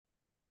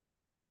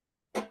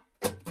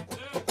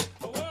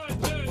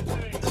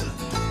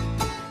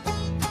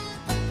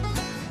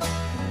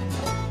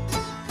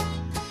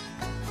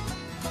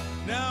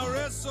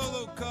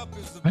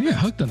I got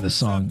hooked on this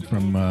song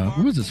from what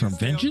was this from?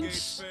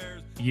 Vengeance?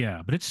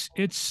 Yeah, but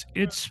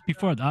it's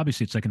before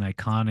obviously it's like an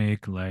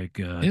iconic like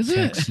Is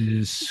it?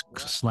 Texas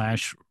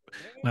slash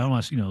I don't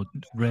want to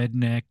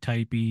redneck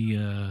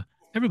typey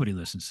everybody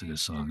listens to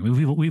this song. I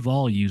mean we've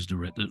all used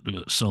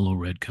the solo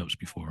red cups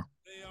before.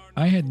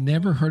 I had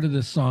never heard of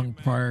this song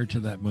prior to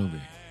that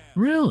movie.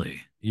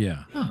 Really?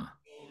 Yeah. Huh.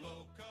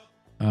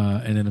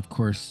 And then, of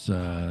course,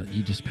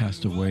 he just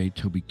passed away.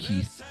 Toby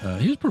Keith.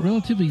 He was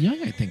relatively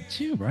young, I think,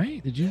 too.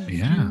 Right? Did you? Did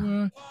Yeah.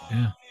 you?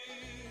 Yeah.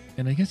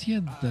 And I guess he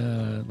had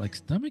like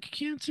stomach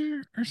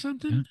cancer or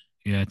something.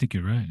 Yeah. Yeah, I think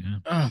you're right. Yeah.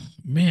 Oh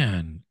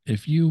man,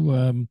 if you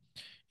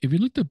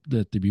looked up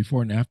the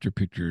before and after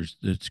pictures,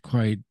 it's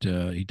quite.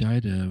 He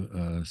died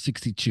at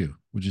 62,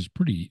 which is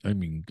pretty. I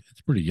mean,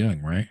 it's pretty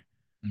young, right?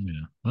 Yeah.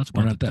 Well,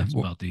 We're not that. that's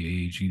about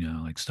the age,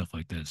 like stuff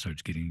like that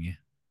starts getting you.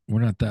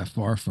 We're not that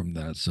far from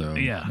that, so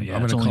Yeah, I'm yeah.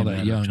 going It's to only call a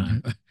that matter of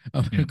young. time.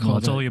 I'm going Yeah. to Well, call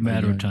it's only a that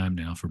matter of young. time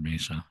now for me.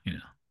 So,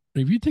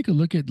 If you take a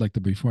look at like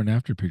the before and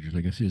after pictures,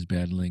 I guess he was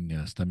battling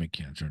stomach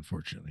cancer,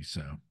 unfortunately.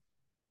 So,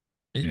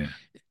 it, Yeah.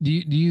 do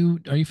you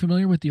are you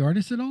familiar with the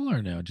artist at all,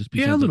 or no? Just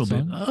Yeah, a besides that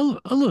little bit, song?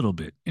 a little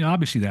bit.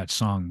 Obviously that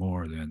song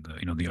more than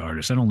the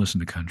artist. I don't listen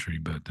to country,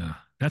 but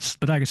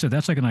but like I said,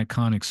 that's like an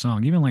iconic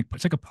song. Even like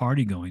it's like a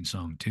party going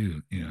song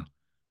too.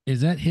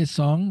 Is that his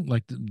song,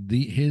 like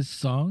the his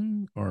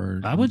song,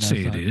 or I would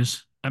say that's it not?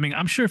 is. I mean,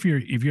 I'm sure if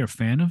you're a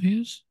fan of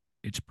his,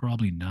 it's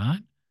probably not.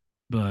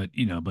 But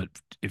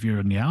if you're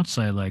on the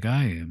outside like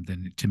I am,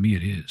 then to me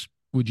it is.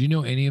 Would you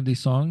know any of these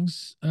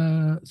songs?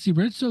 See,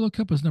 Red Solo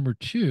Cup was number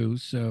two,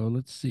 so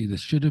let's see.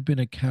 This should have been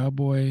a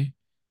cowboy.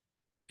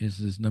 Is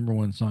his number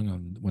one song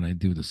on when I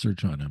do the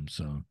search on him?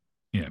 So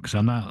Yeah, because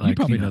I'm not you like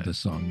probably know this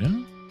song,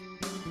 no?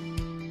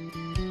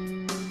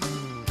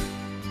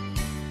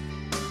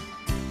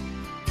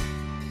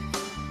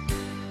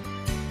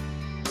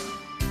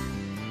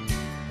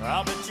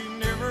 I bet you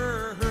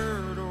never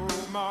heard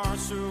old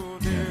Marshall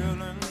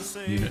Dillon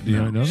say. Do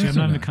you know See, this I'm or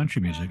not into not?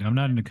 country music. I'm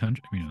not into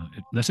country.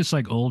 Unless it's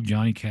like old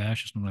Johnny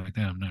Cash or something like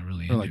that. I'm not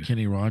really Or like into it.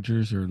 Kenny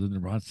Rogers or Linda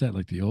Ronstadt,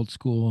 like the old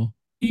school.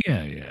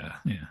 Yeah, yeah,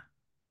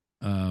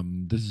 yeah.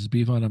 This is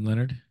Bvon. I'm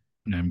Leonard.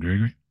 And I'm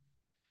Gregory.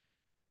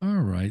 All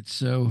right,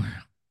 so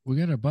we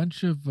got a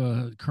bunch of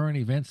current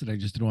events that I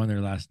just threw on there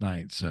last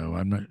night. So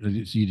I'm not.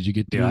 Did you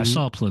get Yeah, I through?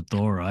 saw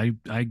Plethora. I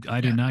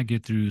Yeah. did not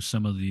get through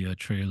some of the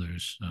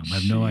trailers. I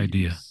have no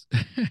idea.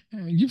 Jeez,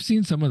 you've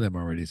seen some of them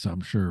already, so I'm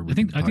sure we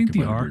can I talk think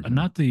the about it art, briefly.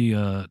 not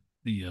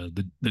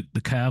the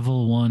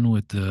Cavill one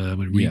with the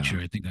with Yeah,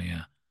 Reacher. I think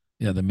yeah,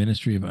 yeah. The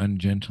Ministry of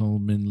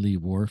Ungentlemanly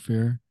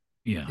Warfare.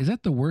 yeah. Is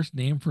that the worst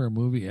name for a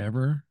movie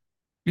ever?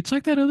 It's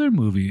like that other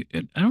movie.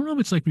 I don't know if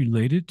it's like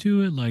related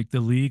to it, like the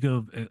League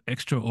of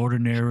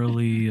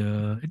Extraordinarily.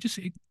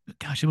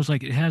 Gosh, it was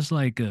like it has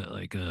like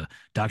a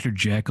Dr.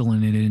 Jekyll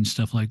in it and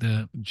stuff like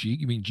that.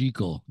 You mean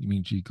Jekyll? You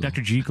mean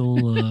Dr. Jekyll?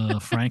 Jekyll,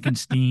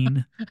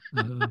 Frankenstein.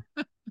 Uh,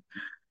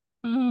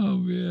 Oh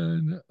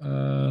man.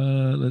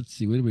 Let's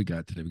see. What do we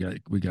got today?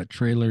 We got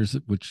trailers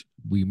which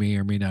we may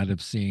or may not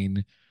have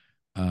seen.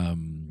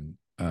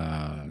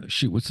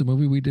 Shoot, what's the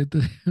movie we did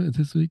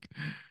this week?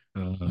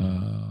 uh,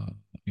 Uh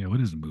yeah,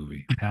 what is the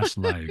movie? oh, Past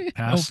lives,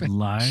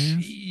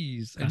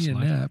 jeez, I need past a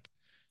life. nap.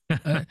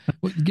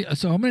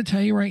 So I'm going to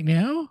tell you right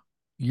now,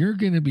 you're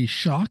going to be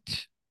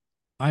shocked.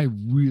 I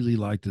really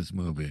like this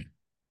movie.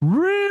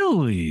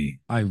 Really?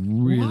 I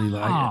really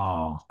like it.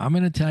 Wow. I'm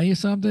going to tell you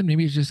something.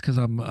 Maybe it's just because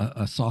I'm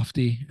a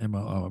softie. I'm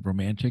a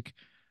romantic.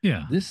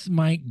 Yeah. This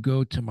might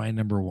go to my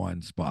number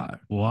one spot.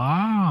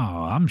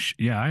 Wow.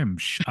 Yeah, I am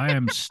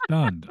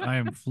stunned. I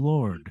am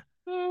floored.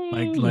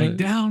 Like Oh,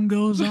 down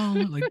goes all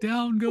like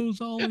down goes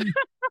Ollie.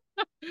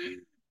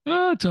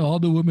 to all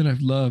the women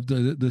I've loved,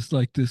 this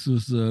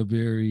was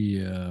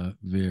very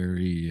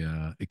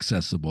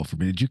accessible for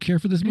me. Did you care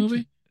for this It's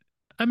movie?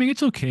 I mean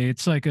it's okay.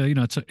 It's like a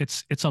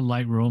it's a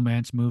light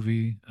romance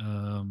movie.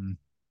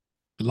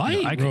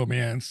 Light I could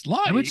romance,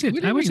 light. What do I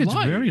you would mean say it's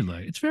light? very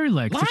light. It's very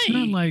light 'cause it's not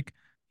Light. like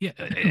yeah,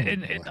 Oh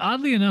and boy.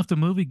 oddly enough, the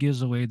movie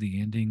gives away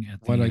the ending at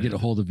Why do I the get a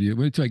hold of you?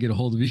 Wait till I get a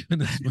hold of you in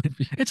this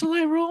movie. it's a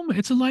light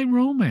It's a light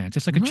romance.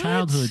 It's like a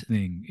childhood What?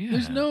 thing.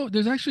 Yeah.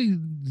 There's actually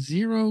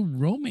zero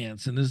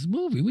romance in this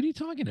movie. What are you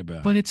talking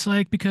about? But it's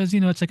like because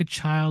it's like a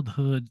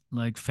childhood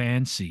like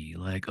fancy,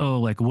 like oh,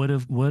 like what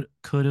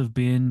could have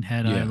been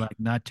had I Yeah, like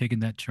not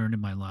taken that turn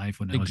in my life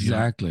when I was young.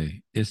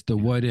 exactly. It's the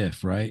Yeah. what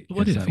if, right?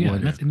 What It's if? that Yeah,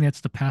 what and if.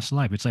 that's the past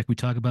life. It's like we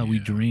talk about we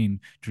Yeah.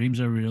 dream. Dreams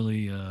are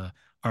really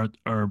are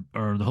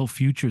the whole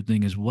future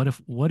thing is what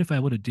if I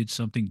would have did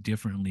something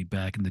differently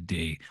back in the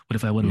day? What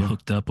if I would have Yeah.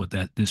 hooked up with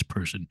this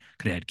person?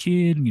 Could have had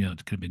kid,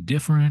 it could have been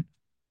different.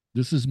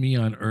 This is me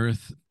on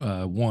Earth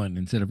one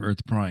instead of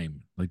Earth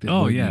Prime. Like that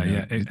Oh what yeah,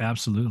 yeah,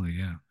 absolutely,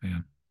 yeah,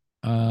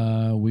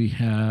 yeah. we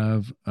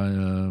have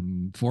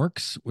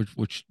Forks,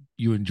 which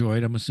you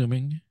enjoyed, I'm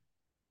assuming.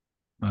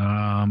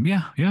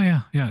 Yeah, yeah,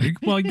 yeah, yeah.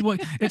 Well,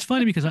 it's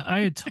funny because I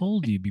had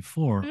told you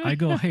before. I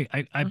go, hey,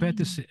 I bet Mm.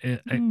 this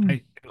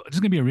is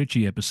gonna be a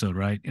Richie episode,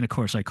 right? And of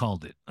course, I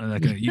called it.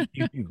 Like you.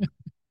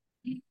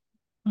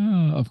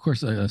 Of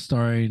course,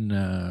 starring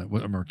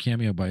or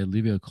cameo by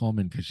Olivia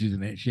Colman because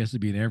she has to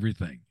be in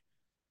everything.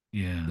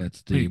 Yeah.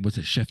 That's the Wait. what's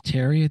it? Chef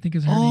Terry, I think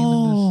is her name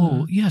in this.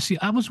 Oh, yeah. See,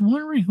 I was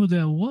wondering who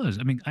that was.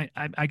 I mean,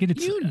 I get it.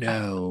 You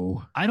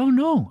know, I don't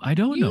know. I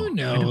don't you know. I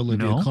know don't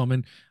Olivia know.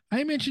 Colman.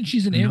 I mentioned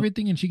she's in No,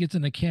 everything, and she gets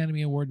an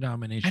Academy Award I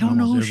nomination don't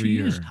know almost who every she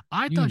is. year.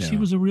 I You thought she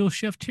know, was a real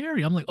Chef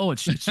Terry. I'm like, oh,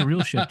 it's a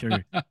real Chef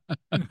Terry.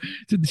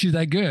 she's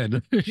that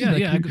good. She's Yeah, that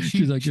yeah. good.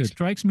 She's that She good.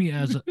 strikes me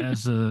as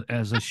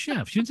a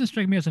chef. She doesn't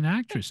strike me as an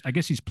actress. I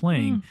guess he's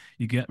playing.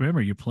 You get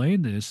remember you're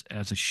playing this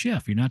as a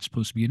chef. You're not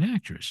supposed to be an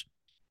actress.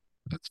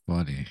 That's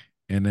funny.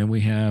 And then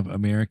we have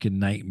American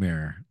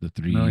Nightmare, the Oh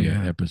three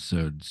yeah,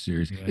 episode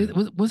series. yeah.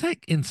 Was that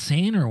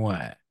insane or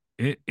what?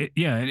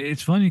 Yeah.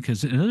 It's funny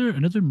because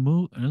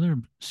another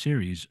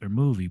series or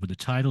movie, but the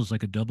title's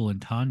like a double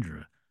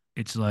entendre.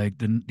 It's like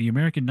the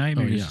American Oh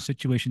Nightmare is a yeah,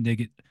 situation they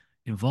get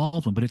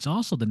involved in, but it's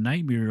also the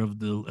nightmare of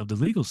the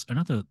legal, or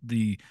not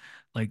the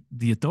like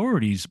the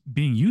authorities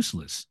being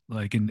useless,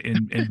 like and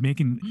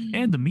making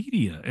and the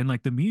media and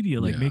like the media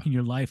like yeah. making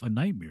your life a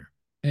nightmare.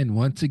 And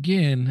once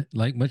again,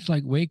 like much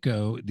like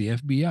Waco, the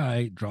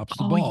FBI drops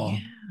the Oh yeah, ball.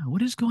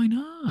 what is going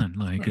on?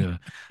 Like the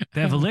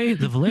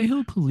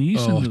Vallejo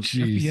police and Oh, the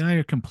jeez. FBI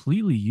are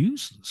completely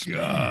useless, man.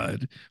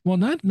 God. Well,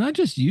 not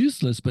just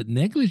useless, but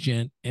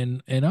negligent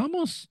and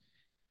almost.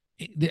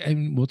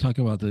 And we'll talk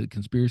about the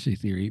conspiracy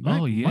theory.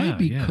 Oh Might yeah,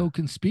 be yeah.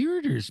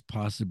 co-conspirators,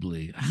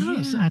 possibly. I don't know. Yeah,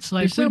 it's There's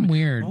like, wait a some minute.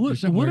 weird.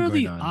 There's some What weird are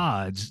going the on.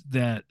 odds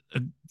that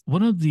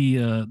one of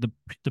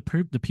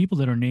the people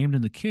that are named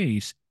in the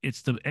case,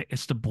 it's the Yeah,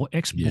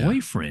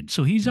 ex-boyfriend.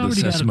 So he's the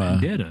already got a Sesma.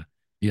 vendetta.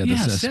 Yeah, the Yeah,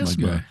 Sesma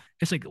Sesma. guy.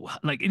 It's like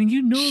and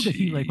you know that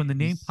he like when the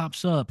name Jeez.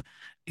 pops up,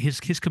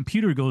 his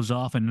computer goes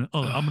off and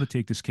oh, I'm gonna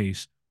take this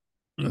case.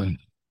 Ugh.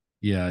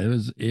 Yeah,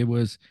 it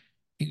was.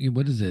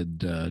 What is it?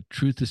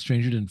 Truth is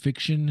stranger than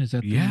fiction.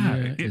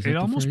 Yeah, Is it that the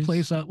almost phrase?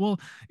 plays out. Well,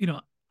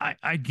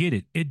 I get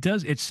it. It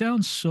does. It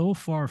sounds so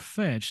far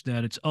fetched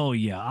that it's, oh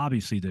yeah,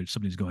 obviously there's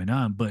something's going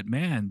on. But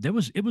man, it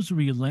was a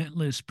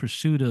relentless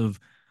pursuit of,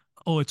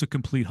 oh, it's a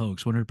complete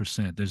hoax,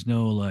 100%. There's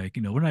no like,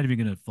 we're not even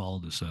gonna follow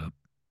this up.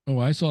 Oh,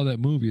 I saw that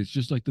movie. It's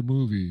just like the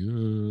movie.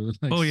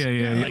 Like Oh yeah, yeah,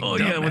 yeah, yeah. like Oh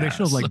yeah, when they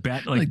show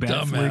dumbass, like like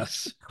bat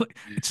flicks. dumbass.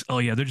 It's oh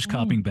yeah, they're just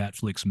copying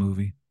Batflick's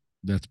movie.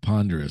 That's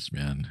ponderous,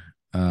 man.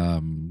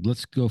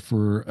 Let's go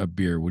for a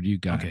beer. What do you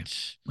Okay,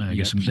 got? I You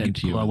guess got I'm gonna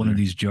plenty pull over out one of there.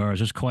 these jars.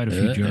 There's quite a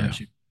few Yeah, jars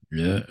here.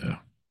 yeah.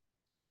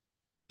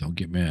 Don't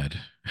get mad.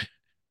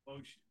 Oh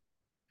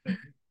shit.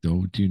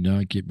 Do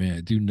not get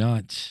mad. Do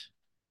not.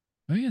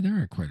 Oh yeah,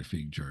 there are quite a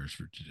few jars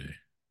for today.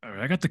 All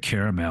right, I got the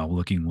caramel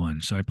looking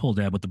one. So I pulled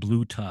that with the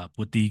blue top,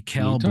 with the Blue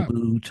Cal top.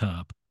 blue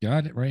top.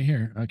 Got it right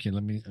here. Okay,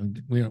 let me.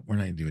 We're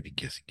not doing any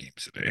guessing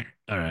games today.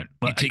 All right.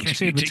 But I can't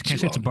say It if takes can I too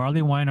say it's a long.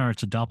 barley wine or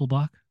it's a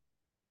doppelbock?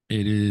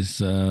 It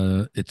is.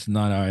 It's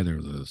not either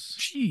of those.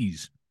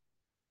 Jeez.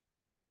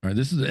 All right,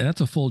 this is and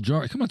that's a full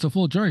jar. Come on, it's a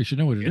full jar. You should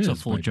know what it It's a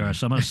is full by jar, now.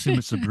 so I'm gonna assume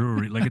it's a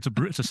brewery. Like it's a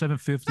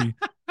 750.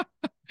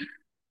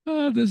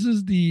 This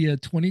is the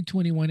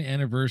 2021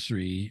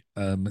 anniversary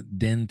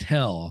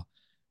Dentel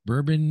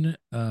bourbon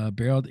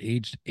barreled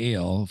aged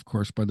ale, of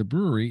course, by the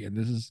brewery, and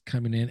this is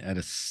coming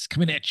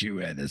at you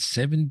at a Oh.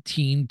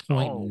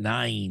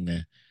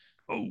 17.9%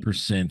 Oh. So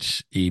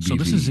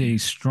this is ABV. a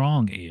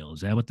strong ale. Is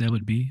that what that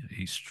would be?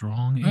 A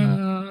strong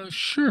ale?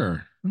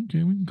 Sure.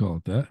 Okay, we can call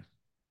it that.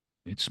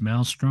 It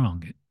smells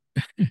strong.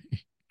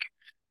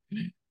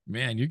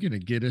 Man, you're gonna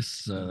get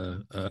us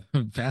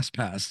fast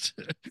passed.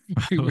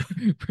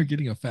 We're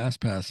getting a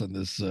fast pass on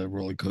this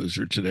roller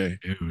coaster today.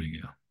 Here we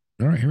go.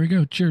 All right, here we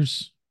go.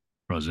 Cheers.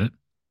 Was it?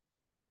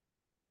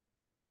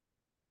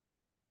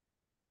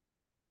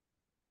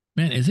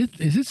 Man, is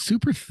it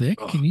super thick?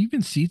 Oh, Can you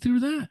even see through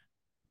that?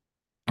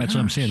 that's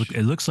what I'm saying. Look, Gosh,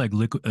 it looks like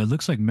liquid. It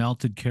looks like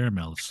melted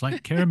caramel. It's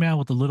like caramel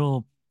with a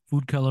little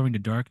food coloring to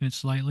darken it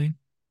slightly.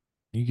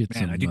 you get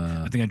Man,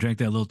 some. I think I drank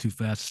that a little too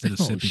fast instead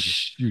of Oh sipping it.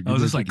 shoot, you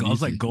better take it I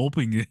was like easy.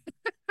 gulping it.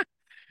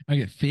 I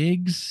get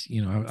figs.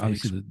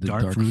 Obviously Figs, the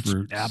dark dark fruits,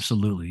 fruits.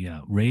 absolutely,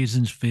 yeah.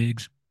 Raisins,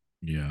 figs,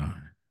 Yeah,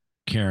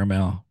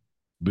 caramel, yeah.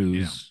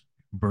 booze.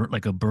 Burnt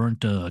like a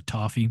burnt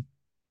toffee.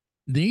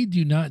 They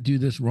do not do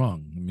this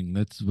wrong. I mean,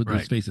 that's what.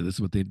 Let's Right. face it. This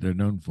is what they're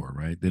known for,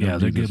 right? They Yeah, don't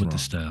they're do good this with the wrong.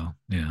 style.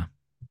 Yeah.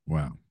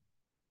 Wow.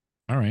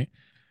 All right.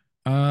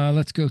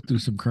 Let's go through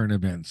some current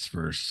events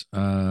first.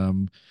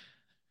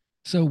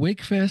 So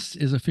Wakefest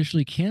is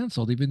officially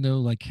canceled, even though,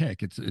 like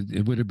heck,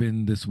 it would have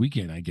been this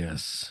weekend, I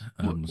guess.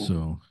 What,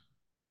 So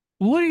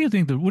what do you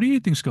think? What do you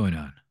think's going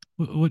on?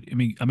 I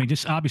mean,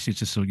 just obviously it's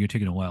just so you're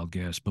taking a wild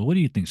guess, but what do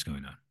you think's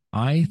going on?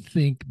 I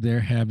think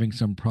they're having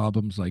some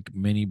problems, like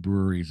many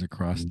breweries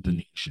across the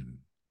Mhm. nation.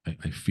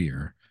 I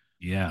fear.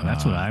 Yeah,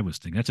 that's what Uh, I was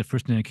thinking. That's the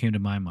first thing that came to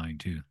my mind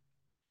too.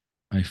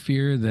 I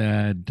fear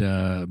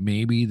that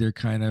maybe they're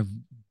kind of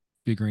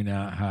figuring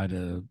out how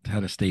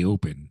to stay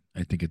open.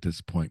 I think at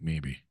this point,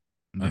 maybe.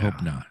 I hope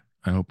Yeah. not.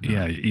 I hope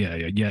Yeah, not.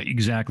 yeah,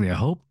 exactly. I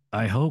hope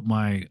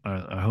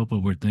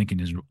what we're thinking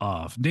is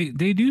off. They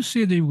do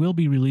say they will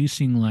be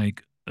releasing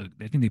like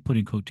I think they put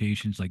in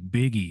quotations like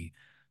Biggie.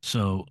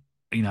 So,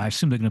 I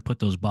assume they're going to put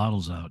those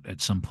bottles out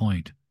at some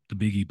point. the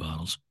biggie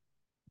bottles.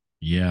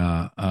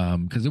 Yeah,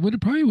 because it would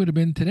have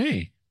been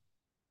today.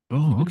 It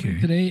Oh, would have been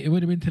okay. today. It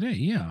would have been today.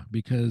 Yeah,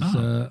 because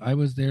Oh, I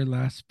was there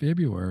last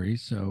February,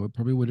 so it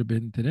probably would have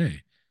been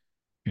today.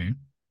 okay.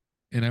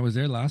 And I was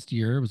there last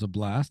year. It was a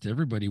blast.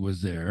 Everybody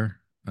was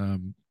there.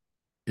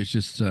 It's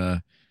just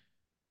the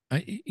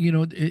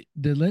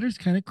letter's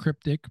kind of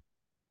cryptic.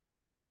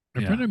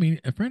 Yeah.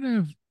 A friend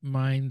of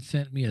mine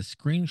sent me a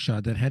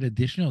screenshot that had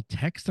additional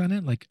text on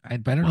it. But I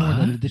don't know where that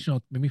What?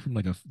 additional, maybe from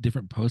like a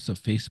different post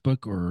of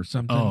Facebook or Oh,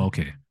 something.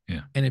 okay.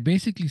 Yeah. And it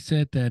basically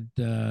said that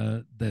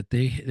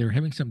they're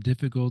having some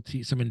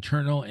difficulty, some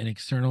internal and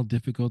external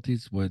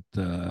difficulties with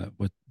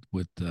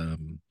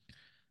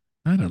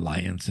not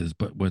alliances,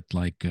 but with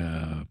like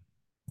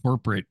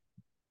corporate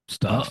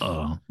stuff.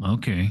 Uh-oh.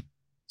 Okay.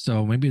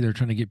 So maybe they're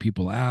trying to get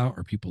people out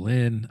or people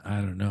in. I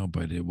don't know,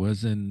 but it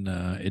wasn't.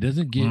 It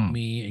doesn't get Hmm.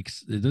 me.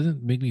 It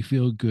doesn't make me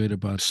feel good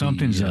about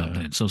Something's the. up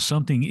then. So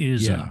something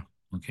is up.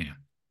 Yeah, Okay.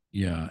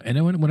 yeah. And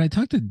then when I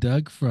talked to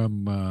Doug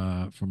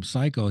from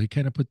Cycle, he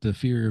kind of put the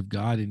fear of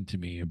God into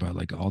me about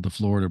like all the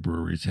Florida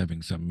breweries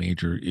having some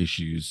major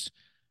issues,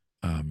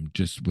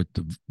 just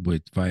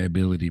with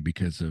viability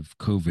because of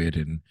COVID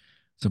and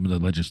some of the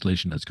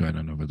legislation that's going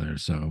on over there.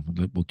 So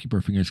we'll keep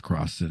our fingers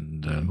crossed,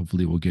 and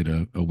hopefully we'll get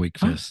a Wake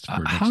Fest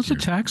for next How's the year.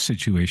 tax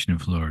situation in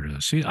Florida?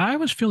 See, I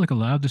always feel like a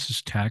lot of this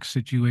is tax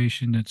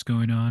situation that's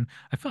going on.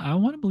 I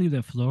want to believe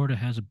that Florida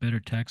has a better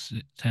tax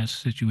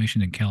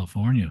situation than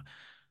California,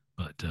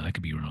 but I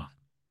could be wrong.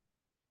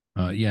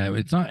 Yeah,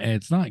 it's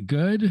not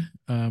good.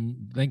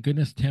 Thank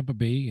goodness Tampa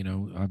Bay,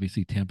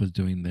 obviously Tampa's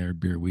doing their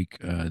beer week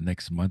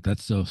next month.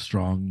 That's so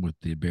strong with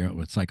the barrel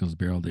with Cycles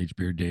Barrel Aged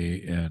Beer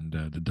Day and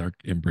the Dark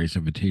Embrace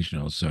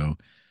Invitational. So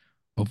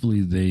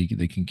hopefully they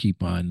can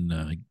keep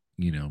on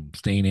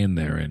staying in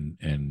there and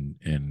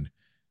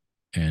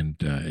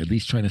at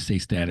least trying to stay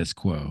status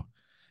quo.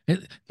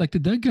 Like the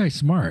Doug guy's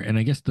smart, and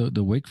I guess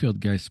the Wakefield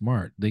guy's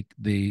smart. They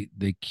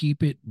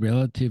keep it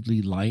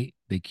relatively light.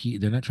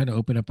 They're not trying to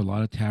open up a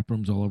lot of tap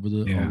rooms all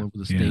Yeah, over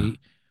the yeah, state.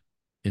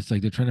 It's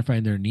like they're trying to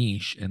find their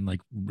niche and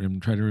like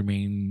try to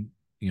remain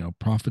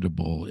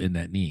profitable in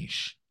that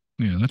niche.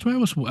 yeah. That's why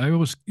I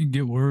always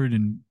get worried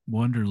and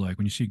wonder, like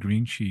when you see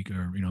Green Cheek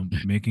or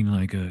making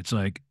like a, it's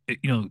like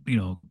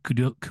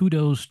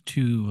kudos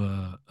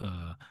to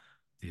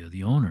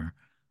the owner,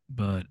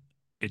 but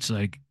it's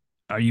like,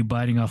 are you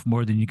biting off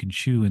more than you can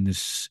chew in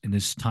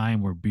this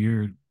time where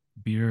beer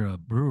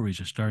breweries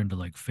are starting to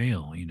like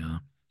fail,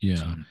 So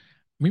Yeah.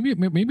 Maybe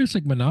it's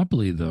like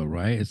monopoly though,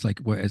 right? It's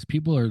like as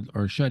people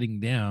are shutting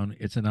down,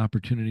 it's an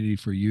opportunity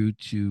for you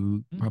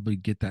to probably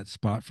get that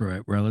spot for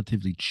it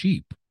relatively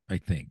cheap, I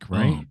think, oh,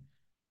 right?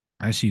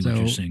 I see what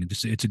you're So saying.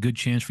 It's a good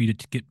chance for you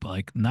to get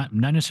like not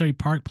necessarily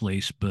Park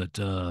Place, but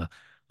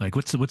like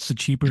what's the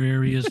cheaper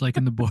areas like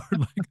in the board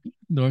like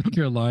North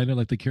Carolina,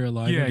 like the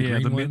Carolina, yeah, the yeah,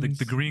 green the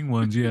ones. green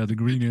ones, yeah, the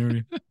green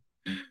area.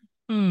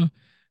 Uh,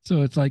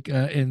 so it's like,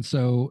 and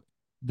so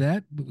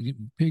that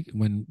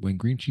when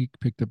Green Cheek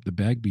picked up the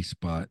Bagby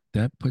spot,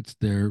 that puts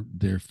their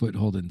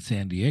foothold in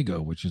San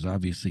Diego, which is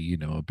obviously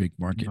a big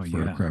Oh market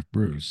for yeah. craft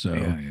brews. So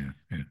Yeah, yeah,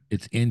 yeah.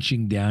 it's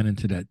inching down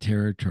into that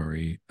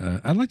territory.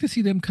 I'd like to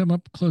see them come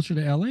up closer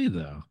to LA,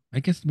 though. I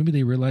guess maybe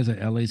they realize that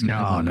LA is kind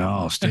of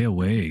No, no, stay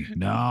away.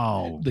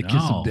 No, the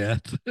kiss of no.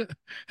 death.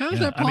 How is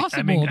Yeah, that I mean,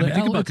 I mean, possible? I mean,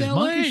 think about It's this.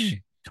 Monkish, LA.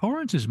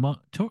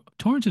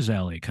 Torrance is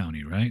LA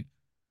County, right?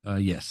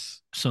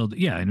 Yes. So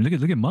yeah, and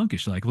look at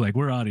Monkish, like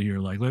we're out of here,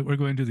 like we're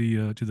going to the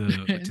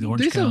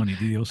Orange they still County,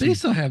 the they DOC.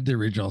 still have the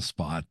original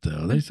spot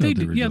though. They still have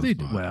the Yeah, original they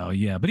do. spot. Well,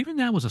 yeah, but even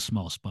that was a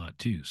small spot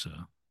too. So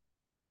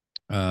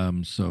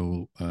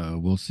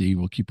We'll see.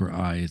 We'll keep our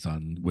eyes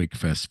on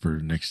Wakefest for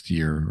next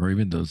year, or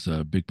even those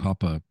Big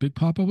Papa.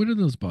 What are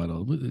those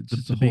bottles? It's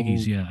just a the biggies,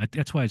 whole. yeah,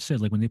 that's why I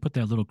said like when they put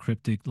that little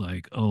cryptic,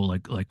 like oh,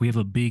 like we have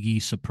a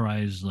biggie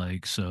surprise,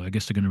 like so I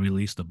guess they're gonna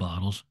release the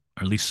bottles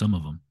or at least some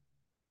of them.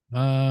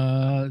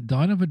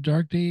 Dawn of a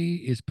Dark Day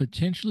is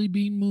potentially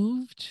being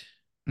moved.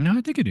 No,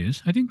 I think it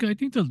is. I think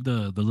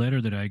the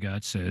letter that I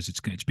got says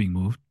it's being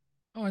moved.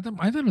 Oh, I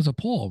thought it was a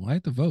poll. I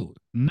had to vote.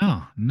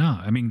 No, no.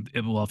 I mean,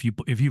 well,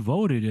 if you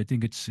voted, I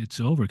think it's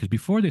over because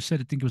before they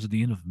said I think it was at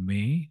the end of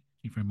May,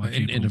 for March,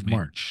 End April, of May,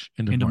 March.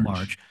 End of end of March.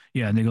 March.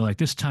 Yeah, and they go like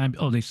this time.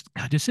 Oh, they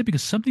said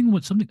because something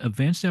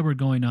events that were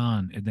going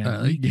on in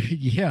that week.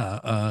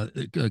 Yeah.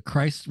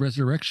 Christ's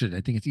resurrection.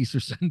 I think it's Easter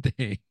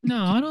Sunday.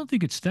 No, I don't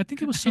think it's. I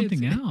think it was It's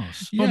something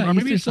else, or, yeah, or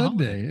maybe Easter it's a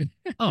holiday.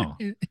 Sunday. Oh,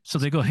 so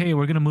they go, hey,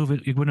 we're gonna move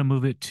it. We're gonna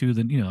move it to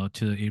to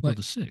April like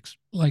the 6th.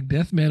 like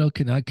death metal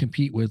cannot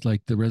compete with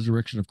like the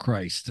resurrection of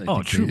Christ. I Oh,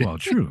 think true. they. Well,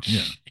 true.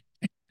 Yeah.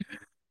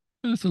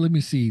 So let me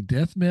see,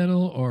 death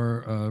metal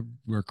or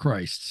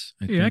Christ.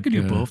 I Yeah, I could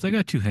think do both. I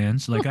got two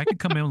hands. Like I could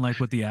come in like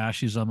with the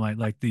ashes on my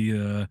like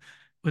the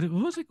what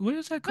was it? What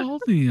is that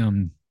called?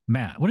 The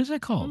mat. What is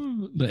that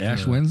called? the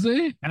Ash The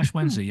Wednesday. Ash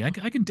Wednesday. Yeah,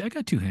 I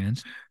got two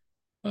hands.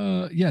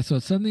 Yeah. So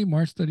Sunday,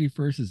 March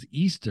 31st is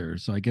Easter.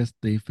 So I guess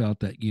they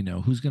felt that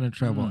who's going to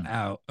travel Mm,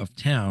 out of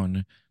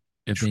town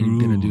if they're going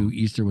to do true.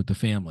 Easter with the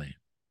family.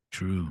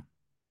 True.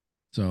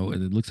 So it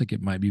looks like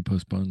it might be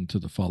postponed to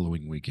the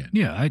following weekend.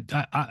 Yeah,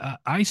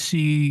 I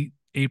see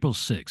April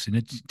 6th, and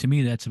it's to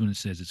me that's when it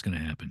says it's going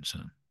to happen. So,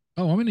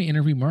 Oh, I'm going to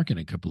interview Mark in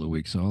a couple of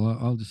weeks, so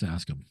I'll just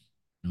ask him.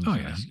 oh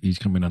yeah, He's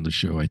coming on the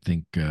show, I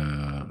think,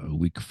 a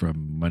week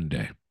from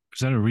Monday. is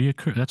that a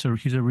reoccur?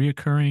 He's a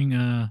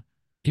reoccurring.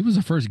 He was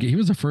a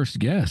first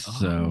guest,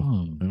 so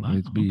Oh, wow,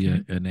 it'd be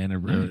okay, it'd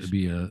nice,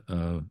 be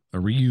a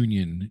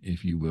reunion,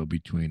 if you will,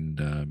 between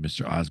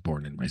Mr.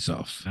 Osborne and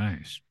myself.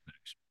 nice,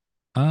 nice.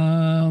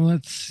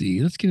 Let's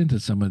see. Let's get into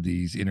some of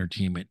these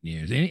entertainment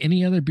news.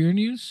 Any other beer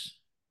news?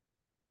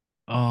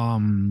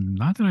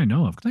 Not that I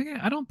know of. 'Cause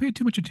I don't pay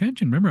too much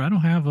attention. Remember, I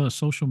don't have a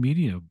social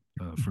media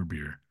for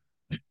beer.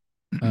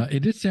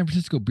 It is San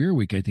Francisco Beer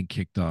Week, I think,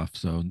 kicked off.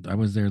 So I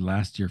was there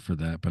last year for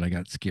that, but I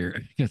got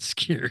scared. I got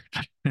scared.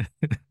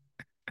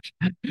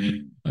 I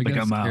Like got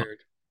I'm out. scared.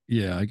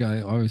 Yeah,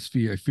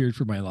 I feared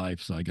for my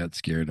life, so I got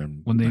scared.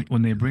 I'm When not they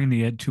gonna do bring that.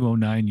 the Ed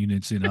 209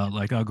 units in, I'll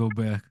go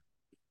back.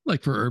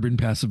 Like for urban Yeah,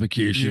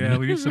 pacification.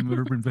 we need some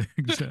urban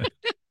things.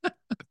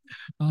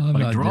 I'm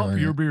Like not drop doing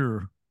your it.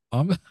 beer.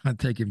 I'm not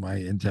taking my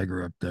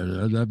Integra up there.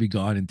 That'll be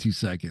gone in 2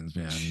 seconds,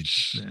 man.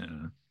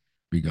 Yeah.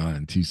 Be gone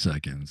in 2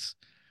 seconds.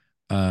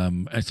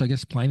 So I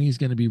guess Pliny is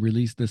going to be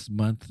released this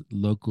month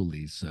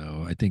locally.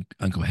 So I think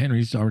Uncle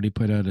Henry's already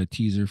put out a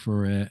teaser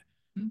for it.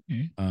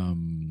 Okay.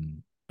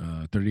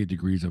 38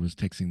 Degrees. I was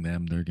texting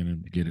them; they're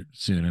going to get it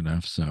soon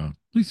enough. So at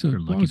least Or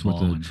Lucky always worth a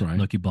Baldwin's. try.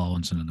 Lucky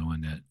Baldwin's another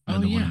one that Oh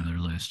another one yeah, on their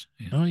list.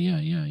 Yeah. oh yeah,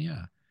 yeah,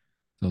 yeah.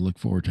 So I look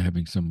forward to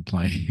having some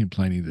Pliny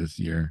Pliny this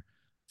year,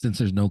 since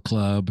there's no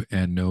club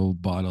and no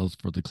bottles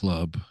for the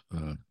club.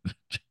 Oh,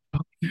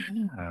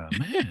 yeah,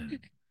 man.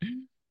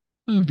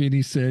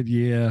 Vinny said,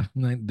 "Yeah,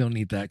 I don't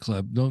need that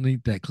club. Don't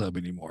need that club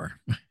anymore."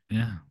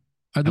 Yeah.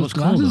 Are That those was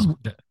cool glasses?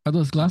 though. Are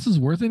those glasses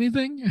worth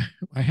anything?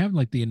 I have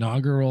like the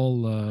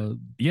inaugural.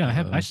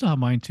 Yeah, I still have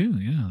mine too.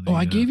 Yeah. Oh,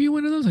 I gave you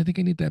one of those. I think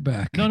I need that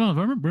back. No, no.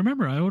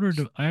 Remember, I ordered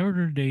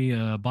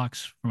a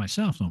box for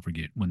myself. Don't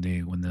forget when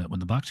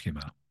the box came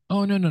out.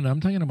 Oh no, no, no! I'm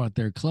talking about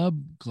their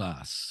club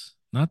glass,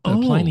 not the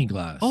Pliny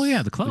Oh yeah,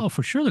 glass. the club. Oh,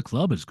 for sure, the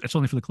club is. It's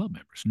only for the club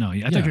members. No,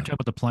 yeah, I thought you were Yeah. talking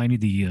about the Pliny,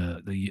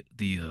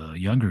 the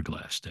younger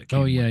glass that Oh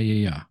came with. yeah,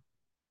 yeah,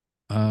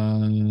 yeah.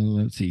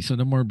 Let's see. So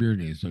no more beer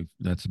news. So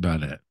that's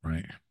about it,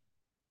 right?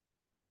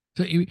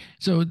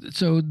 So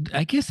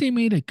I guess they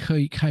made a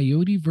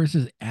Coyote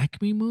versus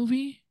Acme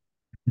movie.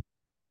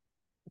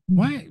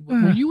 Why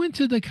were Uh, you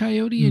into the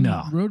Coyote and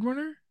no,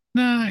 Roadrunner?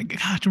 nah.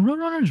 God, the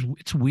Roadrunner is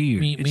it's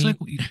weird. Me, It's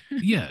like me.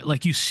 yeah,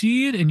 like you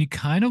see it and you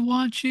kind of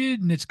watch it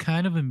and it's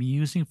kind of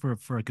amusing for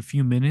like a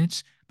few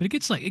minutes, but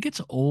it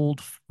gets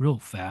old real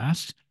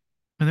fast.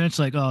 And then it's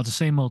like, oh, it's the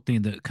same old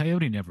thing. The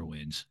Coyote never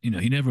wins. You know,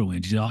 he never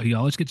wins. He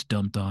always gets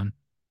dumped on.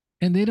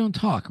 And they don't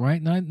talk, right?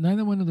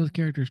 Neither one of those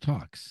characters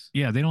talks.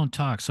 Yeah, they don't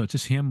talk, so it's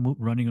just him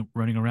running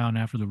around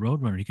after the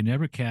Roadrunner. He can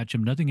never catch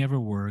him. Nothing ever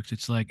works.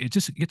 It's like it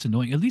gets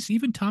annoying. At least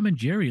even Tom and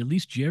Jerry. At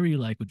least Jerry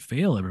like would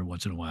fail every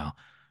once in a while,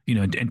 you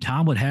know, and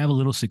Tom would have a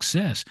little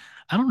success.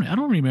 I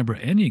don't remember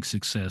any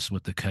success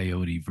with the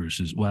Coyote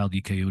versus Wild E.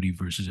 Coyote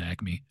versus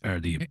Acme or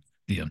the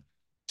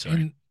sorry.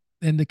 And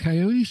and the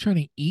Coyote's trying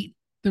to eat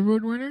the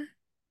Roadrunner.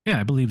 Yeah,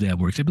 I believe that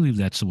works. I believe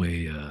that's the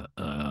way the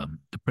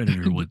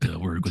Predator would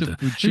work with The the.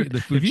 food chain. The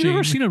If food you've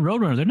ever chain. seen a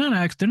Roadrunner,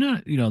 they're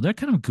not you know they're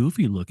kind of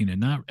goofy looking and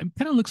not it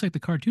kind of looks like the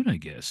cartoon, I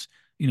guess.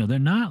 You know, they're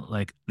not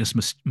like this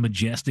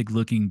majestic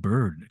looking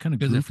bird. They're kind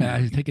of Is it goofy fast?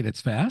 You looking. take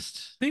it's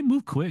fast. They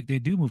move quick. They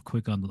do move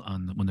quick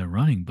when they're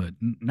running, but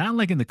not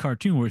like in the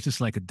cartoon where it's just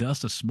like a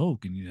dust of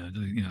smoke and you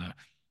know.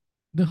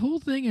 The whole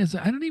thing is,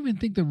 I don't even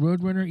think the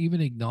Roadrunner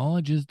even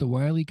acknowledges the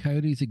Wile E.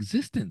 Coyote's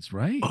existence,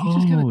 right? He's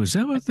just kind of. Oh, is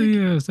that I what think.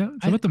 I is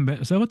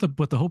that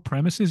what the whole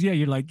premise is? Yeah,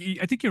 you're like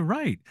I think you're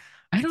right.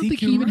 I I don't think think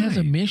he you're even has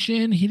a right.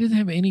 mission. He doesn't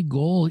have any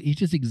goal. He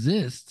just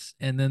exists,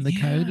 and then the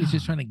Coyote's Yeah.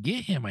 just trying to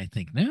get him. I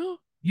think no.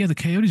 Yeah, the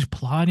coyote's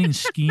plotting and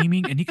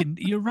scheming, and he can.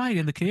 You're right,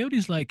 and the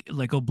coyote's like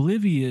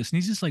oblivious, and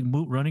he's just like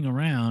running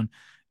around,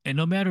 and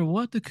no matter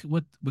what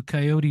what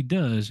coyote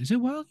does, is it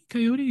wild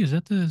coyote? Is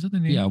that the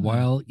Yeah, name?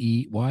 Wile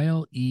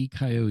E.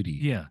 Coyote.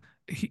 Yeah,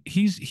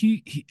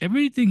 he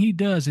everything he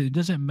does, it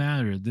doesn't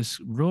matter. This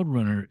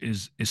Roadrunner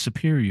is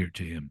superior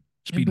to him,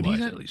 And speed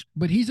wise at least.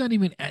 but he's not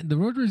even the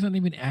Roadrunner's not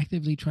even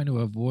actively trying to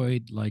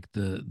avoid like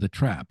the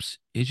traps.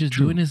 It's just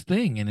doing True. his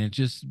thing, and it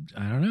just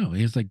I don't know.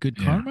 He has like good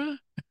Yeah. karma.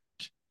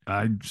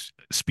 I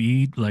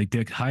speed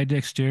like high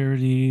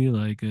dexterity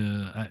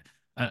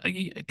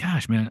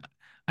gosh man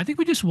I think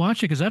we just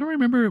watched it because I don't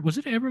remember was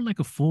it ever like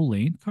a full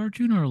length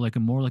cartoon or like a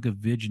more like a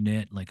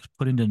vignette like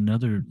put into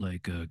another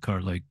like a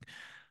car like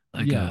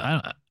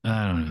Yeah,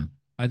 I don't know.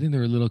 I think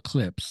there were little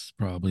clips,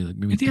 probably like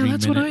maybe Yeah, three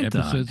that's what minute I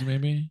thought. episodes,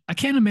 maybe. I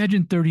can't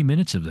imagine 30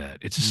 minutes of that.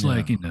 It's just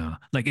like, you No. know,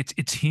 like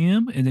it's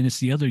him and then it's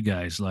the other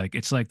guys. Like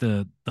it's like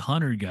the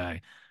hunter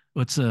guy.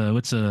 What's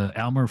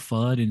Almer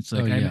Fudd? And it's Oh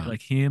like yeah.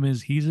 like him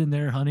is he's in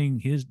there hunting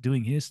his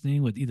doing his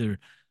thing with either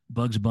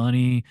Bugs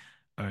Bunny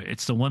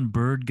It's the one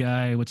bird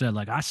guy. What's that?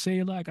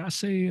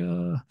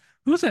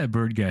 Who's that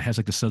bird guy? Has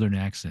like the southern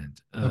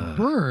accent. A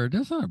bird?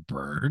 That's not a A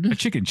bird.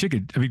 chicken.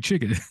 I mean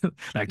chicken.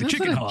 Like the That's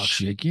not chicken a hawks.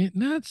 chicken.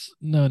 That's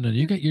no.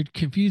 You're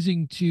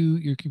confusing two.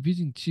 You're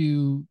confusing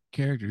two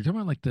characters. You're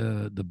talking about like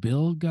the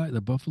Bill guy,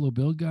 the Buffalo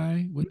Bill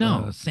guy with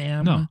No,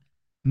 Sam. no,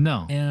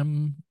 no,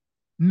 Sam,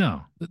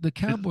 no. the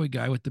cowboy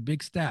guy with the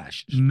big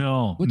stash.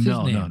 No, What's his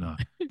no, no, name? no.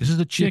 This is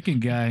the You're, chicken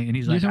guy, and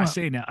he's you're like,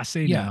 talking about I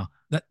say yeah.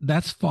 now.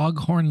 That's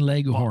Foghorn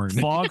Leghorn.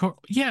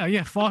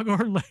 Yeah,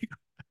 Foghorn Lake.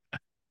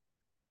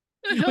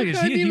 The hell Wait, is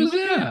kind he of a name is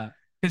human guy? that?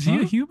 Is he a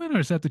Huh? human or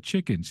is that the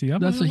chicken? See,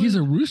 He's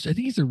a rooster. I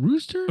think he's a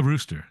rooster. a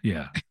rooster.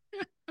 Yeah,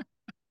 he's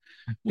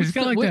What's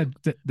got the like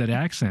what? that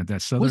accent, that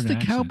What's southern the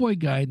accent. cowboy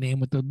guy name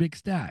with the big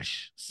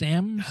stash?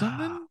 Sam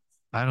something?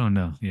 I don't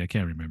know. Yeah, I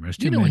can't remember. There's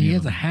You too know, many he of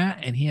has a them. hat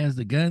and he has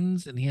the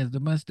guns and he has the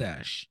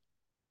mustache.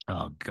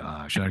 Oh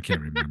gosh, I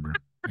can't remember.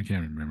 I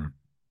can't remember.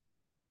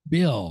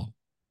 Bill.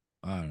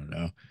 I don't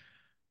know.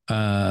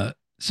 Uh,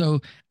 so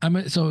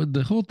so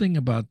the whole thing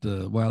about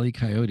the Wile E.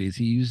 Coyotes,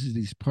 he uses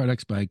these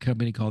products by a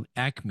company called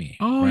Acme,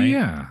 Oh right?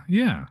 yeah,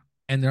 yeah,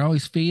 And they're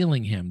always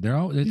failing him. They're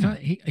all it's yeah, not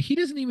he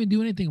doesn't even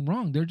do anything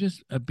wrong. They're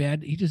just a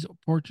bad he just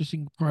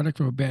purchasing product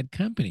from a bad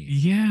company.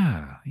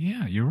 yeah,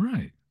 yeah. You're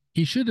right.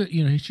 He should have,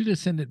 he should have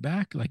sent it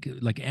back like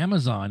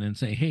Amazon and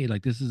say, hey,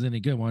 like this is any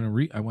good. I want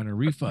a Go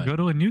refund.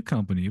 to a new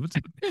company.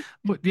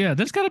 But yeah,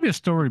 there's got to be a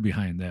story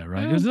behind that,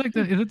 right? Um, Is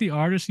it the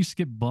artist used to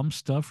get bum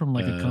stuff from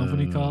like a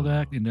company called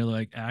uh, and they're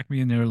like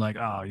Acme, and they're like,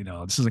 oh,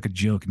 this is like a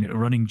joke, a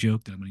running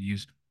joke that I'm gonna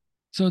use.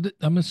 so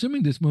I'm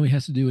assuming this movie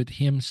has to do with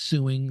him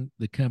suing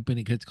the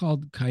company 'cause it's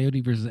called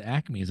Coyote versus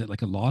Acme. Is it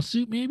like a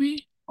lawsuit,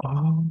 maybe?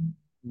 Oh,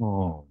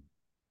 oh,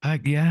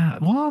 yeah.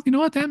 Well, you know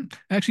what? That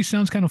actually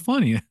sounds kind of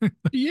funny.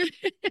 Yeah.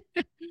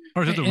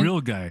 Or is it the And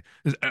real guy?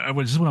 This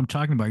is what I'm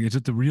talking about. Is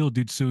it the real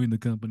dude suing the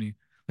company?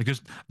 Like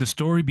just the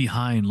story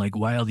behind like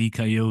Wild E.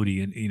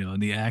 Coyote and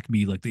and the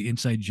Acme, like the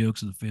inside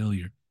jokes of the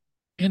failure.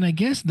 and I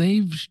guess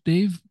they've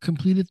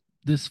completed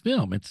this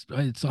film. It's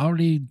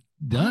already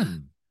What?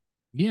 done.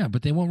 Yeah,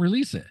 but they won't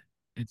release it.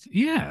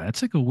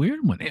 It's like a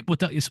weird one.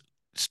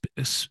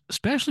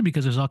 Especially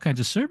because there's all kinds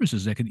of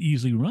services that can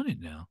easily run it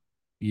now.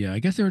 Yeah, I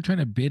guess they were trying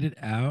to bid it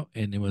out,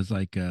 and it was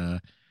like,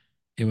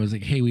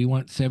 hey, we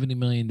want $70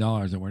 million,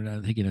 and we're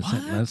not taking a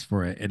cent What? less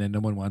for it. And then no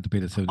one wanted to pay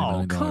the $70 Oh,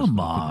 million come for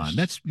the on.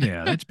 finish.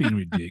 That's being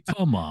ridiculous.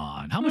 Come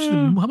on. Uh, How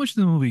much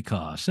did the movie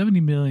cost? 70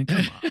 million.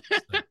 Come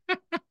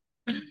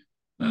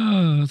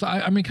on. so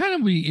I mean, kind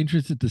of be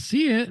interested to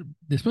see it,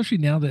 especially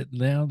now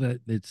that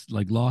it's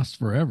like lost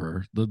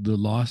forever. The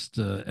lost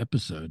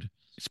episode.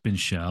 It's been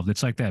shelved.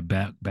 It's like that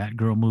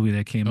Batgirl movie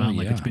that came Oh out.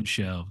 Like it's yeah, been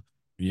shelved.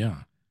 yeah.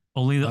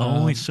 Only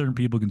Um, certain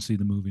people can see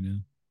the movie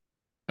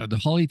now. the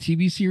Holly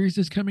TV series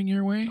is coming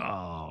your way,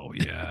 Oh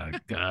yeah,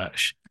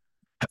 gosh.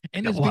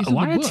 and it's Why, based on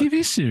the a TV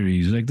book.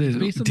 series? Like It's the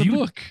based on do the you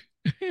book.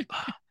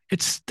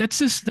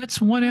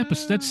 that's one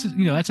episode.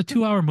 That's a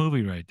 2 hour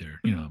movie right there.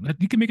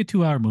 You can make a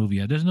 2 hour movie.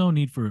 Yeah, there's no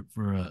need for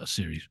a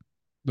series.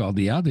 Well,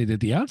 they did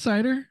the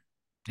Outsider.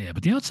 Yeah,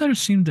 but the Outsiders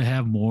seem to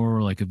have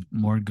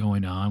more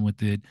going on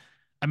with it.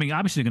 I mean,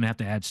 obviously they're gonna have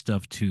to add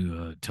stuff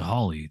to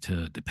Holly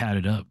to pad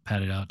it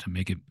out to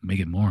make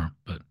it more.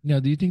 But Now,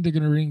 do you think they're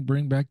going to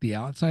bring back the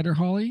Outsider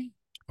Holly,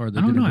 or I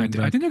they're don't going to know. bring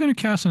I back? think they're gonna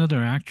cast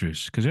another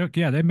actress because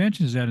they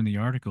mentions that in the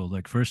article.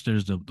 Like first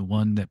there's the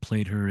one that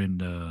played her in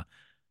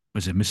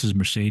was it Mrs.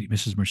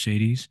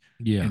 Mercedes,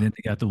 and Yeah. then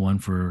they got the one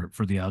for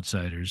the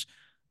Outsiders.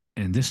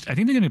 And this, I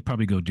think they're gonna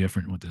probably go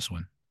different with this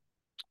one.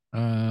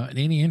 And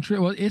any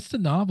interest? Well, it's the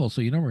novel, so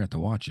you know we're going to have to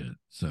watch it.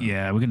 So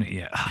Yeah, we're gonna.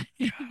 Yeah, oh,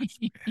 gosh,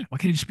 man. Why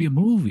can't it just be a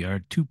movie or a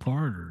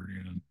two-parter?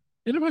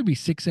 it'll probably be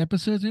 6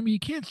 episodes. I mean, you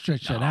can't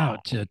stretch that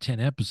out No. to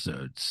 10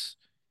 episodes.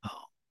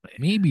 Oh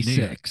Maybe man,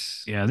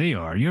 six. yeah, they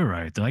are. You're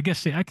right, though. I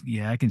guess I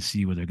can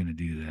see where they're gonna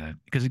do that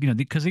because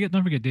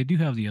don't forget they do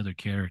have the other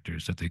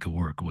characters that they could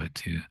work with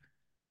too.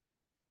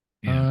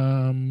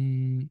 Yeah.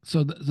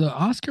 So the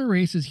Oscar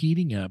race is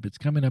heating up. It's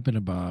coming up in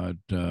about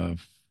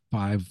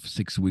 5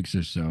 6 weeks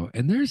or so,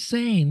 and they're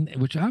saying,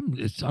 which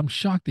I'm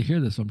shocked to hear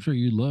this. I'm sure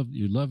you're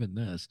loving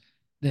this,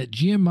 that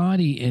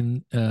Giamatti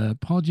and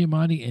Paul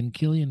Giamatti and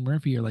Killian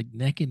Murphy are like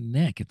neck and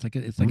neck. It's like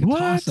a toss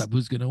What? up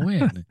who's gonna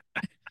win.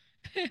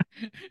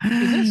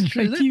 Is that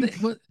true? I keep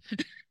What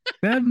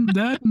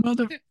that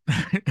mother.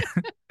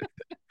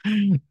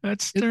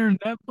 That is, stern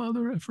that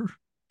mother effer.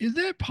 is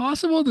that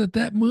possible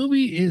that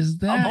movie is I'm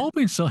that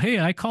hoping so. Hey,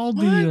 I called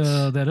what?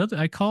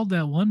 I called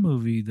that one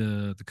movie,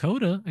 the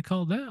Coda. I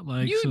called that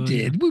like You so.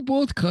 did. We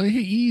both hey,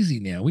 easy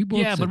now. We both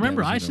Yeah, but said that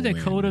remember, was I gonna said that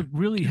Coda win.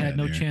 really Get out had of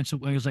no there. chance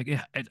of. I was like,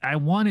 yeah, I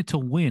want it to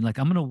win. Like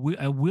I'm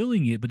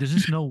willing it, but there's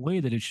just no way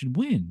that it should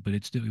win. But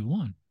it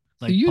won.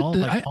 So you,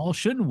 Paul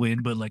shouldn't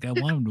win, but like I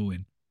want him to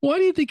win. why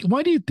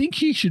do you think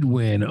he should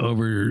win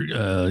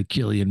over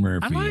Killian I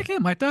Murphy? like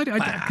him. I thought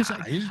because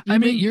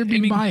You're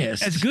being as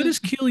biased. good as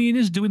Killian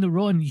is doing the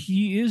role, and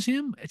he is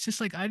him. It's just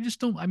like I just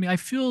don't. I mean, I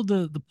feel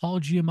the Paul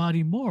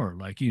Giamatti more.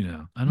 Like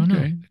I don't know.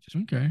 Okay.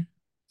 Okay.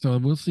 So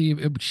we'll see.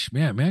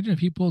 Man, imagine if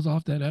he pulls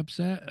off that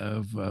upset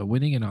of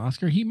winning an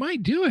Oscar. He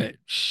might do it.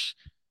 Shh.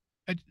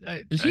 Is he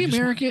I just want.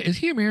 American? Is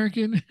he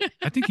American?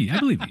 I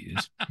believe he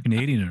is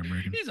Canadian or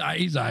American.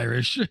 He's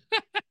Irish.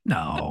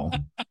 No,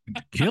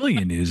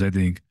 Killian is. I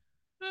think.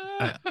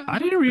 I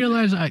didn't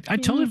realize. I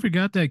totally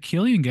forgot that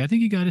Killian guy. I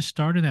think he got his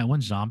start in that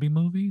one zombie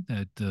movie.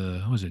 That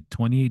what was it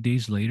 28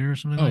 Days Later or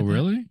something Oh, like that.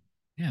 really?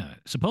 Yeah.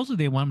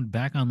 Supposedly they want him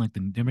back on like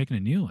they're making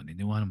a new one and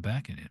they want him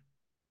back in it.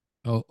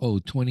 Oh,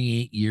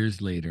 28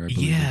 years later, I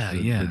believe is Yeah, the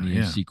yeah, new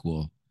yeah,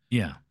 sequel.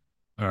 yeah.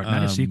 Or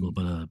not a sequel,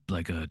 Um, but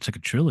it's like a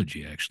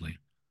trilogy actually.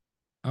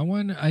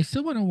 I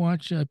still want to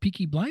watch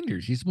Peaky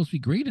Blinders. He's supposed to be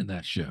great in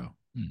that show.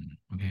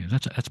 Okay,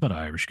 that's about an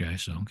Irish guy.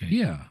 So okay.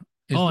 Yeah.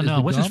 Oh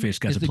no, what's his face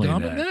got Is to the play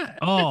Gom in that? that?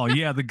 Oh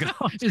yeah, the guy's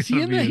Is got he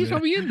to in be that? in He's there.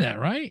 probably in that,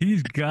 right?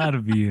 He's got to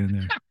be in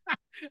there.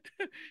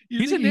 You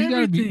He's think in he's got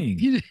to be?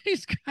 everything.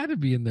 He's got to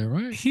be in there,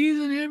 right? He's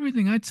in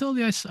everything. I told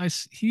you,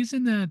 he's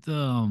in that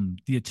the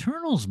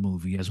Eternals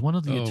movie as one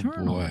of the Oh boy,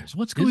 Eternals.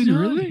 What's is going he on?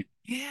 really?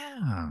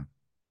 Yeah.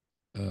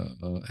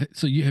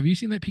 So have you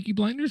seen that Peaky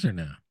Blinders or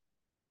no?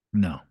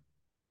 No.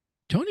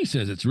 Tony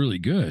says it's really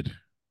good.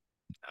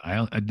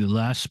 The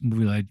last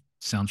movie that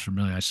sounds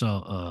familiar. I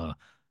saw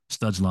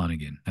Studs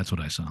Lonigan. That's what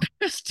I saw.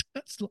 that's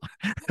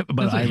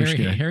About an like Irish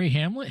guy. Harry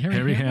Hamlin.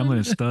 Harry Hamlin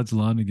and Studs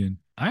Lonigan.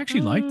 I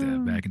actually liked that Uh,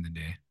 back in the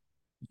day.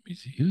 Let me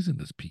see who's in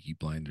this Peaky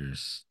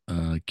Blinders.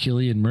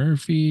 Killian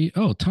Murphy.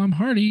 Oh, Tom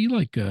Hardy. You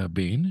like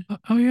Bane?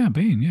 Oh yeah,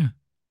 Bane. Yeah.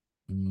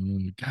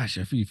 Gosh,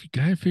 if you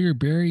gotta figure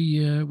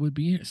Barry would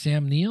be in it.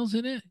 Sam Neill's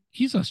in it.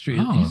 He's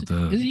Australian.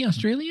 Oh, Isn't he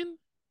Australian?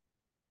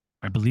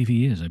 I believe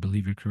he is. I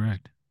believe you're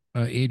correct.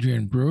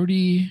 Adrian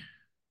Brody.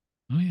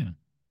 Oh yeah.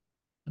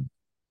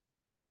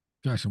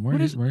 Gosh, I'm What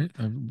ready. is I'm ready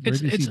it's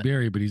to see it's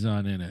Barry, but he's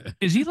not in it.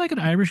 is he like an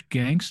Irish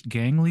gang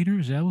leader?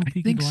 Is that what I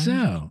Peaky think Blinders is?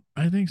 so.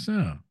 I think so.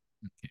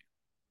 Okay.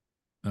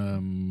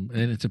 And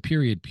it's a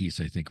period piece,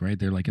 I think, right?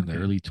 They're like in the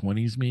Okay. early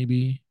 20s,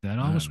 maybe. That I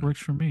don't always know. works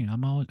for me.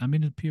 I'm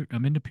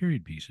into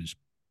period pieces.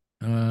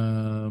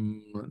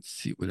 Let's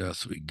see what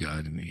else we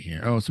got in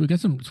here. Oh, so we got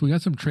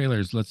some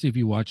trailers. Let's see if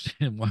you watched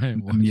it. Why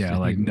watched Yeah, any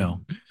like of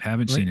no, them?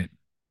 haven't Late, seen it.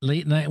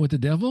 Late Night with the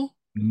Devil.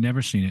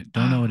 Never seen it.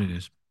 Don't know what Oh, it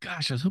is.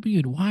 gosh, I was hoping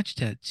you'd watch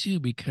that too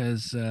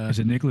because Is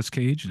it Nicolas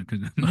Cage? I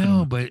don't no,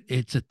 know. but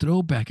it's a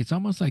throwback. It's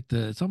almost like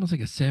a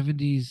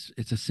 70s,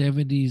 it's a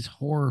 70s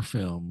horror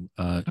film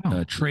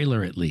Oh,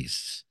 trailer at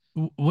least.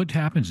 what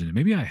happens in it?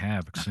 Maybe I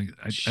have because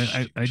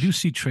I do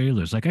see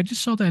trailers. Like I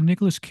just saw that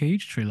Nicolas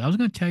Cage trailer. I was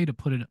going to tell you to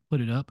put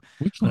it up,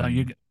 Which but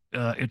one?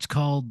 it's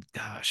called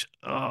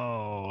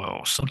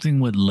something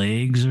with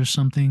legs or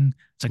something.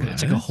 It's like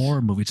a What?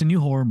 horror movie. It's a new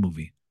horror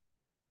movie.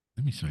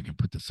 Let me see if I can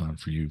put this on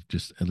for you.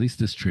 Just at least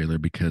this trailer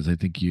because I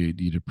think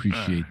you'd Uh,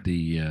 appreciate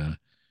the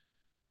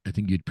I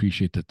think you'd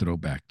appreciate the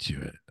throwback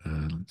to it.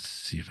 Let's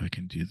see if I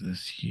can do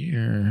this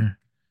here.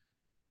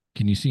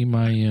 Can you see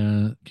my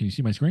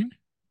screen?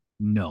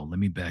 no, let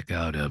me back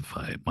out of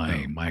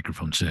my Oh,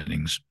 microphone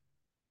settings.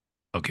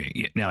 Okay,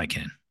 yeah, now I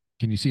can.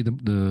 can you see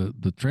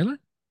the trailer?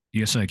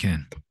 Yes, I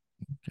can.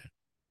 Okay.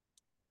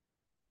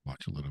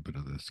 Watch a little bit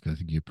of this because I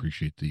think you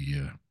appreciate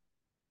the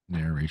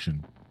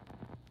narration.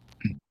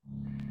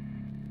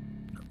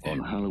 On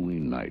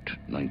Halloween night,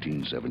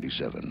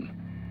 1977,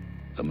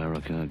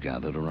 America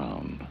gathered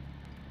around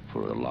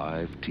for a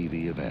live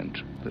TV event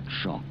that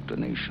shocked a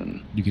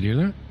nation. You could hear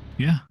that?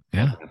 Yeah,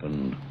 yeah. What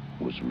happened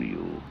was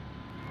real.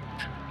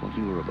 What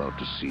you are about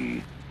to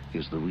see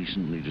is the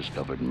recently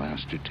discovered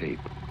master tape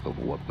of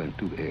what went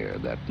to air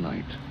that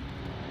night.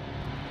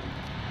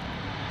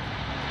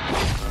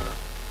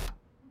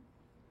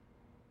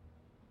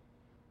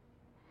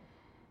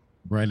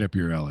 Right up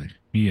your alley.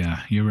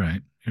 Yeah, you're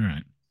right. You're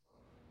right.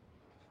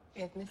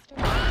 If Mr.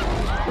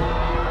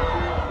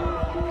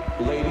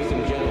 Ladies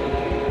and gentlemen,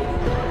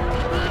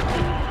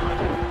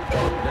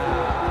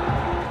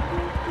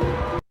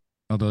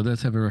 Although it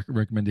does have a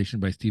recommendation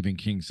by Stephen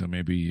King, so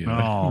maybe.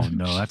 Oh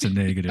no, that's a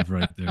negative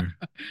right there.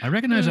 I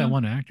recognize that Yeah.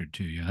 one actor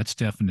too. Yeah, that's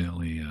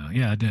definitely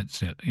yeah,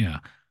 that's it. Yeah.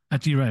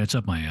 That's you're right, it's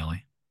up my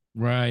alley.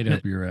 Right And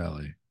up your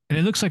alley.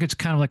 it looks like it's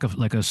kind of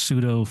like a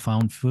pseudo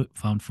found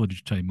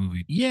footage type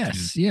movie.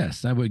 Yes,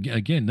 yes. I would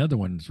again. Another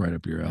one's right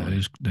up your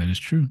alley. That is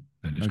true.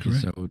 That is Okay,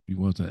 correct. so we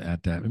will have to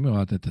add that. Maybe we'll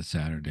add that to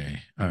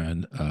Saturday or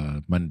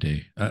on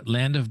Monday.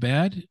 Land of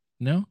Bad?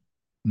 No.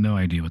 No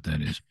idea what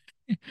that is.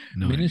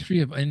 No idea. Ministry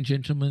of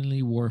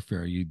Ungentlemanly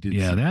Warfare. You did.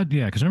 Yeah, see. that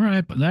yeah, because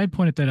remember I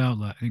pointed that out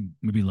I think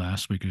maybe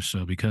last week or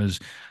so because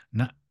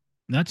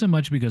not so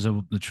much because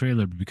of the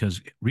trailer, but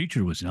because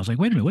Reacher was in. I was like,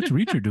 wait a minute, what's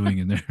Reacher doing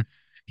in there?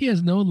 He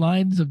has no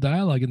lines of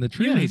dialogue in the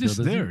trailer. Yeah, he's though, just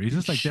does he? there. He's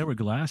just like there with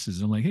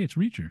glasses. I'm like, hey, it's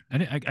Reacher.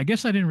 I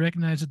guess I didn't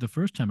recognize it the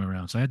first time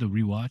around, so I had to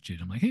rewatch it.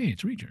 I'm like, hey,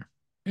 it's Reacher.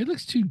 It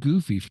looks too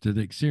goofy to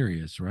look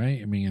serious,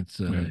 right? I mean, it's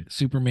Right.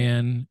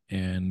 Superman,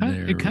 and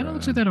It kind of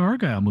looks like that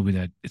Argyle movie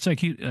that it's like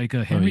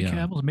Henry yeah.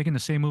 Cavill's making the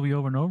same movie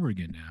over and over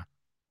again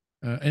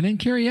now. and then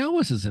Carrie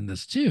Ellis is in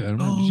this too. I don't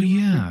know. Oh Did you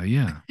yeah, remember?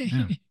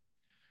 yeah.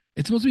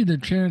 It's supposed to be they're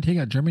trying to take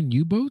out German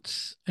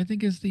U-boats. I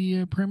think is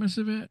the premise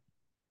of it.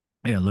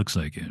 Yeah, it looks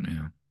like it.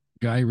 Yeah,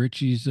 Guy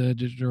Ritchie's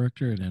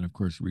director, and then of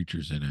course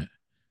Reacher's in it.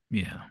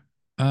 yeah.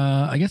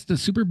 I guess the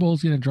Super Bowl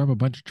is going to drop a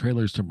bunch of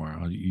trailers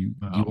tomorrow. You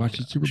Oh watch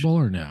the Super gosh. Bowl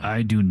or no?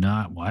 I do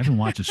not. Well, I haven't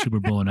watched the Super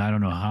Bowl in I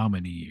don't know how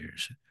many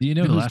years. Do you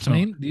know The who's last time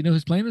playing? Do you know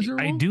who's playing the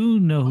Super I Bowl? do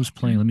know who's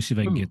playing. Let me see if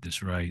I can Who? get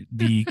this right.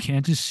 The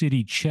Kansas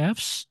City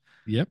Chiefs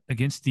Yep.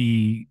 against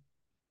the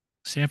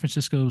San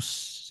Francisco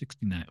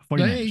 69 No,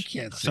 49ers. you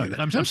can't say Sorry, that.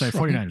 I'm That's sorry,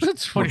 wrong. 49ers.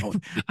 That's 40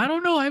 wrong. I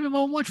don't know. I haven't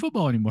watched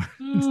football anymore.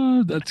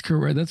 Oh, that's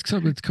correct. That's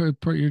correct.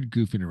 You're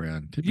goofing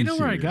around. You Be know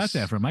where I got that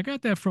serious. from? I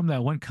got that from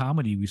that one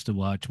comedy we used to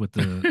watch with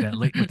the that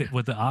late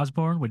with the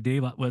Osborne with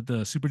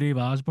the Super Dave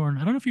Osborne.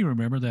 I don't know if you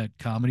remember that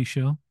comedy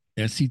show.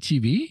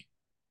 SCTV?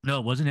 No,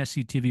 it wasn't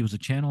SCTV. It was a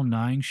Channel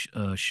 9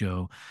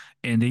 show,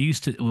 and they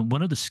used to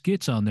one of the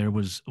skits on there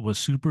was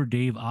Super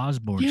Dave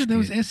Osborne Yeah, that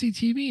was skit.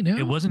 SCTV. No,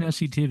 It wasn't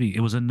SCTV. It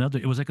was another.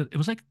 It was like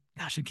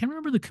gosh, I can't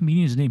remember the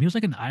comedian's name. He was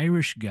like an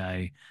Irish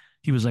guy.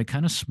 He was like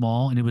kind of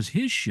small, and it was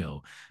his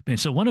show. And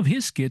so one of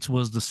his skits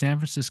was the San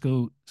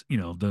Francisco,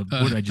 the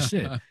word I just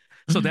said.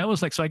 So that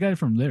was like so I got it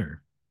from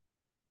there.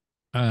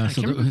 I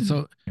so can't remember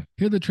so the-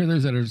 here are the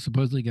trailers that are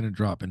supposedly going to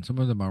drop, and some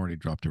of them already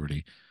dropped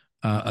already.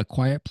 A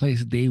Quiet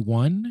Place Day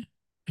One.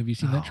 Have you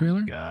seen that Oh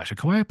trailer? gosh, A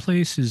Quiet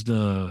Place is is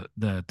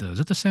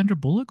it the Sandra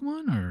Bullock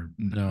one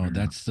No, or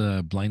that's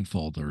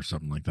Blindfold or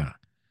something like that.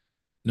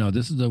 No,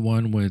 this is the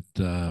one with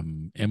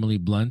Emily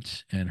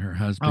Blunt and her Oh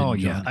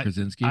husband yeah, John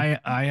Krasinski.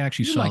 I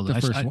actually You saw like the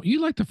that. first one?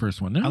 You like the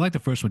first one, I no? like the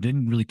first one.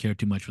 Didn't really care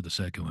too much for the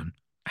second one.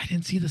 I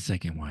didn't see the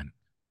second one.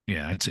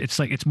 Yeah, it's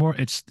like it's more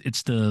it's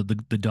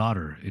the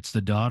daughter. It's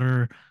the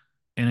daughter,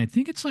 and I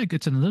think it's like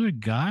it's another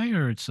guy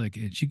or it's like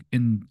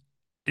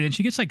and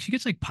she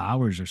gets like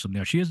powers or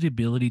something. She has the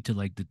ability to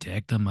like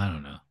detect them. I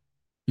don't know.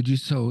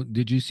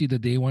 Did you see the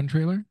Day One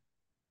trailer?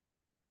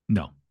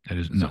 No, that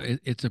is So no.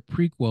 it's a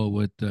prequel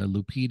with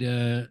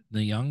Lupita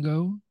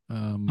Nyong'o.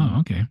 Oh,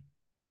 okay.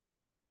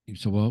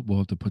 So we'll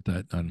have to put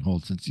that on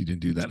hold since you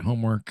didn't do that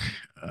homework.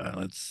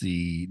 Let's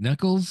see,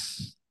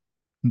 Knuckles.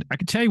 I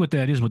can tell you what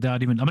that is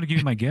without even. I'm going to give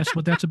you my guess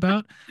what that's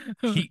about.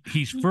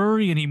 He's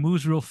furry and he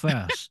moves real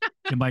fast.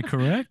 Am I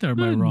correct or am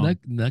I wrong?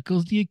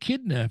 Knuckles the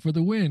Echidna for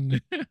the win.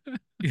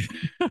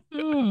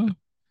 Oh.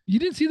 You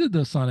didn't see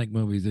the Sonic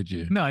movies, did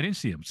you? No, I didn't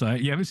see him. So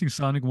you haven't seen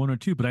Sonic 1 or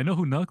 2, but I know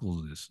who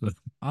Knuckles is.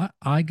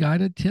 I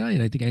gotta tell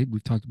you, I think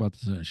we've talked about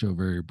this on the show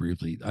very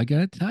briefly. I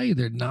gotta tell you,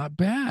 they're not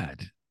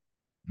bad.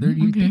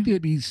 You think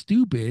they'd be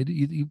stupid?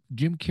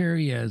 Jim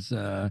Carrey as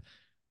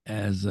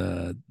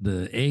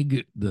the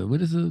egg, the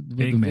what is the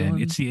Eggman.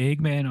 villain? It's the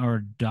Eggman or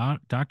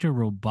Dr.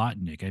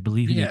 Robotnik. I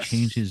believe they Yes.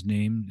 changed his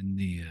name in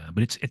the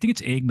but I think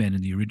it's Eggman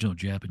in the original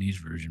Japanese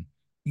version.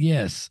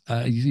 Yes.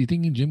 You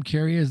thinking Jim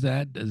Carrey as the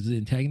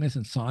antagonist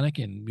in Sonic?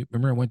 And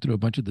remember, I went through a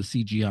bunch of the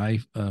CGI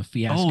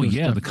fiasco. Oh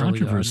yeah, stuff the early on.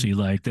 controversy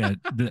like that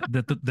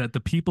that the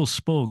people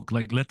spoke,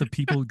 like let the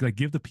people like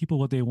give the people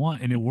what they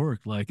want and it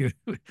worked like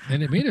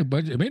And it made a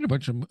bunch. It made a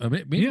bunch of.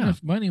 It made Yeah.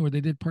 enough money where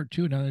they did part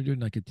two. Now they're doing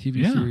like a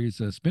TV Yeah. series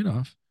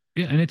spinoff.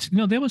 Yeah, and it's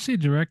they always say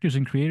directors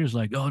and creators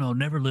like, oh no,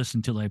 never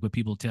listen to like what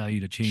people tell you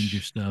to change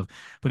your stuff.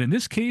 But in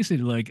this case, it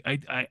like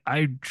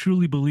I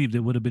truly believe it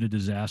would have been a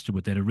disaster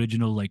with that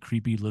original like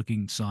creepy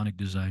looking Sonic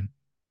design.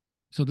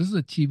 So this is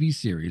a TV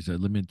series, a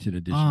limited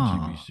edition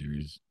TV Oh,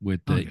 series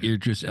with okay.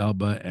 Idris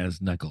Elba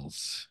as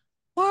Knuckles.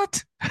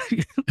 What?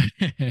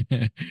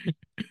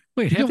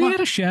 Wait, You have know they what?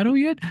 had a Shadow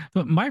yet?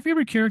 But my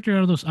favorite character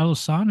out of those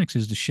Sonics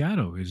is the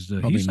Shadow.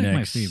 Probably He's like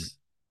next. my favorite.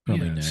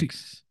 Probably Yeah, see-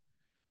 next.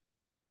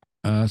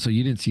 So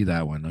you didn't see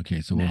that one.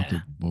 Okay, so Nah.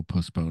 we'll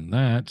postpone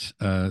that.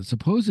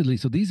 Supposedly,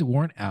 so these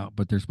weren't out,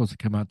 but they're supposed to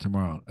come out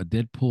tomorrow. A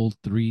Deadpool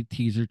 3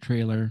 teaser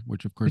trailer,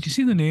 which of course Did you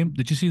see the name?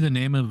 Did you see the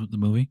name of the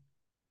movie?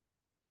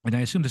 And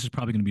I assume this is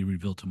probably going to be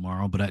revealed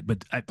tomorrow. But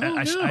Oh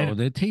no,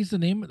 they tease the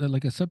name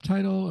like a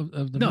subtitle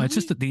of the no, movie? it's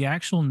just the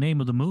actual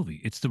name of the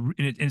movie. It's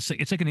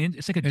it's like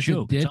a Is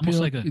joke. it It's almost Deadpool,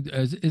 like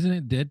a isn't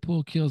it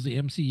Deadpool kills the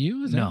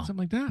MCU? Is that no, something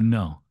like that?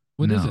 no,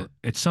 What is no. it?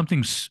 It's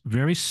something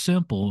very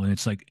simple, and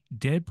it's like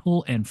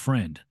Deadpool and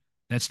Friend.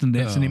 That's the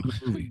name of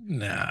the movie.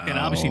 No. And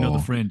obviously, you know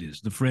the friend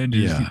is. The friend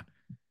is. Yeah.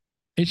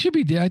 It should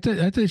be. I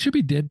thought it should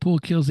be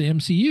Deadpool kills the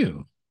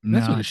MCU.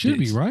 That's what it it's should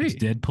be, it's right?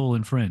 Deadpool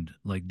and Friend,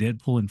 like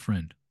Deadpool and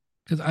Friend.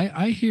 Because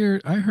I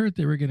heard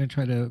they were going to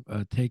try to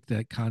take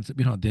that concept.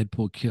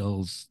 Deadpool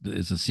kills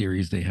is a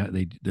series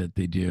that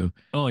they do.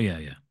 Oh yeah,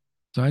 yeah.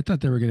 So I thought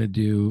they were going to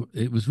do.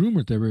 It was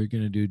rumored they were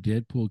going to do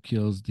Deadpool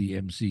kills the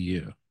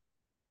MCU.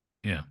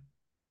 Yeah.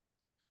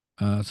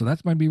 So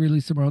that's might be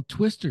released tomorrow.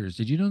 Twisters.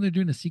 Did you know they're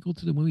doing a sequel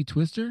to the movie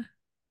Twister?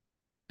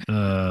 Is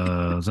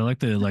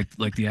that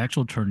like the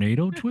actual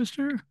tornado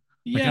twister?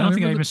 Like, I don't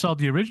think I remember even saw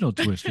the original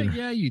Twister.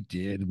 Yeah, you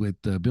did with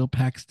Bill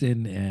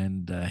Paxton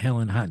and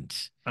Helen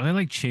Hunt. Are they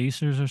like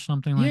chasers or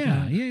something like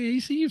Yeah, that? yeah, yeah.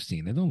 You see, you've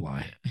seen it. Don't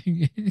lie.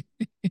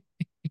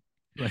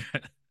 Like,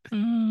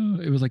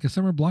 It was like a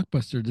summer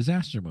blockbuster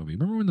disaster movie.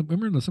 Remember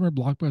when the summer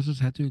blockbusters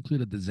had to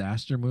include a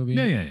disaster movie?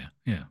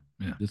 yeah.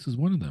 This was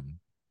one of them.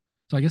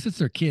 So I guess it's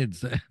their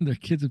kids. Their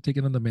kids have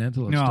taken on the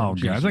mantle of No, storm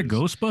guys, like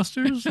chasers.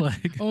 Ghostbusters,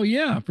 like Oh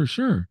yeah, for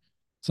sure.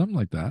 Something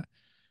like that.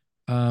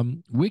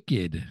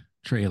 Wicked.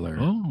 trailer.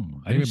 Oh,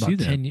 I Maybe didn't see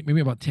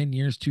about that. 10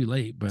 years too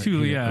late, but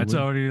Too, hey, yeah, I it's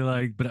would already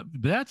like, but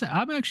that's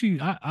I'm actually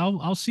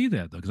I'll see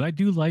that though because I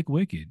do like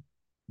Wicked.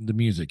 the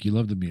music. You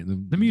love The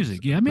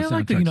music, yeah. I the mean, I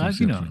like the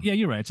soundtrack's exceptional. yeah.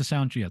 You're right. It's a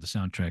soundtrack, yeah, the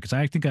soundtrack. Because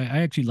I think I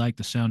actually liked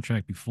the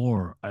soundtrack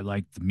before I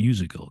liked the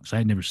musical because I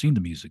had never seen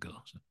the musical.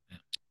 So, yeah.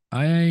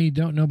 I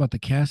don't know about the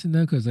casting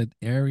though, because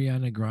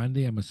Ariana Grande,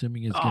 I'm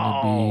assuming is going to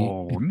be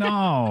Oh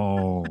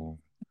no, is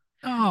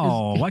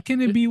no! Why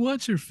can't it be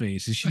what's her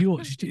face? Is she okay?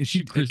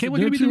 Why can't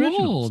they're it be the too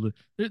originals? old.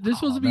 They're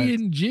supposed Oh, to be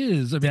in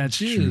jizz. I mean, that's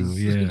true.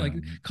 jizz, Yeah. like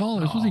college.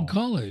 They're supposed to be in Oh.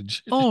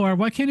 college. Oh, or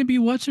why can't it be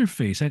what's her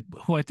face?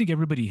 Who I think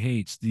everybody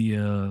hates the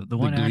The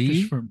one actress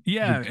Glee. from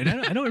yeah, and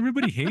I know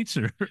everybody hates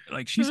her.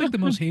 Like she's like the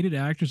most hated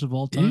actress of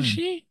all Is time.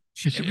 she?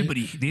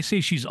 Everybody they say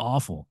she's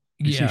awful.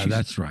 They say Yeah, she's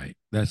that's right.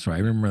 That's right. I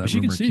remember but that she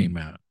can rumor came sing.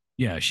 out.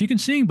 Yeah, she can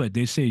sing, but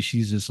they say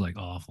she's just like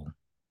awful.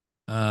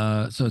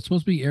 So it's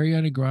supposed to be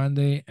Ariana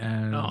Grande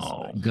as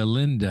No.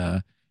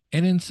 Galinda,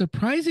 and then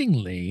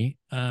surprisingly,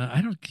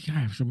 I don't.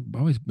 Gosh, I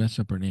always mess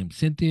up her name.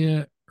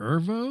 Cynthia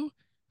Ervo,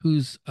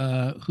 who's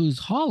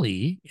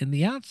Holly in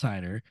The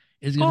Outsider,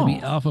 is going to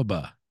be Oh,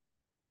 Alphaba.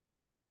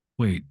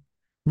 wait.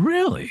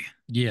 Really?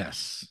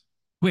 Yes.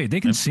 Wait, they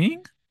can I'm-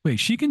 sing? Wait,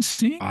 she can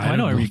sing? I I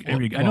know don't know.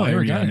 I know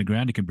Ariana Ariana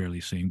Grande can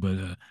barely sing, but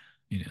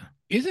you know.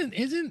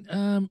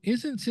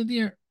 isn't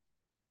Cynthia?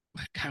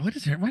 God, what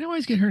is her? Why do I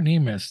always get her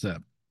name messed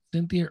up?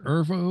 Cynthia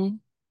Ervo,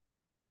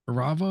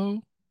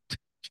 Ravo,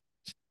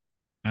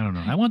 I don't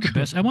know. I want the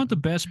best. I want the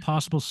best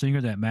possible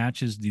singer that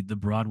matches the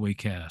Broadway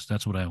cast.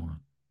 That's what I want.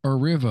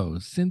 Erivo,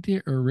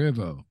 Cynthia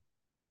Erivo,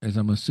 as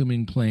I'm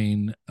assuming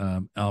playing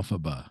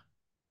Alphaba,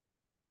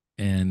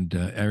 and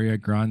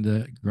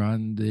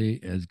Grande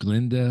as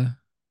Glinda.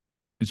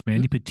 It's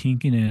Mandy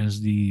Patinkin as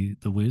the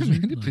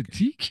wizard. Mandy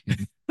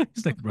Patinkin.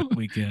 It's like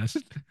Broadway cast.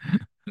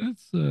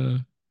 That's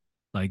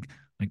Like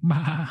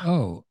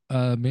bah.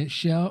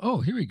 Michelle.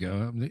 Oh, here we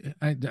go.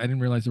 I didn't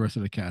realize the rest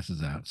of the cast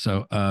is out.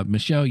 So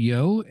Michelle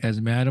Yeoh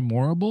as Madame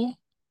Morrible,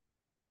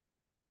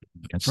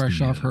 That's fresh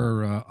the off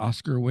her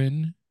Oscar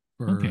win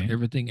for okay.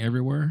 Everything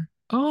Everywhere.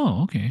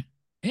 Oh, okay.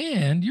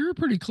 And you're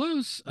pretty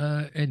close.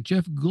 And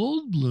Jeff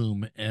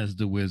Goldblum as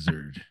the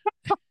wizard.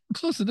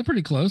 Close. They're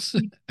pretty close.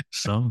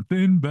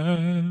 Something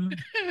bad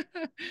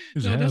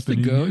is No, that's the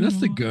happening. goat.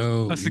 That's the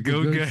goat. That's the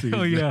goat guy. sings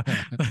Oh yeah.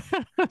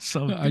 that.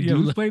 Something. I Yeah,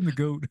 do. who's playing the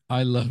goat?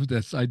 I love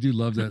this. I do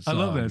love that I song.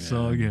 love that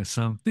song. Man. Yeah,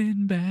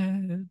 something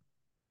bad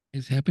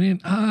It's happening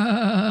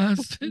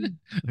us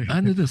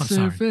under the I'm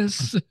sorry.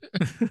 surface.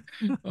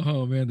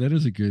 Oh man, that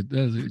is a good.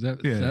 That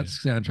Yeah. that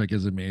soundtrack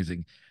is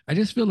amazing. I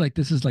just feel like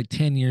this is like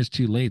 10 years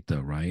too late, though,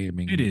 right? I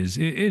mean, It is.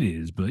 It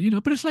is. But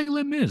but it's like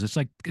Les Mis. It's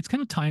like it's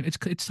kind of time. It's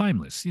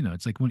timeless.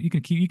 It's like when you can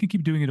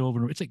keep doing it over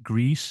and over. It's like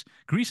Grease.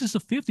 Grease is the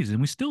 50s,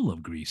 and we still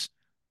love Grease.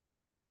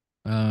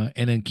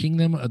 And then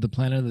Kingdom of the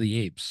Planet of the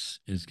Apes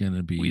is going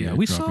to be. Well, yeah,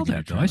 we saw dropping in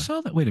that the though. I trailer.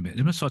 saw that. Wait a minute.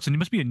 It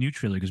must be a new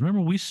trailer because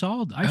remember we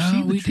saw. I've Oh,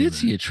 seen the we trailer. did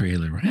see a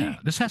trailer, right? Yeah,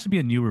 this has to be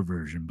a newer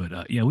version,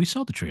 but yeah, we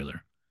saw the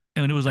trailer,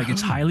 and it was like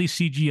it's Oh. highly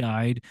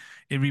CGI'd.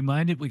 It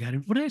reminded what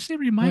did I say? It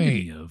reminded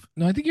me of.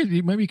 No, I think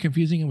you might be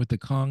confusing it with the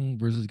Kong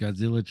versus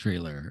Godzilla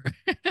trailer.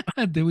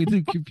 Did we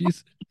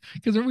confuse?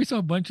 Because we saw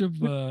a bunch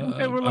of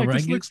And we're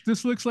like,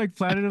 this looks like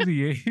Planet of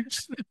the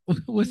Apes.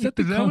 Was that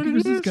the Is that Kong what it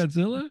versus is?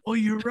 Godzilla? Oh,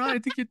 you're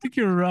right. I think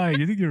you're right.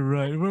 You think you're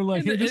right. We're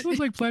like, hey, And this looks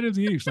like Planet of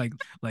the Apes.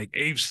 Like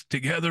apes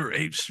together,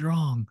 apes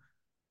strong.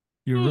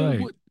 You're Oh,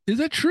 right. is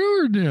that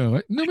true or no?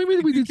 No, maybe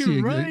we did think see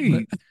you're it.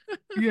 right.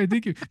 Yeah, I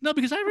think you no,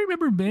 because I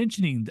remember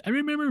mentioning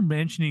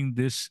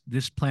this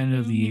Planet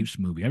of the Apes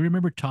movie. I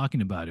remember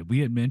talking about it. We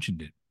had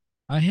mentioned it.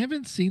 I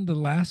haven't seen the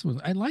last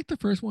one. I like the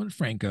first one,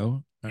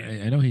 Franco.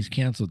 I know he's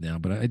canceled now,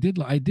 but I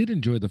did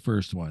enjoy the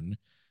first one.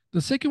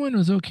 The second one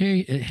was okay.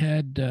 It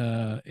had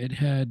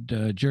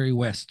Jerry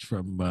West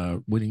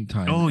from Winning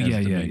Time. Oh as yeah,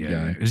 the yeah, main yeah,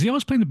 guy. yeah. He's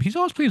always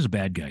playing as a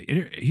bad guy.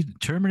 He's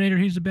Terminator.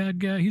 He's the bad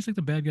guy. He's like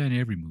the bad guy in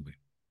every movie.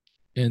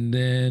 And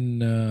then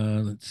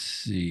let's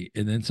see.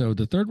 And then so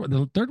the third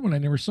one I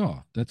never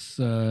saw. That's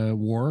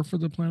War for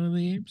the Planet of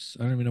the Apes.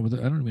 I don't even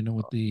know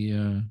what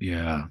the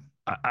Yeah,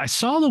 I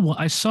saw the one.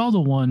 I saw the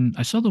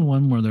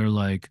one where they're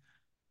like,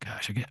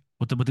 gosh, I get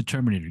what the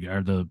Terminator guy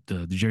or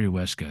the Jerry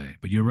West guy.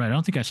 But you're right. I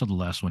don't think I saw the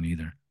last one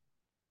either.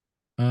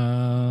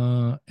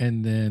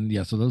 and then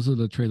yeah, so those are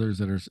the trailers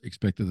that are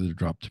expected to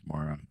drop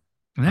tomorrow.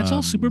 And that's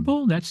all Super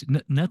Bowl. That's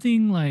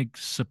nothing like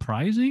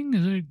surprising.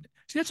 Is there?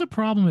 See, that's a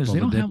problem. Is Well, they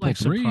the don't have like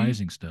Deadpool 3.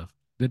 surprising stuff.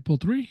 Deadpool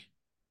 3?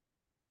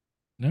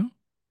 No?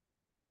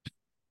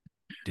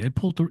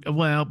 Deadpool 3.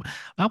 Well,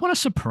 I want a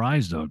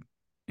surprise though.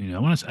 I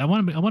want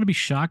to be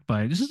shocked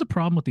by it. This is the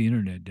problem with the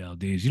internet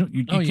nowadays. You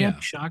Oh, can't yeah.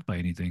 be shocked by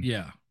anything.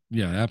 Yeah.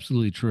 Yeah,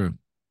 absolutely true.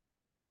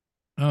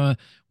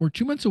 We're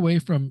 2 months away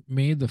from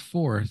May the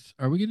 4th.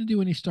 Are we going to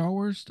do any Star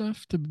Wars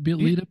stuff to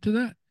lead up to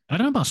that? I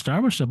don't know about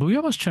Star Wars stuff, but we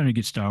always trying to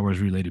get Star Wars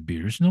related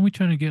beers. No, we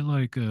trying to get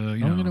like Are we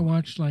going to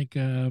watch like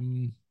they're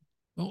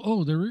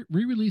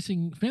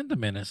re-releasing Phantom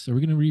Menace. Are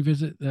we going to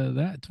revisit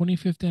that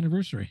 25th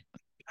anniversary?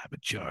 I'm a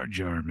Jar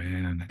Jar,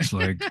 man. It's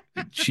like,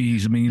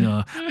 geez, I mean,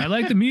 I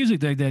like the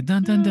music like that,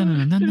 dun dun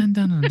dun dun dun dun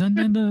dun dun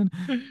dun dun,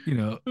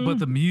 but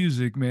the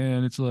music,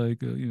 man, it's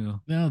like,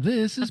 Now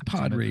this is it's a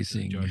pod method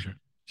to Jar racing. Jar.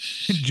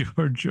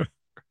 Jar Jar.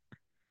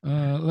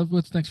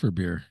 What's next for a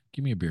beer?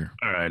 Give me a beer.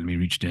 All right, let me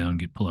reach down,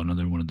 pull out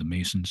another one of the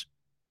Masons.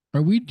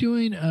 Are we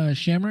doing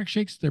Shamrock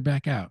Shakes? They're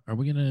back out. Are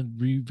we gonna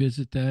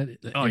revisit that?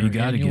 Oh, you Our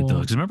got to get annual-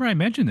 those. 'Cause remember I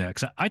mentioned that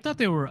because I thought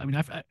they were. I mean,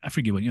 I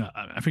forget when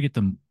I forget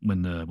them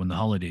when the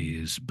holiday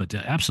is, but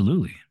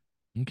absolutely.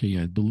 Okay,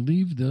 yeah, I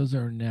believe those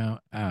are now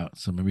out.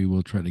 So maybe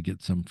we'll try to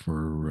get some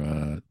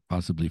for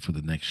possibly for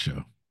the next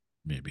show.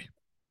 Maybe.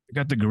 I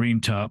got the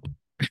green top.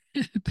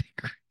 Did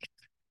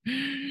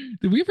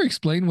we ever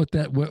explain what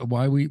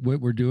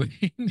we're doing?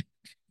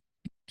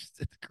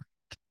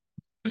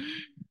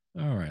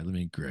 All right, let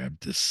me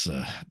grab this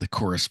the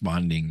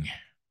corresponding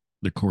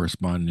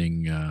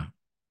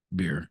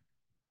beer.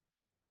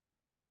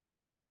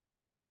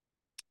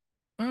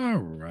 All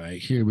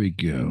right, here we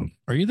go.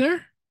 Are you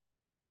there?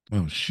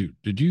 Oh shoot.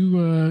 Did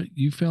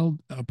you fell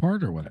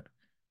apart or what?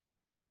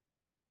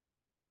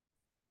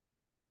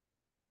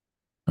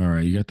 All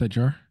right, you got that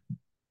jar?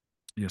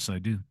 Yes, I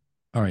do.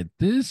 All right,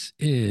 this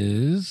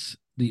is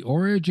The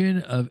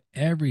Origin of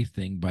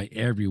Everything by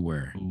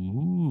Everywhere.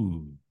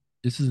 Ooh.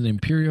 This is an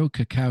Imperial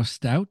Cacao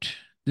Stout.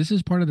 This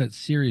is part of that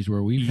series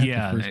where we've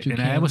had the first two and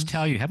cans. I always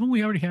tell you, haven't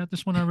we already had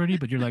this one already?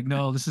 But you're like,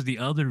 no, this is the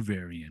other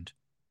variant.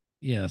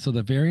 Yeah, so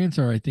the variants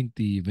are, I think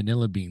the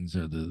vanilla beans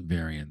are the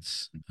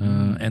variants.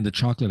 And the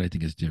chocolate, I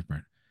think, is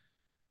different.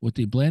 With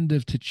the blend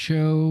of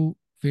Techo,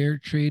 fair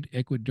trade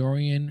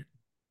Ecuadorian,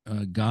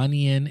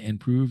 Ghanaian, and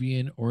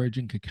Peruvian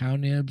origin cacao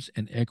nibs,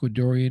 and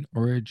Ecuadorian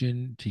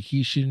origin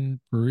Tahitian,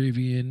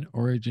 Peruvian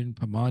origin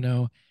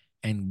Pomano,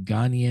 and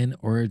Ghanaian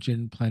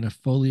origin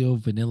Planifolio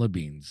vanilla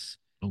beans.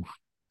 Oh.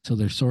 So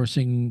they're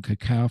sourcing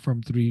cacao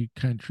from 3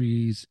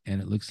 countries,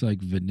 and it looks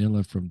like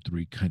vanilla from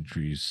 3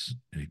 countries,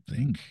 I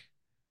think.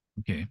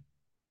 Okay.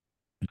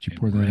 Did you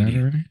pour that out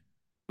already?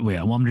 Wait,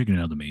 well, I'm drinking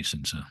another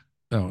Mason, so.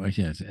 Oh,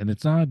 yes, and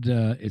it's not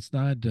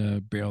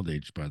barrel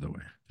aged, by the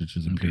way. It's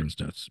just Imperial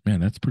stouts. Man,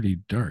 that's pretty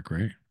dark,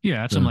 right?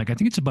 Yeah, that's I'm like I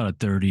think it's about a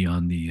 30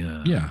 on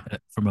the yeah.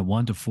 From a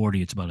 1 to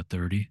 40, it's about a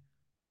 30.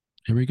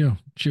 Here we go.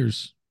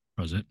 Cheers.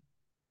 How's it?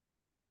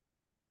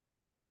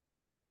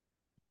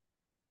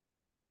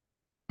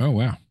 Oh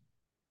wow.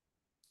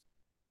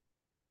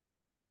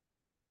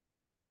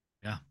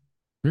 Yeah.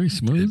 Very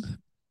smooth.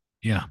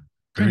 Yeah.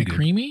 Kind of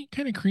creamy,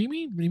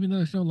 even though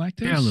there's no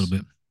lactose. Yeah, a little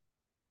bit.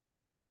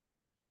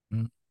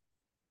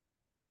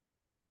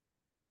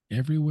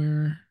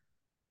 Everywhere.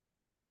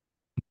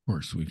 Of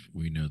course,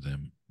 we know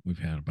them. We've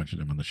had a bunch of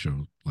them on the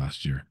show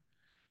last year.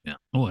 Yeah.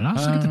 Oh, and I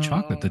also get the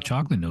chocolate. The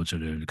chocolate notes are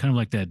there. They're kind of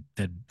like that.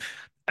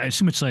 I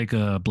assume it's like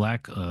a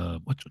black.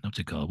 What's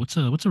it called? What's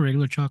a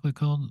regular chocolate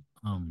called?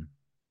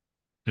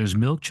 There's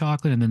milk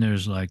chocolate, and then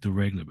there's like the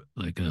regular,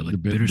 like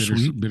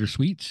bittersweet.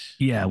 Bittersweet.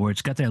 Yeah, where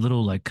it's got that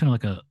little like kind of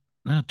like a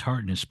not a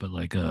tartness, but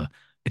like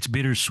it's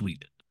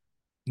bittersweet.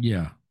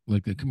 Yeah,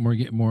 like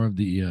get more of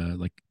the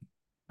like,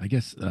 I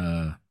guess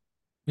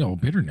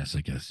bitterness.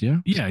 I guess. Yeah.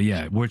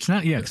 Yeah. Where it's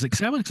not. Yeah,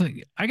 because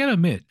I gotta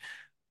admit,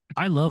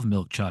 I love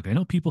milk chocolate. I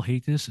know people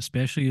hate this,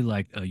 especially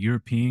like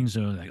Europeans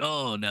are like,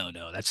 oh no,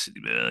 that's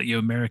your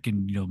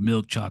American,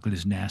 milk chocolate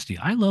is nasty.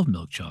 I love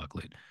milk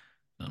chocolate.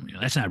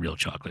 That's not real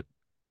chocolate.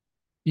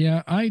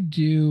 Yeah, I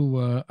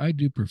do. I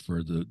do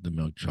prefer the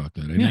milk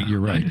chocolate. I know you're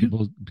right.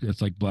 People,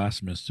 it's like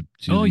blasphemous to.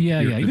 Oh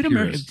yeah. Even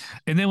American,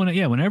 and then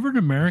whenever an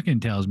American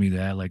tells me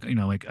that, like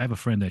like I have a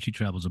friend that she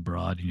travels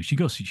abroad, she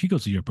goes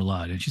to Europe a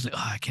lot, and she's like,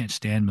 oh, I can't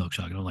stand milk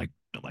chocolate. I'm like,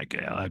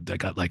 yeah, I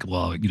got like,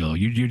 well,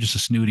 you're just a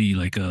snooty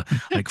like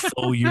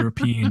faux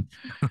European.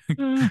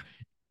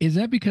 Is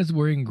that because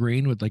we're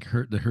ingrained with like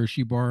the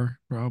Hershey bar,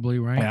 probably,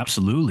 right?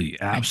 Absolutely.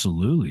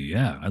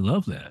 Yeah, I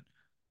love that.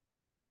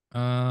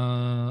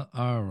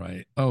 All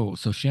right. Oh,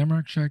 so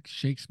Shamrock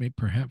Shakes may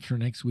perhaps for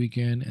next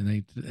weekend, and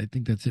I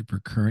think that's it for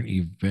current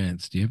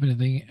events. Do you have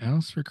anything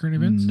else for current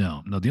events?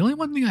 No. The only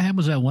one thing I had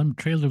was that one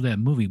trailer of that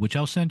movie, which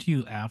I'll send to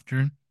you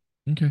after.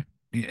 Okay.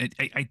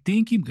 I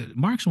think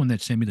Mark's the one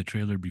that sent me the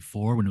trailer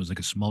before when it was like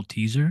a small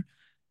teaser,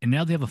 and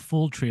now they have a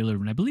full trailer,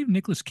 and I believe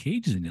Nicolas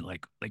Cage is in it,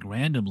 like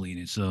randomly in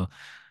it. So,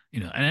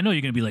 and I know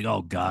you're gonna be like,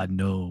 oh God,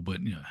 no,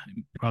 but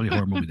probably a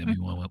horror movie that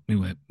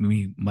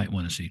we might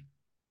want to see.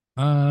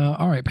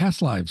 All right,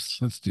 past lives.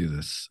 Let's do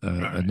this.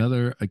 Right.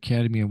 Another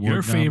Academy Award.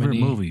 Your favorite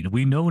movie.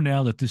 We know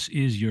now that this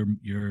is your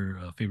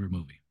favorite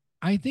movie.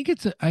 I think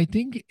it's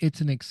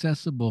an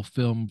accessible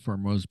film for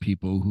most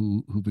people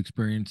who've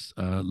experienced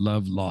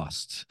love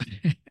lost.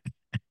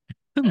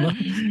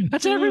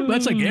 That's everybody.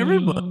 That's like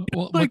everybody.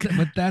 Well,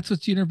 but that's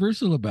what's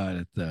universal about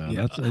it, though.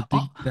 Yeah. I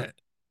think that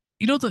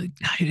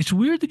it's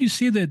weird that you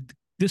see that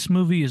this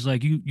movie is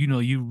like you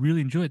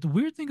really enjoy it. The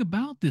weird thing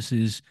about this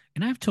is,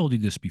 and I've told you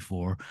this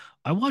before,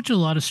 I watch a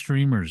lot of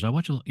streamers. I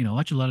watch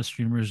a lot of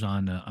streamers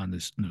on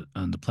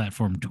the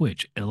platform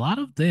Twitch. A lot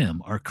of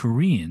them are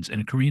Koreans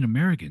and Korean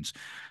Americans.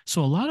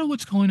 So a lot of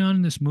what's going on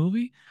in this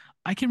movie,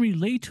 I can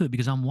relate to it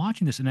because I'm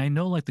watching this and I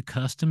know like the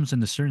customs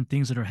and the certain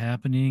things that are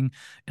happening.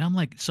 And I'm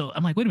like,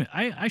 wait a minute,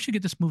 I should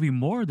get this movie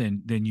more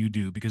than you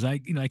do because I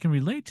can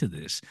relate to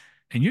this.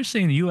 And you're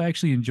saying that you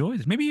actually enjoy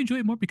this. Maybe you enjoy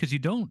it more because you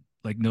don't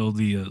like know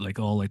the like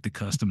all like the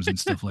customs and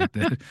stuff like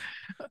that.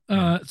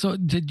 Yeah. So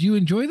did you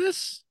enjoy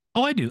this?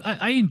 Oh, I do.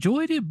 I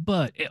enjoyed it,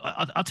 but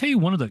I'll tell you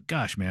one of the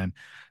gosh, man.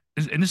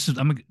 And this is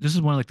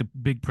one of like the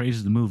big praises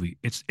of the movie.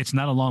 It's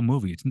not a long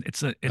movie.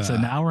 It's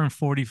an hour and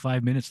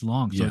 45 minutes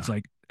long. So Yeah. it's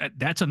like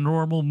that's a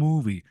normal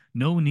movie.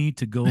 No need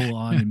to go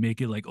on and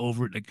make it like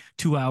over like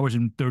 2 hours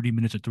and 30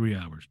 minutes or 3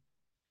 hours.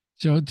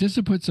 So just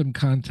to put some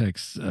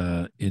context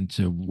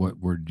into what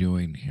we're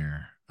doing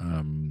here,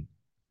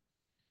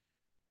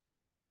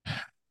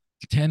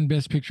 10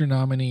 Best Picture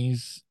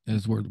nominees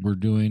is what we're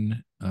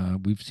doing.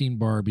 We've seen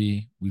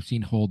Barbie, we've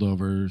seen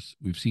Holdovers,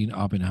 we've seen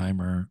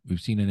Oppenheimer, we've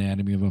seen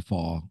Anatomy of a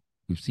Fall,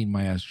 we've seen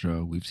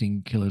Maestro, we've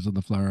seen Killers of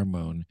the Flower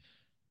Moon.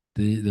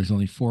 There's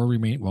only four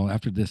remaining. Well,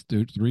 after this,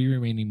 three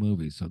remaining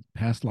movies. So,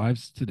 Past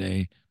Lives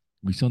Today.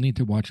 We still need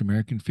to watch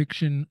American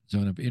Fiction,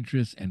 Zone of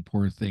Interest, and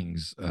Poor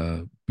Things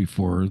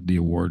before the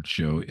award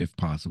show, if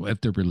possible, if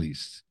they're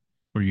released.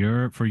 For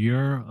your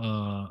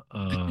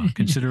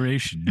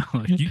consideration.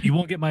 You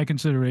won't get my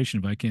consideration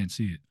if I can't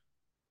see it.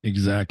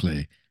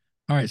 Exactly.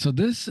 All right, so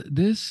this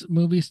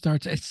movie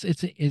starts.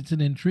 It's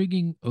an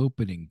intriguing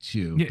opening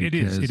too. Yeah, it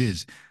is. It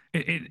is.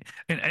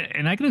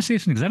 And I gotta say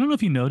something because I don't know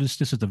if you noticed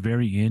this at the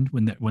very end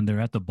when they're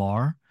at the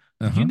bar.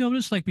 Did you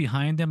notice like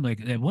behind them,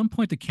 like at one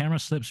point the camera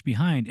slips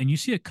behind and you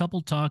see a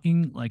couple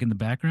talking like in the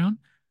background?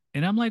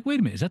 And I'm like, wait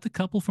a minute, is that the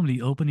couple from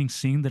the opening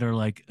scene that are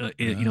like,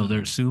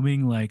 they're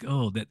assuming like,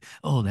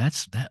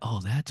 that's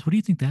what do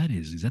you think that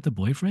is? Is that the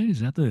boyfriend? Is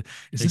that the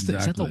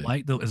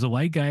Exactly. is the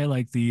white guy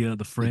like the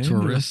friend? The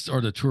tourist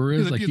or the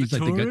tourist, like he's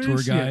like the tour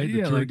tourist? guide,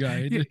 Yeah, the tour like,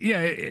 guide.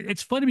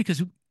 it's funny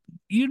because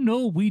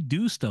we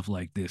do stuff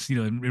like this,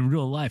 in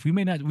real life. We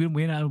may not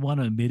want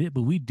to admit it,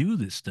 but we do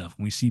this stuff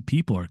when we see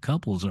people or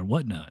couples or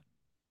whatnot.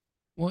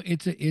 Well,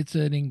 it's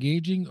an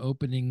engaging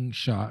opening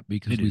shot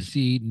because It we is.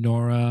 see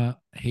Nora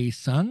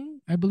Hae-sung,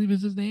 I believe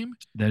is his name,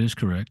 That is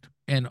correct.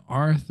 and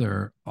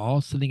Arthur all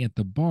sitting at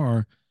the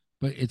bar,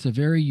 but it's a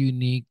very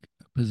unique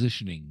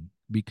positioning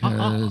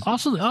because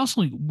Also,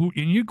 and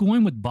you're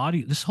going with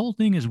body. This whole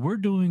thing is we're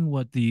doing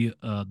what the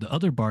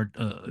other bar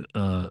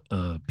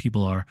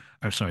people are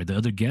sorry, the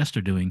other guests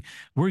are doing.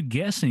 We're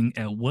guessing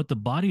at what the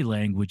body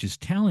language is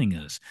telling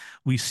us.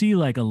 We see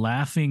like a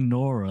laughing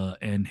Nora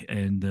and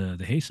the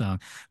Hey song,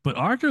 but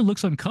Arthur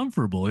looks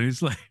uncomfortable.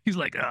 He's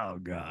like, oh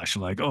gosh,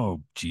 like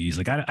oh geez,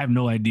 like I have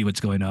no idea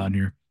what's going on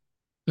here.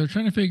 they're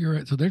trying to figure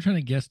out. So they're trying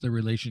to guess the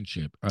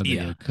relationship. Are they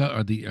Yeah,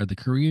 are the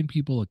Korean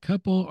people a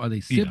couple? Are they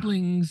yeah.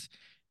 siblings?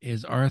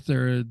 Is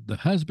Arthur the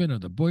husband or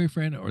the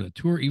boyfriend or the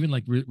tour? Even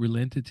like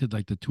relented to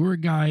like the tour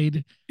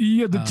guide.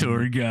 Yeah, the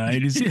tour Um,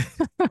 guide is.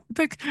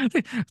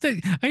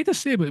 I hate to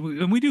say it, but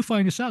and we do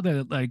find this out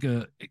that like,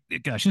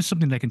 gosh, this is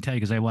something that I can tell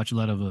you because I watch a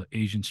lot of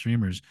Asian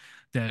streamers.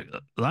 That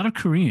a lot of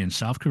Koreans,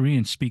 South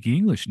Koreans, speak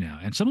English now,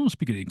 and some of them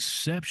speak it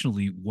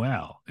exceptionally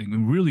well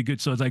and really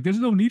good. So it's like there's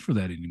no need for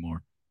that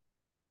anymore.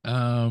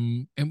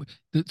 and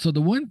so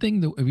the one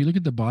thing that if you look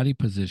at the body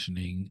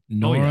positioning,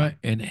 Oh yeah, Nora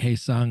and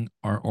Hae-sung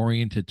are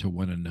oriented to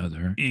one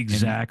another,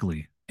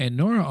 exactly. and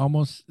Nora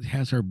almost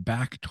has her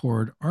back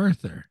toward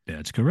Arthur.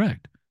 That's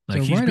correct. Like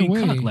So he's right being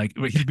away, cucked. Like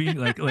he's being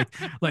like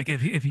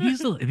if he's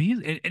the if he's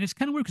and it's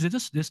kind of weird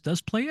because this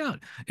does play out.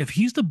 If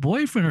he's the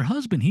boyfriend or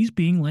husband, he's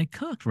being like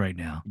cucked right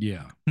now.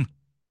 yeah.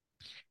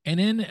 And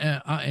then,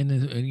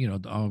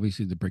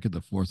 obviously the break of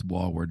the fourth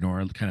wall, where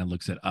Nora kind of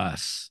looks at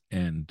us,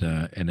 and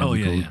then Oh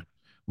yeah, yeah.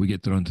 we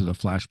get thrown to the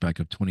flashback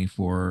of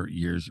 24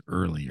 years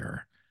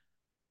earlier,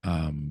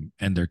 and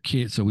their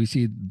kids. So we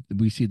see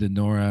the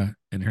Nora,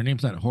 and her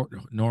name's not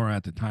Nora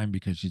at the time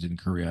because she's in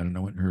Korea. I don't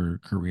know what her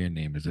Korean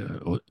name is.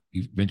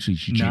 Eventually,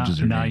 she changes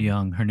her Na name.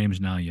 Young. Her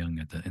name's Na Young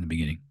in the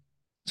beginning.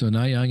 So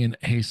Na Young and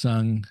Hae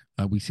Sung,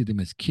 we see them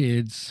as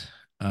kids.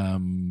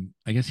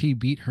 I guess he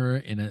beat her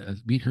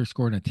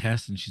score in a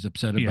test, and she's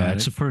upset Yeah, about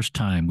it's it. the first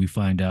time we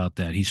find out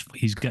that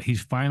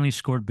he's finally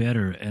scored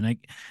better, and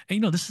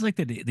this is like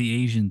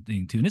the Asian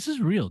thing too, and this is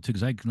real too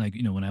because I can like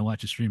when I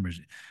watch the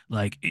streamers,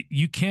 like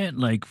you can't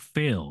like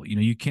fail,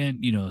 you can't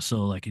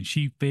so like and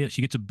she fails,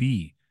 she gets a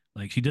B,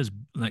 like she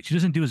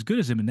doesn't do as good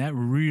as him, and that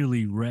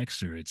really wrecks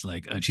her. It's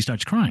like she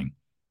starts crying.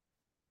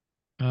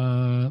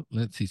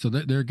 Let's see. So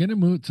they're gonna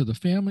move to the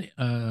family.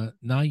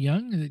 Na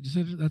Young, is it, you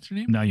said that's her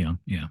name? Na Young,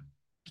 yeah.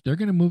 They're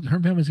gonna move. Her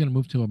family's gonna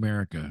move to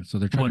America. So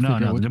they're Well, trying to no,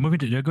 figure out no, what.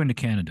 they're going to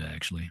Canada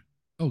actually.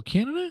 Oh,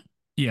 Canada.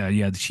 Yeah,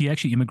 yeah. She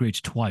actually immigrates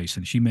twice,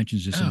 and she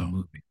mentions this in the Oh,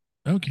 movie.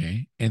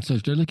 okay. And so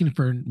they're looking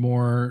for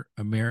more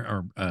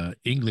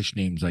English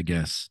names, I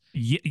guess.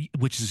 Yeah,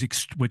 which is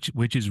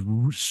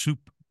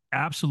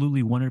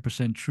absolutely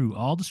 100% true.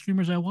 All the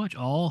streamers I watch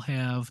all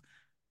have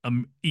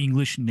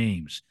English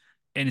names,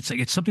 and it's like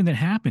it's something that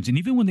happens. And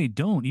even when they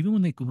don't, even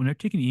when they're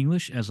taking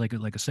English as like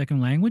a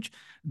second language,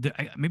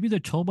 maybe they're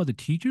told by the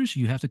teachers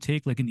you have to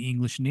take like an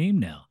English name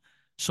now.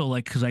 So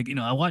like, cause like,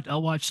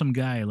 I'll watch some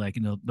guy like,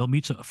 they'll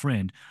meet a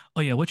friend.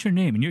 Oh yeah, what's your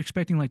name? And you're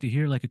expecting like to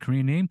hear like a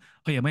Korean name.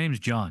 Oh yeah, my name is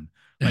John.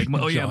 Like,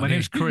 oh yeah, my Johnny.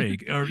 name's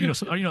Craig. Or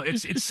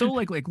it's so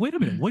like, wait a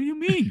minute, what do you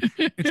mean?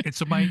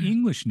 It's my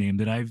English name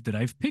that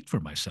I've picked for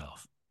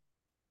myself.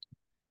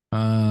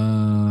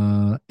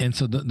 And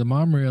so the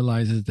mom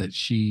realizes that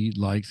she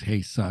likes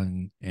Hae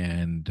Sung,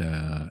 and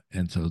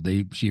so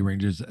she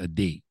arranges a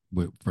date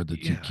for the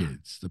two Yeah.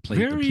 kids, the play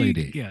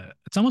date, Yeah.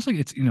 It's almost like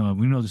we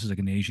know this is like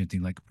an Asian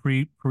thing, like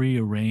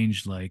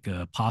prearranged like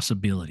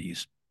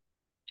possibilities.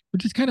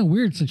 which is kind of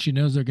weird since she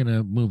knows they're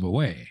gonna move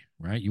away,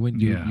 right?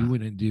 Yeah. You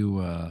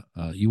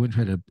wouldn't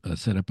try to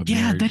set up a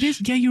Yeah, that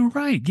is. marriage. Yeah, you're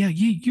right. Yeah,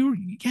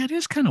 yeah, it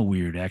is kind of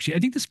weird, actually. I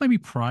think this might be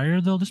prior,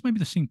 though. This might be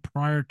the scene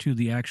prior to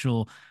the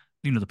actual,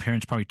 the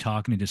parents probably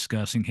talking and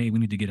discussing, hey, we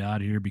need to get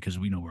out of here because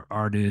we know we're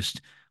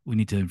artists. We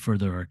need to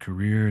further our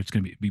career. It's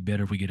going to be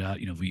better if we get out,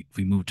 if we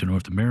move to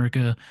North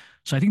America.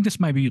 So I think this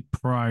might be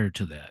prior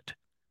to that.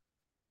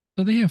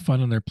 So they have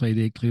fun on their play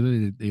date.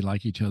 Clearly, they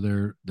like each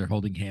other. They're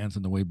holding hands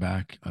on the way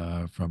back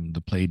from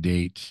the play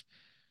date.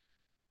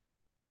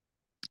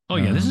 Oh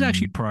yeah, this is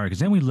actually Um, prior because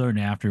then we learn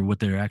after what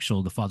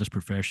the father's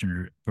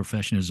profession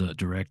is a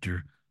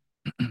director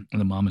and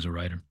the mom is a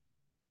writer.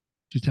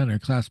 she's telling her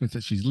classmates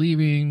that she's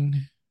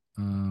leaving.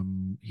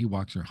 He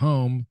walks her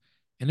home,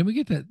 and then we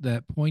get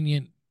that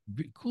poignant,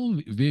 cool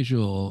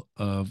visual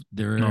of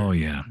Oh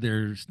yeah,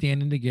 they're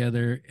standing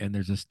together, and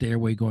there's a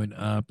stairway going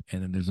up,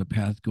 and then there's a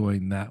path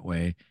going that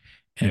way,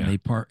 and yeah.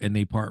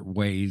 they part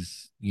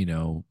ways,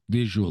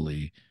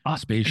 visually, I, you know,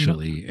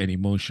 spatially, and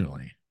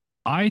emotionally.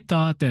 I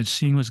thought that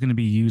scene was going to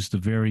be used the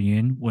very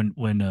end when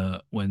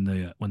the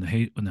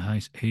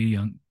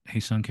Hey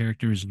Sun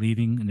character is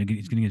leaving and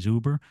he's getting his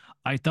Uber.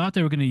 I thought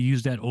they were going to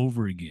use that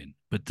over again,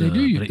 They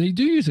do they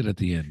do use it at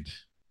the end.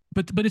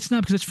 but it's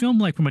not because it's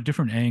filmed like from a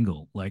different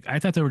angle. Like I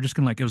thought they were just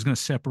gonna like it was gonna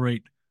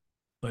separate.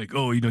 Like,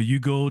 oh, you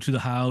go to the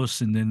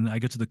house and then I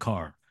get to the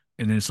car,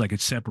 and then it's like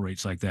it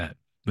separates like that.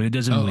 But it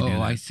doesn't really do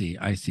I that. see,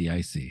 I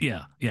see.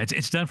 Yeah, yeah,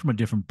 it's done from a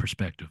different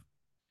perspective.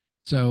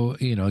 So,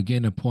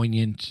 again, a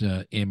poignant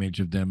image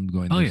of them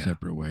going Oh their yeah,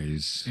 separate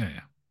ways. yeah, yeah.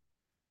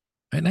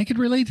 And I could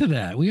relate to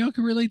that. We all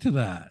could relate to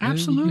that.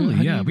 Absolutely,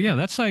 How do yeah, you? but yeah,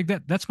 that's like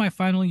that. That's my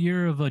final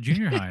year of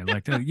junior high.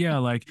 Yeah,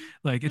 like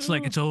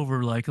it's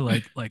over.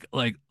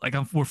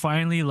 We're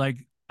finally like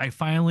I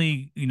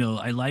finally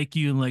I like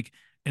you and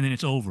and then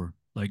it's over.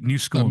 Like new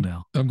school I'm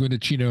now. I'm going to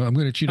Chino. I'm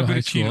going to Chino I'm High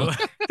gonna School.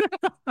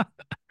 Chino.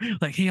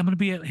 Like, hey, I'm gonna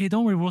be at. Hey,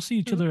 don't worry, we'll see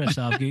each other at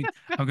Southgate.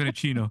 I'm gonna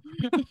Chino.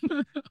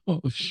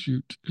 Oh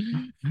shoot.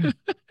 Yeah.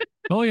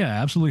 Oh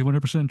yeah, absolutely,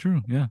 100%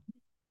 true. Yeah.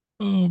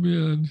 Oh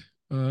man.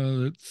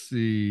 Let's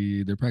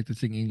see. They're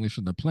practicing English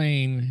on the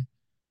plane.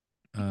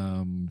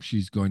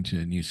 She's going to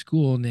a new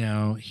school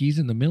now. He's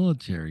in the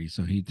military,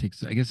 so he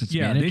takes. I guess it's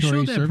Yeah, they show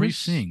mandatory that brief service.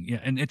 sing. Yeah,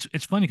 and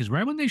it's funny because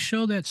right when they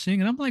show that sing,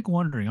 and I'm like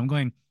wondering, I'm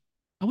going,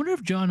 I wonder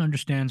if John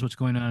understands what's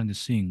going on in the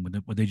scene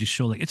when they just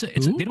show like they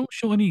Who? don't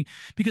show any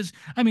because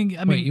I Wait,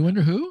 mean, you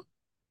wonder who?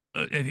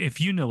 if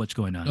you know what's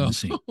going on in the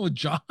scene. Oh,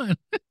 John.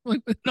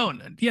 Like, No,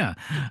 yeah,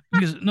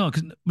 because no,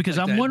 because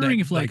like I'm that wondering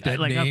if that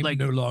I'm name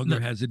no no, longer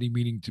has any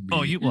meaning to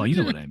oh me. you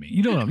know what I mean.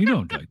 You know what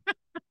I'm talking.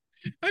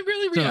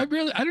 So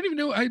I don't even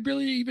know. I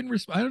barely even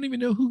I don't even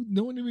know who.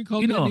 No one even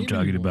calls you me know that what I'm name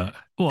talking anymore. about.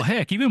 Well,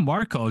 heck, even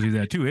Mark calls you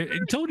that too.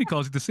 And Tony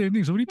calls it the same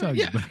thing. So what are you talking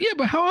Yeah, about? yeah,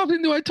 but how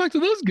often do I talk to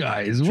those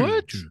guys? True,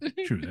 What? true,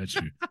 true. That's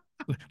true.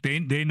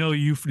 They know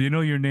you. They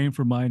know your name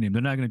from my name.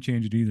 They're not going to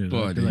change it either.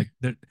 Buddy.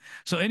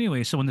 So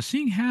anyway. So when the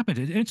scene happens,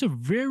 it's a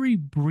very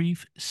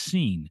brief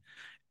scene,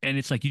 and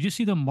it's like you just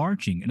see them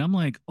marching, and I'm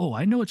like, oh,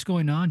 I know what's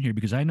going on here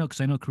because I know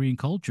Korean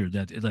culture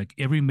that like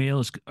every male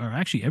is, or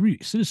actually every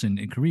citizen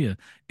in Korea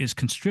is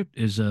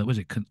was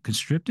it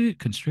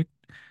constrict.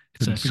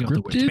 It's I forget what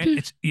the word. Conscripted?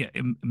 It's yeah,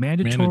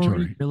 mandatory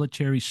Mandatory.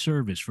 military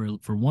service for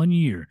 1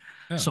 year.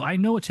 Oh, So I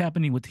know what's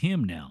happening with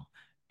him now.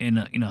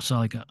 And so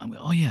like, I'm like,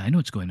 oh yeah, I know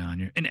what's going on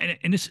here,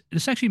 and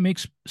this actually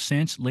makes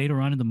sense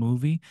later on in the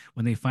movie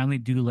when they finally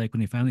do like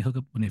when they finally hook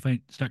up when they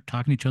finally start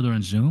talking to each other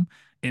on Zoom.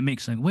 It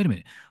makes like, wait a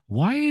minute,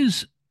 why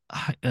is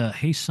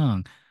Hey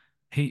Sung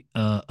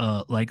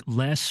like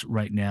less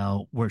right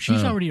now where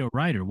she's oh, already a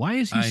writer? Why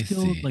is he I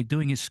still see. like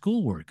doing his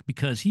schoolwork?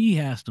 Because he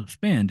has to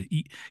spend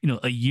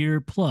a year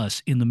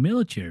plus in the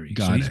military, so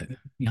Got he's it.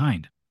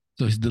 behind.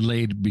 So he's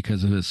delayed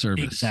because of his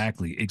service.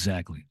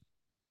 Exactly.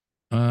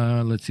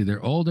 Let's see.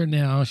 They're older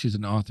now. She's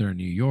an author in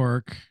New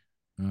York.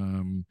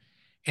 Um,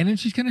 and then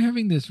she's kind of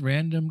having this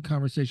random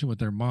conversation with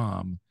her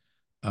mom.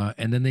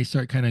 And then they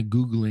start kind of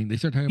Googling. They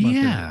start talking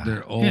about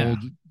their Yeah. old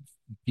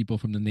people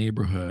from the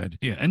neighborhood.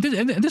 Yeah, and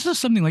this is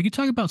something like you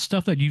talk about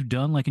stuff that you've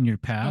done like in your Oh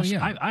past.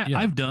 yeah, yeah.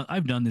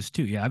 I've done this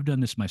too. Yeah, I've done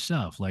this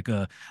myself. Like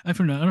I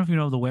don't know if you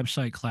know the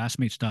website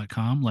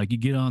classmates.com. Like you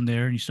get on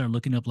there and you start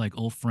looking up like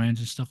old friends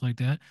and stuff like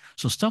that.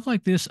 So stuff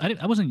like this, I've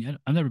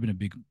never been a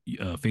big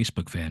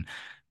Facebook fan,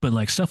 but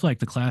like stuff like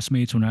the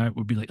classmates when I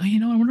would be like, oh,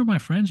 I wonder what my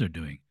friends are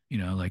doing.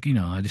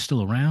 Are they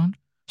still around?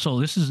 So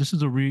this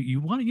is a real you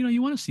want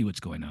to see what's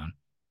going on.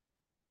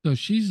 So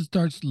she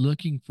starts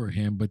looking for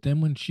him, but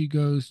then when she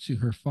goes to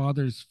her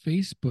father's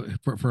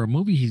Facebook for a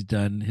movie he's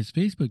done, his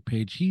Facebook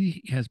page,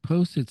 he has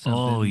posted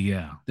Oh something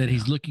yeah, that yeah,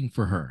 he's looking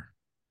for her.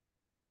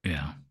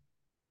 yeah.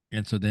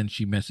 And so then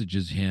she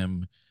messages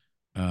him.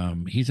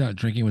 He's out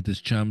drinking with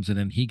his chums, and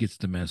then he gets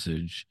the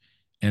message.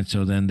 And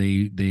so then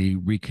they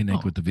reconnect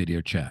Oh, with the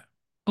video chat.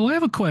 oh, I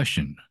have a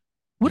question.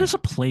 What is Yeah. a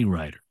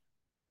playwright?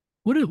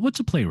 What's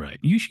a playwright?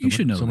 You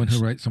should know Someone who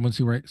this. writes someone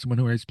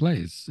who writes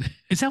plays.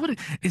 Is that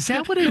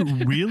what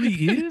it really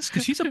is?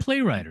 Because she's a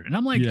playwright, and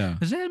I'm like, Yeah.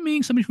 does that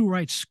mean somebody who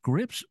writes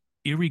scripts,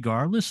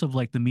 irregardless of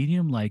like the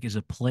medium? Like, is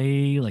a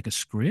play like a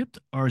script,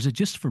 or is it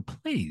just for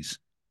plays?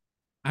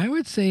 I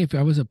would say if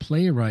I was a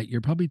playwright, you're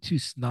probably too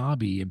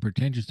snobby and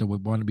pretentious to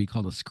would want to be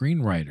called a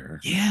screenwriter.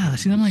 Yeah.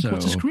 See, I'm And like,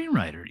 what's a so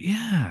screenwriter?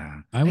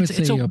 Yeah, I would it's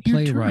a say a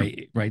weird term.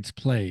 playwright writes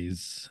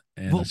plays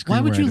and a Well, why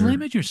would you screenwriter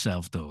limit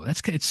yourself though?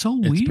 It's so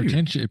it's weird.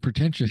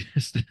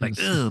 pretentious. Like,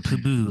 oh,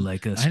 poo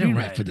like a I don't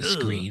write for screenwriter. the Ugh.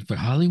 screen for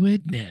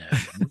Hollywood. No,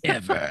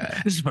 never.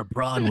 This is for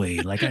Broadway.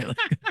 Like, I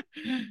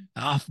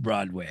Off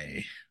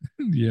Broadway.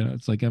 Yeah,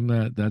 it's like I'm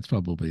not. That's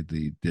probably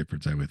the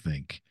difference, I would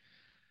think.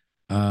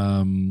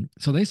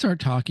 So they start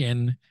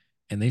talking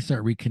and they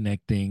start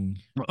reconnecting.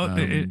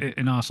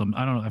 and awesome.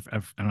 I don't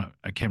know.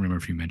 I can't remember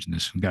if you mentioned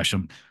this. Gosh,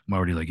 I'm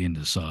already like into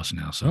the sauce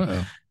now. So,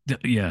 Uh-oh,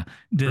 yeah.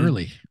 Did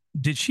early.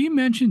 did she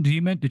mention? Did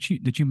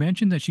you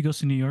mention that she goes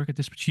to New York at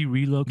this? She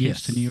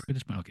relocates to New Yes, York at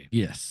this point. Okay.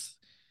 yes.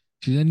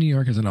 She's in New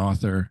York as an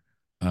author.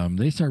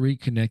 They start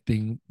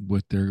reconnecting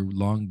with their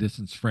long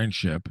distance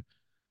friendship.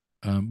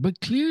 But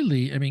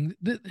clearly, I mean,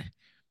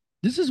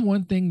 this is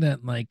one thing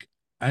that like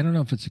I don't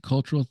know if it's a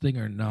cultural thing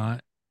or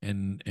not,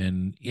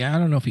 and yeah, I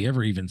don't know if he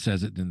ever even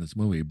says it in this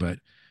movie, but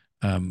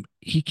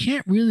he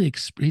can't really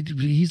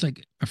he's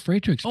like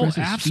afraid to Oh, express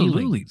his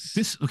absolutely. feelings.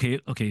 This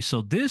okay.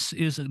 So this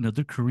is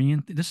another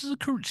Korean. This is a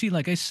See,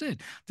 like I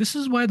said, this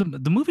is why the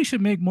movie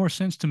should make more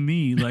sense to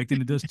me, like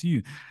than it does to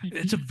you.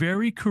 It's a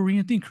very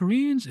Korean thing.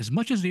 Koreans, as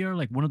much as they are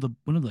like one of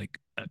like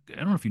I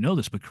don't know if you know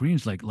this, but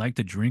Koreans like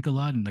to drink a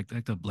lot and like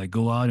to like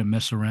go out and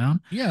mess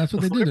around. Yeah, that's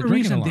what But they for do. They're whatever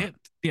drinking a reason,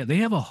 lot. they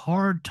have a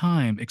hard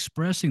time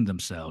expressing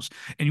themselves.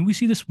 And we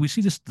see this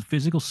the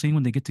physical scene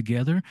when they get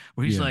together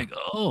where he's Yeah, like,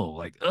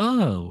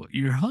 oh,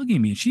 you're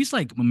hugging me. And she's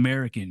like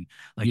American,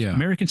 like yeah.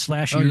 American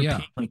slash Oh yeah,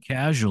 European, like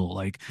casual,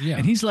 like, and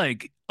yeah. he's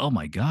like, oh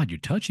my God, you're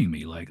touching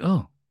me. Like,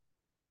 oh,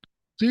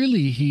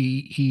 Clearly,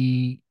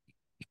 he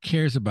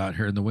cares about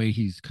her and the way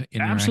he's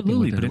interacting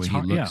with absolutely. her, But the it's way he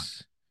hard. Yeah.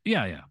 looks.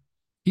 Yeah. Yeah.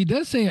 He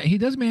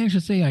does manage to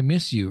say "I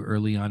miss you"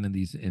 early on in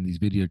these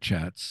video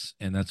chats,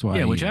 and that's Yeah,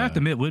 why which I have to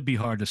admit would be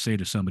hard to say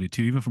to somebody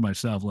too, even for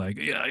myself. Like,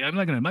 yeah, I'm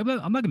not gonna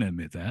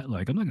admit that.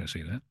 Like, I'm not gonna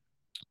say that.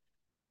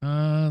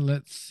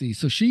 let's see.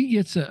 So she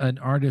gets an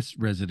artist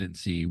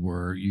residency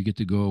where you get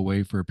to go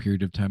away for a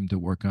period of time to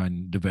work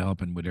on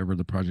developing whatever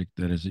the project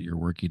that is that you're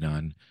working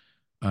on,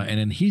 and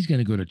then he's going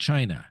to go to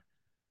China.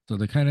 So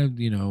they're kind of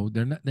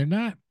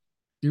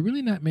they're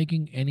really not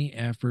making any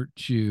effort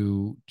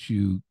to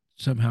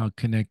somehow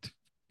connect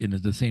in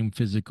the same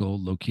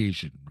physical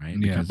location, right?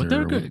 Yeah, Because but they're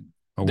they're good.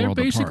 a They're world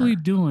apart. basically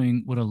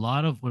doing what a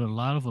lot of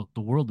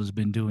the world has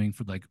been doing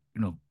for like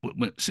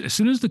as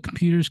soon as the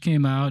computers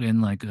came out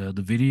and like the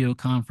video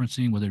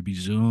conferencing, whether it be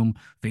Zoom,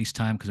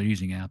 FaceTime, because they're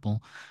using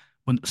Apple.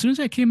 When as soon as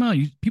that came out,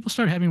 people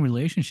started having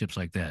relationships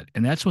like that,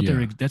 and Yeah. that's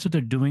what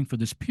they're doing for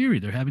this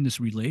period. They're having this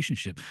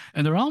relationship,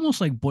 and they're almost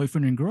like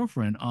boyfriend and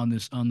girlfriend on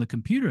the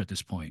computer at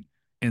this point.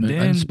 And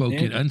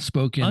Unspoken,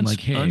 like,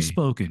 hey,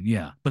 unspoken,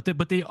 yeah, but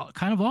they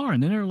kind of are,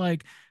 and then they're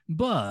like,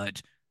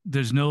 but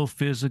there's no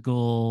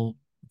physical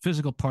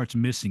parts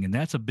missing, and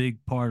that's a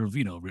big part of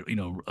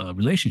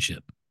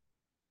relationship.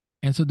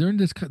 and so during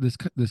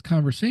this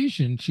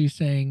conversation, she's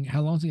saying,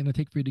 "How long is it going to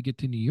take for you to get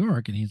to New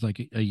York?" And he's like,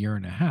 "A year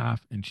and a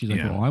half." And she's like,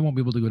 Yeah, "Well, I won't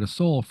be able to go to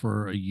Seoul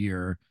for a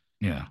year."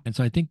 yeah, And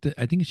so I think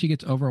she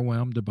gets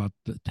overwhelmed about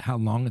how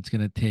long it's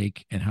going to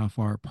take and how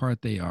far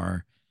apart they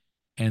are.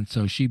 And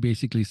so she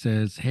basically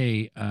says,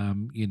 "Hey,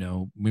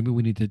 maybe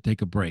we need to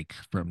take a break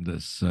from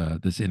this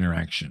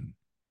interaction."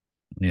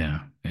 yeah.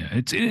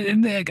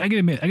 And I gotta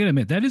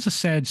admit that is a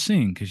sad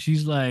scene because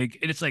she's like,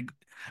 and it's like,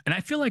 and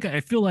I feel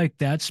like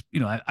that's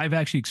I've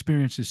actually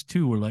experienced this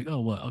too. Where like,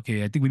 oh well,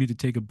 okay, I think we need to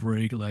take a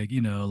break, like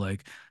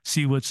like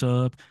see what's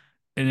up,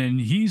 and then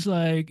he's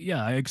like,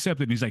 yeah, I accept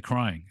it. And he's like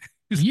crying.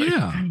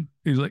 Yeah.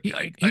 He's like, He,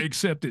 I he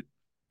accept it.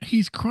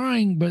 he's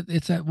crying, but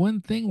it's that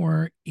one thing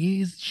where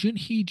shouldn't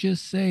he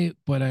just say,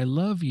 "But I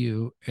love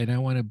you and I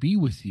want to be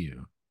with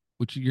you,"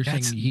 which you're saying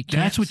That's he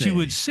that's can't what you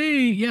would say. say,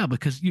 yeah,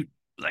 because you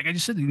like I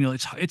just said,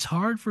 it's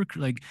hard for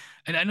like,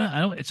 and I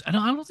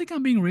don't think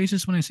I'm being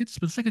racist when I say this,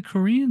 but it's like a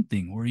Korean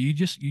thing where you're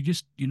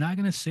not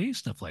gonna say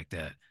stuff like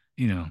that,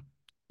 you know.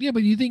 Yeah,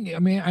 but you think? I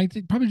mean, I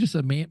think probably just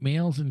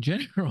males in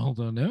general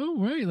don't know,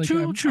 right? Like,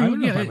 True, I true. don't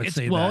know Yeah, if I would it's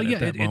say well, that yeah, at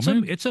that it's a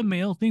moment.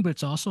 male thing, but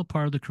it's also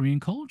part of the Korean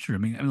culture. I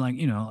mean, like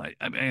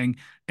I mean,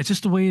 it's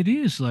just the way it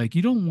is. Like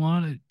you don't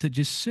want it to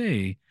just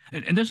say.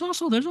 And there's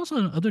also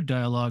another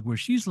dialogue where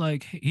he's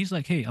like,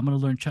 hey, I'm gonna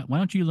learn. Why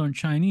don't you learn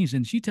Chinese?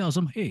 And she tells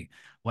him, hey,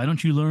 why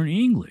don't you learn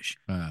English?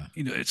 Uh,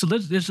 So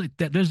there's like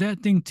that. There's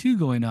that thing too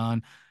going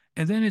on,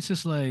 and then it's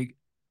just like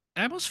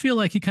I almost feel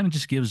like he kind of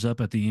just gives up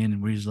at the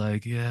end, where he's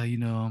like, yeah,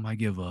 I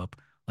give up.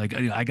 Like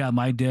I got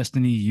my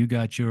destiny, you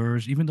got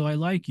yours. Even though I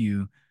like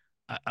you,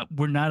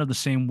 we're not of the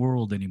same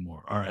world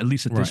anymore, or at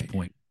least at this right.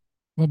 point.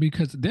 Well,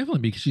 because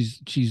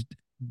she's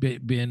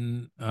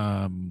been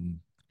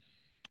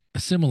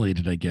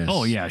assimilated, I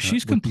Oh guess, yeah,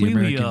 she's with the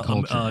completely American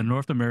culture.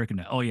 North American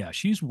now. Oh yeah,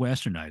 she's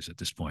westernized at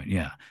this point.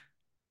 Yeah,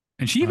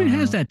 and she even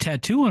has Uh, that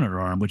tattoo on her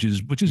arm, which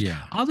is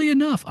yeah. oddly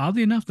enough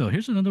though.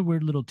 Here's another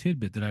weird little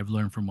tidbit that I've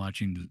learned from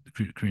watching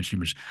the Korean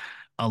streamers.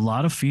 A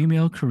lot of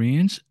female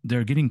Koreans,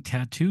 they're getting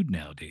tattooed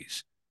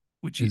nowadays,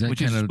 which Is that which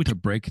kind is of which to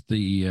break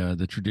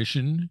the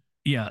tradition?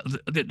 yeah,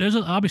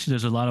 obviously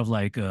there's a lot of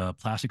like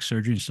plastic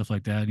surgery and stuff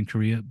like that in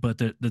Korea, but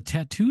the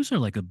tattoos are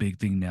like a big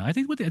thing now. I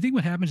think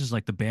what happens is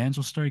like the bands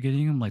will start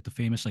getting them, like the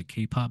famous like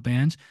K-pop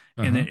bands,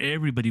 and Uh-huh. then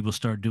everybody will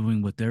start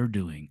doing what they're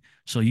doing.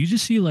 So you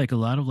just see like a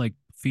lot of like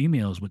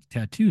females with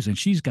tattoos, and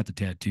she's got the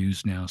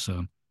tattoos now.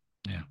 So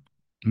yeah,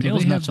 So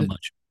males not so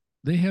much.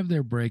 they have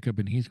their breakup,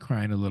 and he's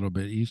crying a little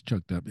bit. He's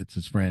choked up. It's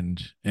his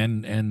friend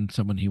and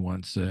someone he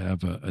wants to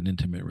have an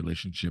intimate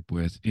relationship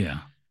with. Yeah.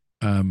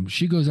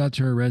 She goes out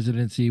to her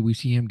residency. We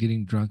see him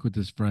getting drunk with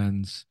his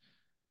friends.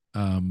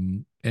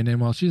 And then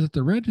while she's at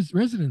the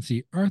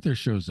residency, Arthur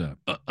shows up.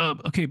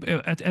 Okay,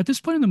 at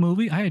this point in the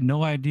movie, I had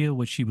no idea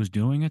what she was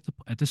doing at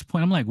this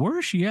point. I'm like, where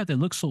is she at? That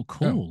looks so Oh.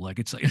 cool. Like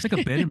it's like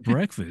a bed and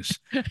breakfast.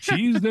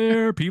 She's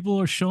there. People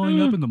are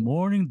showing up in the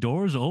morning.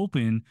 Doors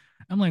open.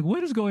 I'm like,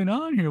 what is going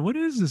on here? What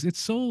is this? It's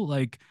so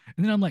like,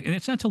 and then I'm like, and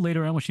it's not till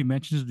later on when she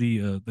mentions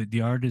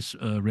the artist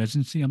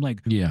residency. I'm like,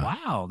 Yeah.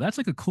 wow, that's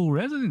like a cool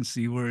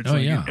residency where it's Oh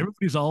like yeah.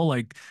 everybody's all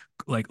like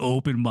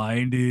open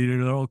minded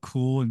and they're all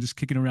cool and just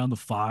kicking around the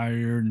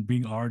fire and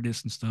being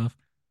artists and stuff.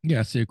 Yeah,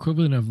 it's the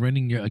equivalent of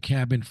renting a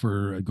cabin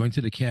for going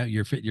to the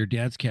your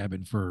dad's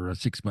cabin for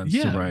 6 months to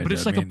Yeah, but ride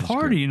it's a like a manuscript.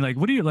 party and like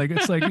what do you like?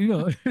 It's like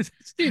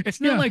it's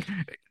not Yeah, like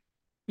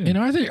yeah. and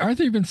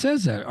Arthur even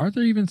says that.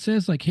 Arthur even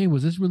says like, "Hey,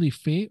 was this really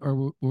fate,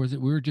 or was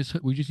it we just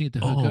need to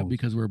hook up Oh,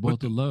 because we're what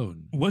both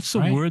alone?" what's the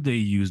Right? word they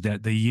use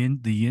that the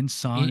yin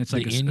song? It's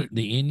like The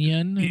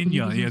Inyan, I yin believe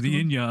yang, is what yeah, it's the called.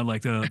 yin yang,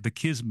 like the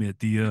kismet,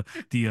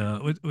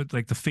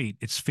 like the fate.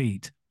 It's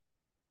fate.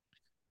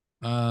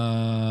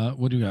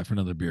 What do we got for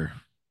another beer?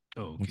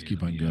 Oh, Let's okay,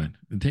 keep let on me going.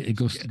 And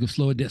let's get go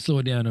slow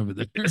it down over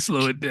there.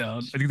 slow it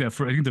down. I think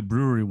the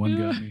brewery one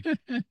got me.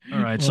 All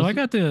right, Well, so I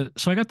got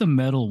the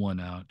metal one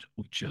out,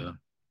 which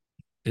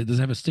it does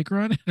it have a sticker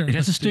on it or it no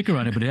has a sticker? sticker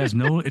on it, but it has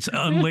no. It's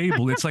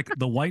unlabeled. It's like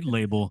the white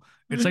label.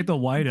 It's like the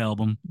white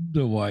album.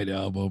 The White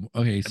Album.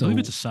 Okay, I believe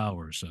it's so a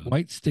sour. So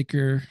white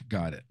sticker.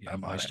 Got it. yeah,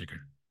 I'm on white it.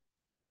 sticker.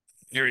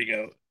 Here we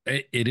go.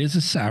 It is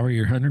a sour.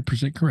 You're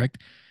 100% correct.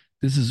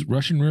 This is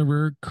Russian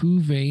River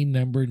Cuvée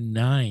number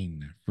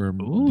 9 from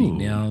the Ooh,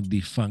 now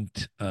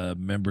defunct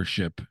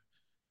membership,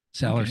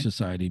 Sour okay.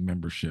 Society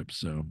membership.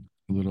 So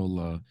a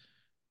little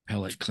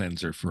palate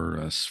cleanser for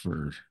us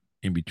for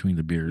in between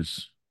the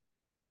beers.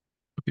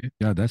 Okay.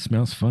 God, that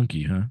smells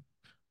funky, huh?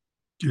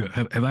 Yeah.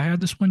 Have I had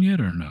this one yet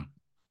or no?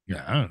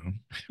 Yeah, I don't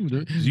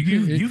know. 'Cause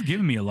you've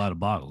given me a lot of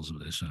bottles of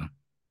this. So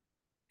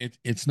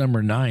It's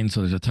number 9,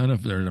 so there's a ton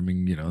of there. I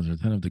mean, there's a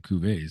ton of the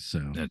cuvées, so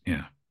that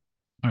yeah.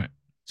 All right.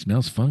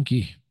 smells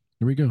funky.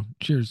 Here we go.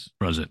 Cheers.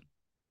 How's it?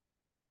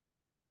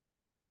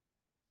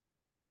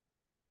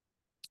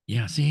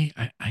 Yeah, see,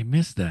 I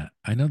missed that.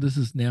 I know this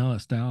is now a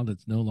style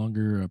that's no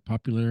longer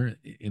popular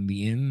in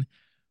the inn,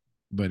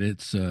 but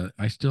it's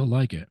I still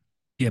like it.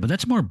 Yeah, but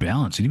that's more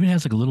balanced. It even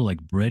has like a little like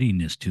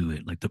breadiness to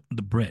it, like the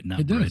bread, not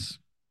It bread. does.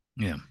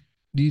 Yeah.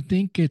 Do you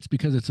think it's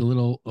because it's a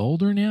little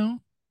older now?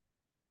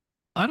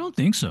 I don't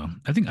think so.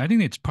 I think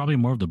it's probably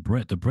more of the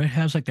bread. The bread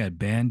has like that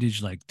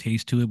bandage like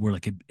taste to it, where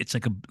like it's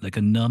like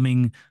a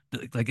numbing,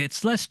 like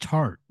it's less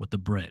tart with the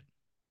bread,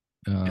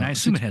 and I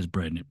assume Six it has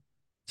bread in it.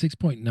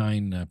 6.9%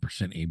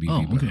 ABV,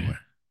 Oh, by the okay. way.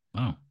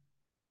 Wow.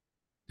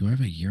 Do I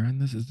have a year on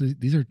this?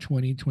 These are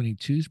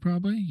 2022s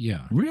probably?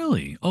 Yeah.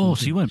 Really? Oh,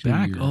 It's so you been went two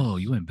back. Oh,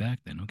 you years. went back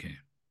then. Okay.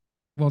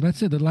 Well,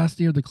 that's it. The last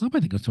year of the club, I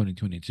think, was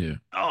 2022.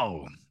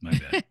 Oh, my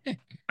bad.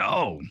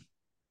 Oh,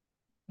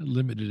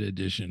 Limited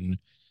edition.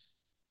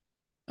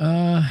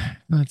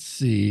 Let's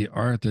see.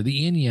 Arthur,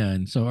 the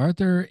Inyan. So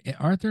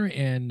Arthur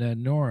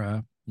and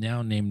Nora,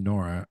 now named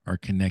Nora, are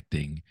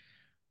connecting.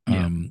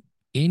 yeah. Um,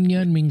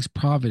 Inyan means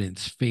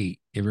providence,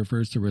 fate. It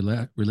refers to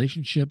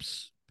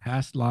relationships,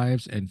 past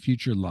lives, and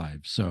future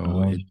lives. So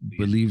Oh, it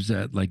believes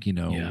that, like,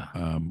 yeah.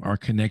 our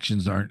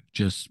connections aren't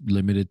just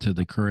limited to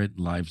the current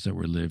lives that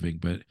we're living,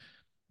 but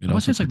it I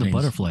would say also it's like the pertains.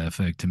 butterfly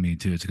effect to me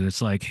too.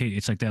 It's like, hey,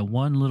 it's like that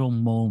one little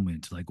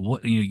moment, like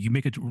what you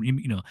make it,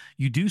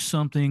 you do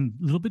something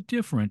a little bit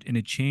different, and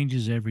it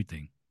changes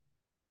everything.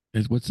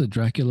 Is what's the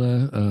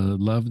Dracula?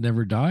 Love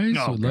never dies.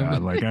 Oh So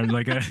love,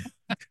 God,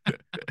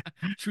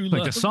 true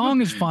like the love.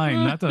 song is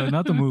fine, not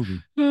the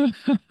movie.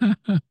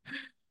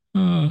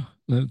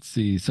 Let's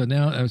see. So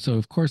now, so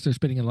of course they're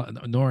spending a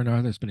lot. Nora and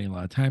Arthur are spending a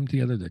lot of time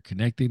together. They're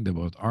connecting. They're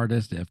both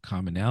artists. They have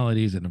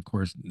commonalities, and of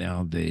course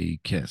now they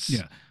kiss.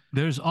 Yeah.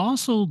 There's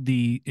also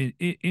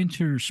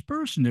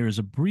interspersed in there is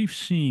a brief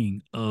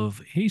scene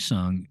of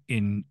Haesung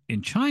in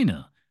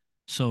China.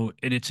 So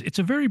and it's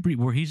a very brief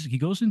where he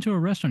goes into a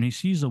restaurant, he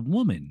sees a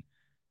woman,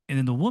 and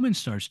then the woman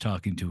starts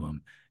talking to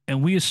him,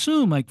 and we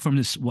assume like from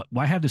this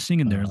why have this thing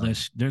in there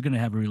unless they're going to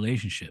have a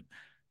relationship,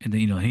 and then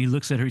he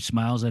looks at her, he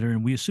smiles at her,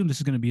 and we assume this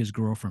is going to be his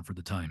girlfriend for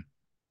the time.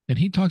 And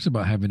he talks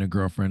about having a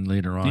girlfriend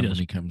later He on when does.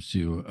 he Yeah. comes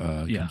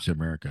to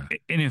America.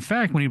 And in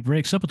fact, when he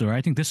breaks up with her,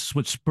 I think this is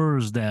what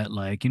spurs that,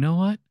 like, you know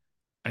what?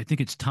 I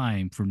think it's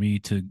time for me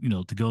to,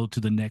 to go to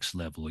the next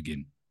level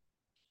again.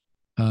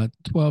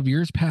 12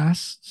 years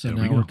pass, so There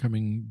we now we're go.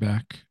 coming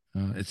back.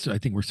 It's I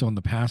think we're still in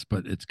the past,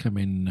 but it's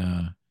coming.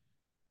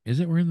 Is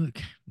it? We're in the.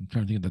 I'm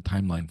trying to think of the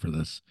timeline for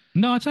this.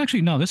 No, it's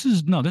actually no. This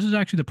is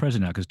actually the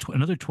present now because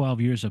another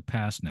 12 years have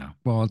passed now.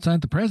 Well, it's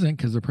not the present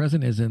because the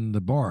present is in the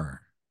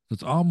bar, so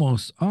it's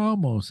almost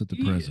at the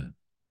Yeah, present.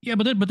 yeah,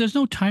 but there's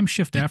no time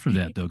shift after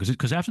that though,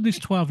 because after these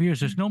 12 years,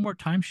 there's no more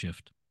time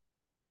shift.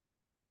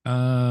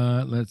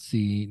 Let's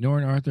see.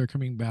 Nora and Arthur are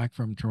coming back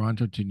from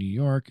Toronto to New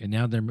York, and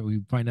now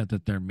we find out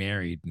that they're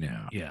married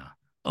now. Yeah.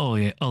 Oh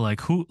yeah. Oh, like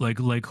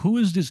who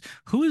is this?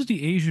 Who is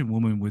the Asian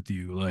woman with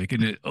you? Like,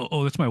 and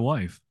that's my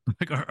wife.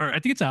 Like, or I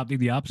think it's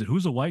the opposite.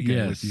 Who's the white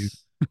guy with you?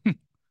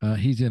 Yes.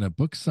 He's in a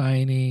book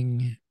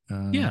signing.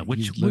 Yeah,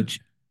 which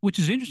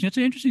is interesting. It's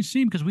an interesting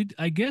scene because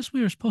I guess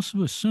we are supposed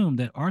to assume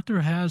that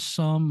Arthur has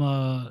some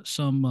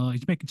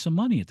he's making some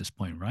money at this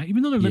point, right?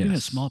 Even though they're living in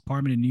a small Yes.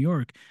 apartment in New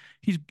York,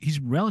 he's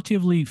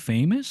relatively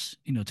famous.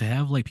 To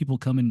have like people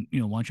come and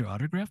want your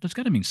autograph. That's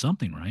got to mean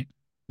something, right?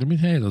 Let me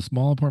tell you, those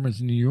small apartments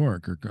in New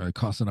York are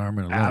cost an arm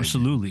and a leg.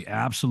 Absolutely,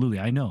 absolutely.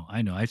 I know,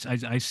 I know.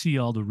 I see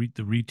all the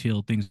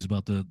retail things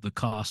about the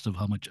cost of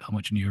how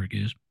much New York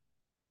is.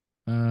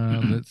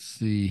 Let's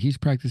see. He's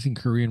practicing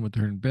Korean with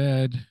her in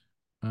bed.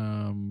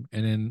 And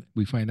then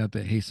we find out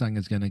that Haesung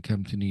is going to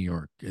come to New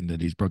York and that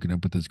he's broken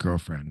up with his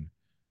girlfriend.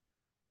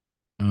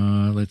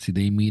 Let's see.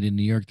 They meet in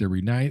New York. They're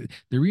reunited.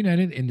 They're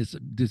reunited in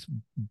this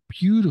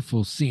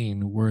beautiful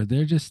scene where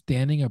they're just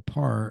standing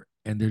apart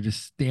and they're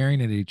just staring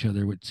at each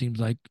other, which seems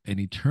like an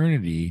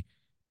eternity.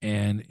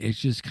 And it's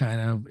just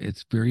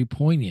it's very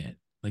poignant,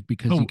 like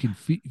because you Oh, can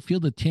feel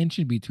the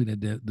tension between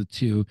the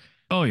two,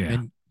 oh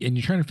yeah, and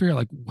you're trying to figure out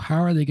like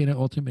how are they going to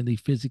ultimately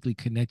physically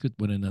connect with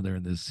one another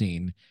in this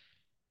scene.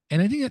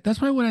 And I think that's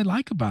why what I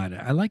like about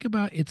it. I like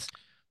about it's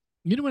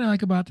what I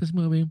like about this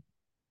movie?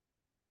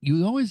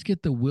 You always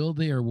get the will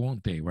they or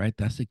won't they, right?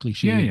 That's the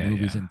cliche yeah, in yeah,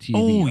 movies yeah. and TV.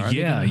 Oh Are they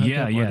yeah, gonna hook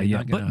yeah, up? Are yeah, they yeah.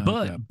 not gonna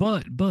hook up?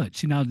 But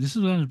see now this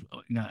is what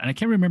now, and I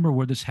can't remember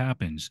where this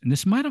happens. And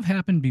this might have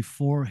happened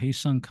before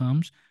Haesung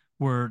comes,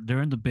 where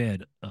they're in the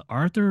bed.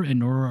 Arthur and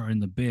Nora are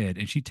in the bed,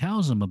 and she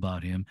tells them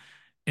about him,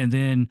 and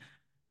then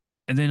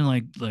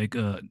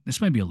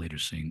this might be a later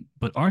scene,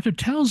 but Arthur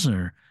tells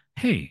her,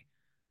 "Hey,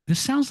 this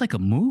sounds like a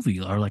movie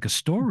or like a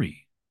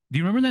story." Do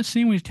you remember that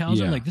scene when he tells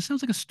her Yeah. like this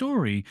sounds like a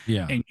story,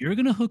 Yeah. and you're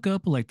gonna hook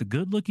up with like the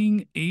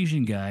good-looking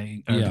Asian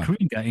guy or the Yeah.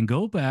 Korean guy and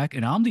go back,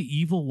 and I'm the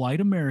evil white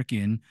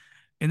American,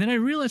 and then I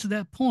realized at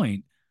that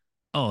point,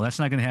 oh, that's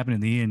not going to happen in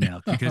the end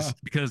now because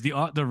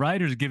the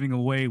writer's giving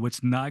away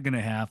what's not going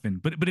to happen.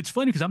 But it's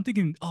funny because I'm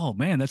thinking, oh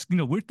man, that's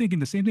we're thinking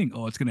the same thing.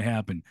 Oh, it's going to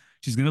happen.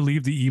 She's going to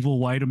leave the evil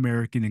white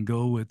American and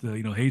go with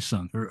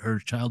Haesung, her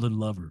childhood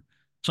lover.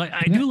 So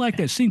I And do that, like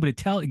that scene, but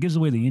it gives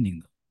away the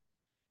ending though.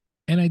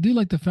 and I do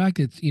like the fact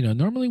that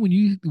normally when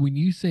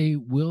you say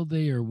will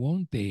they or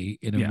won't they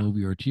in a Yeah.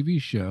 movie or a TV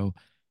show,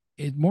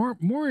 it's more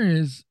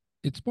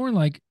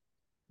like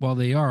well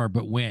they are,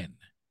 but when.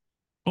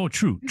 Oh,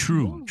 true, This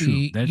true, true.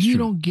 movie, That's you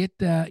true. don't get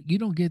that. You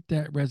don't get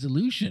that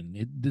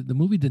resolution. The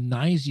movie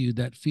denies you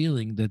that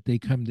feeling that they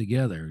come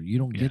together. You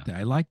don't Yeah. get that.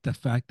 I like the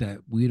fact that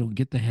we don't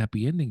get the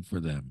happy ending for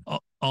them.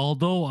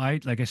 Although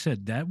like I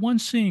said, that one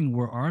scene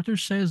where Arthur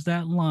says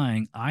that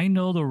line, I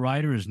know the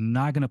writer is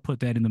not going to put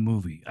that in the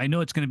movie. I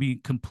know it's going to be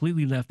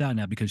completely left out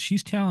now because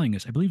she's telling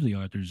us. I believe the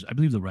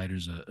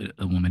writer's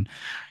a woman.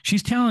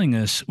 She's telling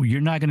us well, you're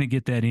not going to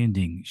get that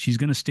ending. She's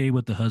going to stay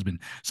with the husband.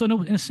 So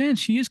no, in a sense,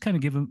 she is kind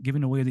of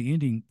giving away the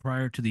ending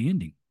prior to the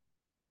ending.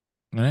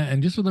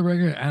 And just for the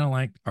record, I don't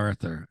like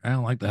Arthur. I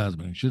don't like the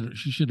husband. She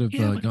should have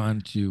Yeah, but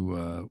gone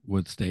to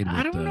would stayed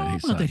I with don't know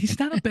about that.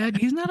 Hasan.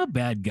 He's not a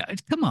bad guy.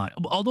 Come on.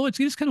 Although it's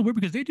kind of weird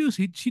because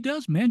she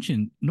does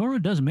mention Nora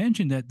does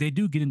mention that they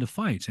do get into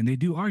fights and they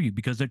do argue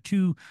because they're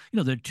two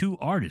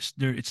artists.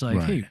 It's like,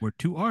 Right. hey, we're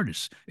two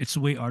artists. It's the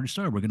way artists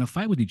are. We're gonna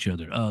fight with each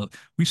other. What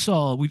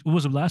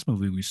was the last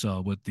movie we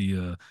saw with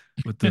the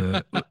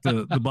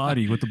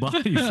body with the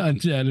bodies?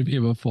 Anatomy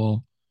of a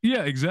Fall.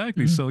 Yeah,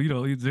 exactly. So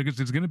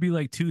it's gonna be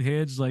like two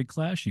heads like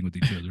clashing with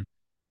each other.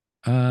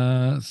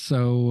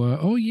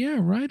 Oh yeah,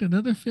 right.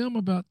 Another film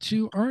about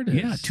two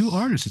Yeah, two artists.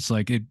 artists. It's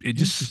like it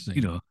just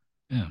Interesting.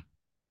 yeah.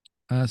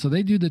 So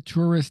they do the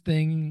tourist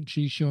thing.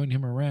 She's showing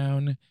him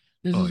around.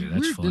 There's Oh this yeah,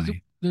 that's weird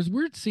funny. there's a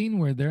weird scene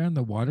where they're on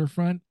the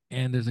waterfront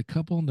and there's a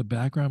couple in the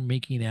background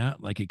making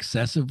out like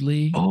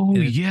excessively. Oh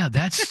And yeah,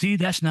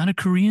 that's not a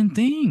Korean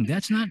thing.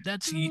 That's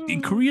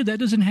in Korea that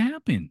doesn't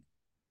happen.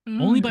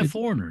 Only by it's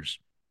foreigners.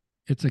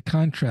 it's a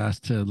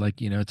contrast to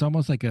like, it's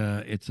almost like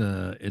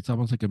it's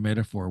almost like a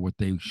metaphor what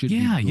they should be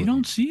Yeah, you doing.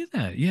 don't see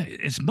that. Yeah,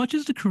 as much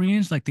as the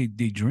Koreans like they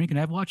drink, and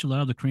I've watched a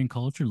lot of the Korean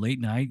culture late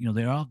night.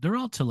 They're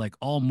out to like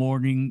all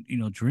morning,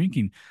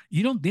 drinking.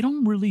 They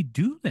don't really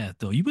do that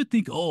though. You would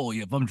think, oh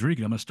yeah, if I'm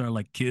drinking, I'm gonna start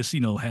like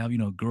kissing,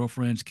 have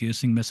girlfriends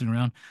kissing, messing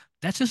around.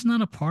 That's just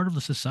not a part of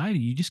the society.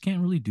 You just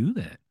can't really do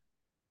that.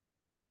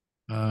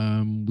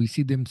 We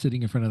see them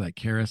sitting in front of that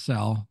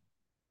carousel.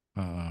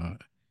 Uh,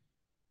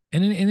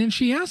 and then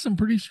she asks him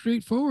pretty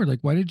straightforward, like,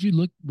 why did you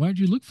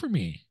look for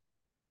me?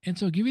 And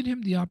so giving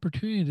him the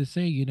opportunity to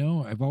say,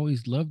 I've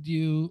always loved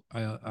you.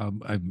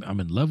 I'm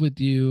in love with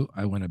you.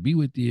 I want to be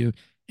with you.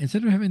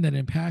 Instead of having that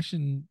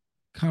impassioned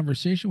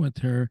conversation with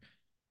her,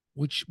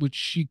 which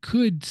she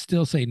could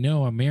still say,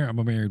 no, I'm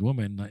a married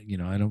woman. Like,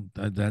 I don't,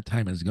 that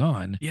time is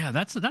gone. Yeah,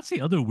 that's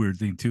the other weird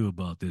thing too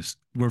about this.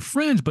 We're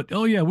friends, but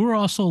oh yeah, we're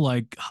also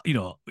like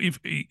if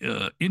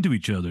into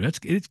each other.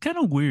 It's kind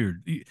of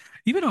weird.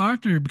 Even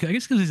Arthur, I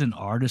guess because he's an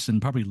artist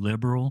and probably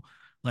liberal,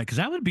 like because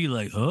I would be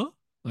like, huh?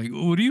 Like,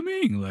 what do you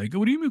mean? Like,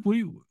 what do you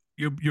mean?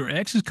 Your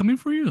ex is coming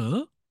for you?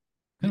 Huh?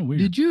 Kind of weird.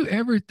 Did you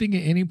ever think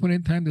at any point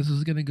in time this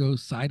was going to go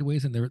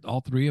sideways and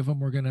all three of them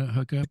were going to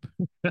hook up?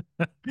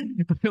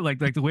 Like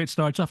the way it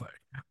starts off.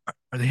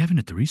 Are they having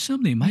a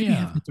threesome? They might be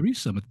having Yeah. a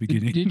threesome at the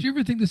Did beginning. you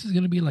ever think this is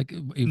going to be like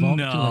evolve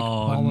to like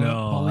No,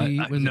 no, was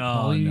it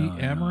no, no, no, no,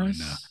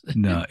 polyamorous?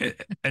 no.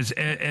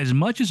 As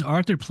much as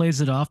Arthur plays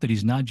it off that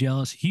he's not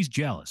jealous, he's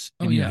jealous,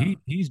 Oh and yeah.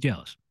 he's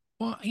jealous.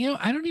 Well,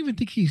 I don't even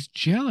think he's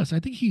jealous. I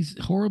think he's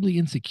horribly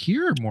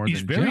insecure more He's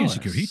than very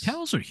insecure. He jealous.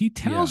 tells her. He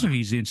tells Yeah. her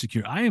he's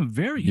insecure. I am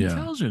very. He Yeah.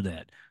 tells her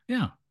that.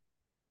 Yeah.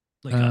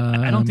 Like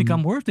I don't think I'm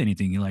Um, worth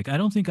anything. Like I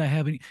don't think I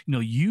have any.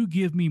 You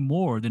give me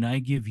more than I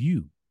give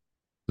you.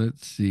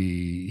 let's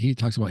see. He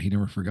talks about he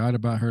never forgot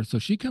about her. So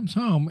she comes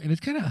home and it's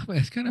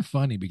kind of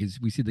funny because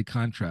we see the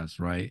contrast,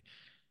 right?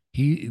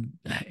 He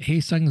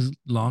Sung's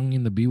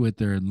longing to be with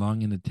her and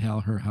longing to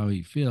tell her how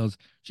he feels.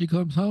 She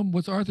comes home.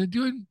 What's Arthur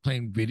doing?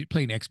 Playing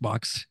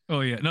Xbox. Oh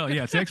yeah, no,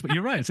 yeah, it's Xbox.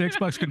 You're right. It's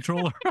Xbox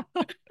controller.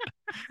 But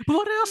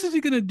what else is he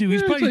gonna do?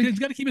 It's like He's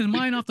got to keep his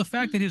mind off the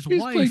fact that his he's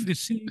wife playing is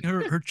seeing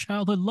her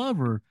childhood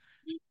lover.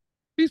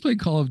 he's playing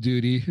Call of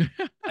Duty.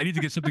 I need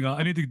to get something.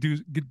 I need to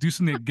do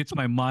something that gets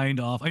my mind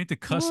off. I need to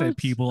cuss at What?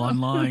 people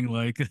online.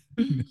 Like,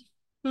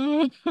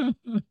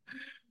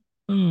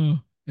 Oh.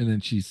 And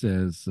then she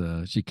says,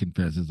 she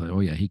confesses, like,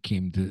 oh yeah, he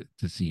came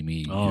to see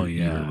me. oh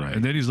You're yeah, right.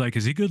 and then he's like,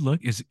 "Is he good look?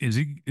 Is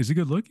he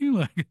good looking?"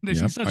 Like, and then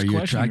she Yep. starts Are you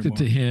questioning attracted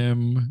to more.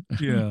 him?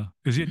 Yeah,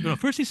 is he? No,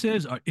 first he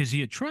says, "Is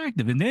he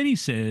attractive?" And then he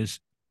says,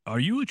 "Are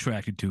you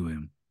attracted to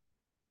him?"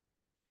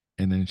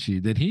 And then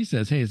he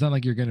says, hey, it's not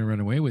like you're gonna run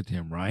away with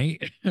him,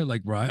 right?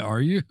 Like, right?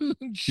 Are you? Yeah,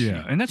 Shit.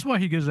 and that's why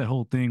he gives that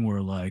whole thing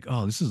where like,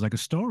 "Oh, this is like a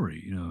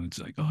story." It's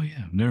like, "Oh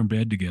yeah, they're in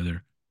bed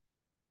together."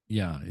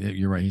 Yeah,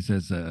 you're right. He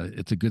says,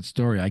 it's a good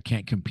story. I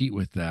can't compete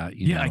with that.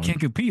 Yeah, I can't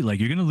compete. Like,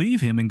 you're gonna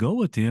leave him and go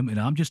with him, and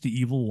I'm just the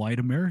evil white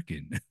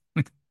American.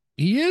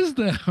 He is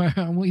the.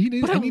 Well, he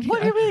needs. But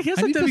what do you mean?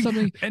 I need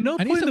something. At no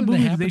I need point in the something to movie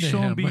do happen they to show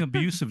him him. being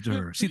abusive to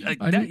her. See, like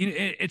I that, need-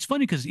 it's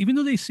funny because even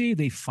though they say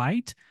they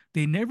fight,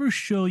 they never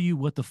show you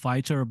what the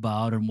fights are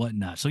about and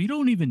whatnot. So you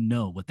don't even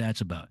know what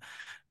that's about.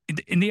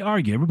 And they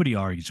argue. Everybody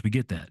argues. We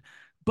get that.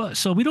 But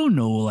so we don't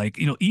know, like,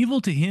 evil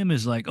to him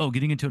is like, oh,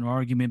 getting into an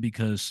argument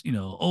because,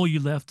 oh, you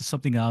left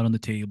something out on the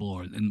table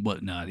or and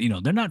whatnot.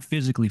 They're not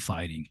physically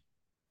fighting.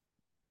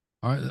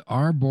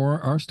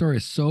 Our story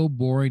is so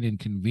boring and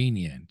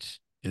convenient,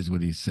 is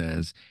what he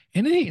says.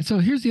 And then so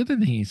here's the other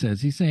thing he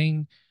says. He's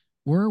saying,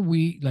 were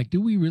we like,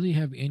 do we really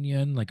have yin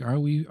yang? Like, But is are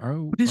we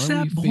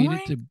that fated boring?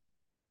 to?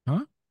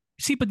 Huh?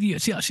 See, but I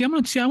want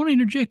to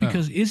interject Oh.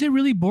 because is it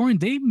really boring?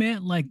 They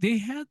met like they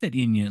had that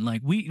Indian,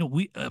 like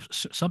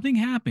something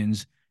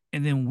happens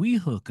and then we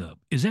hook up.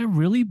 Is that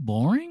really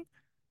boring?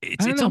 I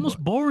don't It's know, almost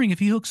but boring if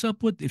she hooks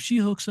up with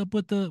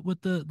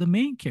the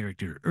main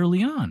character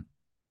early on.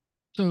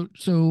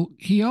 so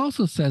he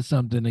also says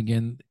something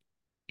again.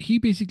 He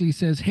basically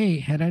says, "Hey,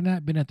 had I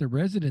not been at the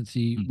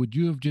residency, Mm. would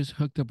you have just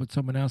hooked up with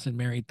someone else and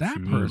married that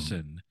True,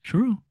 person?"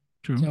 true,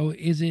 true. So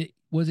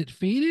was it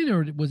fated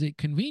or was it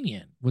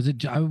convenient? Was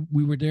it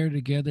we were there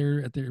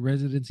together at the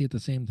residency at the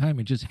same time?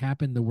 It just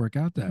happened to work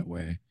out that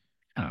way.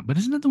 But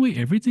isn't that the way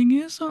everything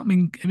is? I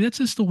mean, that's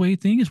just the way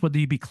thing is. Whether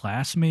you be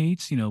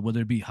classmates,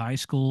 whether it be high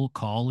school,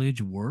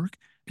 college, work,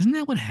 isn't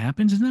that what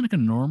happens? Isn't that like a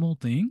normal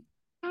thing?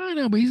 I don't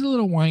know, but he's a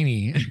little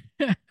whiny.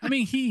 I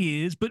mean,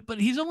 he is, but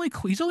he's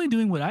only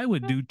doing what I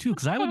would do too,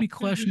 because I would be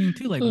questioning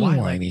too, like A little why,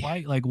 whiny.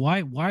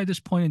 why at this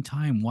point in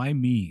time, why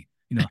me?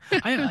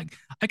 I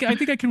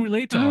think I can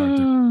relate to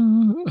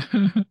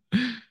Arthur.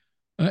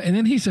 And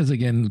then he says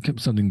again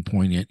something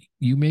poignant.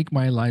 You make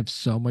my life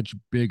so much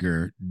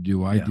bigger.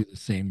 Do I Yeah, do the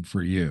same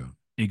for you?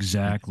 It's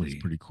exactly.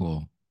 pretty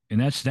cool. And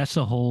that's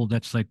the whole.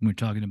 That's like when we're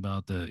talking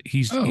about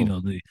he's Oh,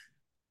 the.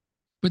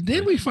 but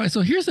then we find,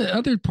 so here's the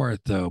other part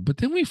though. But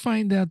then we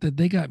find out that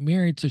they got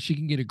married so she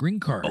can get a green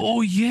card.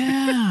 Oh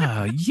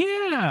yeah,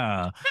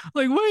 yeah.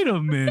 Like, wait a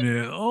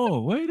minute.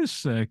 Oh, wait a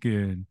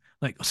second.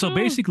 Like, so Oh,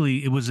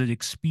 basically, it was an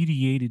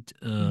expedited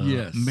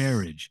yes.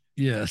 marriage.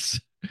 Yes.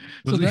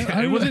 So Was that I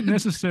it don't wasn't know.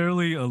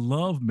 necessarily a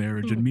love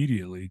marriage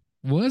immediately.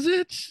 Was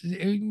it?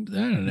 I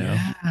don't know.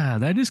 Yeah,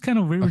 that is kind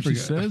of weird I when she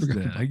forgot. I says forgot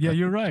that. about Yeah, that.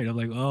 you're right. I'm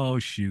like, oh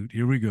shoot,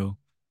 here we go.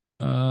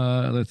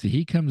 Let's see.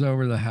 He comes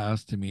over to the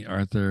house to meet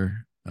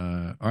Arthur.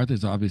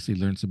 Arthur's obviously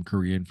learned some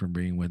Korean from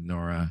being with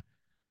Nora.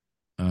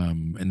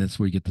 And that's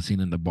where you get the scene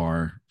in the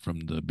bar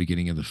from the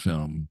beginning of the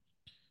film.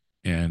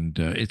 And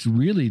it's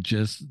really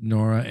just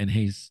Nora and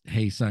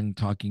Hae Sung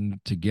talking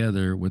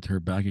together with her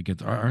back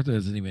against Arthur.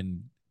 Doesn't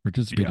even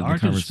participate Yeah, in the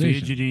Arthur's conversation.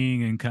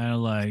 fidgeting and kind of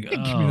like, Give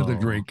me another oh.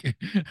 drink.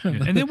 Yeah.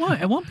 And then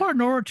at one part,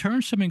 Nora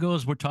turns to me and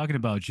goes, "We're talking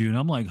about you," and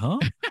I'm like, "Huh?"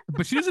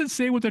 But she doesn't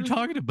say what they're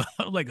talking about.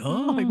 I'm like,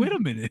 "Huh?" I'm like, wait a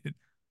minute.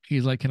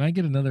 He's like, "Can I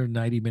get another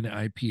 90-minute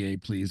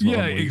IPA, please?" While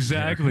Yeah, I'm waiting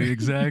exactly, here.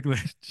 exactly.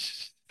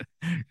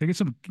 Can I get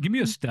some. Give me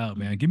a stout,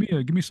 man. Give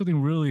me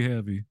something really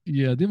heavy.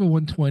 Yeah, they have a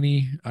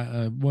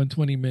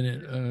 120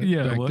 minute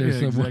Yeah, back well, there yeah,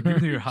 exactly. Give somewhere.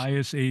 me your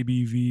highest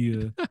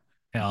ABV.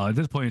 Hell, at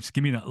this point, it's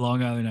give me that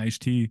Long Island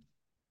iced tea.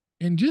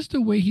 And just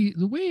the way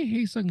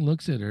Haesung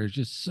looks at her is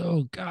just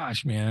so,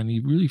 gosh, man,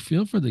 you really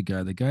feel for the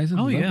guy. The guy's in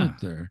Oh love yeah,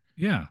 with her.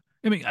 yeah.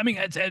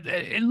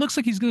 It looks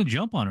like he's gonna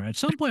jump on her at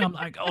some point. I'm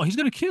like, oh, he's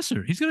gonna kiss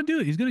her. He's gonna do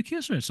it. He's gonna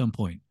kiss her at some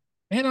point.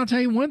 And I'll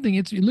tell you one thing,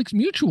 it looks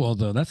mutual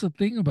though. That's the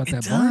thing about It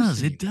that bar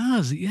does. It scene.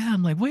 does. Yeah.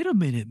 I'm like, wait a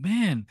minute,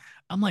 man.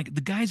 I'm like,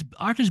 the guy's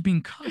Arthur's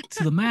being cut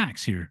to the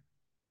max here.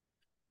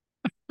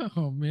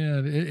 Oh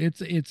man,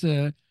 it's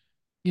a,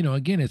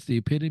 again, it's the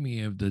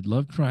epitome of the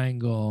love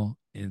triangle.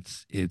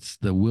 It's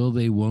the will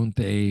they, won't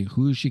they?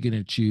 Who's she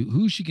gonna choose?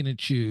 Who's she gonna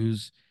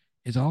choose?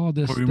 It's all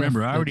this But stuff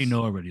remember, I already that's,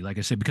 know already. Like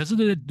I said, because of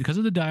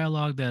the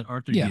dialogue that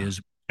Arthur yeah.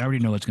 gives, I already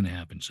know what's gonna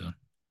happen. So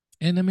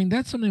And I mean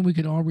that's something we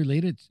could all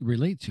relate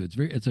to.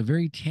 It's a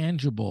very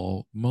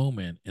tangible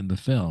moment in the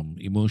film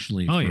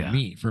emotionally oh for yeah.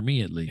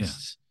 me at Yeah.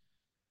 least.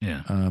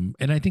 Yeah.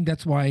 And I think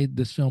that's why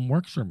this film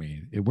works for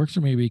me. It works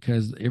for me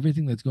because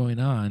everything that's going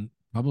on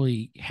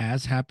probably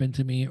has happened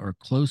to me or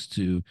close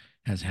to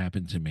has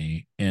happened to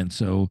me, and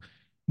so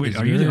Wait, it's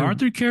are you the very,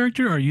 Arthur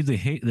character or are you the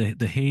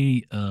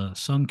Hay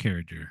Sung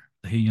character?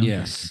 The Hay Young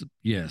character? yes,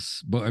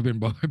 yes. But I've been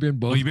Oh,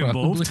 both you've been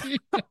both? probably.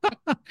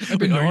 I've Wait,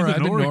 been are you Nora. the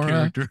I've been Nora Nora.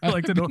 character? Like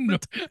I've the Nora, been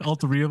all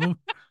three of them?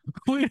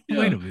 Wait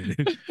yeah. a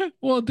minute.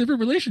 Well, different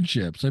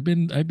relationships. I've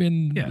been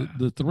Yeah.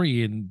 the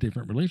three in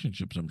different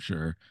relationships. I'm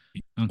sure.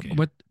 Okay.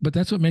 But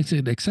that's what makes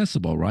it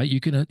accessible, right? You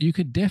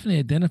could definitely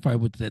identify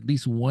with at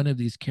least one of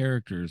these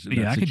characters in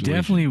Yeah, that I could situation.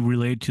 definitely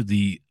relate to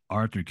the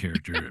Arthur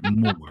character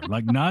more.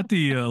 Like not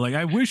the like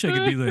I wish I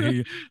could be the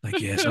hey, like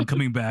yes, I'm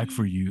coming back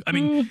for you. I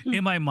mean,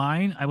 in my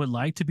mind, I would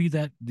like to be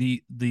that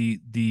the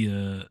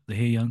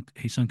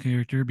Hey Sun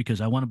character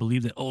because I want to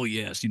believe that oh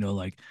yes,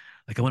 like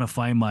I want to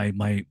find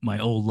my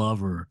old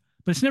lover.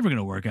 But it's never going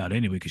to work out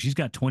anyway because she's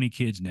got 20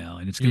 kids now,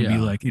 and it's going to be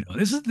Yeah. like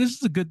this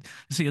is a good.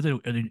 This is the other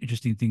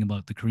interesting thing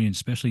about the Koreans,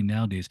 especially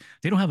nowadays.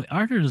 They don't have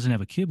Arthur doesn't have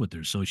a kid with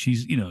her, so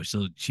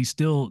so she's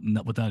still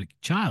not without a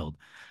child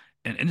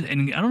and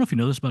I don't know if you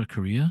know this about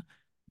Korea,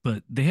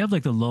 but they have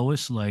like the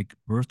lowest like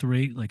birth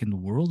rate like in the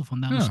world, if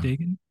I'm not Huh.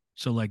 mistaken.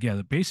 So like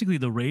yeah, basically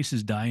the race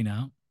is dying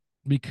out.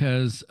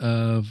 Because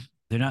of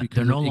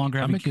They're no longer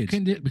having kids.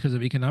 because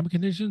of economic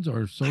conditions or I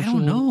don't social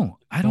know.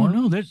 I don't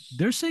know. norms.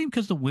 They're saying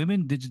because the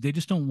women they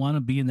just don't want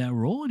to be in that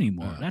role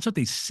anymore. Uh, That's what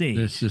they say.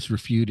 that's just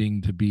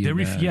refuting to be in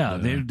that Yeah,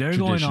 they're going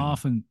tradition.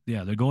 off and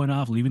yeah, they're going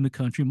off leaving the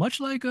country, much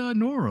like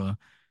Nora.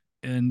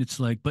 And it's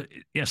like, but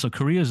yeah, so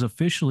Korea is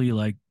officially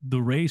like the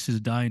race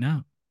is dying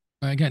out.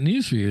 I got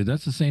news for you.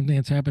 That's the same thing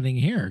that's happening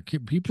here.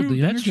 People, True, the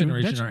younger that's true.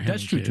 generation aren't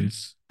That's having true too.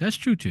 kids That's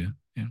true too.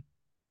 Yeah.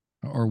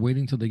 or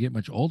waiting till they get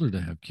much older to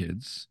have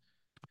kids.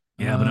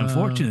 Yeah, but Uh,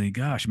 unfortunately,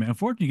 gosh, man,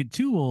 unfortunately, you get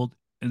too old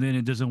and then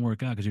it doesn't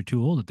work out because you're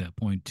too old at that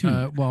point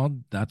too. well,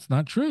 that's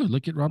not true.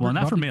 Look at Well,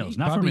 not for Bobby males, B.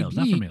 not for Bobby males,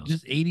 not for B, males,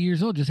 just 80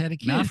 years old, just had a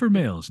not kid. for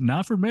males,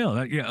 not for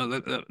male. Yeah,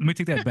 let me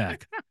take that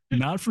back.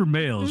 Not for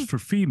males, for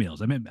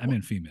females. I meant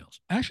females.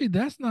 Actually,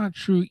 that's not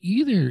true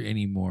either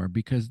anymore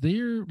because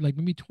they're like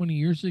maybe 20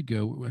 years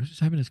ago. I was just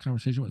having this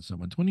conversation with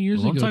someone. 20 years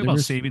Well, I'm ago, talking there about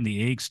was saving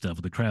the egg stuff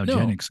with the no.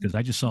 cryogenics because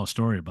I just saw a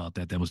story about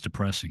that was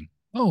depressing.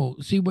 Oh,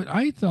 see, what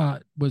I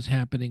thought was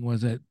happening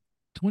was that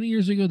 20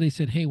 years ago, they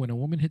said, hey, when a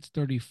woman hits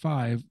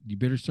 35, you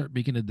better start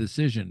making a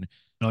decision.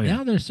 Oh yeah,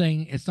 Now they're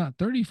saying it's not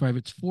 35,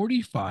 it's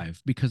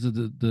 45 because of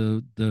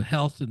the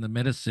health and the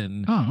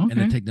medicine oh and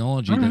the okay,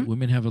 technology all that right,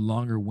 women have a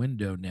longer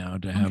window now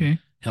to have okay,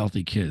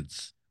 healthy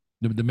kids.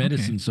 The okay,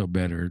 medicine's so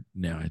better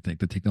now, I think,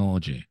 the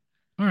technology,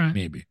 all right,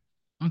 maybe.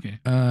 okay.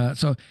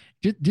 So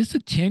just the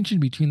tension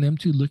between them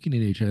two looking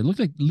at each other. It looks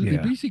like it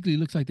Yeah. basically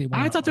looks like they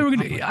want I thought they were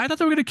gonna. I thought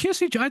they were gonna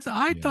kiss each. I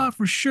Yeah. thought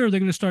for sure they're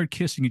gonna start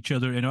kissing each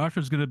other, and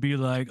Arthur's gonna be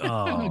like,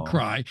 "Oh,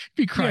 cry,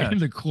 be crying yeah." in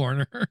the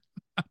corner.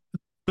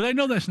 But I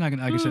know that's not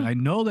gonna. Like I said, I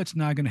know that's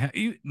not gonna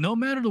happen. No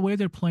matter the way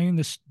they're playing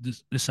this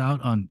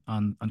out on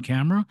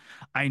camera,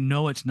 I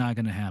know it's not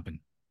gonna happen.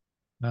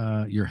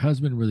 Your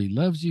husband really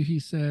loves you, he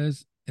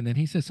says. And then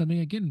he says something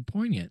again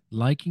poignant.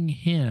 Liking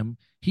him,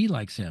 he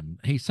likes him.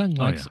 Hey, son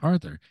Oh yeah. likes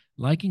Arthur.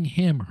 Liking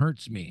him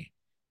hurts me.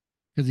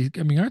 Because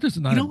I mean, Arthur's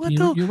You not know what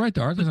though? you're right,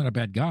 though. Arthur's But not a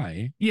bad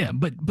guy. yeah,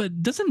 but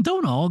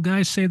don't all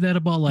guys say that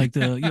about like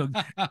the.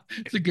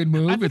 It's a good I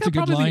move. think It's a I'm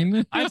good probably the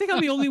line. I think I'm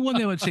the only one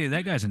that would say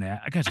that guy's a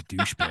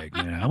douchebag,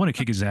 man. I want to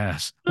kick his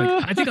ass. Like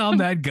I think I'm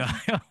that guy.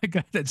 I'm the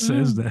guy that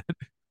says that.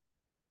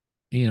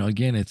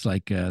 Again, it's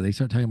like they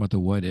start talking about the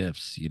what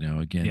ifs.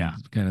 Again, Yeah.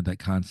 kind of that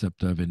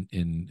concept of in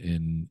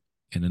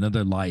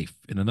another life,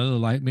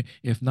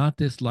 if not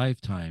this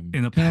lifetime,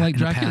 kind of like In the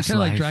Dracula, past kind of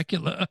like life.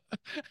 Dracula.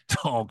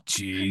 Oh,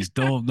 jeez.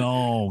 Don't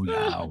know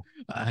now.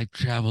 I've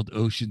traveled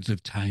oceans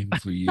of time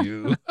for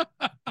you.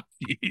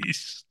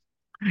 Jeez.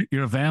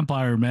 You're a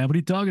vampire, man. What are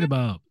you talking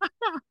about?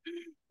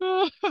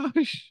 Oh,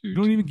 You shoot.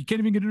 can't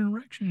even get an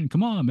erection.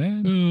 Come on,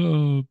 man.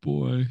 Oh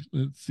boy.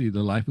 Let's see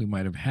the life we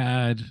might have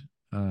had.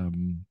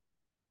 Um,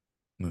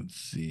 let's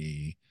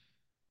see.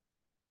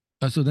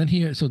 So then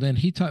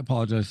he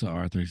apologized to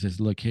Arthur. He says,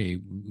 "Look, hey,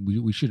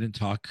 we shouldn't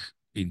talk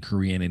in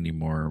Korean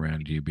anymore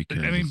around you because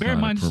I mean, it's bear in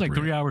not mind, it's like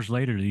appropriate." 3 hours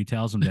later that he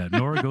tells him that.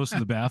 Nora goes to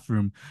the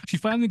bathroom. She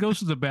finally goes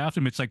to the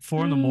bathroom. It's like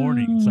 4 in the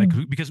morning. It's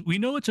like, because we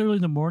know it's early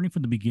in the morning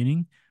from the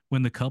beginning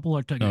when the couple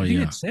are talking. Oh I think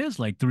yeah, it says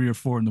like 3 or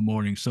 4 in the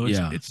morning. So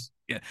yeah.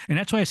 yeah. And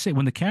that's why I say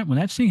when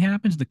that scene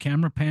happens, the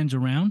camera pans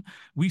around,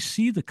 we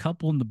see the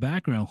couple in the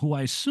background, who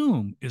I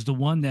assume is the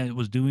one that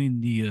was doing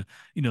the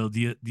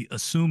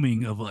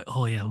assuming of like,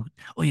 oh yeah,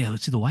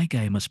 let's see, the white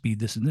guy must be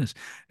this and this.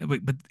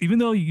 But even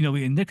though,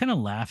 and they're kind of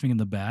laughing in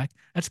the back,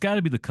 that's got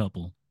to be the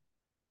couple.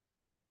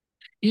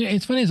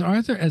 It's funny as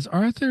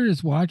Arthur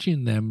is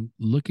watching them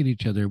look at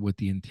each other with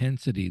the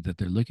intensity that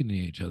they're looking at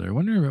each other. I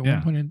wonder if at one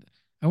Yeah. point,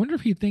 I wonder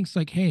if he thinks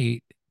like,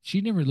 "Hey, she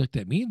never looked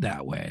at me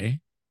that way."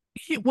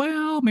 Yeah,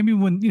 well, maybe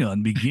when in the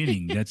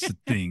beginning, that's the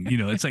thing.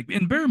 It's like,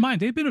 and bear in mind,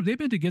 they've been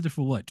together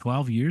for what,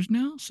 12 years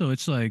now. So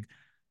it's like,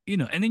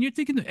 and then you're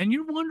thinking, and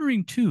you're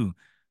wondering too.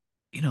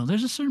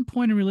 There's a certain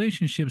point in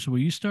relationships where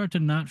you start to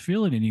not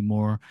feel it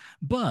anymore.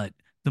 But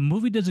the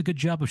movie does a good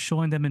job of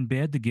showing them in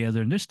bed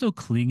together, and they're still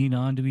clinging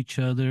on to each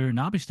other, and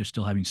obviously they're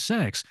still having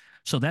sex.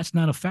 So that's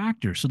not a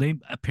factor. So they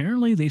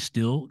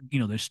still,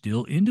 they're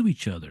still into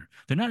each other.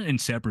 They're not in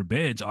separate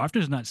beds.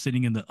 Arthur's not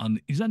sitting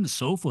he's on the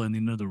sofa in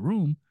another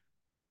room.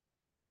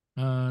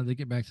 They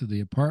get back to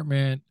the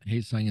apartment.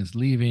 Hae-sung is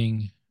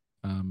leaving.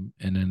 And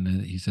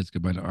then he says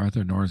goodbye to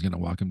Arthur. Nora's gonna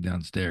walk him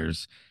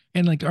downstairs.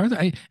 And like Arthur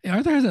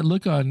has that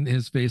look on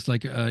his face,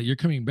 like, "You're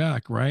coming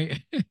back,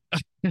 right?"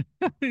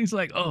 He's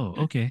like, oh,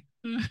 okay.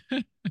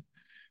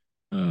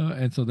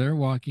 And so they're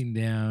walking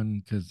down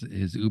because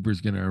his Uber's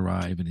gonna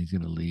arrive and he's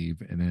gonna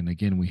leave. And then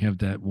again, we have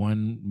that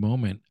one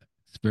moment.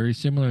 It's very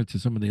similar to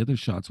some of the other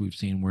shots we've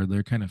seen where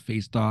they're kind of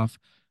faced off,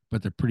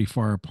 but they're pretty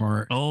far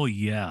apart. Oh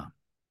yeah,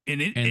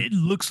 and it And it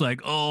looks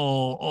like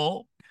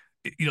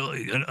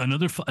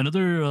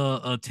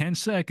another 10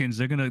 seconds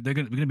they're gonna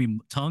be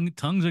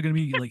tongues are gonna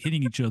be like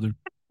hitting each other.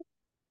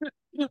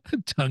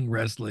 tongue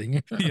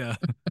wrestling. Yeah,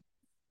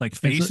 like And so,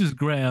 faces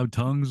grab,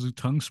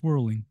 tongue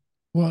swirling.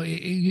 well,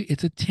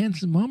 it's a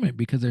tense moment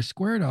because they're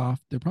squared off.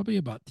 They're probably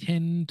about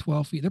 10,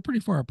 12 feet. They're pretty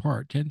far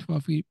apart, 10,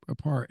 12 feet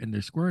apart, and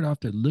they're squared off.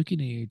 They're looking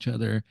at each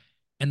other,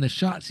 and the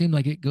shot seemed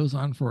like it goes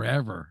on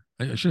forever.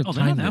 I should Oh, have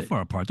they're not timed that it.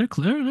 far apart. They're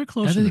Are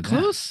closer they than that.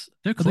 close?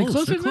 They're Are they close.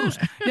 closer They're than close.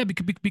 that? Yeah,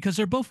 because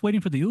they're both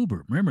waiting for the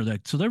Uber. Remember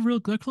that. So they're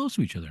close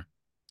to each other.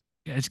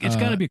 Yeah, it's got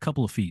to Uh, be a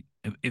couple of feet,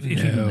 if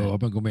even no, that. I'm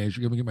gonna go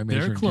measure. I'm gonna get my They're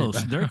measuring tape close.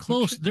 out. They're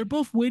close. They're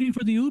both waiting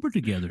for the Uber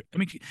together. I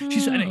mean,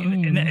 she's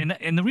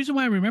and the reason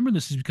why I remember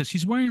this is because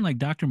she's wearing like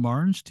Dr.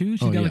 Martens too.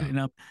 She's Oh got like,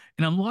 yeah,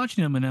 and I'm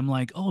watching them and I'm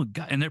like, oh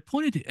God, and they're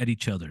pointed at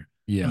each other, and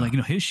yeah. like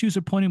his shoes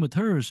are pointing with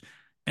hers,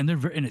 and they're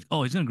very,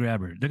 oh, he's gonna grab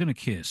her. They're gonna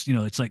kiss.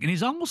 It's like, and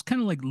he's almost kind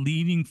of like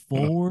leaning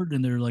forward,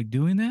 and they're like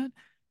doing that,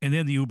 and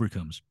then the Uber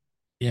comes.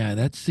 Yeah,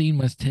 that scene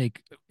must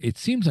take. It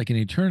seems like an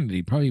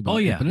eternity, probably Oh about.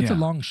 yeah, But it's a yeah.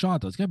 long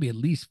shot, though. It's got to be at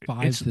least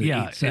five to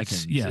 8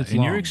 seconds. It's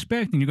and you're long.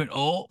 expecting, you're going,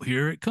 oh,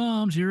 here it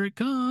comes, here it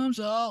comes.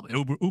 Oh,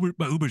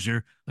 my Uber's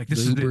here. Like The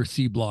this is Uber it.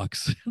 C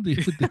blocks.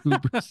 the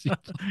Uber C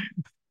blocks.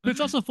 It's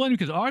also funny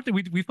because Arthur,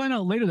 we find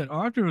out later that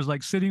Arthur was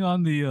like sitting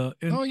on the Oh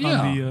on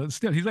yeah, the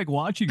step. He's like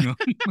watching him.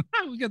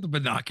 we got the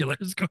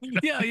binoculars going.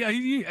 Yeah, yeah.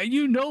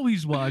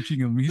 He's watching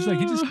him. He's like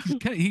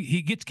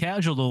he gets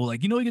casual though.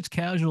 Like he gets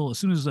casual as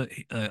soon as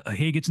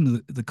Hay gets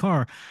into the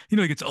car. He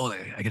gets, oh,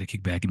 I got to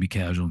kick back and be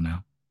casual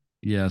now.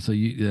 Yeah, so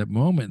that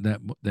moment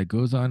that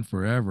goes on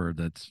forever.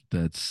 That's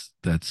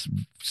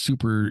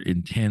super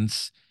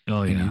intense.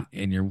 Oh yeah.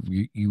 And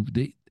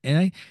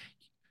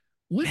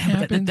what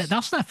Yeah, but happens?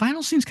 also that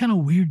final scene's kind of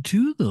weird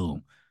too,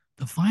 though.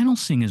 The final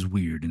scene is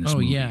weird in this Oh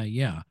movie. yeah,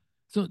 yeah.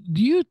 So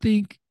do you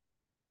think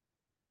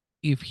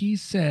if he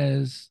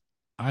says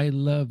 "I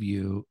love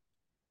you"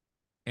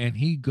 and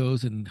he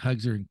goes and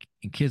hugs her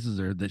and kisses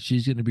her, that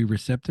she's going to be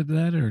receptive to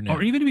that or Or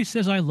no? even if he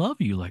says "I love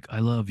you," like "I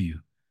love you,"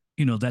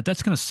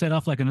 that's going to set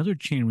off like another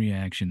chain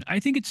reaction. I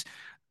think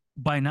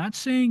by not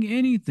saying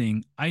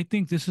anything, I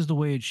think this is the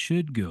way it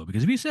should go.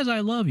 Because if he says "I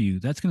love you,"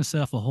 that's going to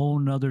set off a whole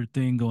nother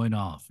thing going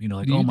off.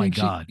 Like, Do oh you my think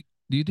she? God.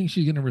 Do you think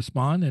she's gonna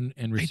respond and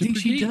I think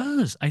she reciprocate?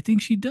 does. I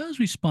think she does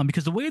respond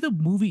because the way the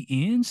movie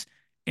ends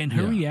and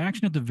her Yeah,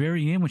 reaction at the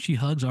very end when she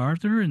hugs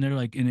Arthur and they're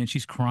like, and then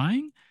she's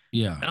crying.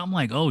 yeah. And I'm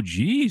like, oh,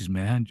 geez,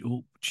 man.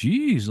 Oh,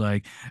 geez.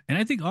 Like, and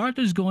I think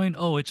Arthur's going,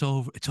 oh, it's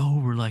over. It's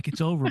over. Like,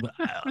 it's over. But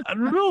I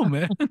don't know,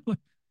 man. So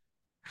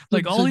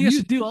Like, so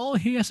you all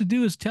he has to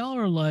do is tell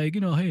her, like,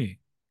 hey,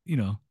 you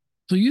know,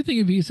 so you think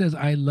if he says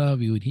 "I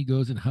love you" and he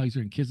goes and hugs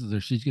her and kisses her,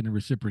 she's gonna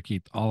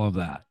reciprocate all of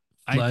that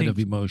I flood of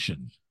think,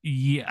 emotion?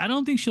 yeah, I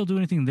don't think she'll do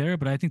anything there,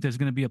 but I think there's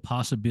going to be a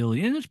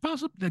possibility. And it's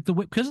possible, like,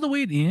 because of the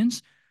way it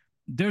ends,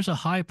 there's a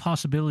high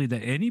possibility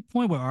that at any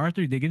point where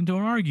Arthur, they get into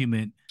an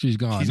argument, She's she's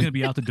gone. going to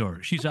be out the door.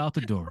 She's out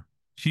the door.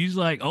 She's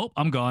like, oh,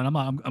 I'm gone. I'm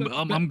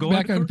going to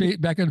Back on Korea.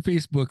 back on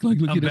Facebook, like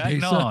I'm looking at back. Hey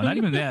No, not son.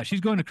 even that. She's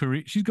going to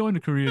Korea. She's going to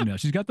Korea now.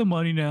 She's got the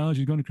money now.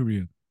 She's going to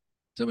Korea.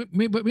 So, but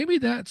maybe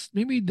that's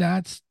the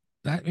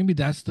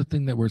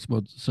thing that we're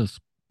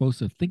supposed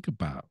to think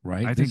about,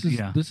 right? I think,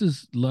 yeah, This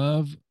is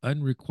love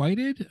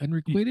unrequited,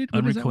 unrequited.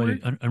 What is that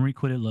unrequited, word?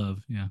 unrequited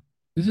love. Yeah.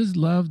 This is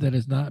love that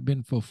has not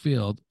been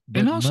fulfilled,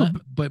 And also,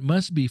 but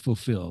must be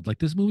fulfilled. Like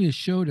this movie has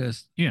showed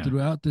us yeah,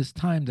 throughout this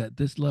time that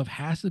this love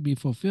has to be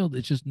fulfilled.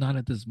 It's just not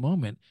at this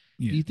moment.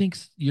 yeah. Do you think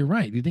you're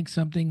right? Do you think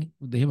something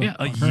they have Yeah,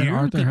 a her and year.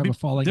 Arthur have a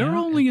falling They're out? And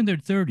only in their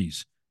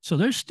 30s, so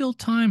there's still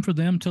time for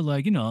them to,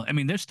 like, I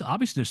mean, they're still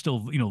obviously they're still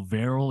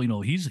virile.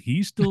 He's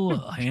still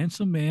a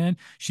handsome man.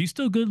 She's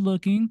still good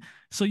looking.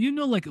 So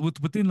like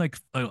within like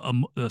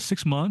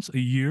 6 months, a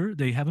year,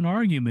 they have an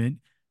argument.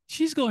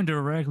 She's going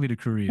directly to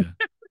Korea,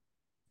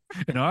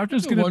 and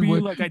Arthur's gonna be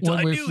like, one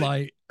I way knew it.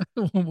 flight.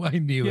 I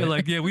knew Yeah, it.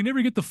 like, yeah, we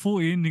never get the full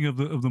ending of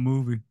the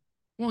movie.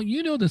 Well,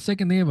 the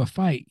second they have a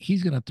fight,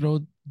 he's gonna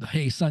throw the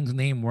Hey Sung's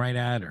name right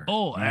at her.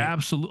 Oh, Right?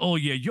 absolutely. Oh,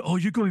 yeah.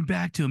 You're going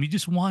back to him. You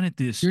just wanted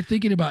this. You're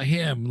thinking about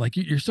him, like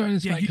you're starting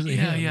this Yeah, fight because of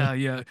yeah, him. yeah,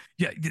 yeah,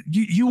 yeah.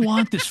 You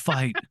want this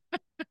fight.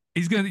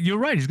 He's gonna. You're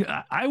right. He's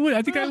gonna. I would.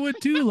 I think I would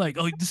too. Like,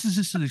 oh, this is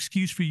just an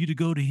excuse for you to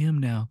go to him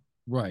now.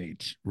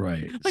 Right,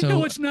 right. Like,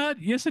 no, it's not.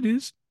 Yes, it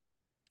is.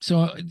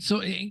 So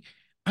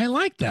I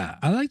like that.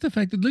 I like the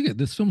fact that look at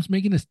this film's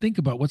making us think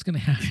about what's going to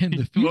happen in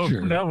the Well,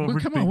 future. now Well, we're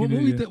come on,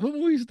 thinking it, yeah. what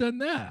movie's done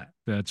that?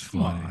 That's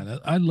Come funny. on,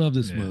 I love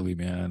this Yeah. movie,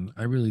 man.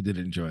 I really did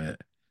enjoy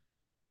it.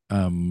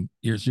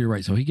 You're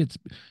right. So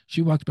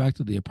she walks back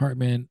to the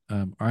apartment.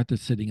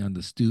 Arthur's sitting on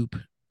the stoop,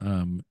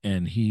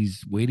 and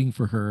he's waiting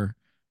for her.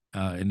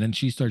 And then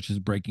she starts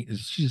just breaking.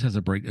 She just has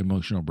a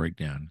emotional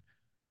breakdown.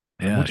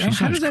 Yeah, she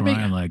starts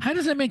crying. Like, how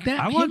does that make that?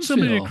 I him want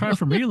somebody feel? to cry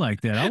for me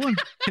like that. I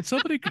want if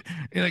somebody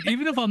like,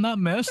 even if I'm not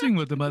messing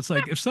with them, it's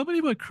like if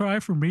somebody would cry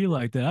for me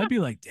like that, I'd be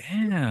like,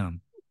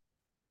 damn.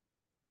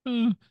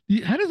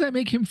 How does that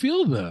make him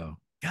feel though?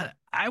 God,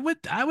 I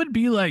would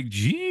be like,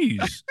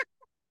 geez,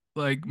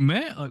 like,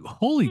 man, like,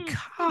 holy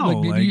cow, Like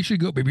maybe you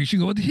should go. Maybe you should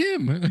go with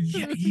him.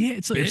 yeah, yeah.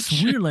 It's like, it's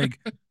Bitch. weird, like,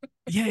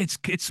 yeah,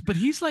 but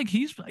he's like,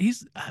 he's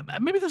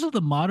maybe this is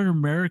the modern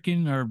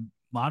American or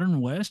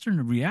modern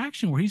Western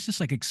reaction where he's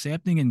just like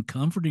accepting and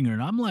comforting her,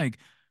 and I'm like,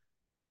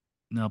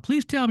 no,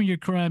 please tell me you're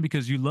crying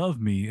because you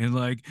love me, and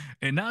like,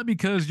 and not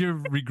because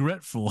you're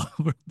regretful.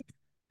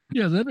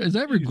 Yeah, is that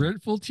Jeez.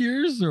 regretful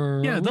tears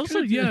or Yeah, what those are,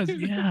 kind of yeah,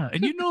 tears? yeah,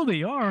 and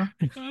they are.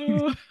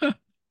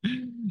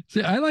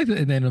 See, I like that,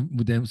 and then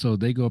with them, so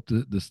they go up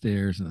the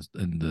stairs, and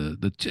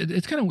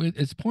it's kind of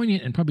it's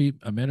poignant and probably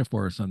a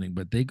metaphor or something,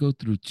 but they go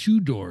through two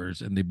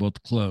doors and they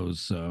both close.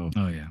 So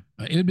Oh yeah.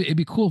 it'd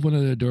be cool if one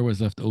of the door was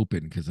left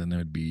open because then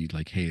there'd be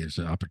like, hey, there's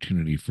an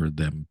opportunity for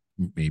them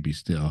maybe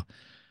still.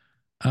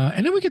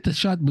 And then we get the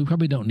shot we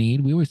probably don't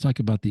need. We always talk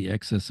about the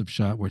excess of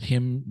shot with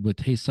him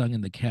with Hae-sung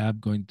in the cab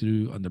going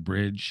through on the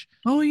bridge.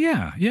 Oh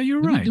yeah, yeah,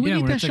 you're right. Do we Yeah,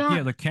 need where that it's like, shot?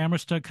 yeah, the camera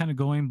stuck kind of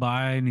going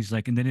by, and he's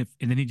like, and then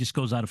he just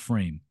goes out of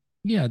frame.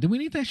 Yeah, do we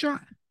need that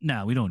shot?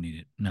 No, we don't need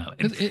it. No,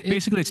 'Cause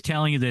basically, it's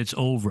telling you that it's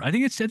over. I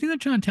think they're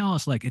trying to tell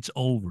us like it's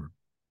over.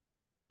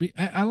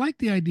 I like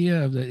the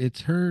idea of that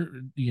it's her,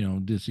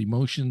 this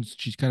emotions.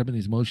 She's caught up in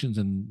these emotions,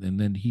 and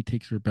then he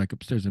takes her back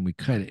upstairs, and we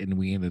cut it, and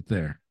we end it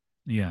there.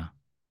 Yeah,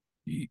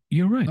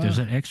 you're right. There's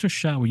an extra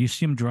shot where you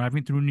see him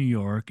driving through New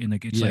York, and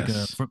like it's like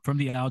Yes. from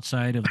the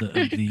outside of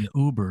the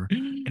Uber,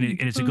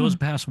 and as it goes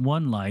past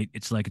one light,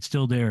 it's like it's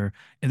still there,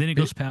 and then it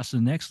goes past the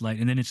next light,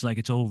 and then it's like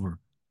it's over.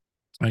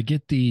 I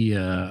get the the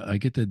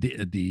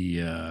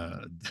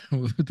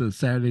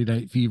Saturday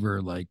Night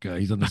Fever, like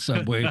he's on the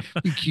subway.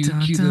 Cue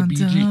the Bee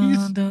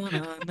Gees.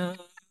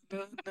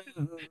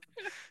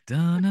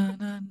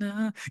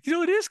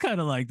 It is kind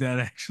of like that,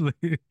 actually.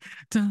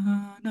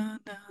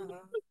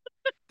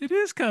 It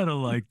is kind of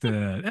like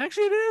that.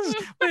 Actually, it is.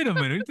 Wait a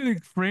minute. Did they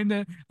frame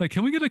that? Like,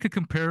 can we get like a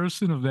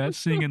comparison of that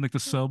scene in like the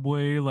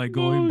subway, like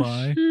going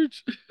by?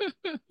 Shoot.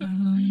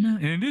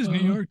 And it is New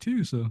York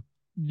too. So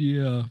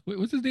Yeah.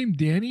 What's his name?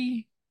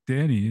 Danny?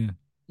 Danny, yeah.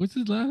 What's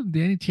his last name?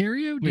 Danny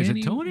Terrio? Wait, is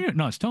Danny? it Tony?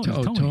 No, it's Tony.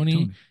 Oh, Tony.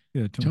 Tony.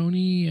 Yeah,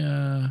 Tony.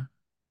 Tony.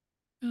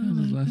 What was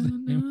his last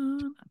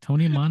name?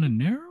 Tony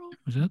Montanaro?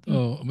 Is that the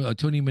Oh,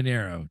 Tony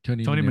Monero.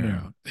 Tony Tony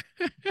Monero.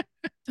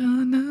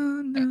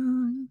 No,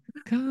 no,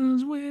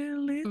 cause we're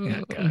living.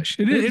 Yeah, gosh,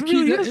 it, It's it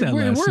cute. really is that It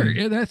last works.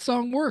 scene. That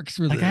song works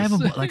for Like I have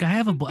this.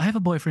 I have a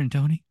boyfriend,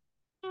 Tony.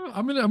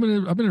 I'm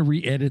gonna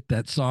re-edit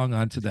that song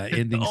onto that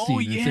ending Oh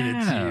scene and send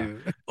it to yeah. you.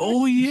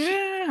 Oh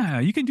yeah.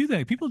 You can do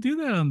that. People do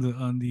that on the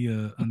I'm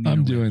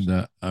doing interwebs.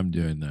 that. I'm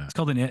doing that. It's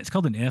called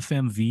an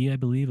FMV, I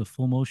believe, a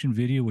full motion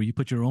video where you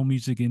put your own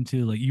music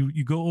into like you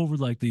go over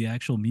like the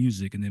actual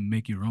music and then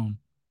make your own.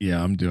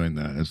 Yeah, I'm doing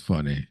that. It's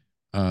funny.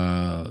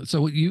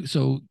 So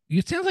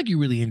it sounds like you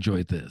really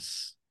enjoyed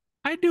this.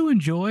 I do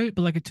enjoy it,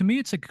 but like to me,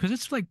 it's like because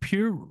it's like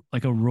pure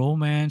like a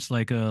romance,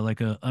 like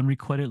a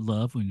unrequited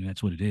love, when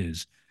that's what it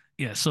is.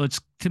 Yeah, so it's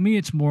to me,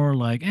 it's more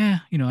like,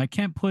 I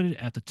can't put it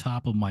at the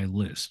top of my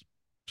list.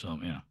 So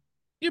yeah.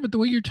 Yeah, but the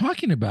way you're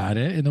talking about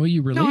it and the way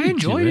you No, I related to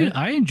enjoyed it. it,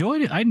 I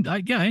enjoyed it.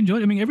 Yeah, I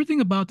enjoyed it. I mean, everything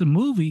about the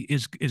movie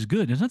is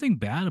good. There's nothing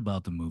bad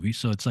about the movie.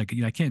 So it's like,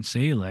 I can't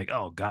say like,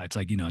 oh God, it's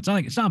like, it's not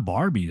like it's not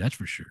Barbie, that's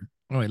for sure.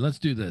 all right, let's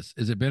do this.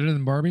 Is it better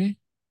than Barbie?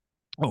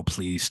 Oh,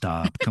 please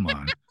stop. Come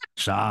on.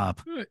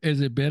 Stop.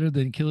 Is it better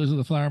than Killers of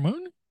the Flower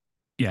Moon?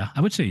 Yeah,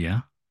 I would say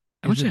yeah.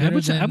 Is it better I than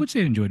would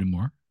say I enjoyed it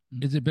more.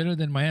 is it better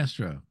than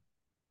Maestro?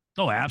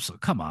 Oh,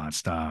 absolutely. Come on,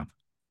 stop.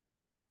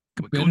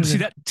 Better See than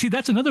that? See,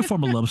 that's another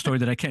form of love story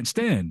that I can't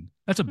stand.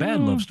 That's a bad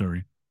love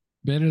story.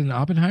 better than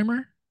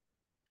Oppenheimer?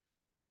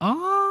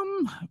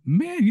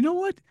 Man, you know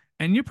what?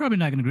 And you're probably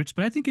not going to agree,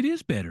 but I think it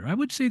is better. I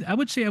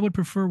would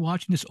prefer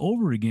watching this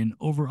over again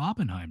over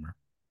Oppenheimer.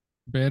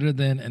 Better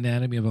than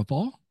Anatomy of a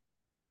Fall?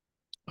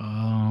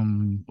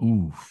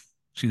 Ooh.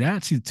 They're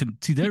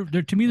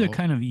to me they're Oh,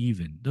 kind of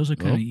even. Those are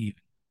kind oh. of even.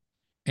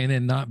 And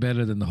then not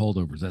better than The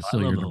Holdovers. That's I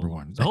still love your the number Holdovers.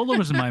 one. The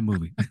Holdovers is my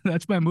movie.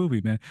 That's my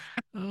movie, man.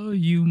 Oh,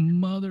 you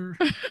mother.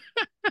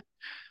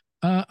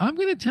 I'm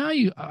gonna tell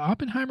you,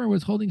 Oppenheimer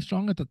was holding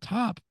strong at the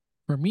top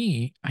for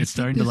me. It's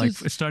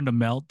starting to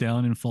melt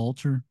down and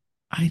falter.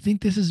 I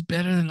think this is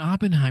better than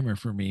Oppenheimer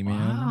for me, man.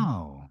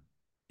 Wow.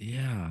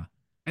 Yeah.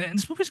 And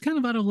this movie's kind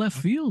of out of left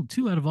field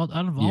too. Out of all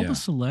Yeah. the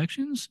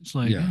selections, it's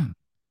like, Yeah.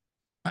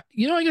 I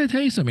gotta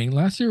tell you something.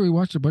 Last year we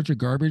watched a bunch of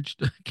garbage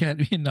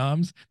Academy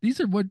noms.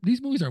 These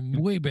movies are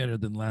way better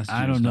than last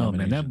year's. I don't know,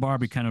 man. That nominations.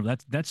 Barbie kind of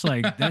that's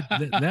like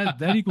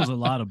that equals a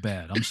lot of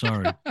bad. I'm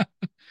sorry.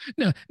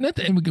 No,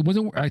 nothing. It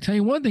wasn't. I tell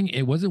you one thing.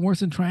 It wasn't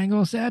worse than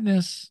Triangle of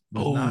Sadness. It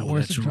was not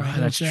worse that's than right.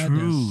 Triangle That's of Sadness.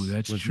 true.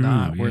 That's was true.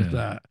 not worth Yeah.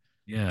 that.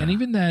 Yeah. And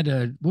even that.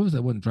 What was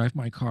that one? Drive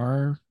My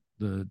Car.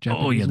 The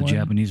Japanese Oh yeah, the one?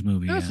 Japanese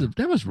movie.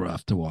 That was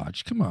rough to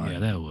watch. Come on. Yeah,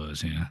 that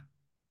was, yeah.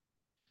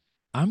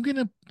 I'm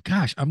gonna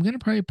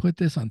probably put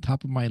this on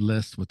top of my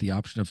list with the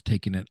option of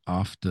taking it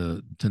off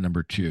to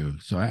number 2.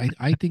 So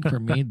I think for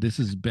me this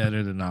is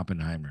better than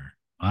Oppenheimer.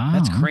 Wow,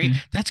 That's crazy.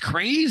 okay. That's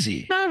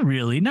crazy. Not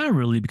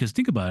really, because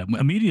think about it.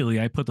 Immediately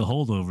I put the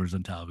Holdovers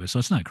on top of it, so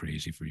it's not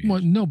crazy for you.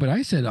 Well, no, but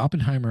I said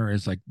Oppenheimer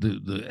is like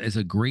is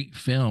a great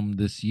film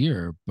this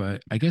year.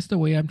 But I guess the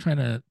way I'm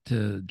trying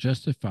to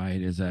justify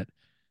it is that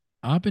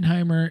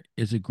Oppenheimer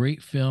is a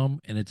great film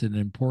and it's an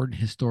important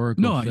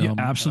historical film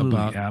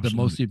about the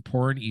most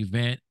important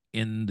event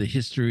in the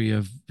history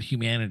of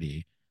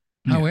humanity.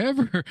 Yeah.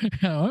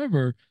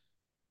 However,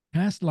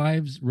 Past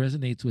Lives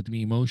resonates with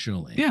me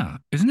emotionally. Yeah.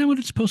 Isn't that what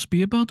it's supposed to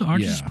be about? Though?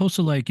 Aren't you Yeah. supposed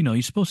to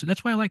you're supposed to,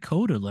 that's why I like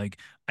Coda. Like,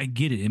 I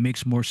get it. It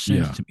makes more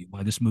sense Yeah. to me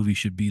why this movie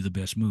should be the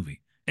best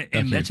movie. And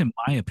Okay. that's in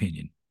my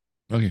opinion.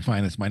 Okay,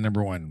 fine. That's my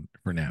number 1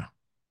 for now.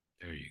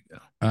 There you go.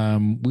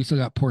 We still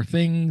got Poor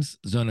Things,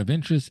 Zone of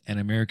Interest, and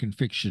American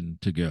Fiction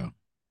to go.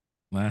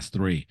 Last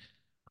 3.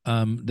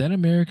 Then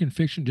American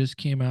Fiction just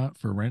came out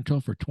for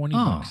rental for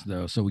 $20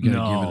 though, so we gotta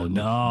give it a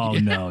no.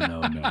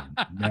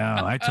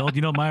 I told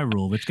my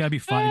rule. It's gotta be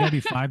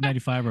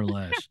 $5.95 or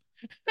less.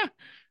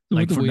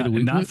 Like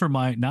not for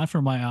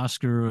my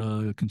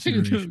Oscar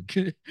consideration.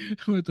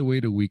 We'll have to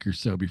wait a week or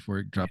so before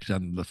it drops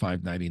down to the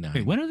 $5.99.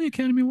 Wait, when are the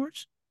Academy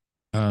Awards?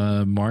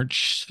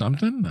 March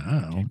something.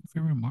 I don't know.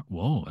 February,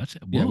 Whoa,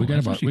 We got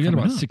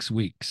about up. 6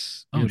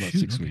 weeks. Oh, shoot,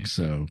 6 okay. weeks.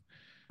 So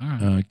All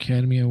right.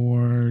 Academy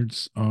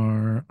Awards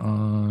are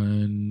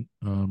on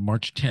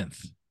March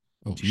 10th.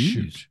 Oh, Jeez.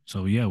 shoot.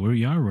 So yeah,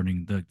 we are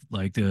running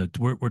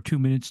we're 2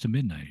 minutes to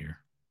midnight here.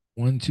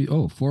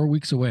 4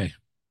 weeks away.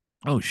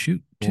 Oh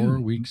shoot. 4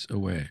 weeks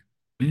away.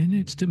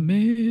 Minutes to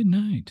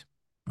midnight.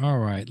 All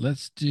right,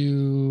 let's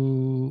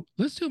do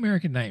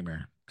American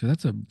Nightmare because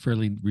that's a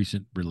fairly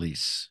recent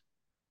release.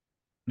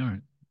 All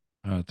right.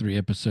 3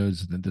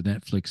 episodes. The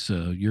Netflix,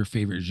 your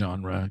favorite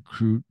genre,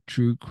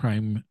 true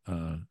crime.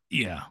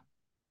 Yeah.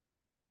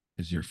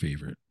 Is your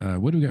favorite.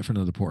 What do we got for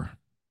another pour?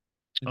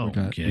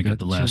 Okay. I got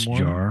the last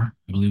jar.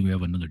 I believe we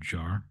have another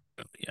jar.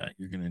 Oh, yeah,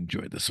 you're gonna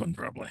enjoy this one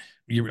probably.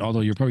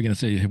 Although you're probably gonna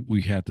say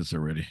we had this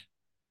already.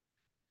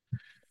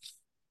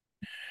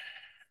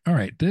 All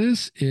right,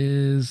 this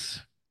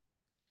is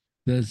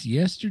Does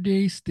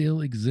Yesterday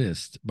Still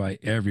Exist by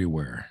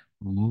Everywhere.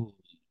 Ooh.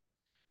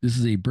 This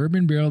is a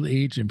bourbon barrel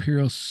aged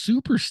imperial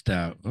super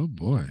stout. Oh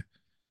boy.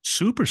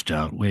 Super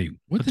stout. Wait,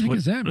 What the heck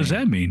does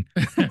that mean?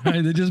 What does that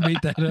mean? They just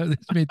made that up. They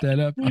just made that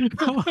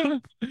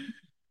up.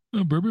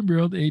 A bourbon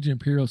barrel aged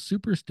imperial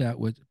super stout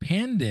with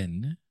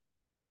pandan,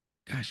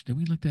 Gosh, did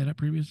we look that up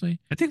previously?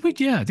 I think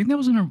that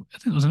was I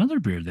think it was another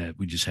beer that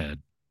we just had.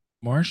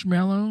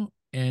 Marshmallow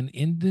and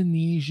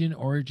Indonesian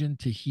origin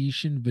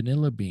Tahitian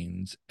vanilla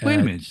beans Wait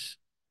a minute. at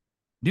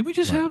Did we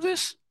just what? have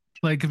this?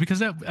 Like because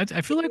that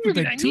I feel like I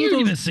knew two you of were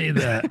those gonna say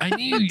that. I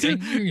knew you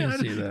were gonna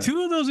say that.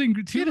 two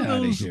Get of out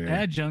of those here.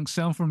 adjuncts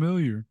sound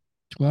familiar.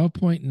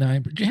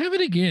 12.9. Have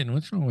it again.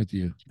 What's wrong with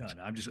you? No,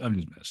 I'm just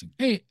messing.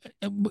 Hey,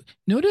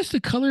 notice the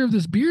color of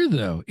this beer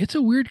though. It's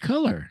a weird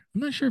color.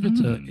 I'm not sure if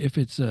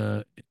it's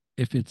a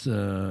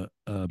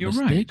You're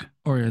right. mistake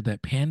or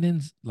that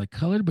Pandan's like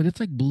colored, but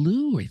it's like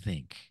blue, I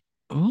think.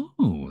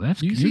 Oh, that's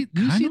Do you see that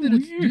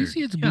weird. do you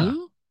see it's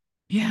blue?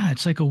 Yeah,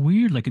 it's like a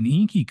weird, like an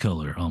inky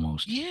color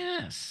almost.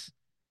 Yes.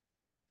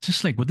 It's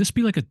just like, would this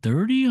be like a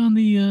 30 on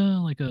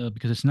the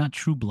because it's not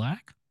true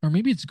black? Or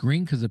maybe it's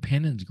green because the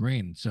pandan's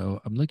green. So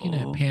I'm looking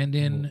at Oh,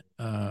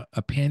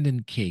 a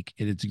pandan cake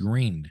and it's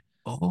green.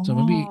 So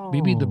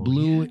maybe the oh,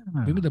 blue, yeah.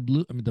 maybe the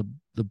blue, I mean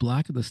the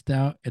black of the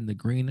stout and the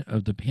green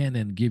of the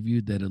pandan give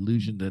you that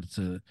illusion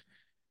that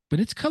but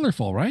it's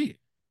colorful, right?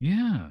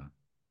 Yeah.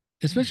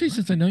 Especially You're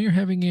since I right. know you're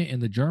having it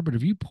in the jar, but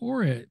if you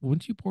pour it,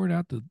 once you pour it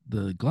out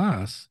the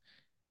glass,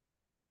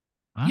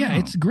 yeah, Wow.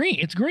 it's green.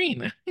 It's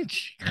green.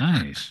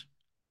 Nice.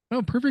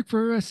 Oh, perfect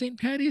for St.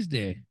 Patty's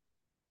Day.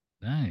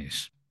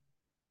 Nice.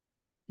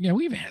 Yeah,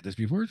 we've had this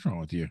before. What's wrong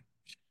with you?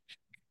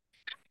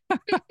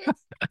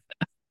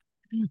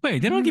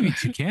 Wait, they don't give you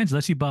two cans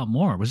unless you bought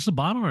more. Was this a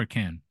bottle or a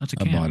can? That's a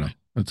A can, bottle. right?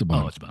 That's a Oh,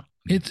 bottle. it's a bottle.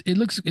 It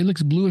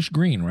looks bluish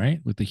green, right?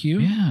 With the hue.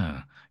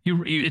 Yeah.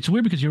 It's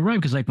weird because you're right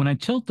because like when I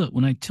tilt the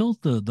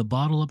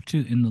bottle up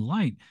to in the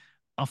light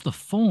off the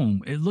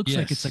foam, it looks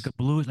like it's like Yes. a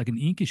blue, like an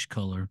inkish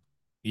color.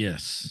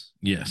 Yes.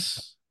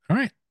 Yes. All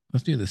right.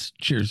 Let's do this.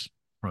 Cheers.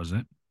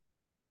 Present.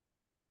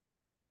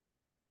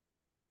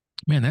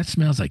 Man, that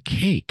smells like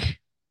cake.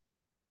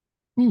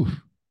 Ooh.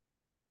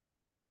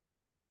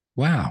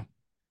 Wow.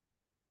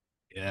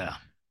 Yeah.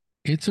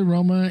 Its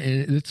aroma,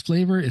 its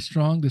flavor is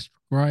strong,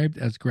 described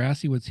as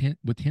grassy with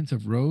hints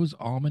of rose,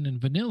 almond, and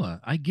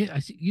vanilla. I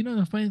see. You know,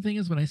 the funny thing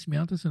is when I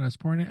smelled this and I was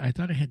pouring it, I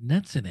thought it had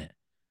nuts in it.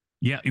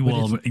 Yeah, But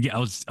well, it's yeah, I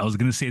was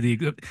gonna say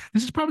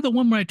this is probably the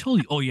one where I told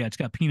you, oh yeah, it's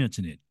got peanuts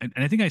in it, and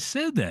I think I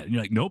said that, and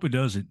you're like, nope, it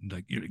doesn't.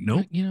 Like, you're like,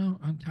 nope.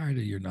 I'm tired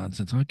of your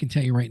nonsense. I can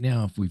tell you right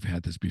now if we've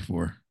had this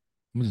before.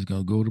 I'm just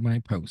gonna go to my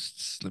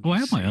posts. Let Well, me I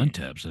have my see.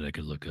 untabs that I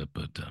could look up,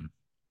 but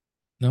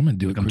No, I'm gonna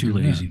do like it I'm too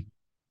quicker than that. lazy.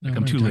 No, Like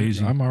I'm too gonna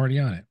lazy. I'm already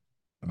on it.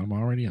 I'm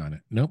already on it.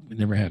 Nope,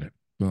 never had it.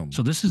 Boom.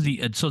 So this is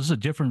a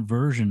different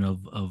version of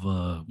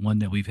one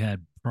that we've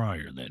had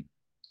prior. Then,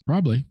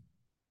 Probably.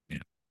 yeah,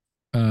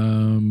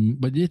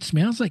 But it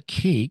smells like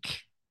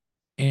cake,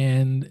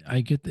 and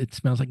I get it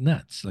smells like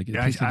nuts. Like it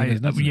tastes like it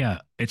has nuts in it. yeah,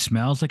 it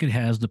smells like it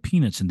has the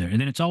peanuts in there, and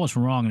then it's always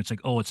wrong, and it's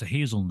like, oh, it's a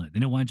hazelnut,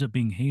 then it winds up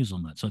being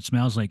hazelnut, so it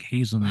smells like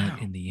hazelnut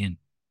Wow. in the end.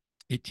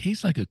 It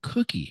tastes like a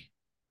cookie.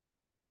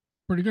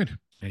 Pretty good.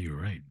 Yeah, you're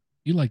right.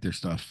 You like their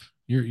stuff.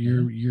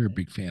 You're a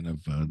big fan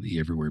of the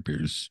Everywhere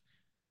beers.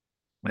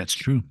 That's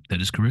true.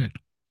 That is correct.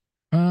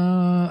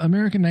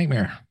 American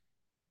Nightmare.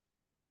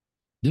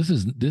 This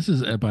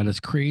is about as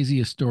crazy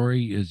a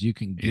story as you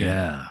can get.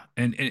 Yeah,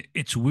 and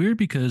it's weird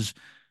because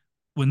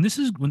when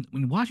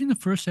watching the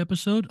first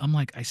episode, I'm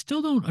like, I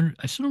still don't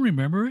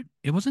remember it.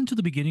 It wasn't until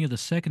the beginning of the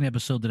second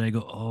episode that I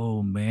go,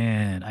 oh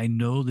man, I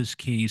know this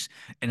case,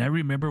 and I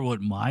remember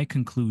what my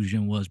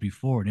conclusion was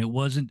before, and it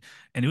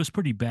was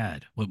pretty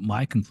bad. What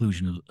my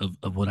conclusion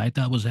of what I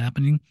thought was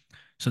happening.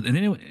 So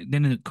and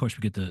then of course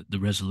we get the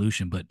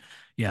resolution, but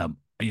yeah,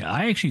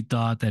 I actually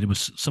thought that it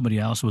was somebody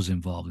else was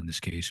involved in this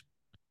case.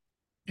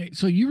 Hey,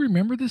 so you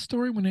remember this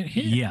story when it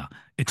hit? Yeah,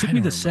 it I took don't me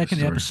the remember the second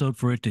story. episode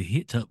for it to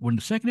hit. When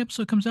the second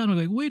episode comes out, I'm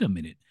like, wait a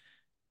minute.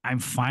 I'm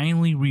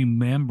finally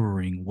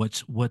remembering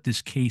what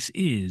this case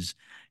is,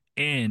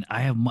 and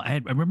I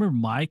remember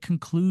my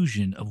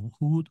conclusion of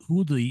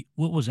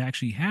what was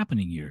actually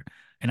happening here.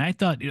 And I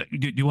thought, do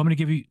you want me to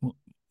give you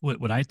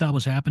what I thought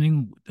was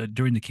happening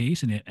during the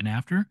case and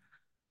after?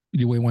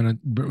 Do we want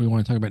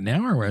to talk about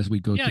now or as we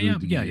go Yeah,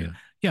 through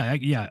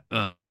yeah.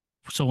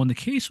 So when the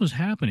case was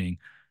happening,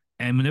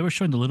 and when they were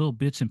showing the little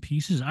bits and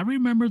pieces, I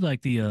remember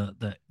like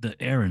the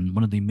Aaron,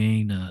 one of the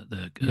main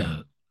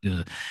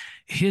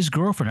his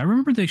girlfriend. I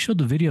remember they showed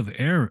the video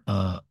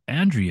of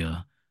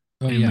Andrea,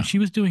 Oh and yeah. when she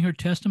was doing her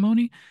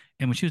testimony,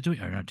 and when she was doing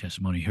or not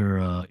testimony,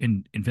 her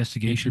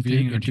investigation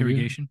Interview.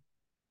 interrogation,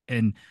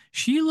 and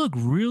she looked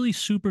really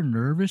super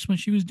nervous when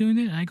she was doing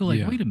it. And I go like,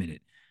 Yeah. wait a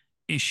minute,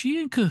 is she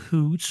in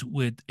cahoots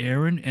with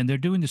Aaron? And they're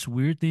doing this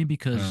weird thing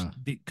because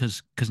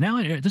now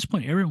at this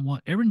point,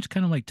 Aaron's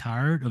kind of like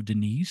tired of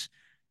Denise,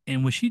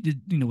 and was she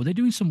did were they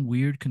doing some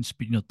weird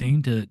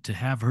thing to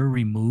have her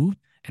removed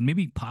and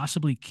maybe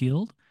possibly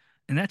killed?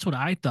 And that's what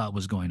I thought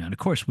was going on. Of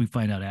course, we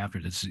find out after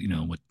this,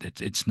 what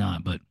it's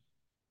not, but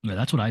yeah,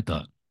 that's what I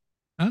thought.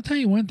 I'll tell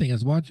you one thing: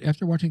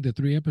 after watching the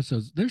 3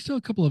 episodes, there's still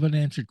a couple of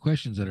unanswered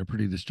questions that are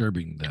pretty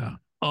disturbing. Though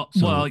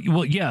So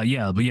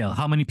yeah, but yeah,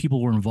 how many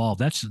people were involved?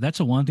 That's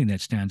the one thing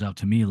that stands out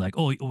to me. Like,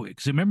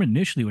 because remember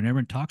initially when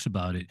everyone talks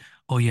about it,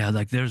 oh yeah,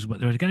 like there's got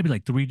to be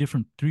like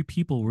three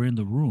people were in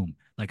the room.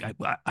 Like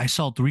I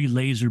saw three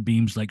laser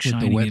beams like with the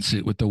shining at wetsuit,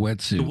 people. with the The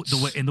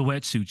wetsuits. in the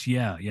wetsuits,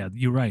 yeah, yeah,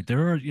 you're right.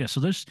 There are, yeah. So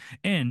there's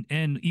and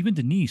even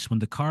Denise, when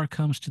the car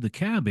comes to the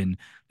cabin,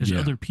 there's Yeah.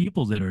 other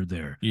people that are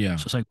there. Yeah.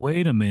 So it's like,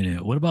 wait a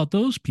minute, what about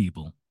those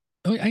people?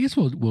 Oh, I guess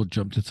we'll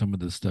jump to some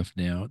of this stuff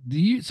now.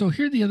 So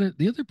here the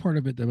other part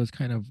of it that was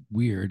kind of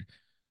weird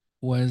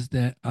was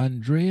that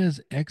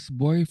Andrea's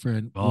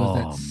ex-boyfriend was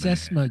that Oh man,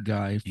 Sesma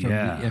guy from the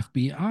yeah,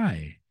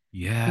 FBI. So do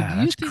yeah,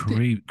 you that's think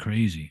that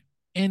crazy.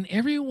 and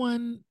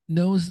everyone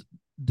knows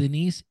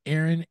Denise,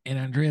 Aaron, and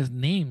Andrea's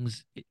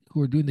names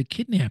who are doing the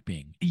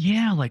kidnapping?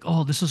 Yeah, like,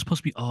 oh, this is supposed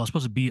to be, oh, it's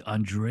supposed to be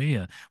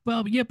Andrea.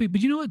 Well, yeah, but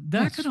you know what?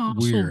 That can That's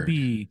also weird.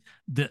 be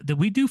that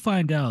we do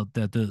find out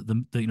that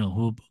the you know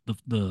who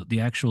the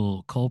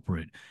actual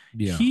culprit,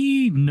 Yeah.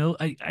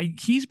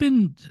 he's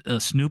been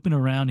snooping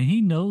around and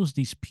he knows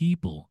these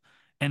people,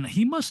 and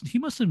he must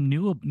have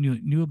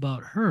knew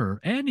about her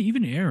and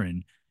even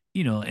Aaron,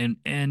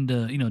 and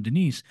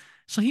Denise.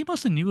 So he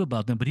must have knew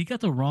about them, but he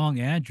got the wrong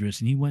address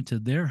and he went to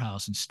their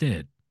house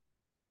instead.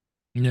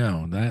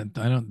 No, that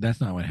I don't. That's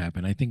not what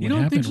happened. I think You what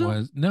don't think happened so?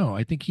 was no.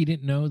 I think he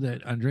didn't know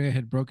that Andrea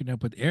had broken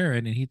up with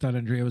Aaron, and he thought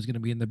Andrea was going to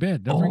be in the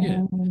bed. Don't forget,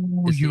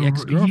 Oh, it's the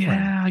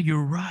ex-girlfriend.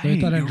 you're So I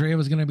right. thought Andrea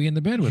was going to be in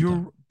the bed with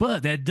them.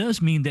 But that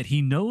does mean that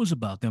he knows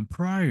about them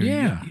prior.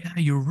 Yeah, Yeah, yeah,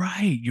 you're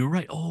right. You're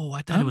right. Oh,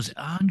 I thought it I'm. was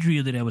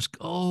Andrea that I was.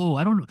 Oh,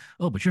 I don't know.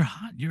 Oh, but you're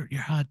hot. You're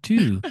hot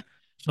too.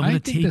 So I'm I gonna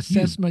think the take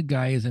you. Sesma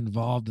guy is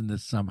involved in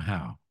this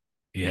somehow.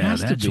 Yeah,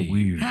 Has to that's be.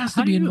 weird. Has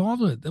to How do be you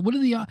involved with it. What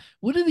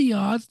are the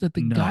odds that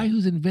the guy know?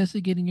 who's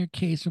investigating your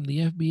case from the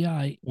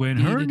FBI When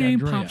her dated name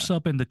pops Andrea?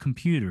 up in the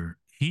computer,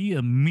 he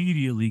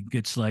immediately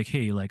gets like,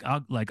 "Hey,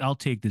 I'll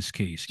take this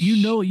case."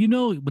 Shh.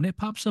 When it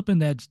pops up in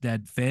that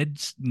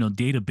Fed's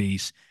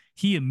database,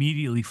 he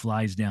immediately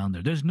flies down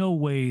there. There's no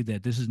way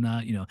that this is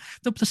not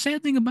the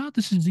sad thing about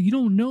this is that you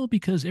don't know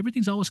because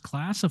everything's always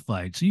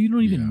classified, so you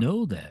don't even Yeah.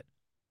 know that.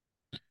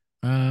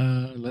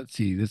 Let's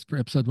see. This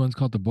episode one's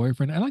called The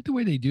Boyfriend. I like the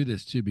way they do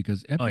this too,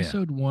 because Oh yeah.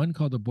 episode one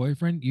called The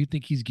Boyfriend, you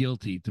think he's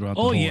guilty throughout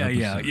the Oh whole yeah,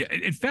 yeah, yeah.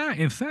 episode.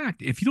 In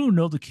fact, if you don't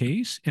know the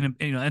case, and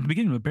at the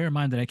beginning, bear in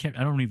mind that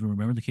I don't even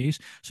remember the case.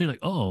 So you're like,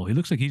 oh, he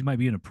looks like he might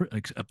be in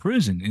a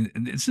prison,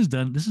 and this is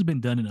done. This has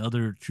been done in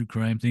other true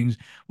crime things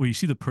where you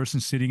see the person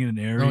sitting in an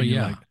area, Oh and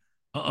you're yeah.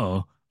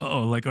 like,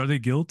 like, are they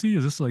guilty?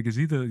 Is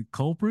he the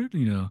culprit?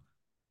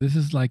 This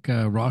is like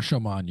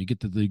Rashomon. You get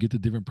the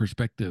different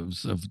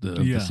perspectives of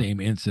the Yeah, same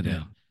yeah.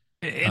 incident.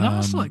 And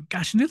also, Um, like,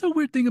 gosh, another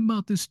weird thing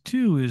about this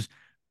too is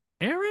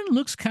Aaron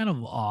looks kind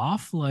of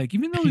off. Like,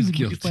 even though he's we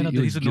find guilty. out He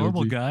that he's looks a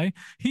normal guilty. guy,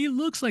 he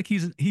looks like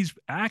he's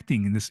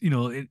acting in this.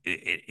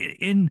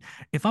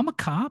 If I'm a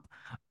cop,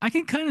 I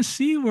can kind of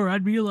see where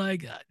I'd be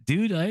like,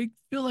 dude, I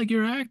feel like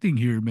you're acting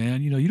here,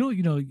 man. You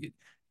don't,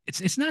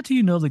 it's not till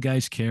you know the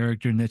guy's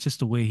character, and that's just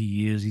the way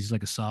he is. He's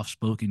like a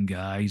soft-spoken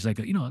guy. He's like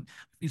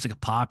he's like a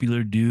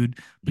popular dude,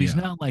 but Yeah. he's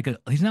not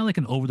like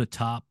an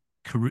over-the-top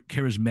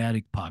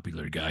charismatic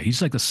popular guy.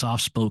 He's like a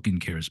soft-spoken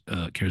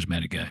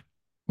charismatic guy.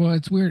 Well,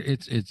 it's weird.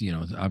 It's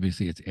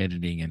obviously it's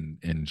editing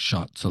and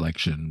shot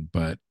selection,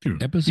 but Sure.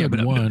 Yeah, episode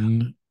but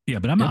one. yeah,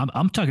 but Ep-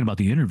 I'm talking about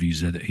the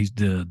interviews that he's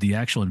the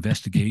actual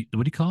investigate.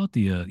 What do you call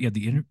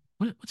it?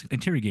 What's it?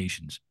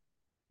 Interrogations.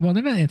 well,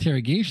 they're not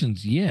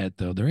interrogations yet,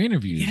 though. They're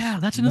interviews. Yeah,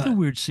 that's another Not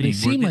weird they scene where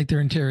seem like they're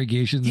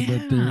interrogations,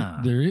 but they're yeah.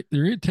 they're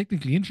they're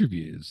technically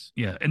interviews.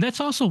 Yeah, and that's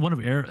also one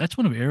of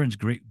Aaron's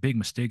great big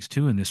mistakes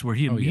too in this, Oh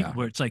yeah.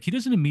 where it's like he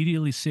doesn't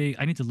immediately say,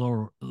 "I need to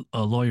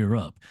lawyer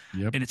up,"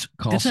 Yep. and it's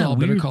Call that's that Saul.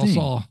 Better weird call thing.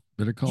 Saul.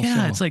 Better call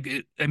Yeah, it's Saul.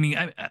 like I mean,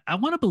 I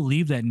want to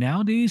believe that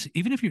nowadays,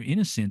 even if you're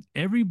innocent,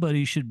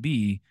 everybody should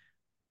be.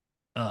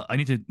 I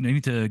need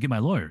to get my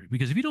lawyer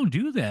because if you don't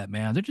do that,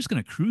 man, they're just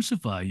gonna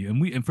crucify you.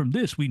 And from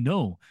this we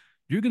know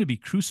you're gonna be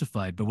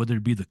crucified. But whether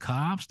it be the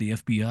cops, the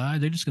FBI,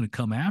 they're just gonna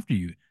come after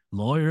you.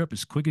 Lawyer up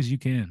as quick as you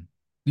can.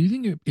 Do you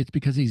think it's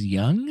because he's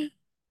young,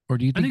 or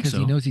do you I think think because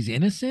he so. knows he's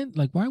innocent?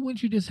 Like, why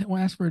wouldn't you just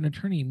ask for an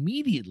attorney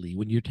immediately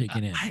when you're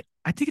taken in?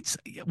 I think it's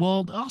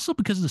well also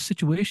because of the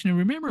situation. And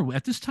remember,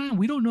 at this time,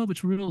 we don't know if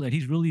it's real that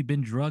he's really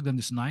been drugged on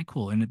this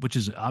Nyquil, and which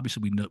is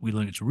obviously we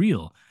learn it's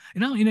real.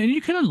 And now and you're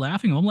kind of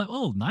laughing. I'm like,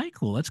 oh,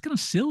 Nyquil, that's kind of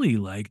silly.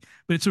 Like,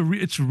 but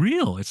it's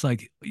real. It's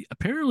like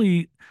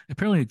apparently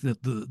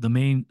the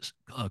main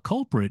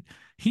culprit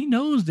he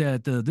knows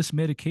that this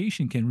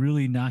medication can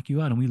really knock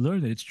you out, and we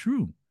learn that it's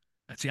true.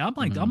 See, Um,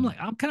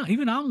 I'm kind of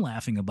even I'm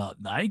laughing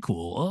about Nyquil.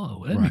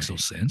 Oh, that makes no right.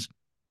 sense.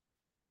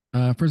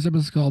 First episode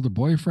is called The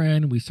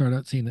Boyfriend. We start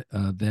out seeing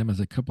them as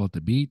a couple at the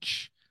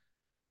beach.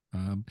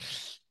 Um,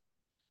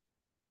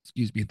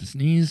 excuse me, at the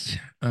sneeze.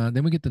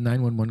 Then we get the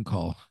 911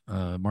 call,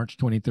 March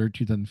 23rd,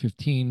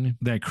 2015.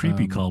 That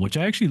creepy Um, call, which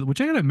I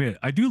gotta admit,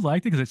 I do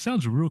like it because it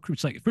sounds real creepy.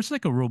 It's like first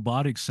like a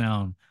robotic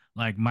sound,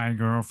 like my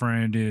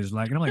girlfriend is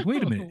like, and I'm like,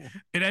 wait a minute,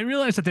 and I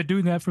realized that they're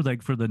doing that for the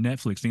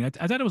Netflix thing. I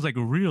thought it was like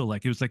real,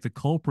 like it was like the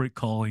culprit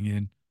calling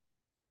in.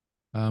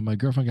 My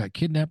girlfriend got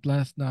kidnapped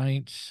last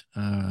night.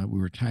 We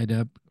were tied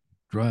up,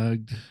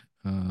 drugged,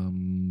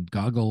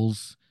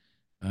 goggles,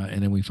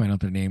 and then we find out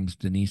their names.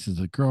 Denise is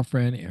the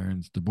girlfriend,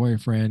 Aaron's the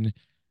boyfriend.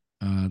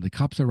 The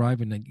cops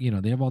arrive and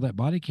they have all that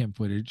body cam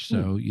footage,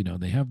 Ooh. so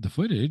they have the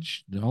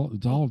footage.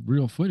 It's all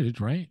real footage,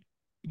 right?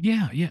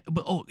 Yeah, yeah.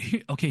 But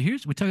okay,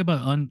 here's we talk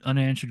about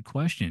unanswered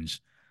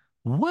questions.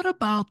 What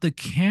about the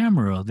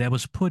camera that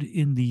was put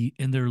in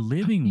their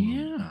living room?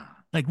 Yeah,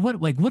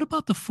 What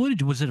about the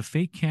footage? Was it a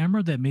fake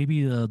camera that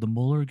maybe the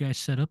Mueller guy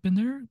set up in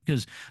there?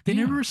 Because they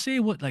yeah. never say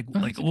what Oh,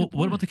 that's a good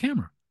what about point. the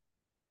camera?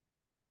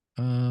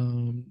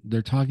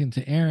 They're talking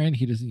to Aaron.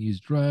 He doesn't use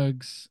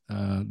drugs.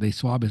 They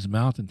swab his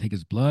mouth and take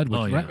his blood,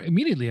 Oh which right yeah.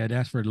 immediately I'd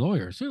ask for a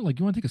lawyer. So like,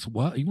 you want to take a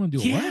what? You want to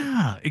do a what?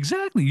 Yeah,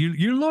 exactly.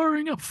 You're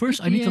lawyering up.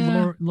 First, I need to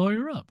Yeah,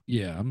 lawyer up.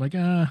 yeah. I'm like,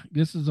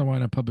 this is I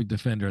want a public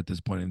defender at this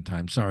point in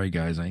time. Sorry,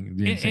 guys, I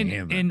didn't say any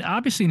of that. And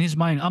obviously in his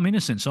mind, I'm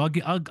innocent. So I'll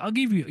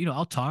give you,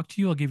 I'll talk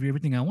to you. I'll give you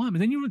everything I want. But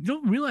then you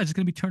don't realize it's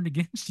going to be turned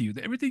against you.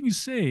 Everything you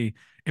say,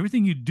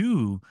 everything you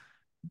do,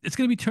 it's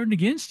going to be turned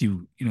against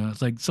you.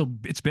 It's like, so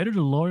it's better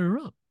to lawyer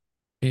up.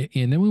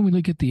 And then when we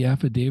look at the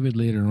affidavit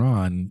later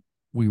on,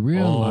 we Oh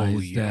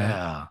realize that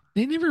yeah.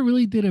 they never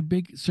really did a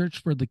big search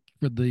for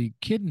the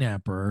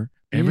kidnapper.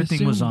 They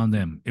Everything was assumed, on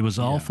them. It was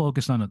all yeah.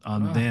 focused on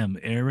Ugh. them,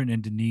 Aaron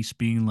and Denise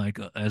being like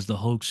as the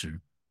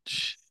hoaxer.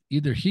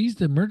 Either he's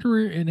the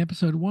murderer in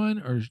episode one,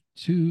 or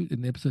two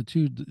in episode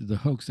two, the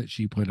hoax that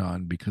she put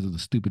on because of the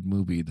stupid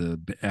movie, the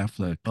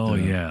Affleck Oh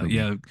yeah, movie.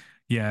 yeah,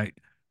 yeah.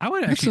 I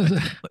would This actually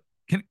is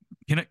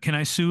can can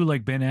I sue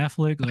like Ben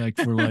Affleck like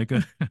for like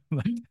a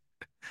like,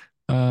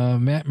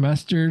 Matt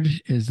Mustard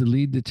is the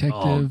lead oh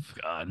detective.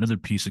 God, another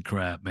piece of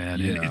crap,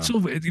 man. And it's Yeah. so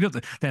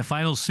that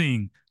final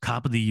scene,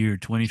 Cop of the Year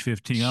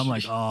 2015. I'm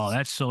like, oh,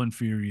 that's so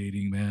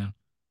infuriating, man.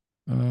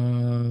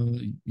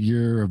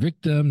 You're a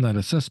victim, not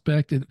a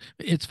suspect. And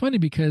it's funny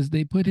because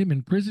they put him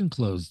in prison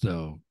clothes,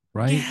 though,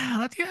 right?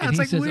 Yeah, And it's he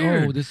like says, "Oh,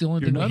 weird. this is the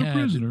only You're thing we not a had.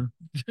 prisoner.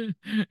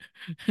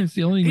 It's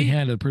the only thing we Hey,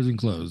 had of prison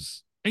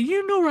clothes." and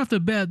right off the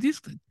bat,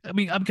 these. I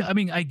mean,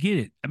 I get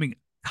it. I mean,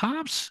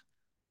 cops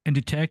and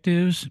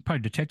detectives,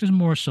 probably detectives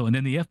more so, and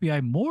then the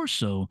FBI more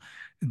so,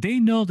 they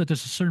know that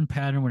there's a certain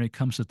pattern when it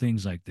comes to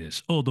things like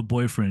this. Oh, the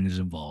boyfriend is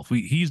involved.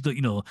 He's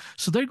the,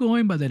 so they're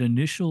going by that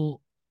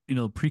initial,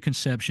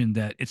 preconception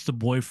that it's the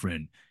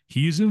boyfriend.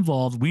 He is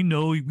involved. We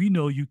know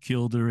you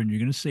killed her, and you're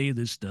gonna say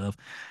this stuff,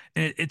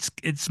 and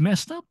it's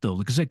messed up though,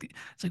 because like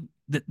it's like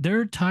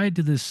they're tied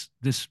to this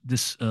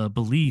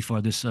belief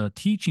or this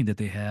teaching that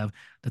they have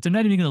that they're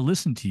not even gonna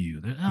listen to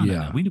you. No.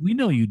 Yeah. We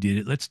know you did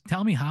it. Let's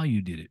tell me how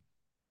you did it.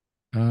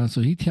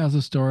 So he tells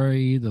a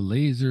story, the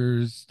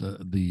lasers,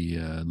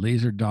 the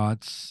laser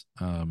dots.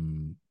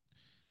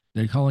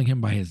 They're calling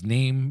him by his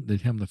name. They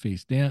tell him to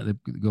face down.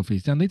 They go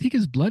face down. They take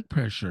his blood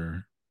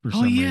pressure for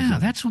Oh some yeah, reason.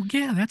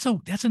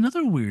 that's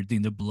another weird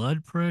thing. The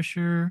blood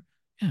pressure.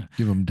 Yeah.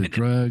 Give him the And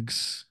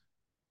drugs.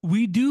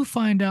 we do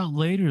find out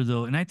later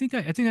though, and I think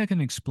I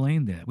can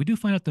explain that. We do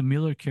find out the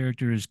Miller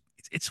character is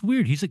it's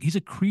weird. He's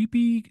a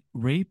creepy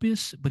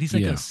rapist, but he's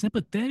like a Yeah.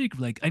 sympathetic,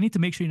 like I need to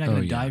make sure you're not Oh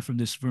gonna yeah. die from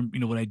this from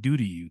what I do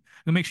to you.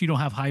 And make sure you don't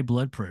have high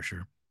blood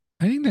pressure.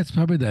 I think that's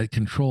probably that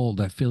control,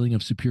 that feeling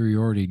of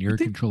superiority, and You you're in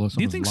think control of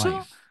do you someone's think so?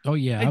 life. Oh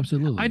yeah, I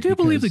absolutely. do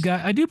believe the Because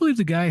guy. I do believe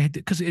the guy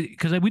because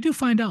we do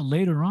find out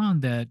later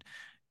on that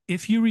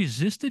if you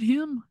resisted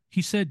him,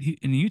 he said,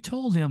 and you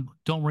told him,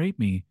 "Don't rape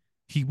me,"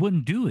 he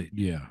wouldn't do it.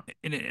 yeah,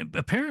 And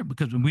apparent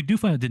because when we do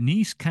find out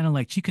Denise kind of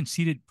like she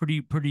conceded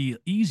pretty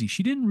easy.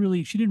 She didn't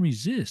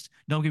resist.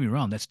 Don't get me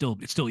wrong, it's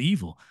still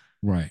evil.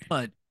 right.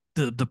 But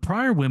the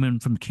prior women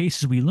from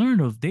cases we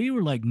learned of, they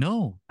were like,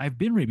 "No, I've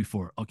been raped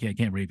before. Okay, I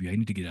can't rape you. I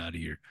need to get out of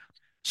here."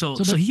 So,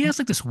 So but he has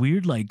like this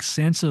weird like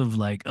sense of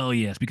like, oh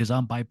yes, because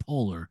I'm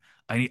bipolar,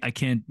 I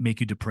can't make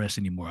you depressed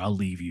anymore. I'll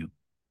leave you.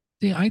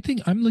 see, I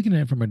think I'm looking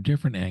at it from a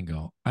different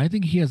angle. I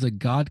think he has a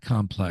God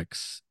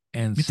complex.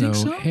 And You think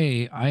so, so?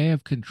 hey, I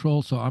have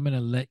control, so I'm going to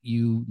let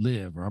you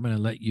live, or I'm going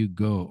to let you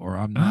go, or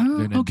I'm not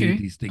going to do Okay,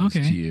 these things to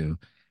okay, you.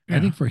 I yeah,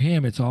 think for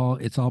him, it's all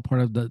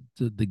part of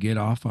the get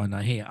off on,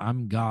 hey,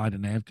 I'm God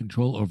and I have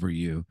control over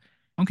you.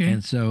 okay.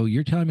 And so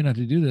you're telling me not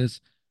to do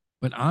this,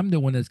 but I'm the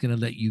one that's going to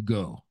let you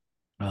go.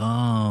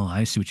 Oh,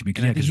 I see what you mean.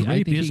 And Yeah, because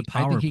rape is a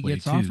I think power he play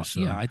gets off.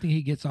 too. Yeah, So, I think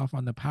he gets off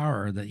on the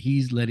power that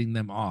he's letting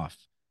them off.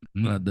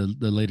 mhm.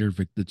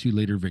 The two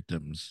later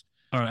victims.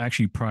 Or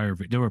actually,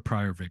 there were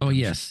prior Oh victims.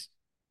 yes,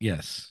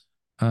 yes.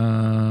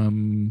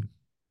 Um,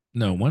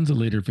 no, one's a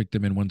later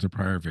victim and one's a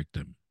prior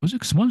victim. Was it?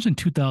 Because one's in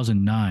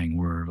 2009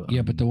 where,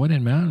 Yeah, but the one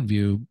in Mountain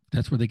View,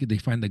 that's where they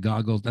find the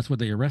goggles. That's where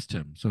they arrest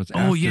him. So it's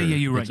oh yeah, after.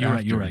 you're right, It's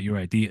after. you're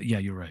right. Yeah,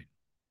 you're right.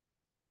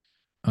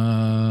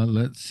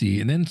 Let's see.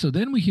 And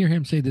then we hear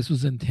him say this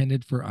was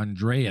intended for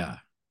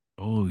Andrea.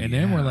 Oh And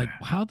then we're yeah, like,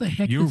 how the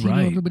heck you're does he know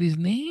right. everybody's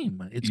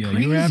name? It's Yeah,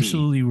 you're crazy.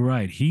 absolutely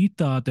right. He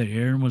thought that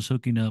Aaron was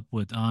hooking up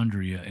with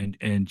Andrea,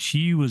 and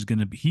she was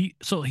gonna be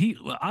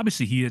well,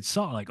 obviously he had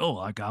saw like, oh,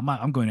 like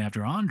I'm going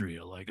after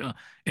Andrea, like,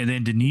 and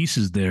then Denise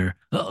is there.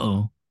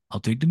 Uh-oh, I'll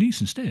take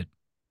Denise instead.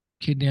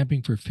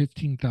 kidnapping for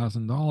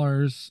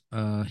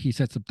 $15,000. He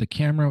sets up the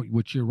camera,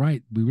 which you're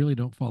right. We really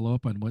don't follow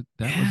up on what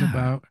that was Yeah.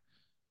 about.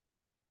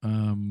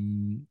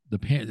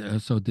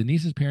 So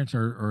Denise's parents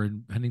are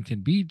in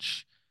Huntington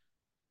Beach.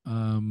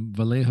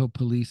 Vallejo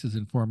police is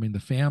informing the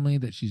family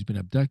that she's been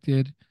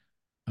abducted.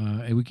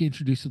 And we get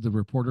introduced to the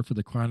reporter for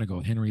the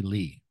Chronicle, Henry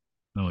Lee.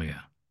 Oh yeah.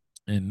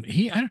 And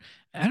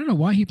I don't know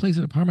why he plays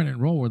a prominent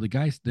role where the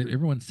guys that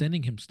everyone's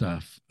sending him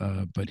stuff,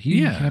 but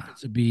he Yeah.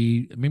 happens to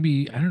be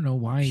maybe I don't know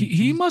why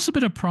He must have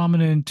been a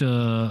prominent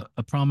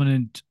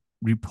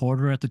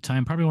reporter at the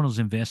time, probably one of those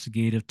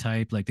investigative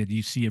type like that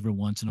you see every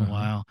once in a uh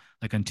while,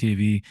 like on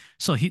TV.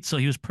 So he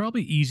was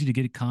probably easy to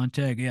get in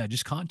contact. Yeah,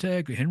 just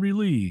contact Henry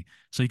Lee,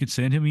 so you could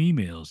send him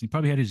emails. He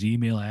probably had his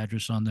email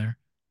address on there.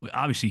 Well,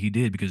 obviously, he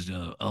did because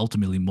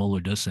ultimately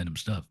Mueller does send him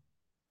stuff.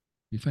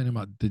 We find out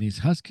about Denise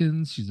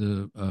Huskins. She's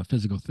a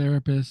physical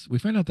therapist. We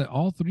find out that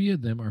all three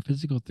of them are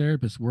physical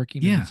therapists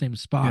working in the Yeah, same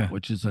spot, yeah.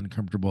 which is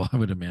uncomfortable, I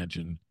would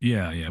imagine.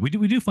 Yeah, yeah. We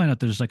do find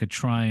out there's like a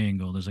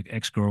triangle. There's like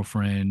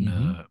ex-girlfriend,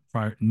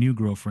 Hmm. new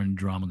girlfriend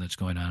drama that's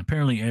going on.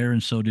 Apparently,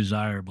 Aaron's so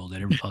desirable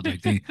that like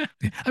I mean,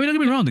 don't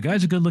get me wrong. The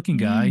guy's a good-looking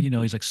guy. Mm. You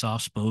know, he's like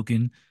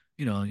soft-spoken.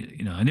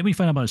 And then we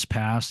find out about his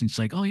past, and it's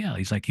like, oh yeah,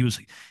 he's like he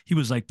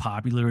was like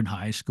popular in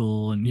high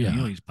school, and Yeah.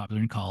 he's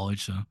popular in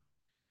college. So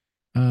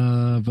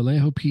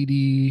Vallejo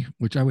PD,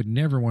 which I would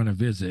never want to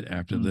visit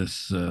after Mm.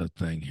 this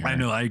thing I here.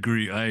 know, I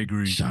agree, I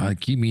agree.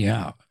 Keep me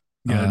out.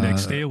 Yeah,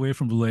 next, stay away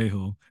from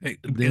Vallejo. It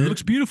There,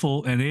 looks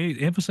beautiful, and they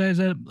emphasize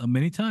that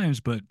many times,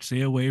 but stay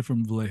away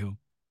from Vallejo.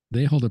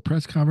 they hold a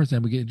press conference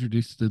and we get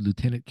introduced to the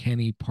Lieutenant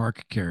Kenny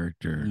Park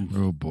character. Oof,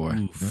 Oh boy.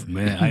 oof,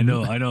 man. I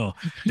know.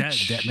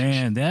 That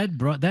man,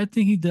 that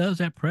thing he does,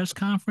 that press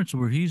conference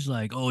where he's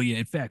like, "Oh yeah,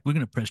 in fact, we're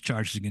gonna press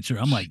charges against her."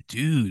 I'm like,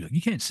 dude,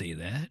 you can't say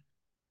that.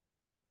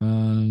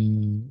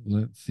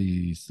 Let's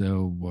see.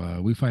 So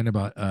we find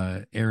about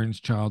Aaron's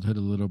childhood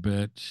a little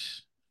bit.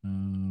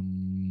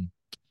 Um,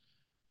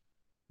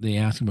 they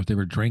ask him if they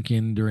were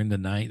drinking during the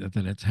night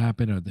that it's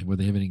happened, or were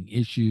they having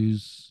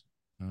issues?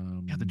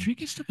 Yeah, the Um,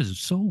 drinking stuff is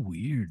so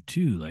weird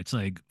too. Like, it's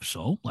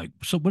so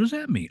what does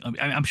that mean?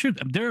 I'm sure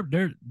they're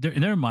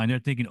in their mind they're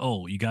thinking,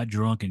 "Oh, you got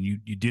drunk and you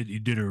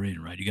did her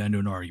in, right? You got into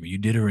an argument, you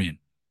did her in."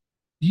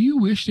 do you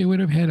wish they would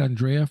have had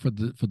Andrea for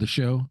the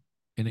show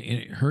in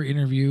her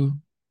interview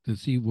to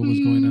see what was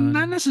going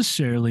Not on?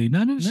 necessarily.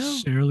 Not No.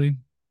 necessarily.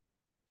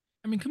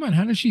 I mean, come on.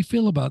 How does she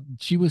feel about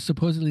she was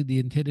supposedly the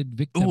intended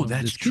victim Oh, of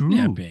that's this true.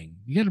 kidnapping?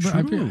 You got to.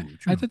 True. I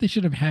True. thought they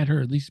should have had her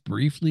at least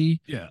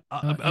briefly Yeah.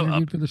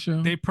 interviewed for the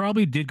show. They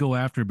probably did go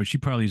after her, but she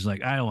probably is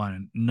like, I don't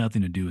want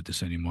nothing to do with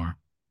this anymore.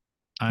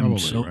 I'm Probably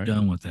so right.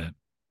 done with that.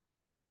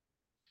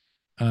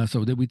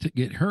 So that we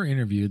get her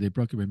interview. They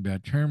broke up in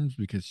bad terms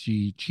because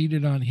she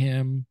cheated on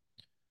him.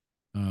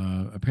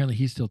 Apparently,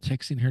 he's still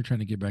texting her, trying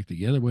to get back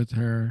together with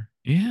her.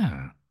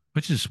 Yeah.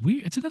 Which is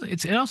weird.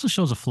 It also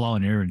shows a flaw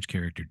in Aaron's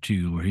character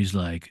too, where he's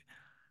like,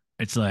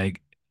 it's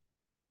like,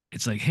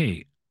 it's like,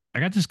 hey, I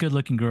got this good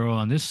looking girl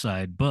on this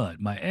side, but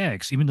my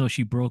ex, even though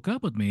she broke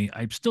up with me,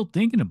 I'm still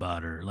thinking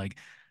about her. Like,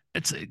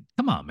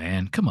 come on,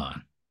 man. Come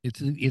on. It's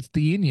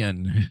the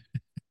Indian.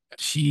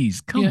 Jeez,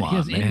 Yeah, come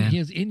on, He man.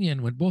 has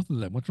Indian with both of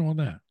them. What's wrong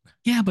with that?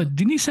 Yeah, but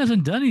Denise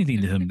hasn't done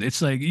anything to him.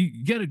 It's like you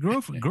get a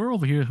girl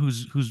over here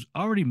who's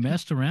already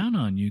messed around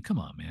on you. Come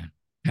on, man.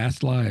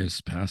 Past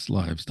lives, past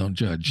lives. Don't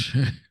judge.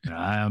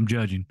 I'm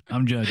judging.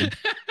 I'm judging.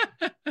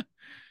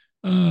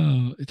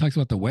 Oh, it talks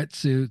about the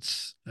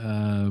wetsuits.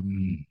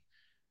 Mm.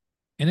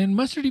 And then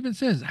Mustard even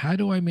says, "How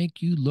do I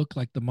make you look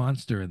like the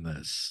monster in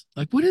this?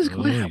 Like, what is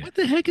Oh yeah. what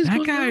the heck is That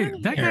going guy,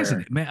 on that guy's here?"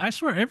 an man. I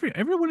swear, every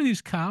one of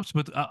these cops,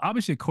 but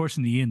obviously, of course,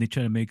 in the end, they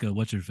try to make a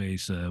what's her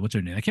face, what's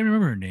her name? I can't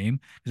remember her name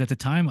because at the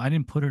time I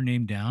didn't put her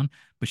name down,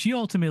 but she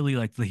ultimately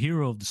like the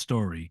hero of the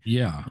story.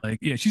 Yeah, Like,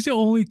 yeah, she's the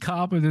only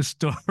cop in this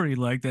story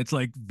like that's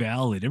like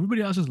valid.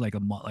 Everybody else is like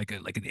like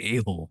an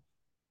a-hole.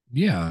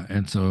 yeah.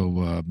 And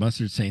so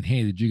Mustard's saying,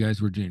 "Hey, did you guys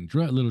were doing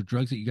little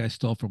drugs that you guys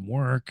stole from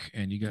work,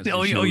 and you guys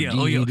Oh yeah, oh showed yeah,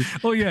 oh yeah, deed?"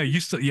 oh yeah.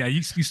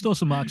 You stole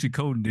some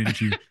oxycodone,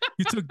 didn't you?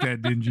 You took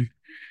that, didn't you?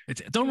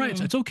 It's all right.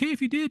 It's okay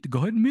if you did. Go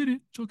ahead and admit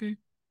it. It's okay.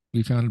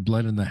 We found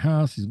blood in the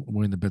house. He's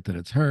willing to bet that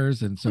it's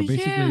hers, and Oh so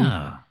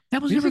yeah,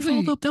 that was never followed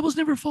basically, up. That was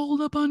never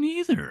followed up on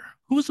either.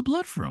 Who was the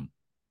blood from?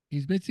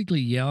 he's basically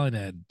yelling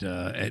at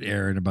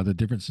Aaron about the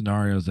different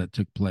scenarios that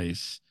took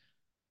place.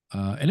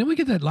 And then we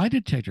get that lie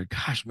detector.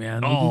 Gosh,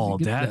 man, we did Oh,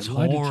 get that that's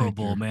lie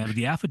horrible, detector. man. But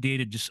the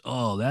affidavit just,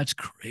 oh, that's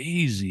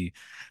crazy.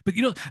 But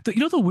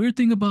the weird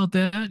thing about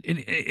that,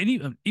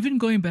 and even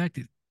going back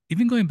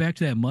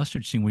to that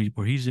mustard scene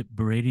where he's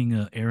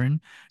berating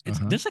Aaron, Uh it's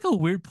huh. there's like a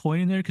weird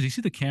point in there because you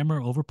see the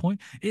camera over point.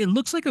 It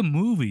looks like a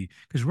movie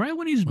because right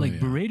when he's Oh like yeah.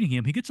 berating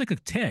him, he gets like a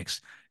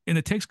text. And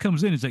the text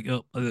comes in. It's like,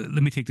 oh,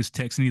 let me take this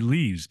text, and he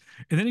leaves.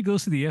 And then it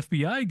goes to the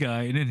FBI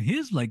guy, and then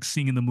his like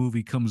scene in the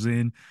movie comes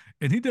in,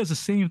 and he does the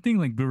same thing,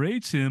 like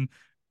berates him.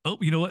 Oh,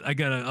 you know what? I'm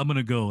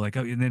gonna go. Like,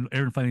 and then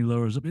Aaron finally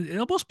lowers up.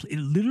 It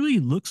literally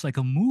looks like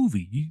a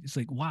movie. It's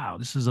like, wow,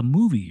 this is a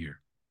movie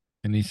here.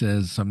 And he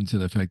says something to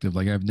the effect of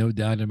like, "I have no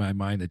doubt in my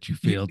mind that you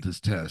Yeah, failed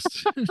this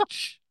test."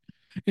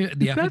 The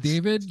That's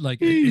affidavit, like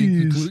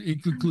jeez.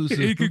 inconclusive.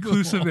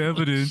 Inconclusive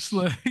evidence.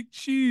 Like,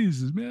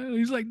 Jesus, man.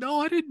 He's like,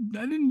 no, I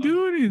didn't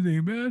do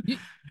anything, man. Yeah,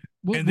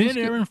 what And was then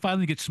good? Aaron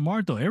finally gets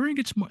smart though. Aaron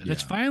gets smart.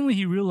 That's Yeah. finally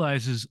he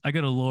realizes I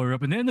got to lawyer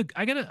up. And then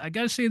I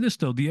gotta say this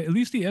though. At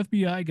least the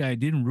FBI guy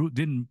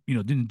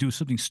didn't do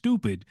something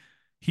stupid.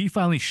 He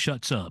finally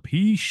shuts up.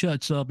 He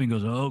shuts up and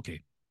goes, oh,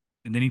 okay.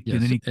 And then he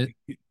and then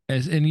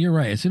Yes. And you're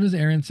right. As soon as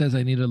Aaron says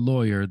I need a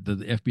lawyer, the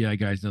FBI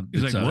guys know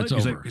he's like, what? it's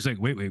over. He's like,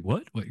 wait,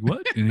 what?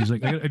 What? And he's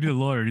like, I need a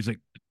lawyer. And he's like,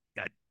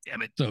 God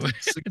damn it. So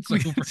it's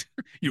over.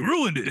 You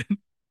ruined it.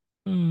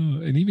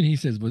 And even he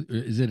says,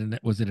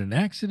 was it an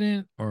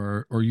accident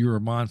or you're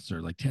a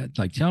monster? Like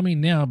tell me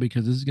now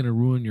because this is going to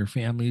ruin your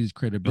family's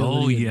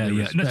credibility. Oh yeah, and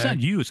yeah. No, it's not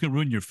respect. you. It's gonna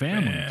ruin your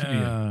family. Yeah.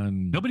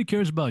 Man, Nobody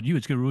cares about you.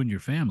 It's gonna ruin your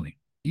family.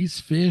 he's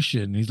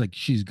fishing. He's like,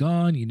 she's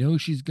gone. You know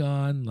she's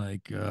gone.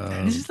 Like,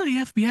 This is the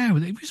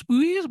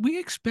FBI. We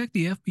expect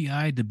the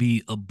FBI to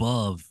be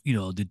above,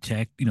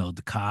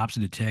 the cops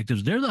and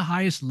detectives. They're the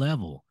highest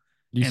level.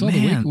 you And saw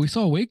man, we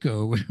saw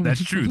Waco.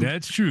 that's true.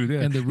 That's true.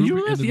 Yeah. And the You Ruby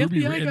realize and the the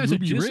Ruby, FBI and guys are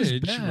Ruby just as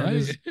Ridge, bad.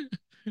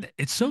 right?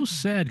 It's so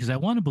sad because I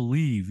want to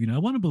believe. I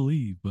want to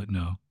believe, but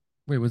no.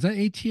 Wait, was that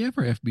ATF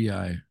or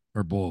FBI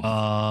or both?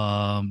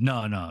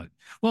 No.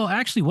 Well,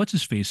 actually, what's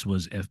his face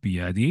was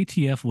FBI. The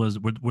ATF was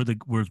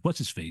where what's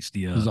his face?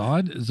 The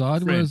Zod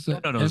friend. was No.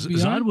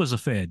 FBI. Zod was a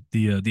Fed.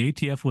 The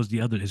ATF was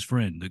his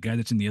friend, the guy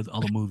that's in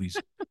all the movies.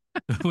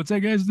 What's that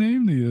guy's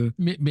name?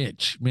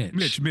 Mitch.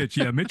 Mitch.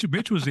 Yeah,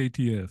 Mitch was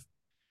ATF.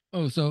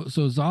 Oh, so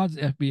Zod's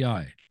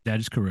FBI. That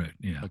is correct.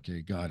 Yeah.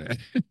 Okay, got it.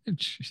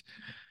 Jeez.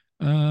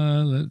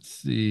 Let's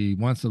see.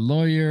 Wants a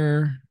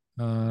lawyer.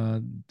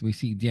 We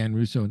see Dan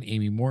Russo and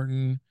Amy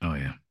Morton. Oh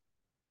yeah.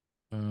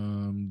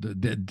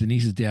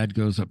 Denise's dad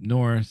goes up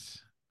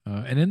north,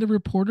 and then the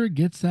reporter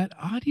gets that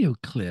audio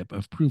clip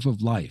of proof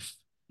of life.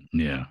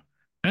 Yeah.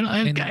 And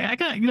I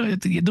got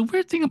the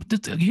weird thing.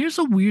 Here's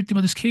a weird thing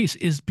about this case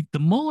is the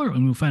Mueller,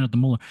 and we'll find out the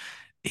Mueller.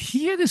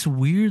 He had this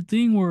weird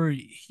thing where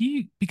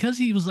because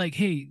he was like,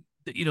 hey,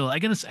 I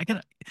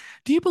gotta.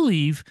 Do you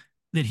believe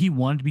that he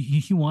wants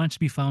to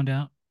be found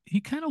out? He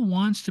kind of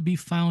wants to be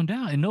found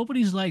out, and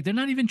nobody's like, they're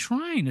not even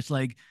trying. It's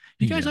like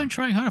you guys aren't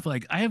trying hard.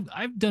 Like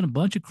I've done a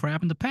bunch of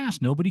crap in the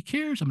past. Nobody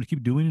cares. I'm gonna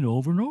keep doing it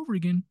over and over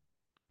again.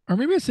 Or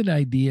maybe it's an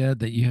idea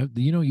that you have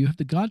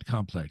the God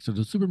complex or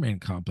the Superman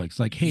complex.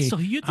 Like, hey, So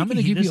I'm going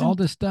to give you all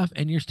this stuff,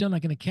 and you're still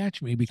not going to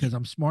catch me because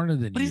I'm smarter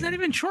than you. But he's not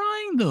even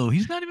trying, though.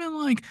 He's not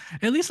even like,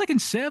 at least like in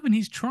 7,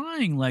 he's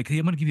trying. Like, hey,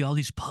 I'm going to give you all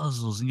these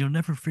puzzles, and you'll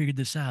never figure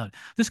this out.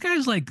 This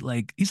guy's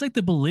like he's like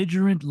the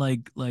belligerent,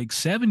 like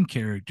 7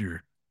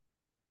 character.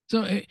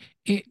 So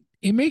it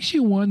makes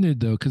you wonder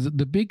though, because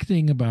the big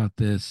thing about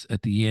this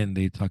at the end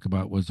they talk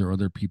about was there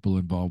other people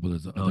involved?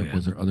 Was there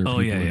other people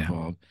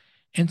involved?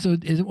 And so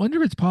I wonder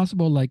if it's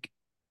possible, like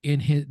in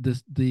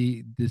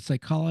the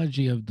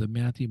psychology of the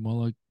Matthew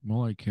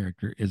Mueller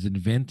character is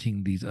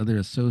inventing these other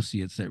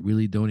associates that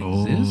really don't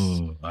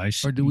exist. I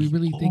see. Or do we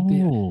really think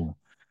that?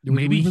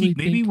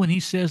 Maybe when he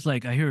says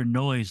like I hear a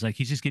noise, like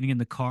he's just getting in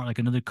the car, like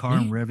another car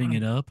and revving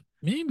it up.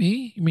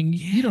 Maybe. I mean,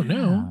 you don't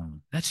know.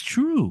 That's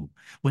true.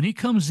 When he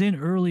comes in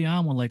early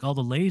on, when like all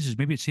the lasers,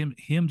 maybe it's him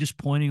just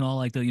pointing all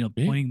like the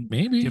pointing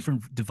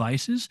different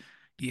devices.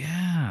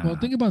 Yeah. Well,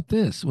 think about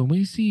this. When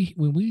we see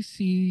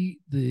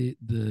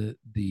the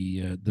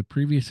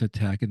previous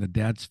attack and the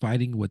dad's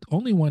fighting with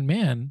only one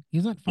man,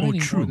 he's not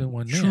fighting more than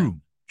one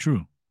man.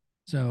 True.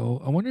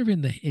 So I wonder if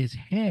in his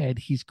head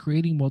he's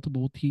creating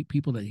multiple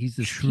people that he's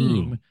this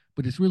team,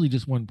 but it's really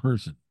just one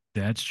person.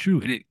 That's true.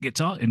 And it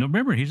gets all. And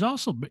remember, he's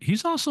also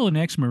an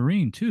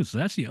ex-Marine too. So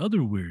that's the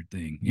other weird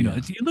thing. You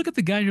look at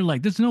the guy, and you're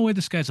like, there's no way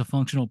this guy's a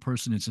functional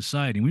person in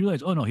society. And we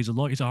realize, oh no, he's a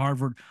lawyer. He's a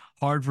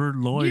Harvard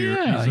lawyer.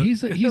 Yeah,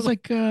 he's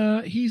like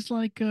I've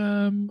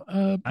learned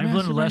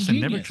a lesson.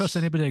 Never trust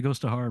anybody that goes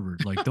to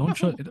Harvard. Like, don't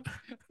trust.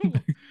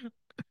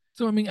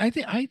 So I mean, I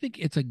think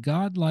it's a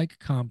godlike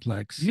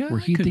complex where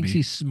he thinks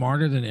he's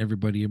smarter than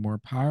everybody and more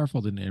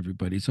powerful than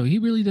everybody. So he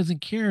really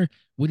doesn't care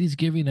what he's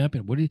giving up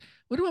and what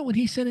about when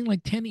he's sending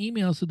like 10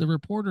 emails to the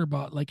reporter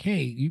about like,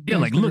 hey, you guys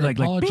look,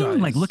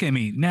 look at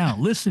me now,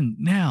 listen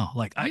now,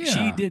 like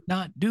she did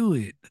not do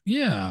it.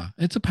 Yeah,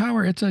 it's a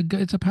power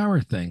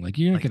thing. Like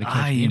you're not gonna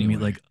catch me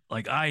anyway.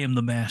 Like I am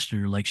the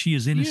master. Like she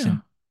is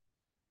innocent.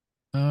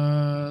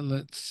 Yeah.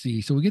 Let's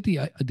see. So we get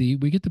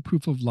the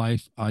proof of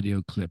life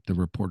audio clip the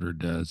reporter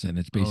does, and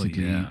it's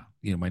basically,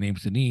 my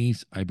name's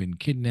Denise. I've been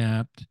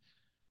kidnapped.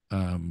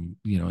 And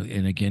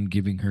again,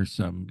 giving her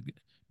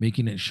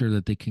making it sure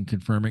that they can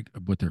confirm it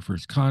with their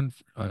first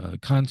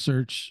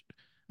concerts.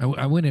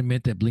 I wouldn't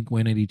admit that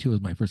Blink-182 was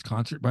my first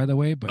concert, by the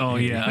way, but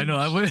I know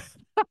I would.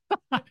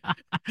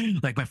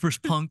 Like my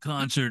first punk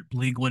concert,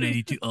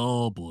 Blink-182.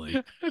 Oh boy.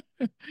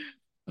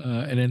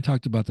 And then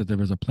talked about that there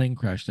was a plane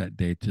crash that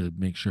day to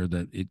make sure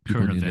that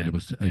people knew that it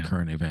was a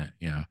current event.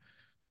 Yeah.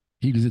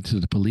 He gives it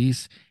to the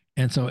police.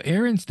 And so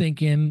Aaron's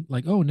thinking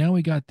like, oh, now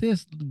we got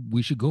this.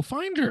 We should go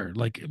find her.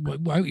 Like,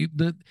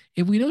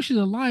 if we know she's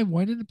alive,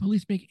 why did the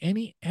police make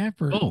any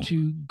effort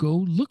to go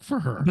look for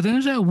her? But then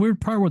there's that weird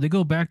part where they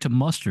go back to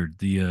Mustard,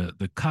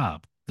 the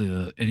cop,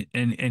 the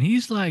and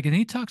he's like, and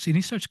he talks and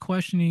he starts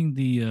questioning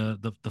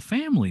the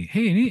family.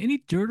 Hey,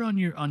 any dirt on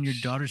your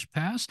daughter's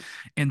past?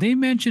 And they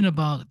mention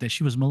about that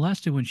she was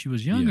molested when she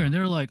was younger, Yeah. and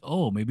they're like,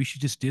 oh, maybe she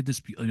just did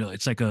this.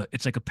 It's like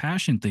a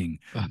passion thing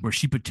where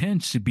she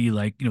pretends to be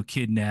like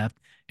kidnapped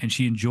and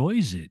she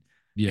enjoys it.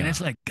 And Yeah.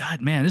 it's like,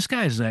 God, man, this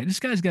guy's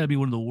got to be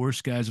one of the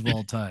worst guys of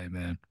all time,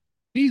 man.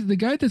 He's the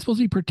guy that's supposed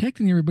to be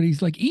protecting everybody.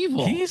 He's like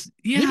evil. Yeah,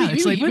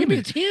 it's like, wait a Maybe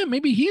minute. it's him.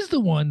 Maybe he's the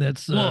one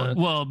that's But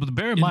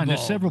bear in mind, there's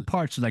several involved.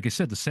 parts. Like I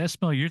said, the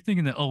Sesma, you're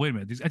thinking that, oh, wait a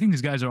minute. I think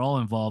these guys are all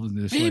involved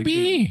in this. Like,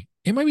 Maybe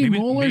it might be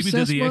Molar, maybe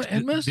they're Sesma,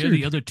 and they're Mustard.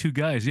 the other two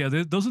guys. Yeah,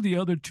 those are the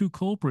other two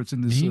culprits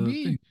in this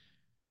Maybe. thing.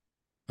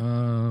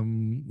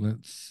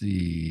 Let's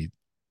see.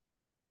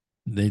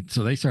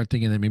 They start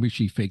thinking that maybe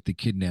she faked the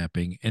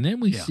kidnapping, and then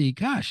we Yeah. see,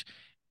 gosh,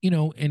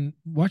 and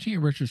watching it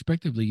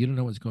retrospectively, you don't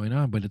know what's going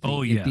on. But at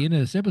Oh, at yeah. the end of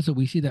this episode,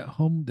 we see that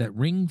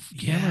ring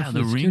camera, Yeah,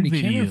 the ring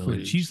security camera video.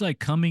 footage. She's like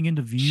coming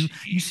into view.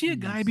 You see a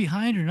guy Jeez.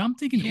 behind her, and I'm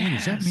thinking, wait,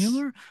 is that Yes.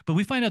 Miller? But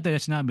we find out that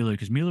it's not Miller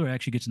because Miller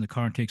actually gets in the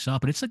car and takes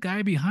off. But it's a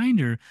guy behind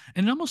her,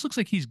 and it almost looks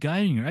like he's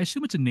guiding her. I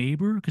assume it's a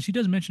neighbor because he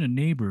does mention a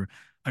neighbor.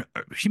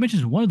 She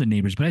mentions one of the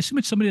neighbors, but I assume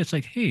it's somebody that's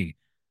like, hey,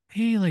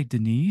 like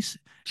Denise.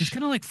 She's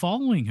kind of like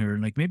following her,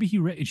 and like maybe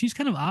and she's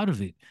kind of out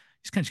of it.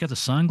 She's got the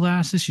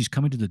sunglasses. She's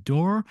coming to the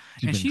door,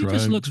 She's and been she just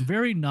drugged. looks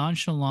very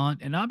nonchalant.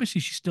 And obviously,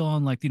 she's still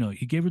on like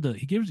he gives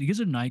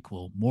her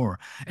NyQuil more,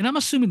 and I'm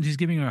assuming he's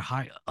giving her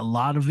a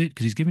lot of it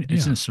because it's in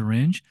Yeah. a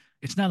syringe.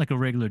 It's not like a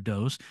regular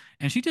dose,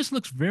 and she just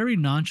looks very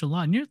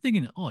nonchalant. And you're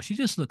thinking, oh, she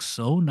just looks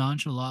so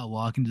nonchalant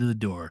walking to the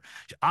door.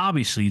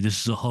 Obviously,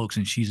 this is a hoax,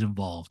 and she's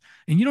involved,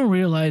 and you don't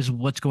realize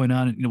what's going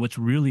on. What's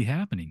really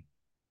happening.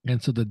 And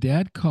so the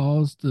dad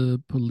calls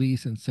the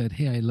police and said,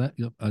 "Hey,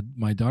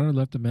 my daughter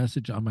left a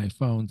message on my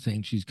phone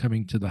saying she's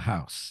coming to the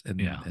house," and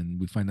Yeah. and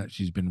we find out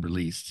she's been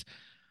released.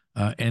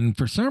 And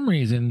for some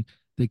reason,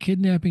 the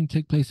kidnapping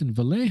took place in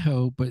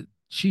Vallejo, but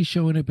she's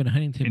showing up in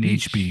Huntington In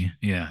Beach. HB,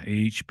 yeah,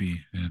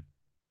 HB, yeah.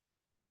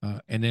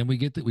 And then we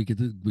get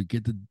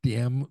the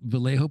damn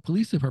Vallejo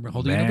Police Department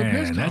holding up a press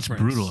Man, conference.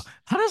 that's brutal.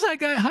 How does that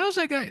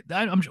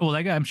guy? I'm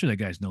sure that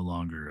guy's no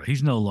longer.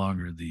 He's no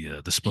longer the He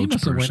must have went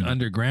spokesperson.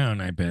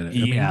 underground. I bet.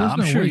 Yeah, there's I'm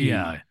no sure. way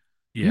Yeah,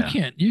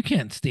 yeah. You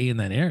can't stay in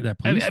that area. That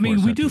police. I mean,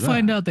 force we after do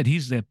find that. out that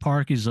that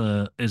Park is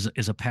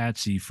a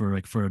patsy for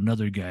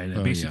another guy that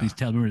Oh, basically yeah.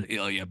 tells him,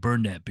 oh yeah,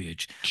 burn that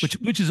bitch,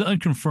 which is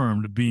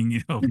unconfirmed,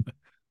 being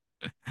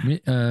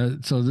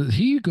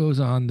He goes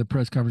on the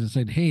press conference and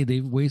said, "Hey,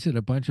 they've wasted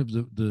a bunch of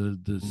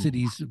the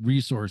city's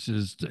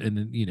resources, and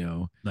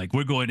then like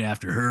we're going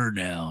after her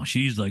now.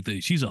 She's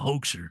a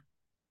hoaxer."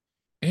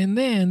 and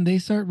then they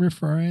start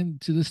referring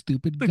to the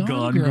stupid The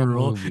Gone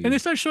Girl movie. and they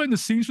start showing the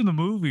scenes from the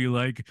movie.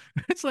 Like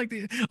it's like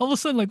all of a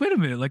sudden, like wait a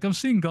minute, like I'm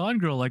seeing Gone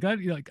Girl. Like I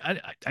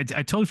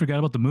totally forgot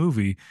about the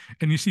movie.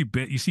 And you see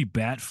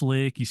Bat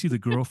Flick, you see the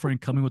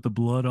girlfriend coming with the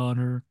blood on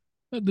her.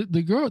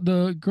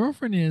 The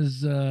girlfriend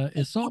is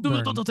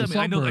Saltburn. Don't tell me.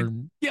 I know, like,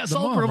 yeah, the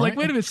Saltburn. mom, I'm like, right?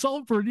 wait a minute,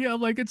 Saltburn. Yeah,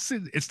 I'm like,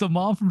 it's the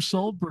mom from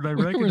Saltburn. I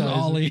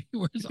recognize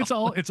Where's it.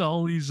 Ollie? It's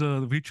all these.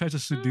 He tries to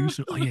seduce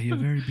her. Oh yeah,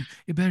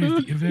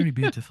 you're very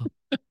beautiful.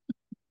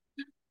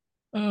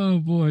 Oh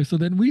boy! So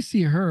then we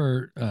see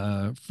her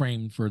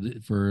framed for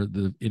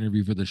the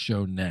interview for the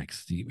show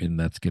next, and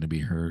that's going to be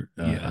her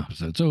Yeah.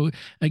 episode. So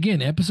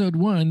again, episode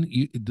one,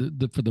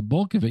 for the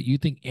bulk of it, you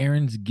think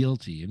Aaron's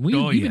guilty, and we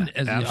even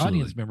as the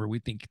audience member, we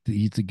think that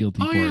he's a guilty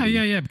party.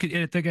 Yeah. Because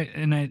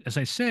as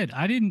I said,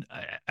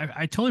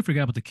 I totally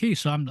forgot about the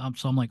case. So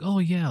I'm like, oh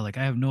yeah, like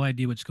I have no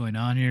idea what's going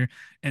on here.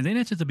 And then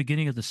it's at the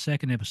beginning of the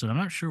second episode. I'm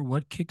not sure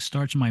what kick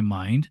starts my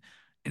mind,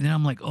 and then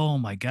I'm like, oh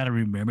my God, I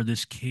remember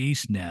this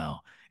case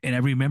now. And I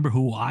remember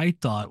who I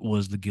thought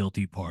was the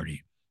guilty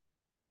party.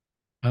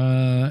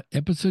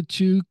 Episode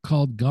 2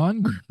 called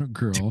Gone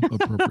Girl,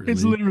 appropriately.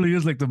 It literally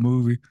is like the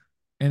movie.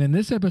 And in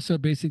this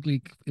episode,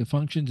 basically, it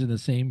functions in the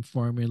same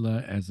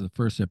formula as the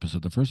first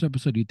episode. The first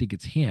episode, you think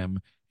it's him.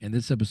 And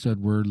this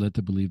episode, we're led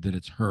to believe that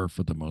it's her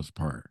for the most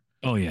part.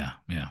 Oh, yeah.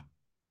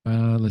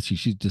 Let's see.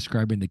 She's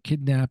describing the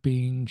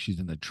kidnapping. She's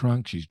in the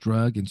trunk. She's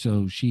drugged. And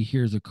so she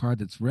hears a car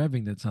that's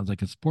revving that sounds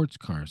like a sports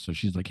car. So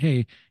she's like,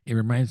 hey, it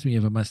reminds me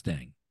of a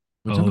Mustang.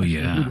 Which Oh,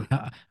 I'm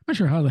not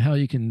sure how the hell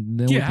you can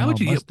know Yeah, how would what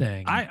the hell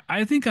you? Mustang.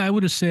 I think I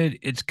would have said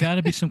it's got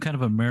to be some kind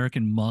of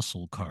American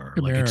muscle car.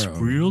 Like it's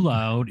Camaro. real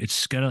loud.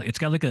 It's got a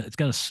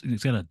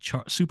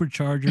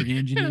supercharger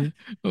engine in it.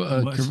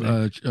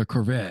 A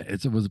Corvette.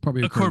 It was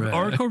probably a Corvette.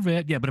 Or a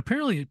Corvette. Yeah, but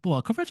apparently, well,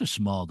 Corvettes are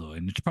small though,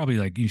 and it's probably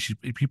like he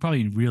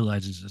probably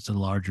realizes it's a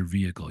larger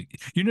vehicle.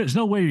 There's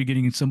no way you're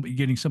getting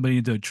somebody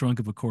into a trunk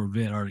of a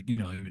Corvette or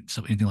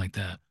anything like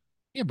that.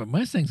 Yeah, but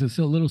Mustangs are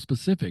still a little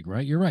specific,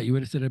 right? You're right. You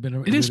would have said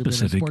It is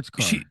specific. a sports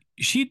car.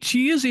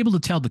 She is able to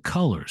tell the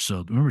color.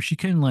 So remember, she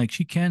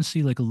can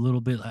see like a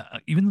little bit.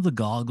 Even though the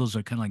goggles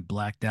are kind of like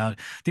blacked out,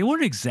 they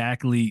weren't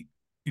exactly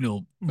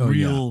real.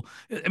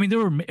 Yeah. I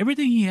mean,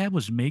 everything he had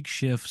was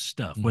makeshift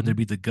stuff. Whether it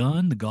be the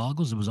gun, the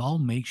goggles, it was all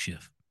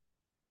makeshift.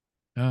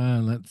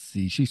 Let's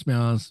see. She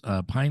smells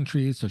pine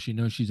trees, so she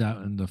knows she's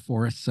out in the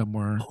forest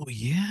somewhere. Oh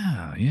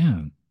yeah.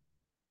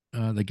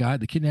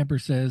 The kidnapper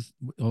says,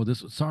 "Oh,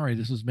 this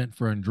was meant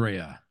for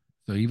Andrea."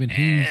 So even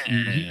he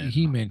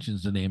And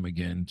mentions the name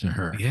again to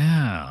her,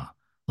 yeah.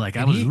 Like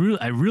and he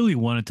I really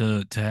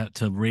wanted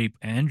to rape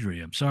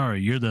Andrea. I'm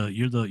sorry. You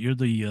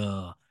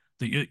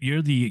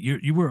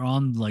were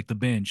on like the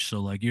bench, so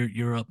like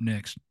you're up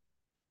next.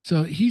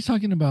 so he's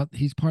talking about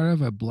he's part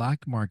of a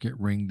black market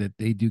ring that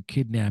they do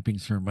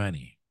kidnappings for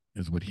money,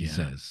 is what he Yeah.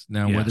 says.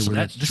 Now, Yeah. whether So that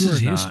that's this true is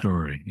or his not,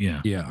 story.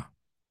 Yeah. yeah.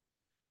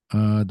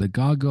 The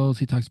goggles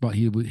he talks about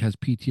has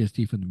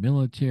PTSD from the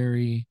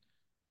military.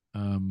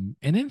 And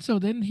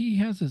then he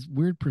has this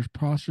weird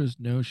preposterous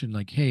notion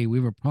like, hey, we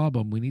have a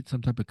problem. We need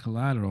some type of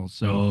collateral.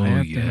 So I Oh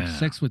have to have yeah.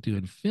 sex with you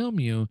and film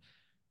you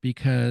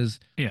because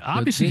Yeah, the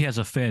obviously he has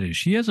a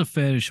fetish. He has a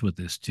fetish with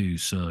this too.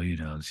 So,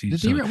 did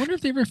she's they I wonder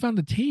if they ever found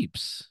the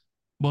tapes.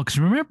 well, because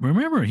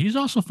remember, he's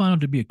also found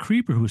out to be a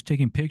creeper who was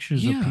taking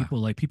pictures of Yeah. people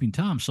like peeping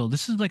Tom. So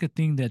this is like a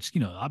thing that's,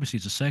 obviously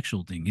it's a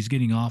sexual thing. He's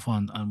getting off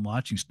on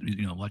watching,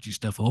 watching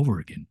stuff over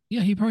again.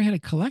 Yeah, he probably had a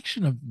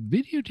collection of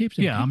videotapes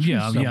and pictures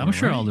Yeah. I'm somewhere,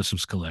 sure all right? this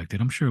was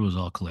collected. I'm sure it was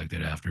all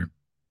collected after.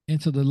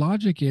 And so the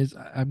logic is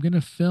I'm going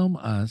to film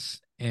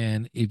us.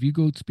 And if you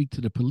go speak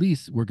to the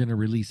police, we're going to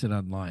release it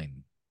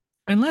online.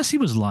 Unless he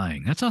was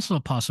lying. That's also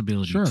a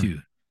possibility Sure. too.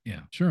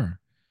 Yeah. Sure.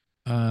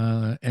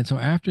 And so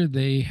after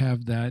they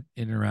have that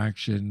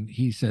interaction,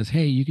 he says,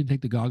 "Hey, you can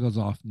take the goggles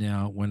off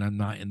now when I'm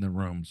not in the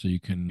room, so you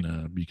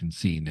can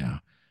see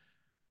now."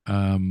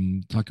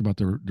 Talk about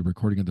the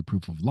recording of the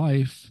proof of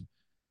life,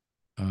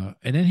 and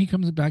then he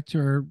comes back to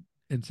her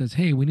and says,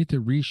 "Hey, we need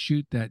to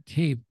reshoot that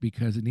tape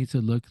because it needs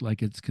to look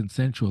like it's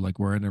consensual, like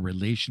we're in a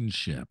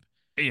relationship."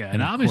 Yeah, And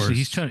and of obviously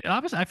he's course, trying.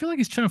 Obviously, I feel like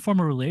he's trying to form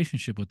a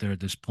relationship with her at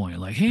this point.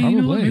 Like, hey,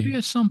 you know what? Maybe probably,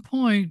 at some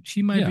point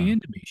she might be yeah,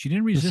 into me. She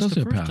didn't the resist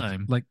the first sociopath,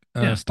 time. like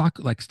Yeah,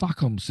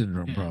 Stockholm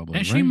syndrome, yeah, probably,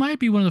 and she right? might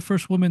be one of the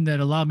first women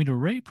that allowed me to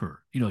rape her.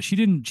 She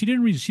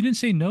didn't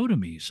say no to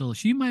me, so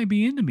she might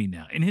be into me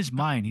now. In his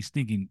mind, he's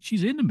thinking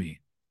she's into me.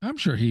 I'm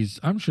sure he's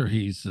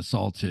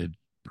assaulted.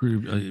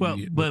 Prove, Well,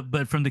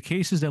 but from the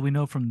cases that we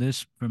know from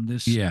this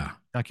yeah.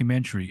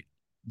 documentary,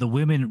 the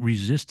women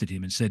resisted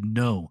him and said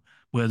no,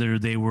 whether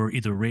they were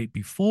either raped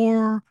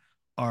before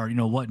or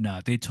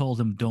whatnot. They told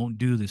him, "Don't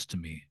do this to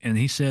me," and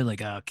he said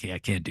like, "Ah, okay, I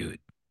can't do it."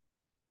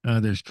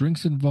 There's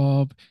drinks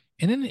involved,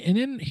 and then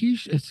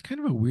it's kind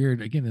of a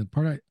weird again. The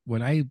part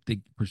what I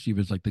think perceive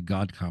as like the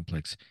God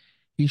complex.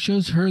 He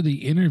shows her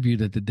the interview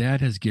that the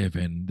dad has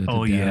given, that the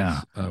Oh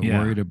yeah, dad's yeah,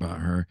 worried about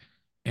her,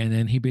 and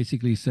then he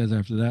basically says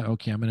after that,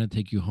 "Okay, I'm going to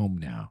take you home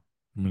now.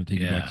 I'm going to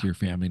take you back yeah. to your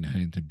family in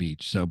Huntington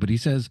Beach." So, but he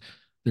says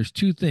there's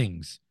two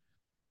things: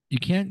 you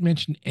can't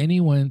mention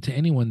anyone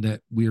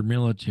that we're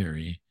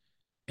military,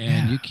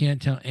 and Yeah. you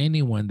can't tell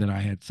anyone that I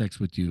had sex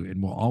with you,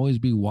 and we'll always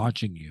be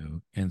watching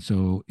you. And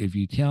so if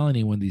you tell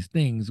anyone these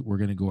things, we're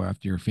going to go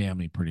after your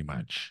family pretty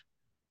much.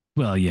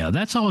 Well, yeah,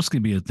 that's always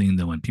going to be a thing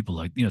though when people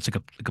like, it's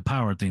like a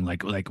power thing.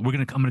 Like I'm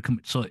gonna come.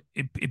 So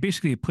it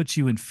basically it puts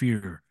you in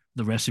fear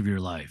the rest of your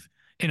life.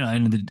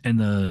 And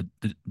the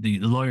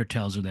lawyer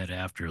tells her that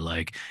after,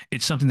 like,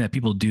 it's something that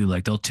people do.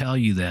 Like they'll tell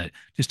you that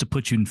just to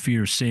put you in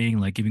fear, saying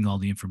like giving all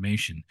the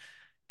information.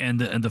 And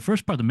the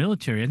first part of the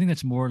military, I think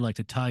that's more like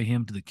to tie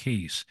him to the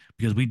case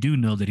because we do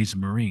know that he's a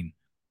Marine.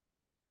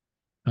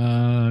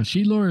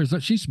 She lawyers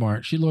up. She's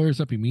smart. She lawyers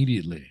up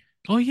immediately.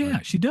 Oh Uh, yeah,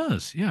 she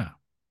does. Yeah.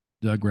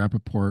 Doug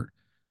Rappaport.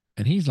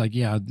 And he's like,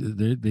 yeah,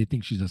 they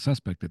think she's a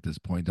suspect at this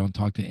point. Don't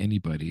talk to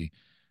anybody.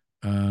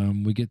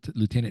 We get to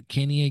Lieutenant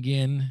Kenny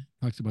again,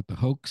 talks about the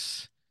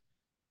hoax.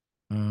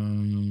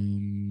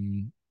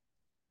 Um,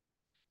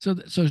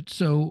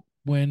 so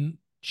when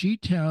she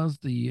tells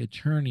her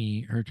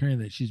attorney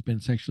that she's been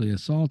sexually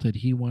assaulted,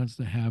 he wants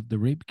to have the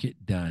rape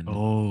kit done.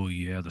 Oh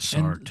yeah, the And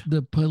SART.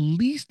 the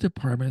police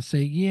department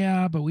say,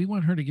 yeah, but we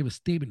want her to give a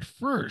statement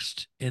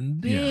first,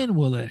 and Yeah. then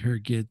we'll let her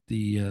get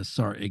the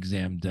SART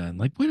exam done.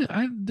 Like, what?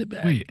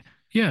 Wait.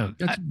 Yeah.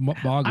 That's I feel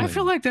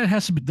boggling. like that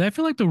has to be. I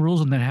feel like the rules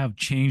on that have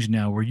changed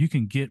now, where you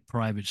can get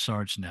private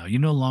SARTs now. You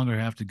no longer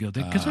have to go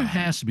there because there Uh,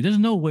 has to be. There's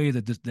no way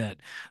that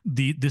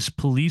this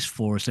police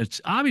force that's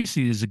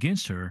obviously is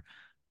against her,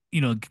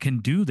 can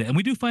do that. And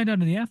we do find out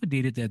in the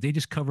affidavit that they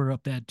just cover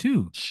up that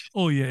too.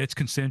 Oh yeah, it's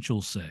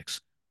consensual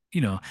sex.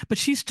 But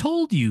she's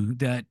told you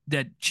that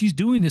she's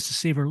doing this to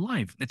save her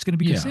life. It's going to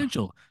be yeah.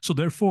 consensual. So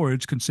therefore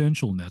it's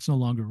consensual now. It's no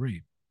longer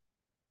rape.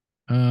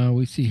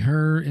 We see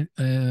her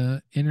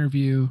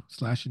interview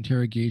slash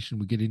interrogation.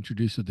 We get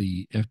introduced to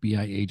the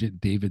FBI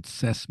agent David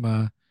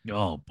Sesma.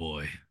 Oh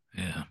boy.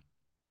 Yeah.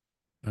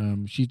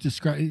 She's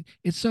described.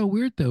 It's so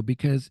weird though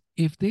because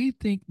if they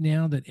think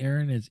now that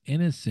Aaron is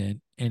innocent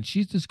and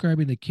she's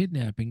describing the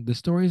kidnapping, the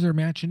stories are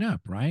matching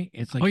up, right?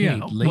 It's Oh like, hey, yeah.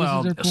 lasers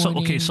Well, are so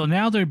okay, so pointing.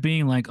 now they're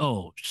being like,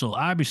 oh, so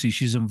obviously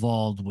she's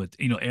involved with,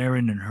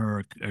 Aaron and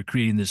her are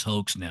creating this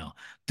hoax now.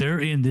 They're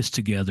in this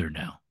together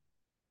now.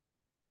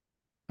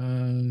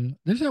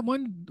 There's a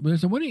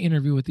one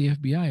interview with the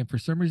FBI, and for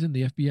some reason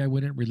the FBI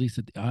wouldn't release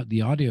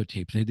the audio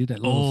tapes. They did that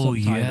little Oh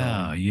subtitle.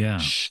 yeah, yeah,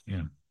 Shh.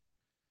 yeah.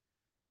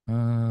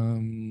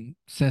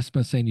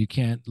 Sesma saying you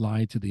can't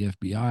lie to the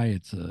FBI.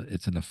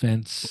 It's an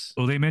offense.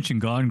 Well, they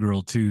mentioned Gone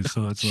Girl too,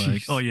 so it's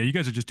like, oh Jeez. yeah, you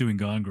guys are just doing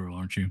Gone Girl,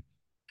 aren't you?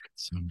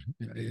 So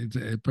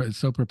it's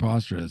so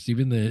preposterous.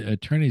 Even the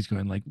attorney's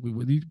going like,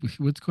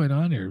 "What's going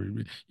on here?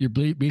 You're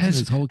basing Has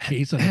this whole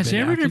case on a has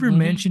Ben Aaron Affleck ever movie."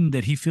 mentioned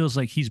that he feels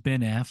like he's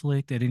Ben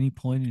Affleck at any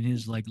point in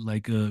his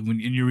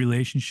when in your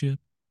relationship?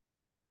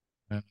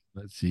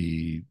 Let's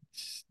see.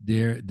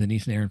 There,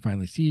 Denise and Aaron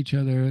finally see each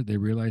other. They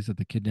realize that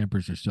the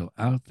kidnappers are still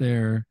out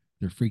there.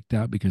 They're freaked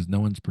out because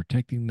no one's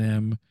protecting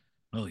them.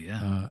 Oh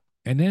yeah, Uh,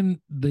 and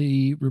then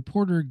the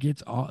reporter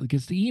gets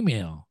the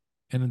email,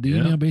 and the yeah.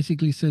 email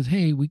basically says,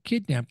 "Hey, we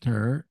kidnapped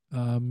her,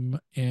 and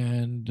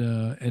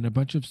a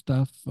bunch of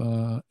stuff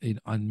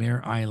on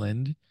Mare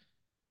Island."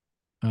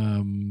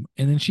 And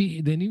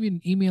then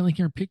even emailing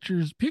her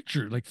picture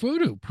like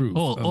photo proof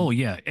Oh of.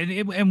 yeah,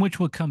 and which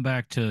will come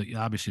back to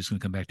obviously it's going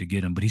to come back to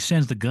get him. But he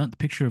sends the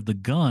picture of the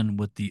gun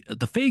with the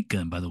fake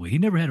gun. By the way, he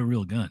never had a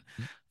real gun.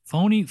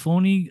 Phony.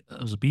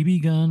 It was a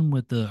BB gun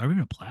with I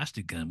remember a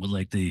plastic gun with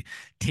like the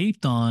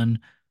taped on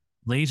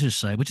laser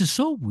sight, which is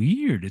so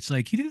weird. It's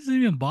like he doesn't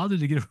even bother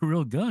to get a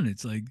real gun.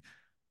 It's like,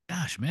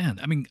 gosh, man.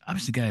 I mean,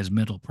 obviously, the guy has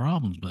mental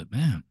problems, but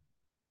man,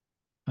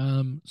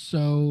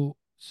 So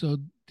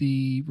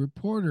the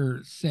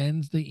reporter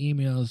sends the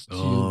emails to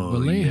oh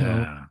Vallejo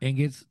yeah. and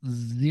gets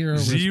zero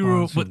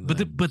Zero, response but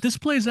from them. this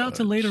plays out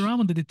to later Fudge. on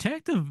when the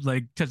detective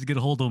like tries to get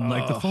a hold of him.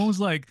 Like the Oh, phone's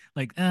like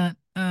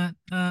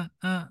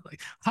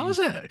how is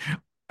that?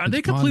 Are it's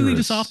they completely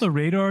just off ponderous. the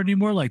radar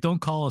anymore? Like don't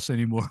call us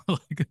anymore.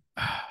 Like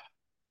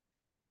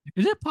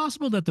is it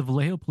possible that the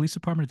Vallejo Police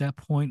Department at that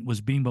point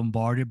was being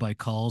bombarded by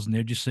calls and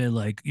they just said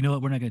like, you know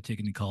what, we're not going to take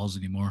any calls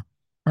anymore?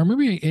 Or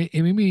maybe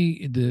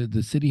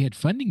the city had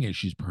funding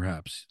issues,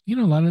 perhaps. A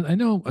lot of I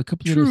know a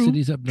couple of those True,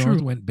 cities up north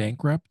true. went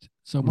bankrupt.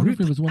 So I wonder if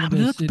it was one of But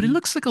those but it cities.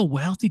 looks like a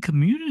wealthy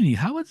community.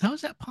 How is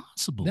that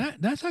possible?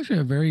 That's actually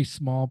a very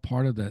small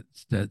part of that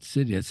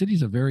city. That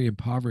city's a very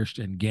impoverished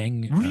and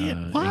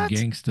What?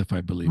 gang stuff, I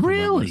believe, if I'm not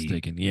Really?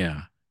 mistaken.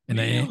 Yeah, and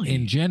in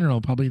Really?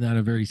 general, probably not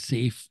a very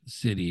safe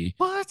city.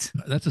 What?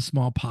 That's a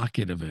small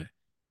pocket of it.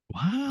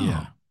 Yeah,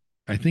 Wow.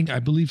 I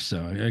believe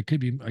so. I could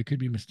be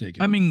I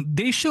mistaken. mean,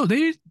 they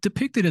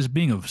depict it as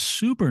being a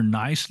super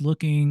nice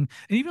looking,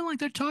 and even like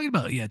they're talking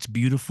about, yeah, it's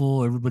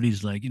beautiful.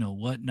 Everybody's like,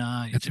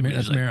 whatnot. It's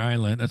everybody's That's like, Mare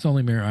Island. That's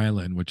only Mare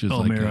Island, which is oh,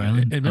 like Mare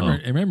Island. Oh,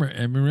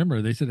 and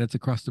remember they said that's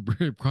across the oh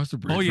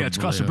bridge yeah, from it's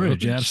across the Vallejo.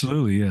 bridge. Yeah,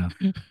 absolutely. Yeah,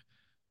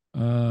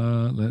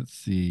 Let's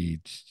see.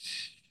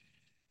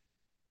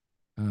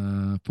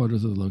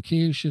 Photos of the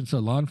location. So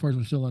law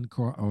enforcement still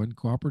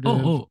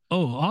uncooperative.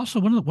 Also,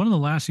 one of the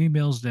last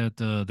emails that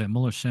that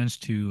Mueller sends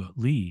to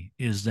Lee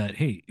is that,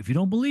 hey, if you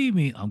don't believe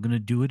me, I'm gonna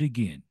do it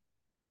again.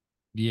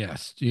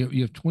 Yes,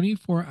 you have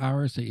 24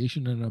 hours to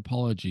issue an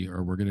apology,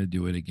 or we're going to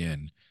do it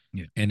again.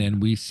 Yeah, And then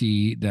we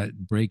see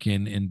that break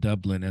in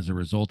Dublin as a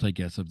result, I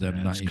guess, of them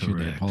not that's issuing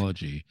the correct.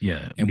 apology.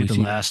 Yeah, we And we get the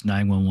see, last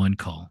 911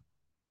 call.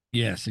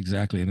 yes,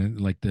 exactly. And then,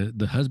 like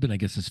the husband, I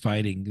guess, is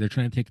fighting. They're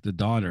trying to take the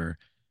daughter,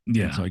 and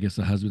Yeah. so I guess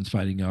the husband's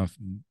fighting off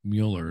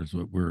Mueller is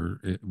what we're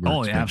Oh, yeah,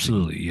 expecting.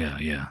 absolutely. Yeah,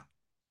 yeah,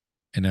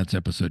 And that's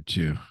episode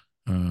 2.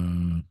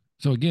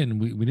 So again,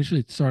 we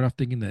initially start off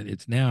thinking that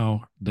it's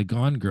now the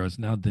Gone Girl. It's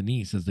now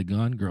Denise as the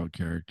Gone Girl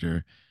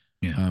character.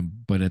 yeah.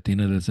 But at the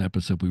end of this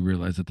episode, we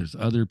realize that there's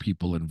other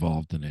people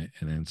involved in it,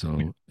 and then Yeah.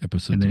 so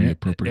episode And three then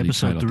appropriately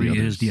episode titled "The three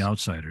is The Others."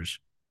 Outsiders.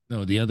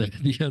 No, the others.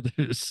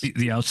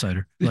 The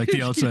outsider, like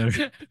the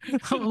outsider.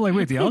 I'm like,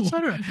 wait, the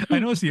outsider? I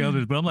know it's the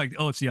others, but I'm like,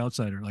 oh, it's the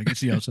outsider. Like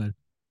it's the outsider.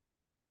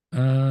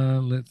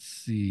 Let's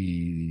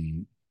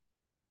see.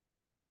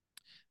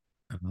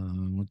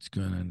 What's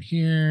going on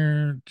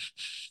here?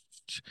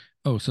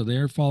 Oh, so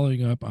they're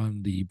following up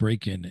on the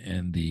break-in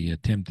and the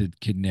attempted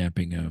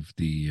kidnapping of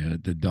the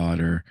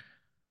daughter.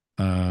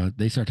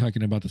 They start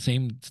talking about the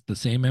same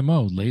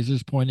MO,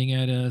 lasers pointing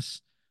at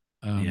us,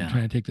 Yeah.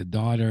 trying to take the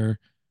daughter.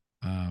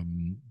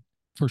 Um,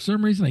 for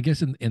some reason, I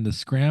guess in the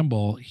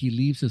scramble, he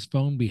leaves his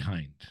phone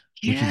behind,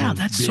 which is Yeah, a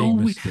that's so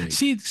big weird.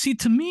 mistake. See,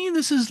 to me,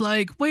 this is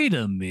like, wait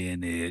a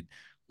minute.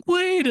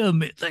 Wait a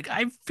minute. Like,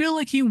 I feel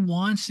like he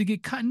wants to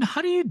get cut. And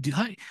how do you do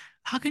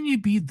how can you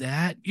be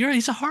that?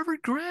 He's a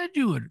Harvard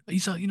graduate.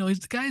 He's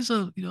the guy's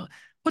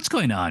what's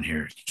going on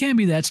here? You can't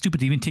be that stupid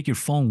to even take your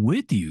phone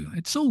with you.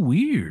 It's so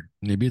weird.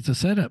 Maybe it's a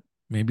setup.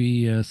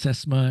 Maybe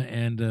Sesma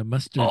and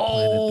Mustard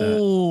planted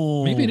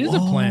that. Maybe it Oh, is a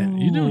plant.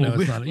 You don't know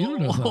it's not. You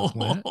don't know it's not a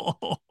plant.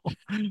 oh.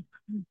 And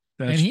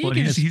That's he ain't funny.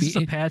 gonna He's just a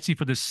speak. patsy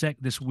for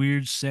this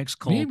weird sex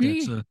cult that's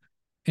Maybe,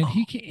 and oh,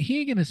 he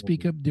ain't gonna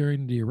speak up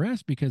during the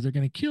arrest because they're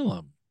gonna kill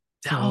him.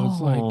 So it's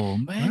like oh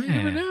I never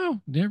man.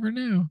 know. Never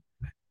know.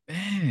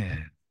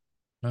 Man.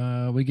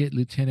 We get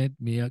Lieutenant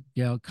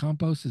Miguel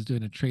Campos is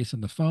doing a trace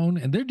on the phone,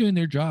 and they're doing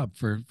their job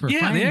for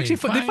Yeah, they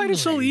find it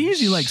so finally.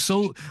 easy,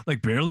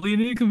 like barely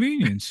an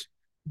inconvenience.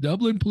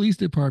 Dublin Police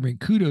Department,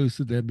 kudos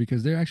to them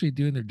because they're actually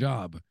doing their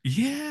job.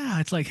 Yeah,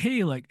 it's like,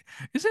 hey, like,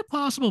 is it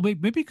possible?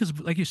 Maybe because,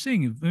 like you're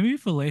saying, maybe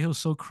Vallejo's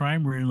so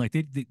crime ridden, like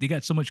they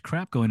got so much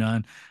crap going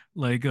on.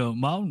 like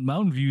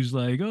Mountain View's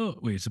like, oh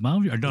wait, it's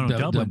Mountain View. Or no, no,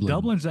 Dublin. Dublin.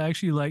 Dublin's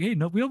actually like, hey,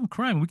 no, we have a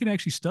crime. We can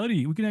actually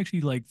study. We can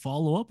actually like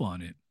follow up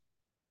on it.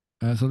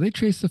 So they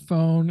trace the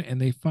phone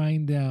and they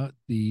find out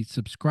the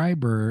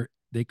subscriber.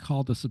 They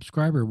call the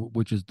subscriber,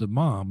 which is the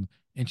mom,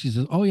 and she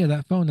says, "Oh yeah,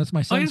 that phone. That's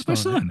my Oh, son's it's my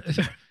phone."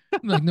 son.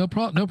 Like no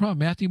problem, no problem.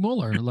 Matthew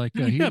Mueller, like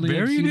he Yeah,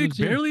 lives, he lives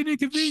here. barely an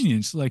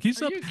inconvenience. Like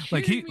he's Are up, you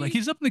kidding like me?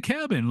 he's up in the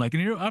cabin. Like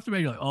and after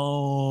that, you're like,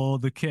 oh,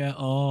 the cat.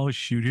 Oh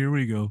shoot, here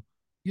we go.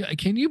 Yeah,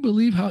 can you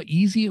believe how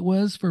easy it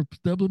was for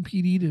Dublin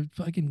PD to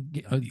fucking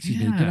get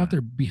Yeah, off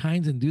their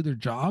behinds and do their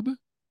job?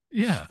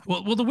 yeah.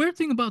 Well, the weird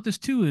thing about this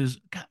too is,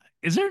 God,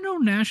 is there no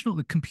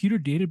national computer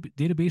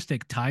database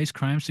that ties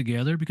crimes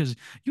together? Because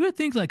you would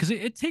think like, because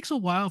it takes a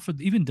while for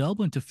even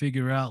Dublin to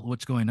figure out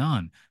what's going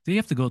on. They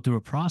have to go through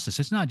a process.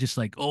 It's not just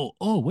like, oh,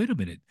 wait a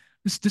minute.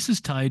 This is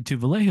tied to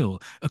Vallejo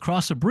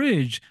across a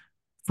bridge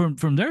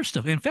from their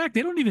stuff. In fact,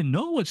 they don't even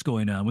know what's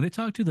going on. When they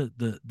talk to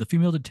the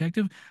female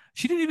detective,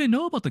 she didn't even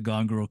know about the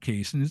Gone Girl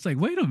case. And it's like,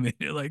 wait a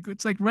minute, like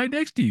it's like right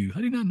next to you. How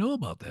do you not know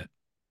about that?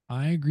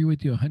 I agree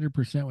with you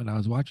 100%. When I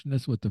was watching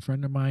this with a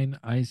friend of mine,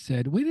 I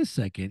said, "Wait a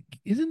second,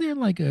 isn't there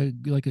like a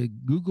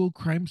Google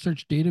crime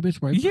search database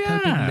where I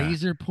type in Yeah.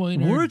 laser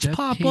pointer, Words duct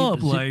pop tape, up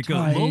zip like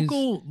ties,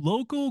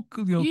 local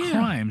yeah,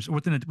 crimes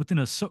within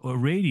a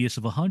radius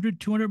of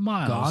 100, 200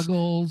 miles.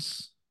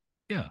 goggles."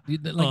 Yeah.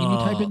 Like, and you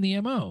type in the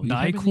MO, you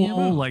type in the NyQuil,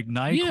 MO. like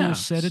NyQuil Yeah,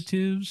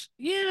 sedatives.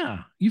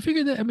 yeah. You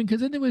figure that, I mean,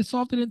 because then they would have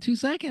solved it in 2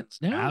 seconds.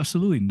 No,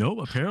 Absolutely. Nope.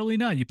 Apparently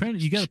not. You got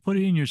to put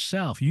it in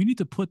yourself. You need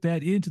to put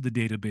that into the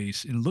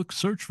database and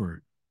search for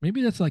it.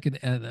 maybe that's like an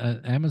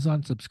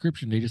Amazon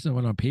subscription. They just don't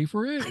want to pay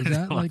for it. Is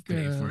that Don't wanna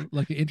pay for it.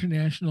 like an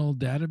international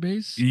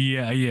database?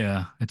 Yeah,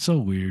 yeah. It's so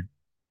weird.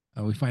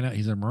 We find out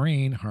he's a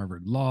Marine,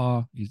 Harvard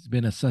Law. He's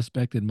been a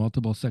suspect in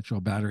multiple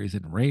sexual batteries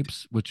and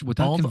rapes, which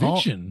without All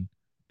conviction.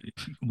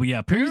 Well, yeah,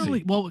 apparently.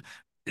 Crazy. Well,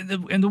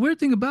 and the weird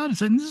thing about it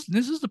is, and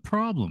this is the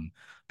problem,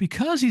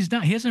 because he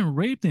hasn't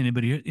raped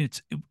anybody.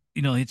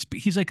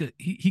 He's like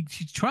he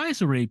tries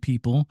to rape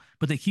people,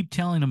 but they keep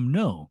telling him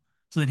no.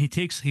 So then he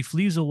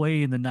flees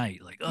away in the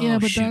night, like, Yeah, oh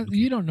but shit, that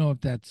you don't know if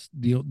that's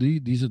these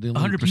are the only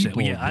 100%.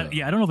 people. Yeah,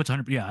 Though. I don't know if it's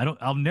 100. Yeah, I don't.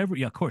 I'll never.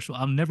 Yeah, of course,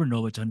 I'll never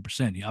know if it's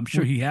 100%. Yeah, I'm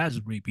sure We're he has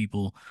raped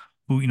people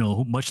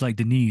who much like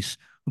Denise,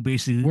 who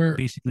we're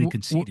basically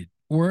conceded.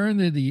 we're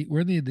under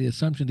the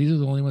assumption these are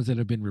the only ones that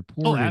have been Oh,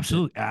 reported. That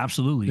absolutely,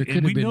 absolutely, there and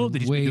could have we know that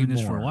been he's been way doing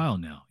this for a more. while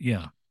now.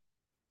 Yeah.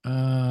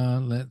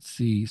 Let's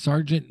see.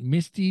 Sergeant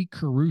Misty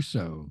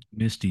Caruso,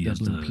 Misty is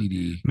Dublin the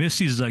PD.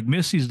 Misty's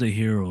the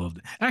hero of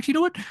the, actually, you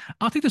know what?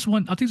 I'll take this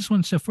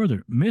one step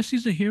further.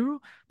 Misty's the hero,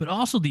 but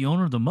also the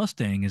owner of the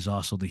Mustang is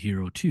also the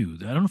hero too.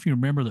 I don't know if you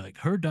remember like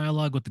her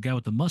dialogue with the guy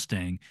with the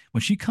Mustang.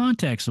 When she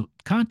contacts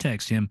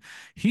him,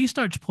 he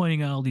starts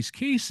pointing out all these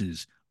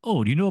cases.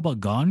 Oh, do you know about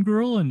Gone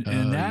Girl? And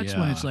that's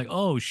when it's Yeah. like,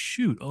 oh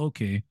shoot,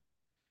 okay.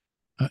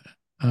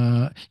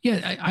 Uh,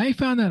 yeah, I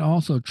found that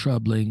also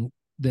troubling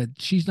that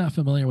she's not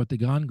familiar with the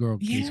Gone Girl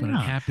case when it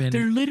Yeah. happened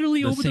They're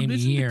literally the over the same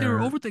isn't it they're year.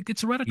 over the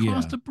it's right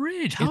across Yeah, the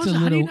bridge. How do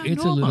you not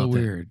it's a know little about that?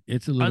 weird.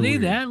 It's a Are little they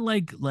weird. that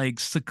like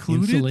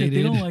secluded that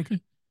they Insulated. don't like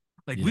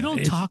Yeah, it's we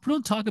don't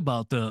talk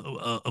about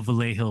the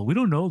Vallejo. We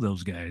don't know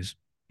those guys.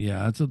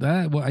 yeah. So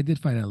that well, I did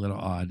find it a little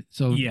odd.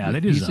 So Yeah,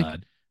 that is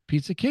odd.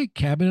 piece of cake,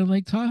 cabin in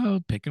Lake Tahoe.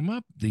 Pick him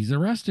up. He's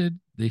arrested.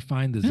 They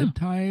find the zip Yeah.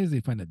 ties. They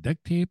find the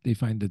duct tape. They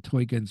find the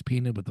toy guns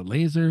painted with the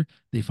laser.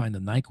 They find the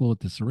Nyquil with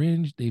the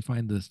syringe. They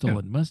find the Yeah.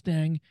 stolen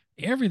Mustang.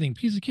 Everything,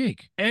 piece of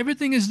cake.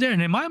 Everything is there.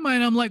 And in my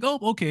mind, I'm like, oh,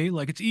 okay,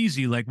 like it's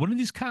easy. Like one of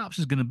these cops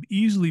is gonna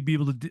easily be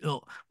able to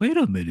oh, wait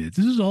a minute.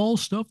 This is all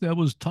stuff that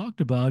was talked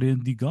about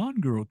in the Gone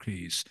Girl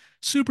case.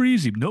 Super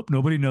easy. Nope,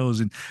 nobody knows.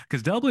 And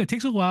because Dublin, it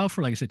takes a while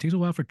for, like I said, it takes a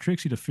while for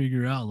Trixie to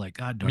figure out, like,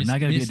 God darn, I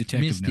gotta be a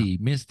detective now.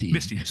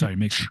 Misty, sorry,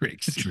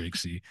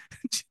 Trixie,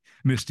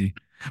 Misty.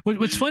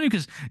 What's funny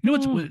because you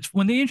know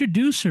when they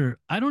introduce her,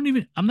 I'm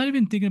not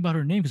even thinking about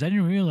her name because I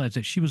didn't realize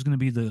that she was going to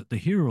be the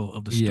hero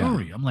of the Yeah.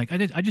 story. I'm like,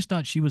 I just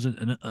thought she was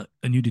a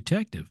new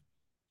detective.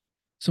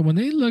 So when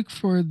they look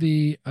for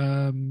the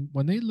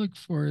when they look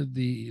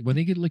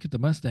at the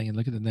Mustang and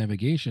look at the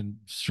navigation,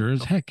 sure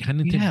as heck,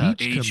 Huntington Yeah,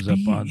 Beach comes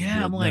up on yeah.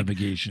 the I'm like,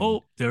 navigation.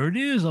 oh, there it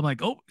is. I'm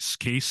like, oh,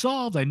 case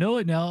solved. I know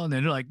it now. And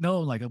then they're like,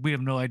 no, like we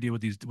have no idea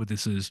what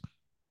this is.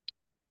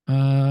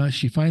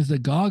 She finds the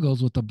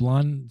goggles with the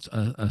blonde,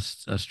 a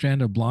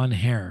strand of blonde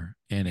hair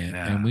in it,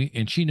 Yeah.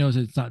 and she knows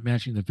it's not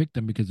matching the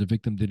victim because the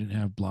victim didn't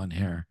have blonde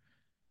hair.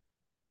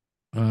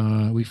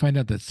 We find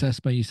out that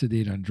Sespa used to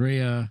date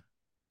Andrea.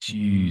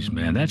 Jeez,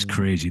 man, that's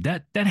crazy.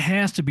 That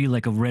has to be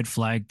like a red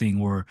flag thing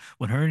where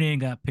when her name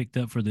got picked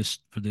up for this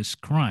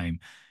crime,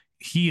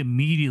 he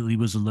immediately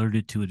was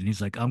alerted to it, and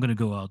he's like, "I'm gonna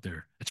go out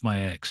there. It's my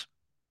ex."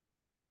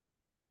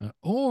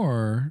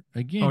 Or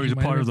again, Or he he's a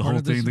might have part of been the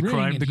whole this thing, the ring,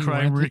 crime, and the he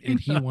crime wanted ring. and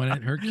he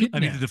wanted her I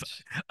need to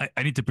kidnapped.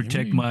 I need to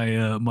protect Maybe.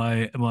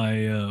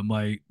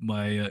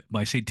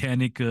 my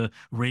satanic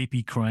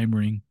rapey crime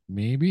ring.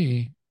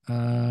 Maybe.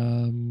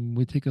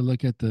 We take a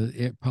look at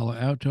the Palo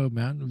Alto,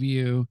 Mountain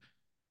View.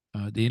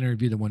 They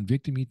interview the one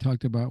victim he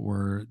talked about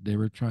where they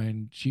were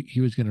trying.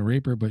 He was going to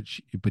rape her, but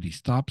he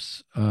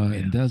stops Yeah.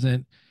 and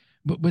doesn't.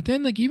 but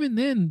then like even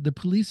then the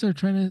police are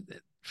trying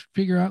to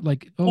figure out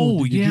like, oh,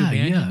 Oh did you yeah,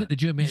 imagine yeah, it?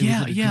 Did you imagine, was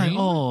yeah, it a yeah. dream?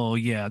 Oh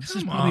yeah, this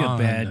is Come probably a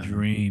bad on.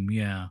 dream.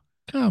 Yeah,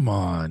 Come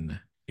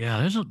on. yeah.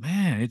 There's a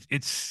man.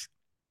 It's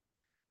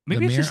The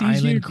maybe it's Mare just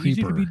easier Island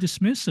easier to be Creeper.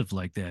 dismissive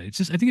like that. It's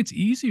just I think it's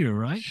easier,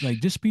 right? Like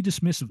just be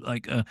dismissive.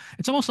 Like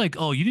it's almost like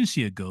oh you didn't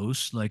see a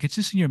ghost. Like it's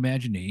just in your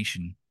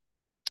imagination.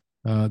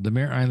 The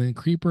Mare Island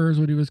Creeper is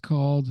what he was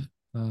called.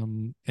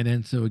 And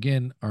then so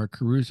again, our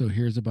Caruso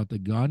hears about the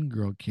Gone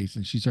Girl case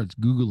and she starts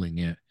Googling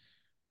it.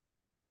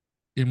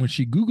 And when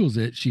she Googles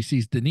it, she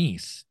sees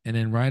Denise. And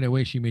then right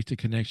away she makes the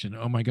connection.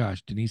 Oh my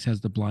gosh, Denise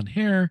has the blonde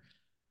hair.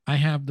 I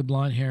have the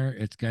blonde hair.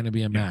 It's gonna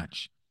be a Yeah.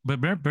 match. But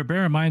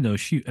bear in mind though,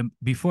 she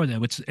before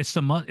that,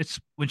 it's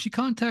when she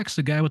contacts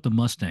the guy with the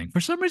Mustang.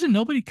 For some reason,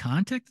 nobody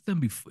contacted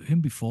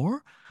him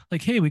before.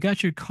 Like, hey, we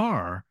got your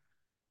car,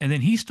 and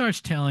then he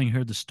starts telling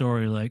her the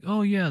story. Like,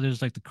 oh yeah,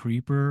 there's like the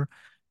creeper,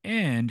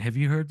 and have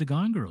you heard the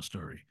Gone Girl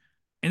story?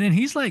 And then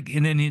he's like,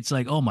 and then it's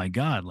like, oh my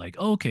god, like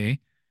okay,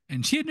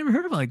 and she had never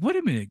heard of it. Like, wait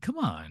a minute, come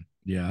on.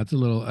 Yeah, it's a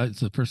little.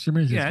 So for some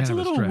reason, it's Yeah, it's kind a of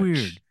a little stretch.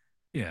 weird.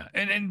 Yeah,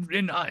 and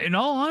in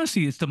all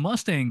honesty, it's the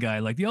Mustang guy.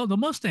 Like the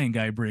Mustang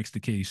guy breaks the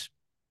case.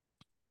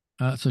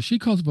 So she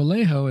calls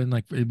Vallejo, and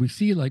like we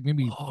see like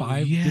maybe Oh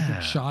five different yeah.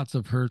 shots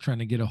of her trying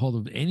to get a hold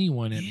of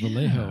anyone at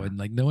Vallejo, Yeah. and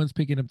like no one's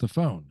picking up the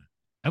phone.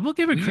 I will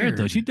give her credit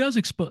though. Weird. She does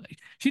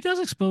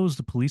expose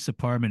the police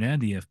department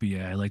and the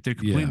FBI. Like they're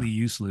Yeah, completely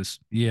useless.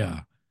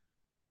 yeah.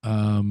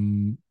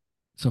 Um,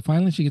 so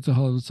finally she gets a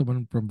hold of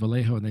someone from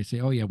Vallejo, and they say,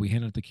 "Oh yeah, we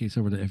handed the case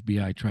over to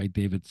FBI. Try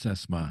David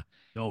Sesma."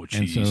 Oh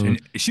And jeez. so And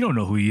she don't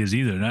know who he is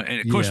either.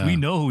 And of course we yeah,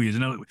 know who he is.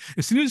 And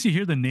as soon as you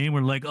hear the name,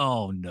 we're like,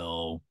 oh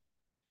no.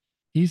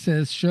 he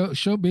says,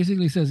 "Show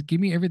basically says,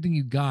 give me everything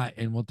you got,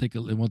 and we'll take a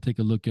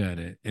look at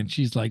it." And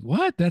she's like,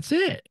 "What? That's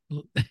it?"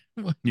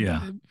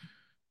 Yeah.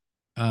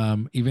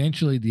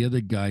 Eventually, the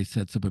other guy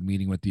sets up a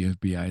meeting with the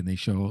FBI, and they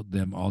show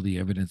them all the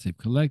evidence they've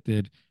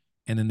collected,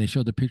 and then they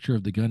show the picture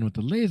of the gun with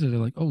the laser. They're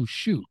like, "Oh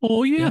shoot,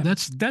 Oh yeah, yeah."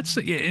 that's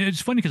yeah, and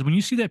it's funny because when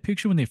you see that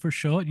picture when they first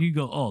show it, you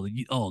go,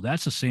 oh,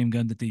 that's the same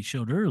gun that they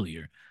showed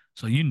earlier.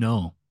 So you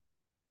know.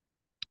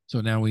 So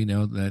now we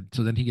know that.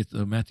 So then he gets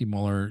Matthew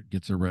Mueller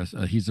gets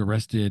arrested. He's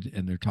arrested,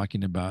 and they're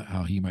talking about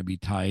how he might be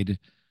tied.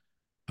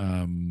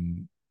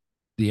 Um,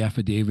 the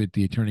affidavit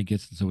the attorney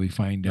gets, and so we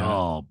find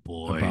out Oh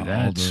boy, about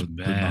all that's the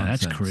man,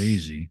 that's nonsense.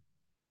 crazy.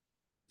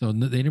 So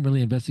they didn't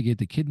really investigate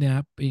the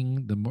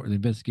kidnapping. The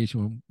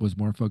investigation was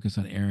more focused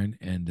on Aaron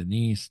and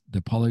Denise. The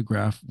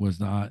polygraph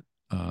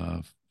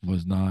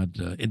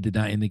it did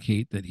not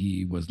indicate that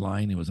he was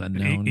lying. It was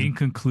unknown.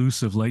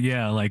 Inconclusive, like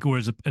yeah, like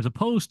whereas as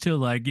opposed to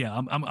like yeah,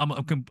 I'm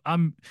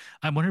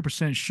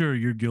 100% sure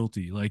you're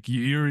guilty. Like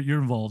you're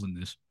involved in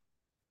this.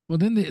 Well,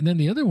 then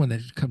the other one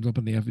that comes up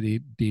in the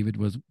affidavit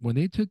was when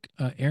they took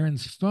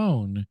Aaron's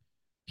phone.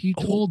 He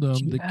Oh told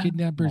them the yeah,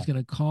 kidnapper is going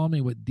to call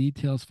me with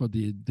details for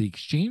the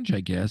exchange,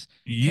 I guess.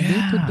 And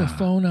they put the yeah,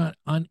 phone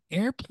on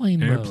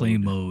airplane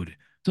airplane mode mode.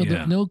 so that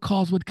Yeah. no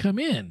calls would come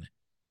in.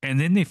 And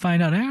then they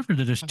find out after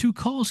that there's two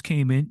calls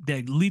came in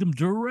that lead them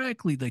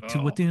directly like to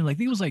Oh. within like I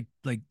think it was like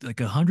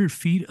 100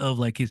 feet of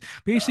like his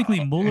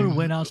basically Mueller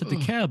went out at the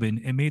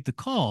cabin and made the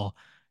call,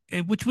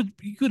 and which would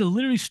you could have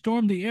literally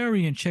stormed the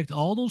area and checked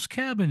all those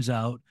cabins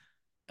out.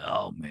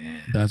 Oh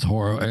man, That's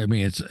horrible. I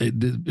mean,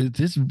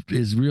 this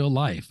is real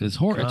life. It's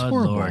God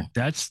Lord, horrible.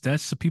 that's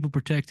the people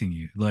protecting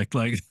you. Like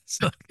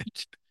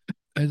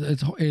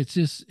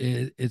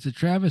It's a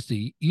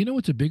travesty. You know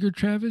what's a bigger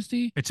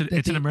travesty? That it's an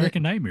they that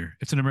American nightmare.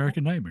 It's an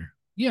American nightmare.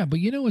 yeah, but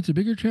you know what's a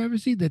bigger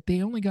travesty? That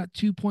they only got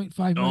 $2.5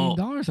 million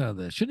Oh, out of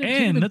this. Shouldn't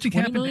have and been nothing $20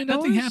 happened. million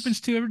Nothing dollars?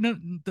 happens to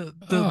the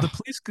Oh,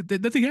 police.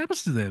 Nothing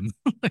happens to them.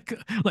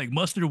 like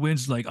Mustard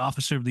wins like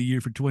Officer of the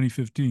Year for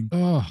 2015.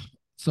 oh.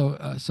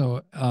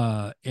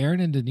 Aaron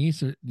and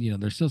Denise are,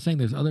 they're still saying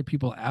there's other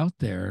people out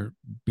there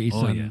based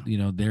Oh yeah.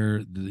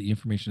 on, the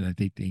information that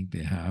they think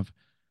they have.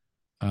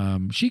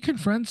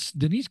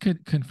 Denise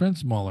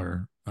confronts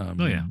Mueller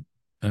Oh yeah.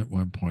 at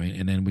one point,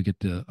 and then we get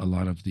a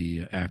lot of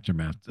the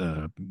aftermath.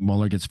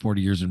 Mueller gets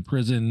 40 years in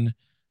prison.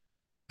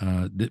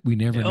 That we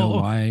never know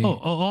why.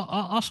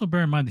 Also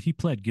bear in mind that he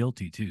pled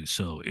guilty too.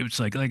 So it was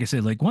like I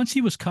said, like once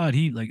he was caught,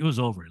 he like it was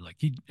over. Like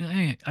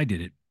I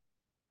did it.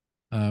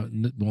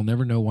 We'll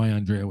never know why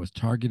Andrea was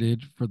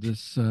targeted for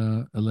this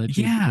alleged.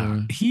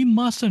 Yeah, he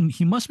must have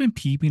been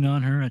peeping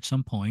on her at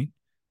some point.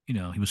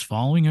 He was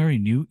following her. He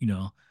knew,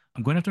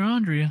 I'm going after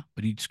Andrea,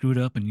 but he screwed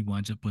up and he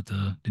winds up with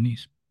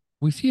Denise.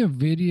 We see a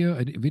video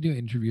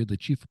interview of the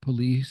chief of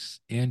police,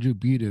 Andrew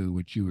Beto,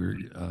 which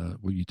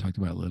what you talked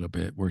about a little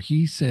bit, where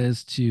he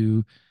says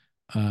to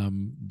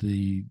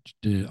the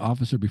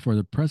officer before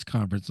the press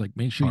conference, like,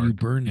 make sure you Park.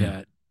 burn Yeah.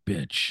 that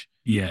bitch.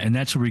 Yeah, and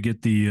that's where we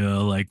get the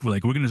like we're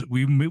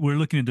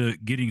looking into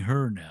getting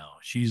her now.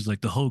 She's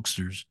like the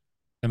hoaxers.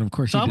 And of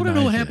course, So he I want to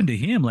know what denies it. happened to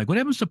him. Like, what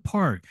happens to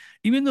Park?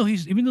 Even though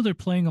they're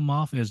playing him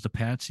off as the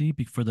patsy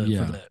for the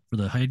Yeah, for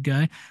the head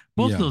guy,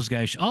 both of yeah. those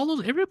guys,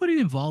 everybody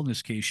involved in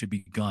this case should be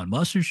gone.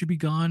 Mustard should be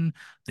gone.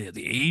 The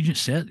agent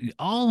set,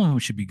 all of them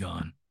should be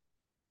gone.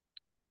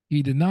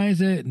 He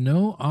denies it.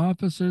 No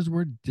officers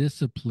were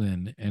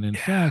disciplined. And in Yeah,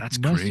 fact, that's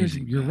Mustard,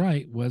 crazy, you're man.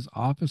 right, was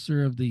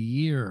Officer of the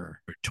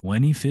Year. For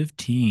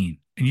 2015.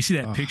 And you see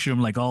that Oh, picture of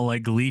him like all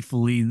like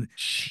gleefully,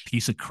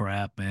 piece of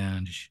crap,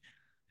 man.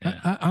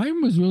 Yeah. I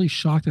was really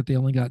shocked that they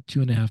only got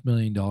 $2.5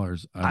 million out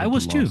I of the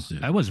was too.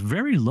 lawsuit. I was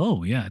very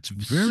low. Yeah, it's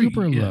very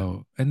Super yeah.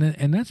 low.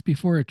 And that's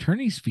before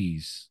attorney's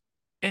fees.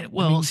 And, I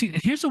well, mean, see,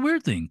 here's the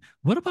weird thing.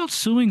 What about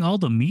suing all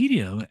the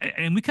media?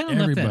 And we kind of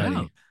left that everybody,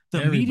 out.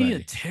 The media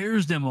everybody.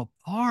 tears them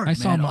apart, I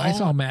saw man. I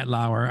saw All Matt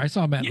Lauer. I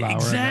saw Matt yeah, Lauer in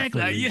that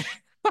exactly. Yeah,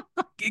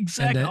 footage.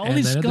 exactly. All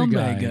these And that other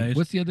scumbag guy, guys.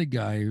 what's the other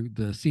guy?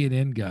 The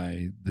CNN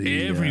guy.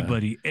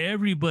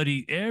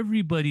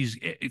 Everybody's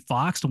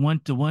Fox, the one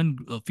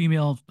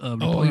female Oh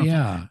reporter on Fox.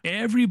 yeah.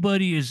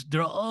 Everybody is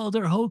they're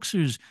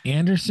hoaxers.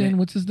 Anderson, Man.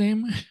 what's his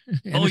name?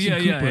 Oh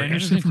Anderson yeah, Cooper.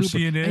 Anderson from Cooper.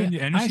 CNN.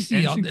 I Anderson,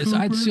 see all Anderson this.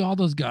 I'd Cooper. see all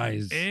those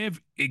guys.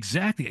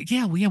 Exactly.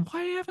 Yeah, well, yeah.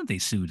 Why haven't they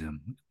sued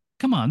him?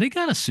 Come on, they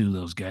gotta sue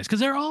those guys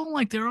because they're all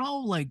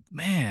like,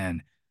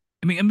 man.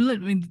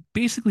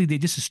 Basically, they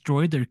just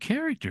destroyed their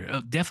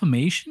character.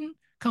 Defamation.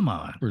 Come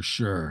on. For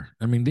sure.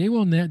 I mean, they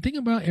will think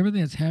about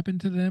everything that's happened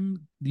to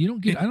them. You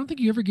don't get. I don't think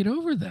you ever get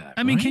over that.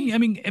 I mean, right? can you? I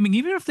mean,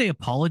 even if they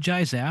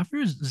apologize after,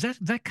 does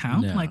that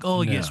count? No, Like,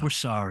 oh yes, no. we're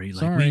sorry. Like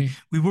Sorry.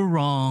 we were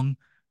wrong.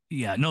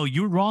 Yeah, no,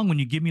 you're wrong when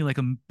you give me like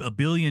 $1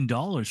 billion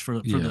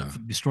for Yeah. for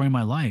destroying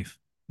my life.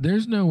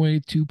 There's no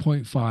way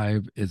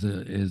 2.5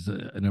 is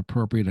an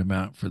appropriate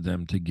amount for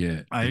them to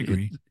get. I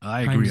agree.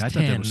 I times agree. I thought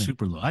that was 10.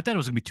 super low. I thought it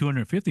was gonna be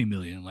 250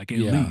 million, like at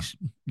Yeah. least.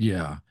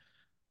 Yeah.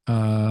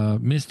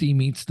 Misty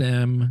meets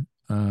them.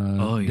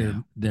 Oh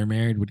yeah. They're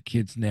married with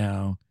kids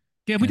now.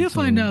 Yeah, we And do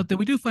find so- out that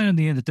we do find in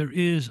the end that there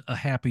is a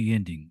happy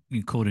ending,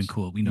 quote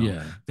unquote. We know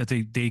Yeah. that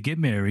they get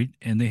married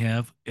and they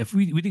have if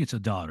we think it's a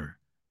daughter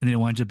and then it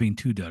winds up being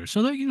two daughters.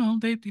 So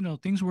that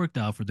things worked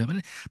out for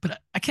them.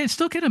 But I can't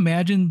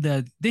imagine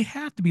that they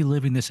have to be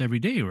living this every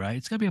day, right?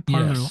 It's got to be a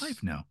part of their Yes.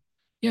 life now.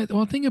 Yeah.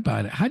 Well, think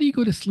about it. How do you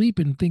go to sleep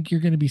and think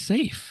you're going to be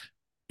safe?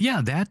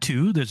 Yeah, that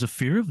too. There's a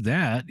fear of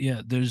that.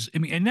 Yeah,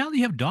 and now they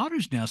have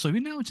daughters now. So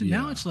now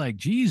Yeah. it's like,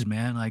 geez,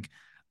 man, like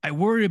I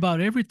worry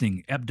about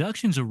everything.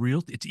 Abductions are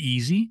real. It's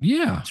easy.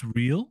 Yeah. It's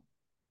real.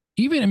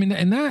 Even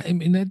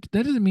that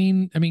doesn't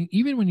mean. I mean,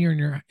 even when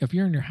if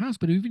you're in your house,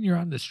 but even you're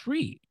on the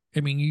street. I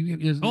mean,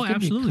 there's going to be a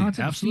absolutely,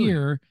 constant absolutely.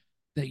 fear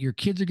that your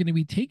kids are going to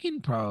be taken,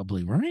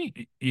 probably, right?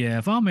 Yeah,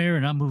 if I'm married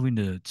and I'm moving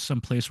to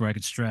some place where I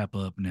could strap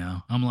up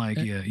now, I'm like,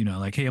 Eh. yeah,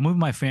 like, hey, I'm moving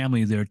my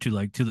family there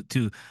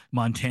to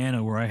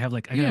Montana where I have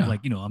Yeah.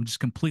 I'm just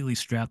completely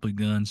strapped with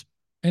guns.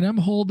 And I'm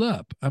holed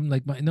up. I'm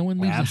like, no one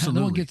leaves. The house, no one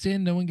Absolutely. gets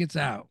in. No one gets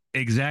out.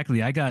 Exactly.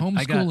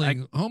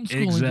 Homeschooling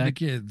the Exact-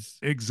 kids.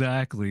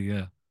 Exactly.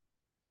 Yeah.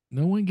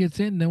 No one gets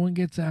in. No one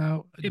gets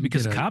out. Yeah, You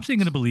because get the a- cops ain't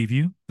gonna believe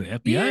you. The FBI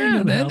ain't Yeah,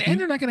 gonna help and you.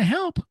 they're not going to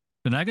help.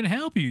 They're not gonna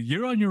help you.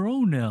 You're on your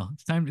own now.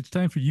 It's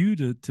time for you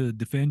to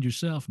defend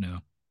yourself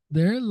now.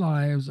 Their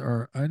lives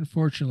are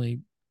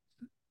unfortunately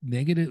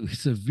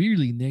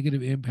severely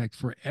negative impact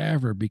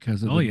forever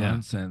because of Oh, the yeah.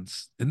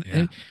 nonsense. And, Yeah.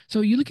 and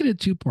so you look at it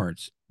two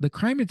parts. The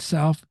crime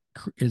itself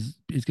is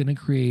going to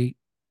create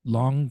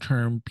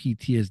long-term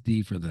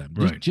PTSD for them.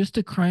 Right. Just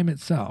the crime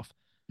itself.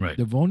 Right.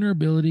 The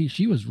vulnerability.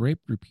 She was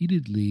raped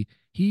repeatedly.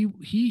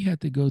 He had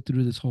to go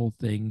through this whole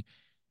thing.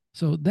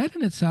 So that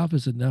in itself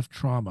is enough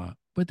trauma.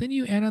 But then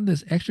you add on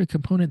this extra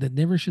component that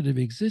never should have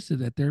existed,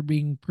 that they're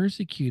being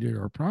persecuted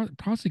or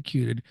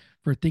prosecuted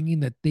for thinking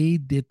that they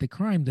did the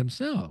crime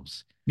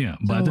themselves. Yeah,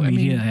 by So, the I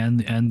media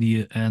mean- and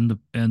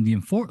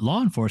the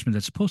law enforcement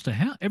that's supposed to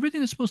help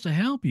everything that's supposed to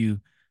help you.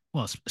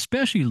 Well,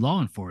 especially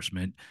law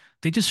enforcement,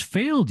 they just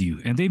failed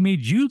you and they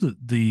made you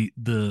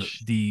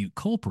the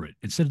culprit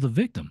instead of the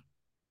victim.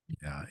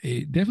 Yeah,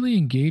 definitely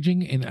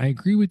engaging. And I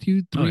agree with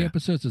you. Oh, 3 yeah.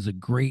 episodes is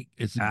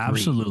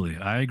Absolutely,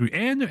 I agree.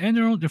 And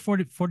they're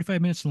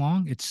 45 minutes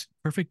long. It's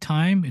perfect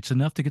time. It's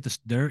enough to get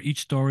each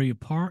story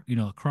apart,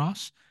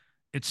 across.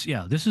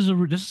 This is a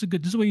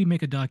way you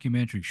make a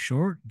documentary.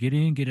 Short, get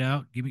in, get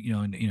out, give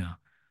it,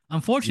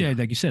 Unfortunately,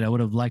 like you said, I would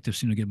have liked to have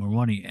seen them get more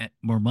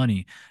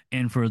money,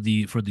 and for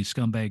the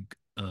scumbag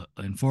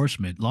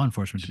law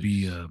enforcement to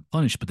be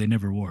punished, but they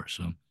never were.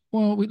 So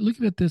Well, we look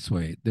at it this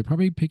way. They're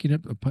probably picking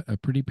up a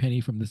pretty penny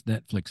from this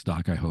Netflix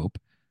doc, I hope.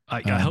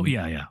 I hope,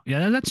 yeah.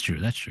 That's true.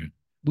 That's true.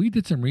 We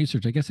did some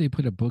research. I guess they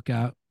put a book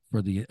out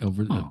for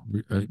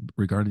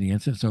regarding the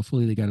incident. So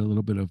hopefully they got a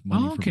little bit of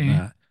money Okay. from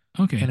that.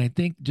 Okay. And I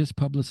think just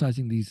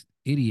publicizing these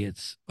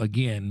idiots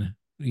again,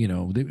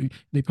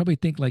 they probably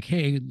think like,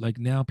 hey, like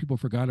now people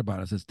forgot about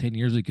us. It's 10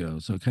 years ago.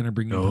 So kind of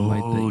bringing to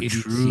light the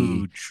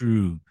idiocy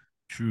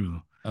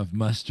true. of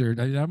Mustard.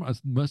 I'm a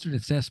Mustard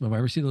and Sesame. Have I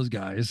ever seen those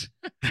guys?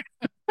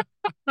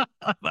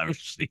 I've never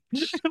seen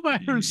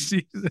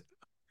that.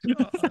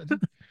 God.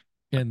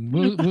 And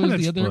what was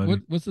That's the other?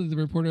 funny. What's the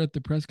reporter at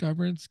the press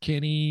conference?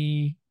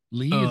 Kenny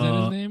Lee, is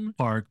that his name?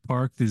 Park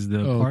is the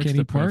Oh, Park's Kenny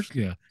the Park?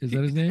 Yeah. Is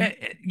that his name?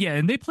 Yeah,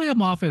 and they play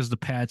him off as the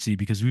patsy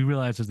because we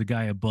realize there's the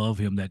guy above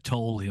him that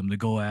told him to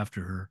go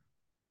after her.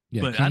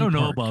 Yeah, But I Kenny don't know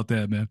Park. about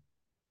that, man.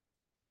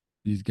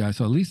 these guys.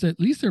 So at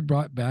least they're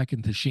brought back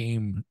into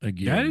shame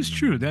That is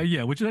true. again. That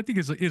yeah, which I think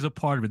is a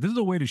part of it. This is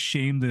a way to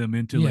shame them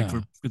into like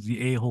Yeah. for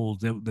the a-holes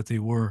that they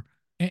were.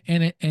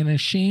 And a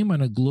shame on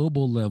a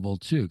global level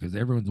too, because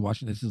everyone's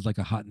watching. This is like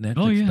a hot Oh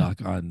Netflix yeah.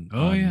 doc on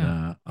Oh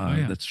yeah. Oh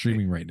yeah. that's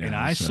streaming right And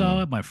now. I saw So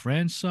it, my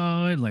friends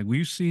saw it, like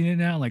we've seen it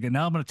now. Like and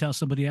now I'm gonna tell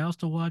somebody else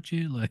to watch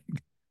it. Like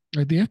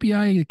like the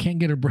FBI can't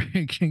get a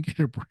break. Can't get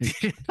a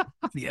break.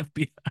 the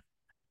FBI.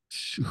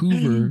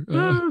 Hoover.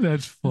 Oh,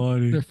 that's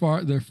funny.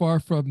 They're far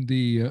from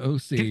the Can,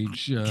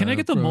 Osage. can I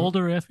get the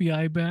Mulder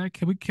FBI back?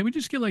 Can we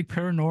just get like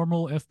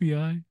paranormal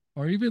FBI?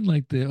 Or even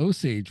like the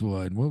Osage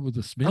one. What was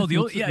the Smith? Oh, the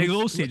old, What's- yeah,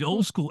 what's-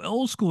 old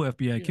school FBI.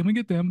 Yeah. Can we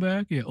get them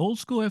back? Yeah, old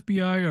school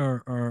FBI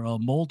or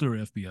Mulder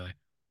FBI.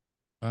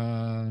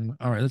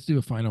 All right, let's do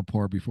a final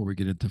pour before we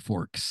get into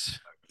forks.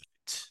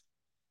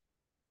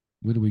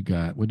 What do we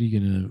got? What are you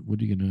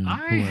gonna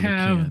I pull out of the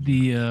have can?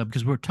 the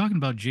because we're talking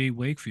about Jay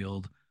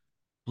Wakefield.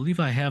 I believe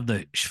I have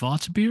the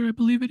Schwarzbier. I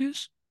believe it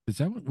is. Is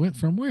that what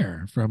from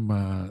where? From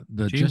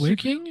the Jay Jester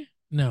Wakefield? King?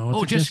 No, it's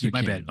Oh, a Jester Jester King. My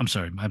King. bad. I'm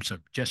sorry.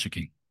 Jester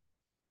King.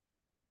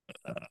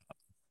 Let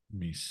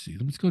me see.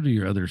 Let's go to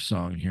your other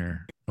song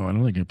here. Oh, I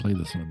don't think I play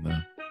this one though.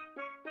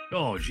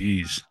 Oh,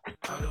 jeez.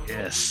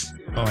 Yes.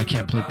 Oh, I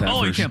can't play that.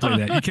 Oh, you version. can't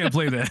play that. You can't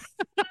play that.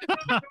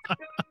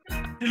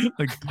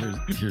 Like,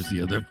 Here's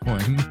the other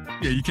one.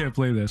 yeah, you can't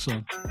play that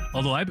song.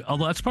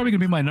 Although that's probably gonna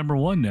be my number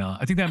one now.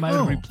 I think that might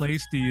have Oh.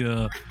 replaced the You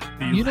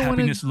don't wanna-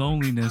 happiness,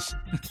 loneliness.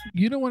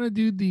 You don't want to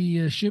do the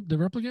the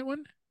replicant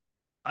one?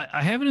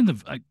 I have it in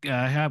the.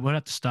 I have. We'll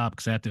have to stop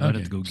because I'd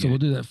have to go get so we'll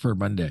it. do that for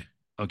Monday.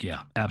 Okay,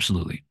 yeah,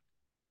 absolutely.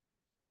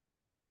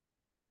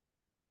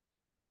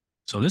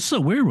 So this is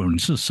a weird one.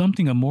 This is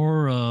something a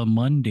more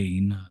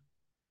mundane.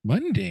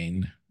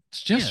 Mundane.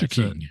 It's Yeah, Jester it's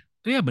a- King.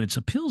 Yeah, but it's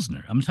a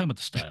pilsner. I'm talking about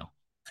the style.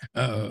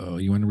 Oh,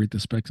 you want to read the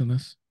specs on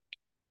this?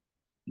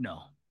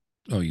 No.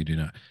 Oh, you do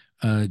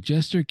not.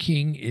 Jester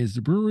King is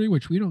the brewery,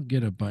 which we don't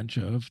get a bunch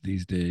of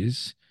these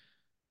days.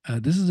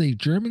 This is a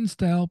German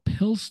style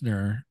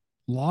Pilsner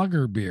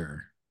lager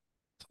beer.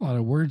 It's a lot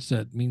of words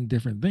that mean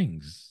different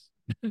things.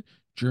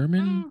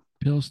 German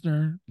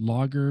Pilsner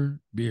lager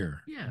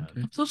beer. Yeah,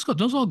 Okay.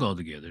 those all go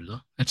together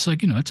though. It's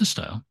like it's a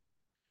style.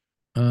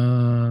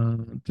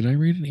 Did I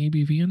read an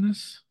ABV on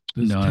this?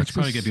 No, it's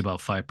probably gonna be about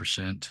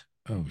 5%.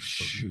 Oh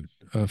shoot.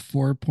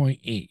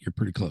 4.8. You're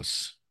pretty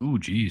close. Ooh,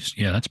 geez,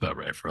 yeah, that's about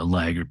right for a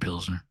lager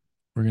pilsner.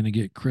 We're gonna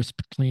get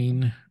crisp,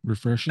 clean,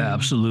 refreshing.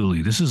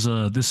 Absolutely. This is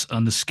this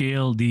on the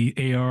scale, the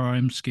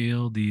ARM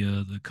scale,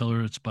 the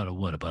color. It's about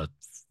about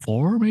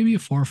 4, maybe a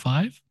 4 or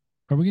 5.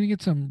 Are we gonna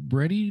get some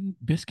bready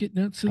biscuit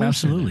notes? In this or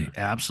Absolutely, not?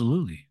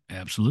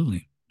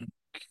 absolutely.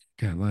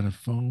 Got a lot of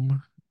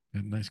foam.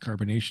 Got nice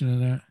carbonation in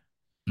that.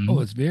 Mhm. Oh,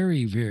 it's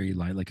very, very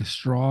light, like a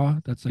straw.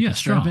 That's like Yeah, a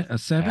straw. 7. A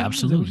 7?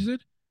 Absolutely. Is that what you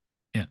said?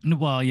 Yeah. No,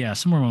 well, yeah,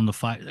 somewhere around the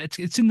 5.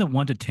 It's in the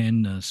 1 to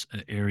 10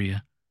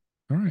 area.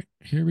 All right,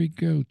 here we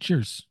go.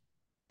 Cheers.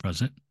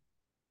 Present.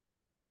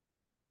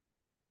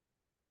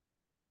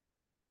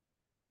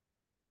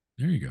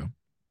 There you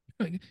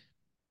go.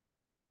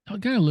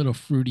 Got a little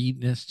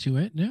fruitiness to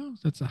it. No,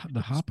 that's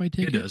the hop I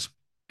take. It does.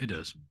 It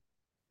does.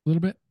 A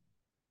little bit.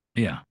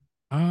 Yeah.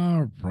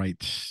 All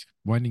right.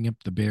 Winding up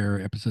the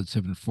bear, episode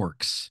 7,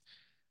 Forks.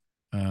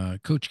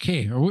 Coach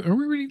K. Are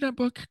we reading that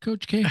book,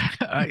 Coach K?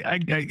 Are we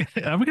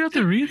gonna have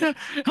to read that?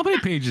 How many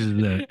pages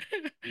is that?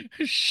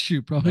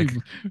 Shoot, probably.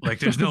 Like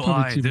there's no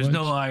probably I. too There's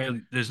no much. I.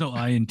 There's no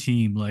I in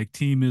team. Like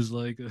team is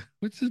like.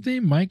 What's his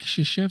name? Mike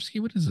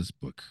Krzyzewski? What is this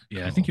book?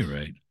 Yeah, I think you're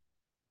right.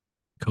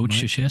 Coach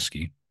Mike-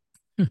 Krzyzewski.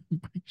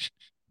 Mike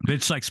But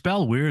it's like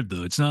spelled weird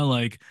though. It's not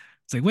like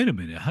it's like wait a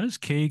minute. How do you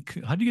get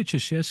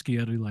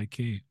Krzyzewski out of like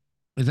K?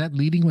 Is that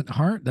Leading with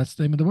Heart? That's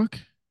the name of the book?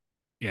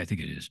 Yeah, I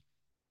think it is.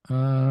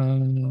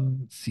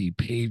 Let's see.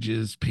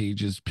 Pages.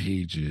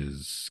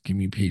 Give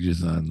me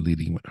pages on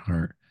Leading with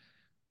Heart.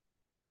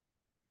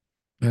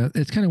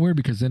 It's kind of weird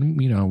because then,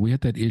 we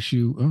had that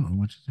issue. Oh,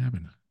 what just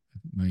happened?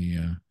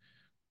 I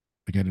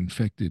got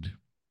infected.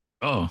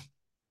 Oh,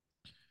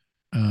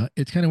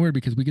 It's kind of weird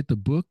because we get the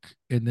book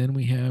and then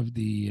we have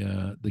the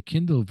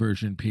Kindle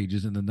version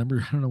pages and the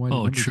number. I don't know why the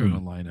numbers true.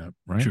 don't line up,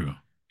 right? true.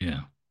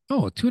 Yeah.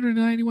 Oh,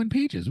 291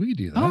 pages. We could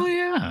do that. Oh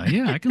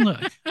yeah. I can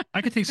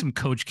I could take some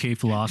Coach K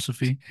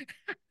philosophy.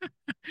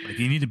 Like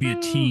you need to be a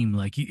team.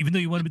 Like even though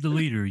you want to be the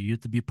leader, you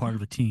have to be a part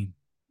of a team.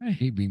 I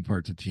hate being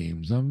parts of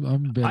teams.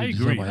 I'm better. I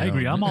just on agree. my I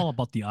agree. own. I'm all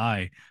about the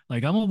I.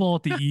 Like I'm all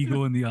about the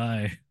ego and the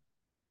I.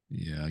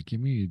 Yeah, give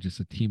me just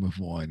a team of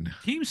one.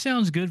 Team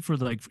sounds good for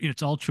like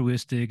it's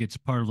altruistic. It's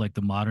part of like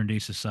the modern day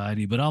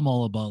society. But I'm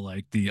all about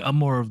like I'm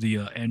more of the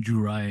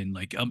Andrew Ryan.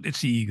 Like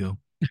it's the ego.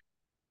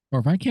 Or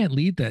if I can't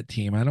lead that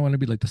team, I don't want to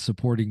be like the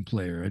supporting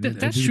player.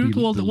 That's true.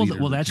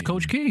 Well, that's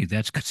Coach K.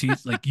 That's see,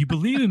 it's like you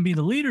believe in being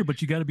the leader,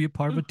 but you got to be a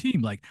part of a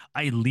team. Like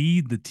I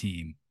lead the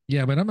team.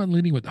 Yeah, but I'm not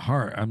leading with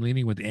heart. I'm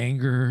leading with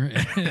anger.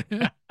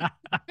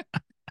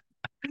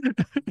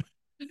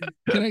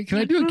 Can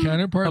I do a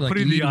counterpart? I'm like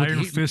putting the lead with iron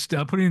hate? fist.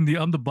 I'm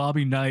the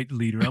Bobby Knight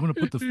leader. I'm gonna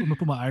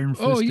put my iron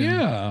fist. Oh down.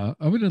 yeah,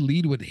 I'm gonna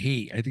lead with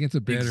hate. I think it's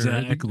a better.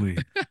 Exactly.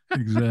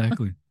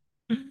 Exactly.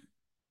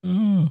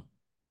 Oh,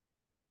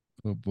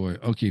 Oh boy.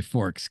 Okay,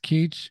 Forks.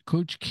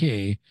 Coach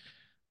K.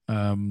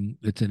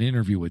 It's an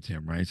interview with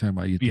him, right? Talking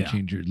about you have to Yeah.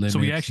 change your So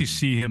we limits actually and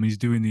see him. He's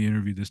doing the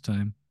interview this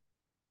time.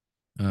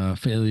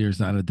 failure is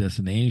not a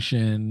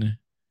destination.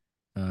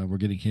 We're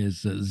getting his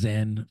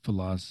Zen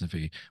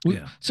philosophy.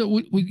 Yeah. So,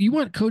 you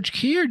want Coach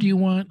K or do you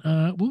want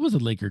what was the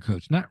Laker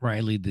coach? Not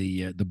Riley,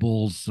 the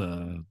Bulls,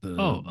 Oh, the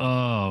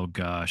oh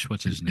gosh,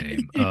 what's his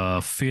name?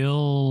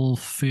 Phil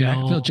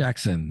Phil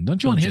Jackson.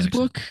 Don't you Phil want his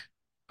Jackson. book?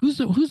 Who's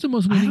the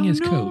most I don't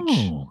winningest coach?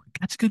 know.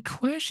 That's a good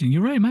question.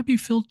 You're right. It might be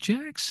Phil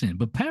Jackson,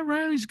 but Pat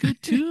Riley's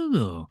good too,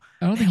 though.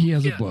 I don't think Man, he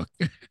has a yeah. book.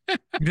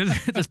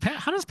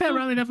 How does Pat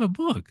Riley have a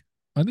book?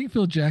 I think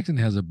Phil Jackson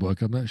has a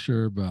book. I'm not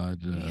sure about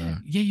Yeah,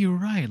 you're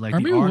right. Like or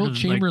the maybe art Wilt of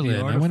like the Chamberlain.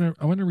 art I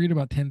of. want to read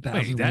about Wait,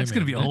 10,000 that's going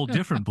to be a women. whole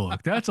different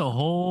book. That's a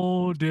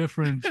whole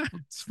different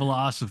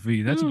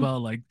philosophy. That's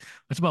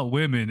about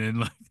women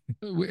and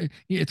like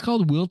It's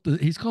called Wilt.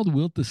 He's called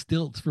Wilt the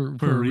Stilts for a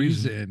for a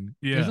reason. reason.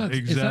 It's Yeah, not.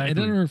 It's not. It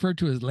doesn't exactly. refer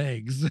to his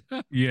legs.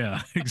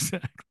 Yeah,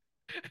 exactly.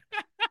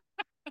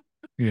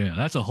 Yeah,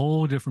 that's a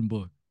whole different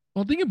book.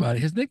 Well, think about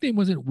it. His nickname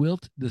wasn't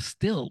Wilt the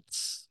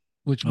Stilts,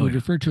 which Oh would yeah.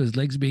 refer to his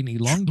legs being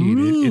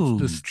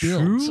elongated. It's the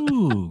True, stilts.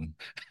 true.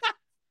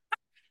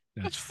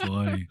 That's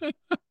funny.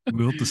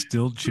 Wilt the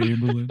Still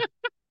Chamberlain.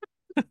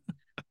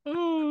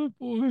 Oh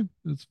boy,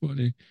 that's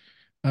funny.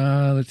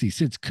 Let's see.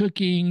 Sid's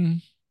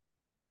cooking.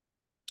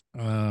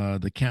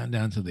 The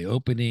countdown to the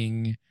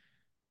opening.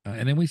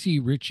 And then we see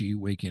Richie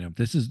waking up.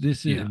 This is,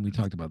 Yeah. and we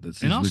talked about this.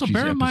 This And is also Richie's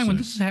bear in mind when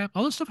episode. this is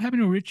all this stuff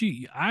happening to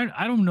Richie,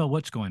 I don't know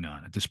what's going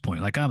on at this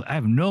point. Like I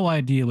have no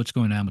idea what's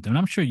going on with him. And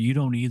I'm sure you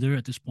don't either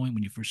at this point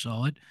when you first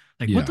saw it.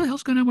 Like what Yeah. the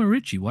hell's going on with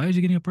Richie? Why is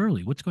he getting up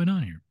early? What's going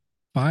on here?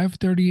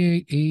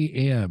 5:38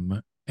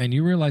 a.m. And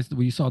you realize that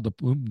we saw the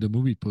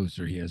movie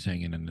poster he has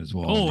hanging in his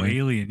wall, Oh, right?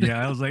 Alien.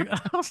 Yeah, I was like,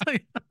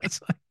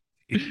 it's like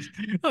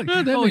Well,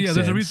 that oh makes yeah, there's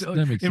a sense. reason.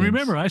 That makes And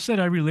remember, sense. I said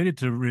I related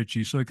to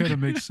Richie, so it kind of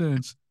makes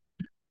sense.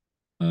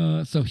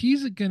 So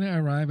he's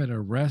gonna arrive at a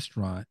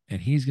restaurant,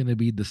 and he's gonna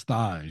be the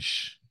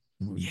stage.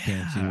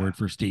 Fancy Yeah. word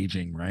for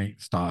staging, right?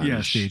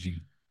 Yeah, Stage.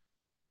 staging.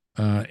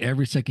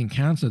 Every second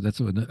counts. So that's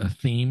a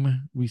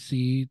theme we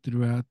see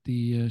throughout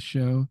the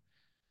show.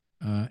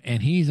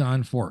 And he's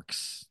on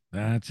forks.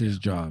 That's his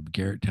job.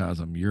 Garrett tells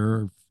him,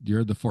 "You're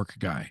the fork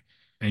guy."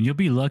 And you'll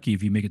be lucky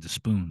if you make it to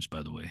spoons,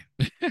 by the way.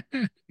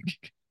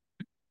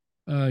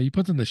 He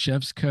puts on the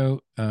chef's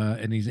coat,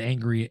 and he's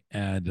angry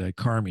at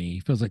Carmi. He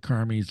feels like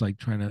Carmi's like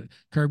trying to.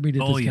 Carmi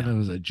did Oh this kind yeah. of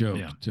as a joke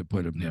Yeah. to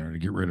put him Yeah. there to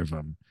get rid of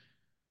him.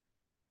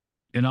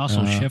 And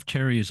also, Uh, Chef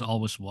Terry is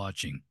always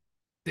watching.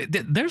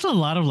 There's a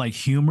lot of like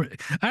humor.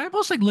 I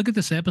almost like look at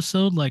this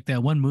episode like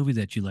that one movie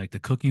that you like, the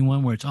cooking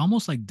one, where it's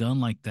almost like done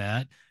like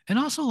that, and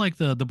also like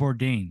the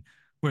Bourdain,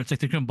 where it's like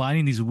they're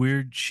combining these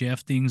weird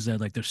chef things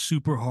that like they're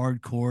super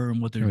hardcore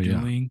in what they're Oh yeah.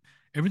 doing.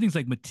 Everything's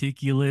like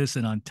meticulous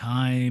and on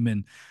time,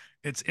 and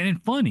it's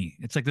funny.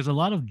 It's like there's a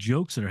lot of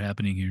jokes that are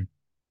happening here.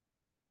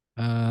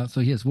 So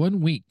he has 1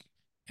 week,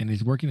 and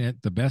he's working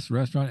at the best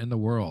restaurant in the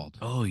world.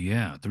 Oh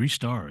yeah, 3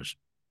 stars.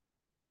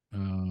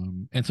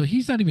 And so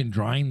he's not even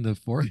drying the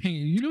fork.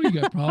 You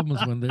got problems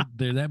when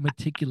they're that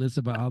meticulous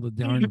about how the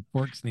darn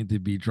forks need to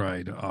be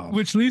dried off.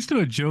 Which leads to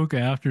a joke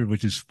after,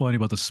 which is funny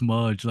about the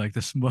smudge, like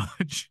the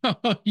smudge.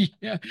 Oh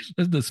yeah,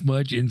 that's the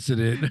smudge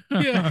incident.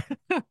 Yeah.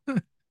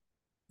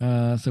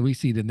 So we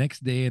see the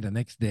next day and the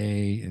next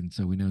day, and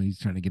so we know he's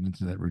trying to get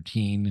into that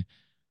routine.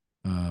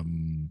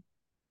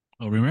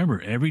 Oh,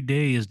 remember, every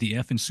day is the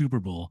effing Super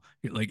Bowl.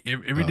 Like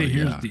every Oh, day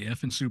here is yeah. the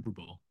effing Super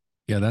Bowl.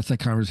 Yeah, that's that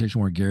conversation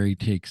where Garrett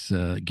takes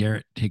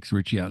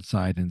Richie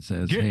outside and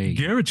says, "Hey,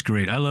 Garrett's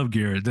great. I love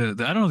Garrett. I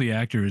don't know the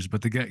actor is,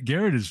 but the guy,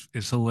 Garrett is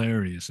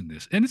hilarious in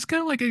this, and it's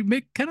kind of like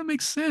kind of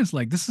makes sense.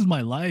 Like this is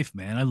my life,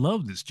 man. I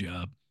love this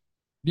job.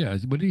 yeah."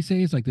 What did he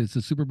say? It's like it's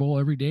a Super Bowl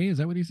every day. Is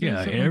that what he said?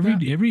 Yeah, Something like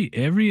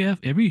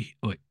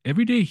that?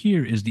 every day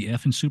here is the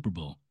effing Super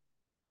Bowl.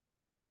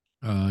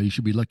 You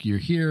should be lucky you're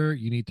here.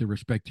 You need to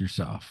respect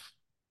yourself,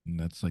 and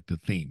that's like the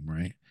theme,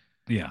 right?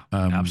 Yeah,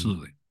 Um,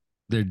 absolutely.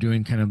 They're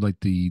doing kind of like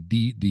the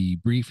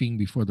briefing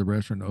before the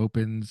restaurant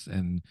opens,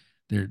 and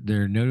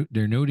they're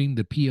noting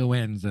the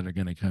PONs that are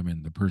going to come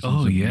in, the persons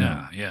Oh of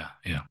yeah, note.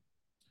 yeah.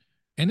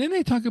 And then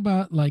they talk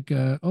about like,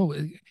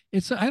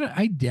 it's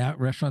I doubt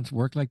restaurants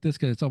work like this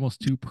because it's almost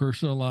too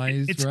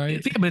personalized,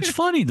 right? But it's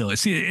funny though.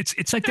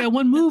 It's like that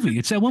one movie.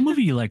 It's that one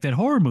movie you like, that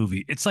horror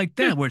movie. It's like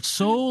that where it's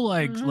so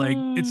like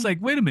it's like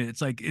wait a minute.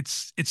 It's like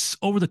it's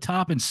over the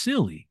top and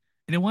silly,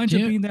 and it winds up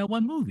Tim, being that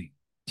one movie.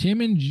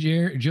 Tim and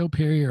Joe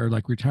Perry are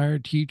like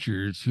retired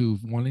teachers who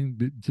wanting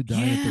to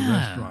die at the Yeah.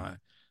 restaurant.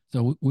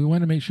 So we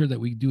want to make sure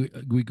that we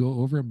go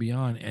over and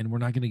beyond, and we're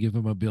not going to give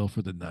them a bill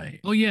for the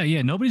night. Oh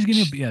yeah. Nobody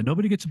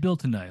gets a bill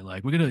tonight.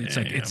 Like we're gonna. It's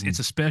like it's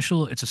a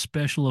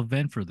special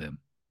event for them.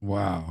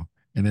 Wow.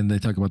 And then they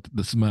talk about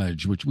the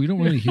smudge, which we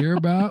don't really hear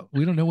about.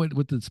 We don't know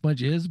what the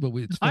smudge is, but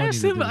it's funny. I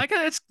assume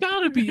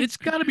it's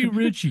gotta be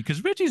Richie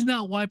because Richie's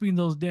not wiping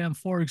those damn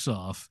forks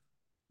off.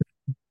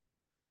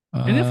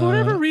 And if for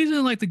whatever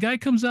reason, like the guy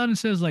comes out and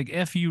says like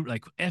 "f you,"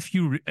 like "f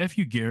you,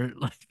 Garrett,"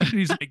 like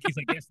he's like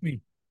 "f me,"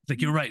 it's like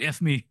you're right,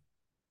 "f me."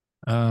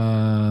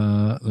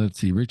 Let's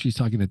see. Richie's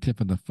talking to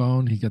Tiff on the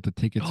phone. He got the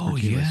tickets for Oh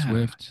Taylor yeah.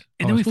 Swift.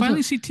 And Oh, then it's we supposed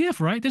finally to. see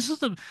Tiff, right? This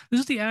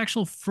is the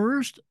actual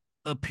first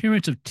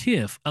appearance of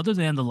Tiff, other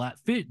than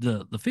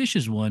the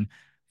fishes one.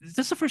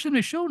 That's the first time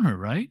they've shown her,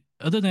 right?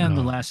 Other than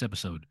the Oh, last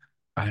episode.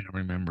 I don't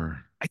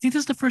remember. I think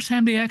this is the first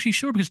time they actually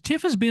show her because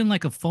Tiff has been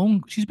like a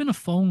phone. She's been a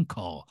phone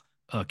call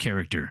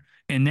character,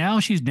 and now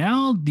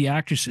the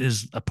actress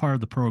is a part of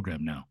the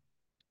program now.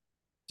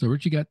 So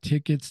Richie got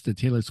tickets to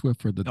Taylor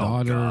Swift for the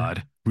Oh daughter.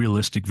 God,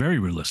 realistic, very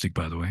realistic,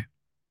 by the way.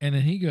 And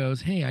then he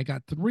goes, "Hey, I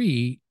got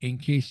three in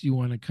case you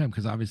want to come,"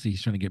 because obviously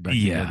he's trying to get back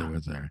together Yeah,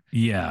 with her.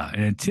 yeah,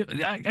 and Tiff,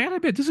 I gotta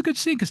admit, this is a good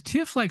scene because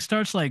Tiff like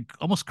starts like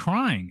almost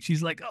crying.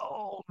 She's like,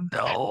 "Oh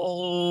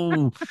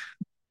no!"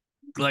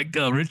 Like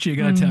Richie, I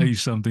gotta tell Mm. you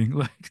something.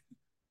 Like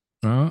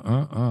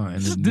And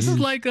this is then this is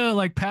news.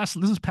 like past.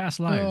 This is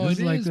past lives. Oh, This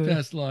it is like is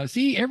past lives.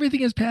 See,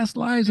 everything is past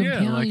lives. I'm yeah,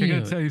 telling like I gotta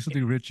you. tell you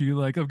something, Richie.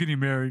 Like I'm getting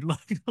married.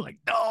 Like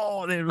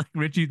no, they're like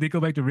Richie. They go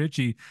back to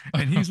Richie,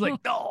 and he's like,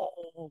 no.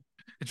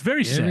 It's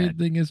very sad.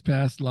 Everything is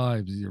past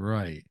lives. You're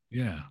right.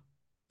 Yeah.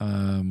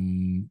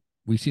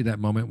 We see that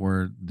moment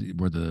where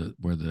the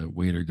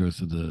waiter goes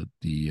to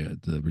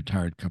the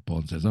retired couple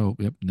and says, "Oh,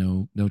 yep,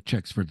 no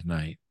checks for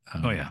tonight.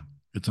 Oh yeah.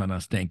 It's on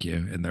us. Thank you."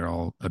 And they're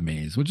all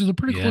amazed, which is a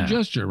pretty cool Yeah.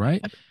 gesture,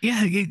 right?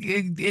 Yeah.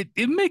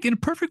 It make in a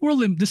perfect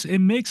world. It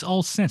makes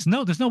all sense.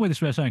 No, there's no way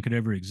this restaurant could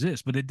ever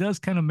exist, but it does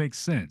kind of make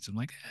sense. I'm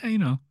like,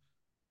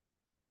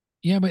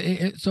 Yeah, but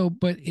it's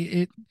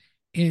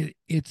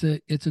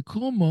a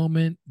cool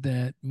moment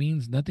that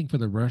means nothing for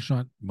the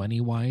restaurant money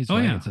wise, oh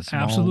right? yeah, It's a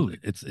small, absolutely.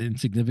 it's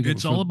insignificant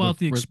It's all about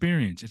the for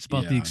experience. It's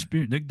about the yeah,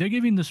 experience. They're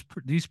giving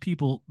these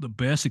people the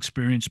best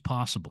experience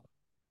possible.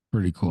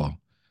 pretty cool.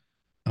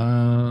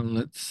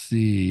 Let's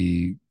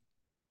see.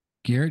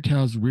 Garrett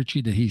tells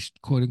Richie that he's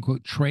quote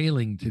unquote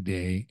trailing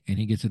today, and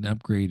he gets an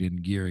upgrade in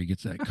gear. He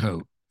gets that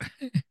coat,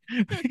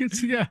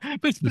 Yeah, the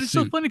but it's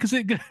so suit. funny because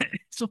it's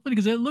so funny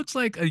because it looks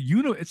like a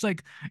It's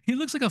like he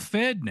looks like a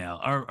Fed now,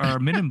 or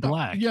Men in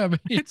Black. Yeah, but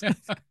It's, yeah.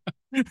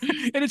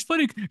 and it's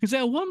funny because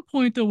at one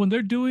point though, when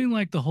they're doing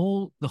like the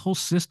whole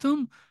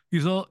system,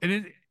 he's all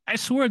and I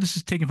swear this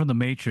is taken from the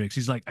Matrix.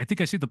 He's like, I think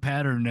I see the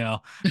pattern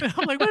now. And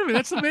I'm like, wait a minute,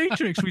 that's the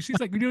Matrix. We see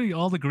like we're doing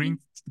all the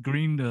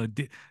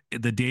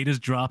the data's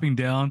dropping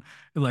down.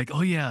 Like,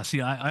 oh yeah, see,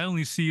 I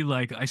only see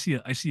like I see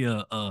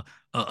a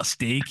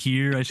steak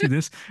here. I see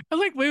this. I'm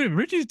like, wait a minute,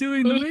 Richie's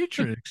doing the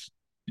Matrix.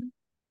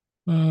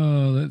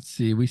 Oh, let's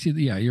see. We see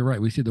yeah, you're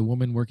right. We see the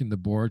woman working the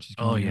board. She's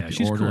Oh calling out yeah, the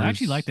she's cool. I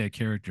actually like orders. that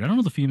character. I don't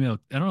know the female.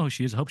 I don't know who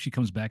she is. I hope she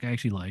comes back. I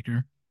actually like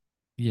her.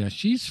 Yeah,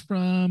 she's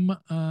from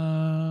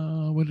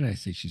what did I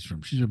say she's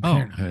from? She's from Oh,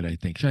 Parenthood, I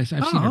think. I've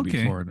seen oh, her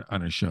okay. before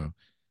on a show.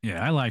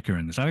 Yeah, I like her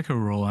in this. I like her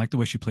role. I like the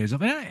way she plays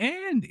up.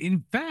 And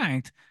in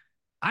fact,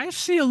 I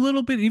see a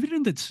little bit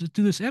even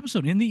to this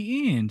episode. In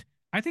the end,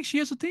 I think she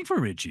has a thing for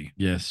Richie.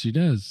 Yes, she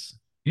does.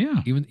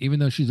 Yeah, Even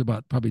though she's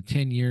about probably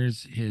 10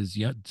 years his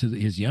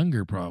younger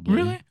really.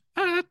 probably.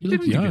 I He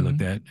looks didn't think it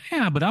looked young. that.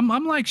 Yeah, but I'm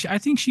like I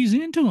think she's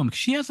into him.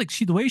 She has like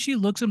the way she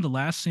looks at him the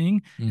last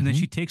scene, and then Hmm.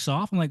 she takes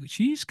off. I'm like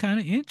she's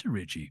kind of into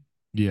Richie.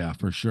 Yeah,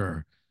 for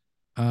sure.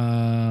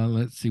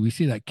 Let's see. We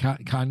see that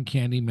cotton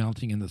candy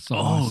melting in the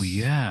Oh sauce.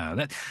 yeah,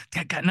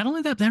 not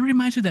only that, that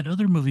reminds me of that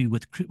other movie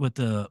with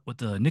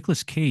the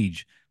Nicolas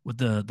Cage with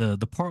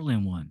the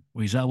Portland one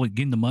where he's out with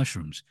getting the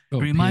mushrooms. It Oh,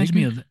 reminds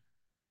me pig. of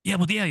yeah,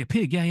 well yeah,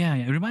 pig, yeah.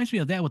 It reminds me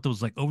of that with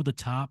those like over the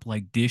top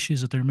like dishes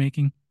that they're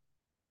making.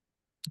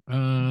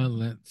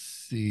 Let's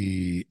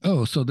see.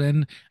 Oh, so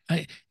then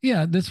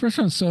yeah, this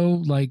restaurant's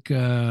so so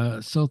Yeah.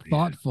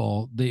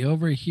 thoughtful. They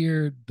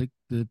overhear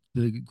the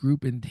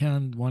group in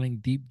town wanting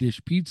deep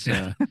dish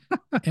pizza,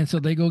 and so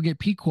they go get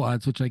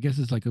Pequod's, which I guess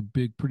is like a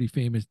big, pretty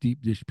famous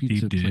deep dish Deep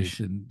pizza place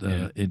dish.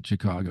 Yeah. in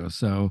Chicago.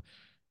 So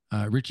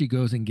Richie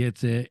goes and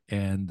gets it,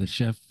 and the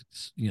chef,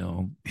 He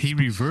scoops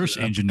reverse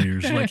it up.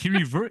 engineers like he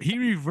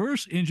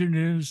reverse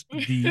engineers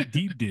the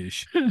deep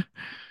dish.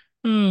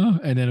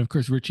 And then of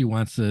course Richie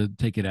wants to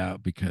take it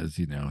out because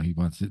he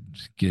wants to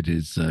get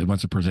he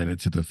wants to present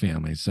it to the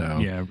family. So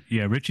Yeah,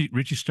 yeah.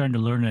 Richie's starting to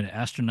learn at an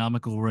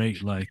astronomical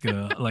rate, like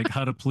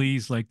how to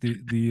please like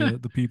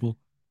the people.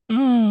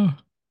 oh,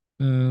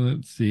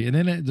 let's see. And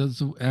then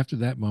after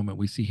that moment,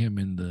 we see him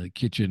in the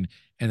kitchen,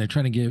 and they're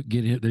trying to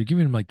get him. They're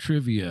giving him like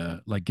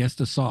trivia, like guess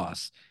the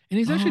sauce, and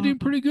he's actually Oh, doing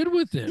pretty good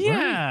with it,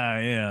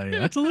 right? yeah.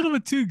 It's a little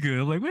bit too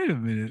good. I'm like, wait a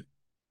minute.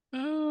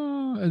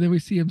 Oh, and then we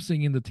see him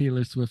singing the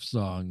Taylor Swift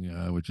song,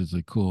 which is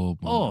a cool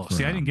moment Oh, for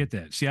see, I didn't him. get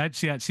that. See,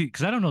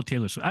 because I don't know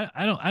Taylor Swift.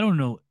 I don't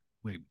know.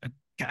 Wait,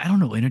 I don't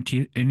know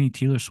any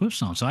Taylor Swift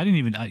songs, so I didn't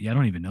even. I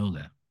don't even know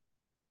that.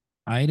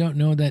 I don't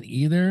know that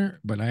either,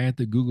 but I had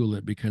to Google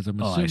it because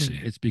I'm Oh, I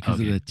assuming see. it's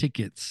because of Okay. the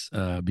tickets.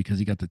 Because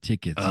he got the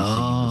tickets, he's singing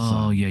the Oh,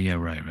 song. yeah,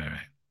 right.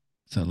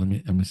 So let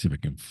me see if I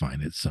can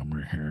find it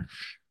somewhere here.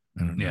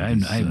 I don't know Yeah, I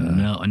these.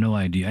 have no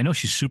idea. I know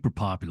she's super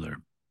popular.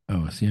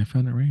 Oh, see, I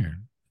found it right here.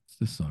 It's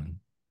this song.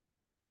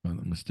 If I'm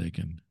not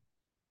mistaken.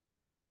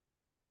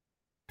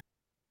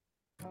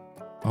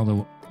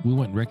 Although we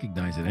wouldn't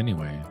recognize it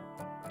anyway.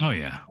 Oh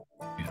yeah,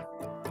 yeah.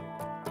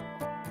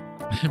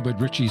 But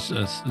Richie's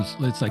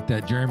it's like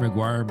that Jerry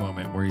Maguire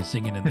moment where he's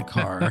singing in the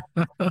car,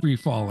 free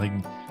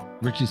falling.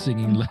 Richie's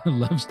singing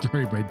 "Love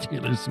Story" by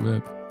Taylor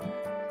Swift.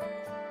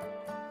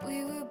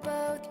 We were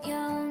both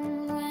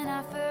young when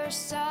I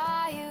first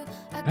saw you.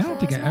 I don't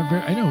think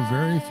I know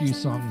very few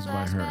songs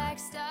by her.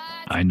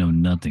 I know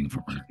nothing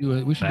from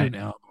her. We should do an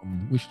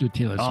album. We should do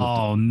Taylor Swift.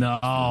 Oh no.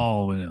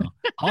 All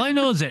I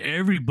know is that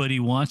everybody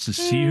wants to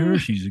see her.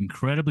 She's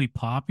incredibly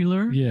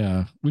popular.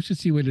 Yeah, we should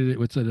see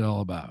what's it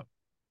all about.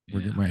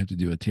 We Yeah. might have to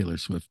do a Taylor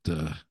Swift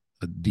a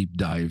deep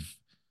dive.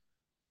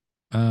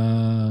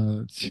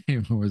 Let's see,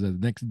 what was that?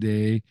 The next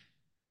day.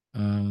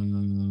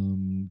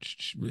 So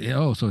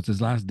it's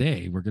his last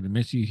day. We're gonna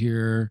miss you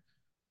here.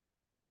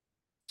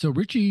 So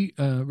Richie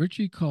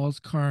calls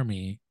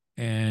Carmi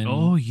and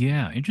Oh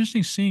yeah,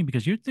 interesting scene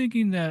because you're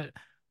thinking that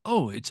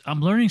I'm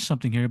learning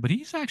something here, but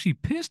he's actually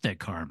pissed at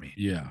Carmi.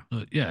 yeah.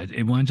 Yeah,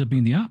 it winds up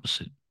being the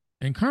opposite.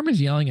 And Carmen's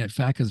yelling at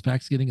Fat because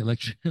Fat's getting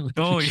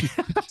Oh yeah,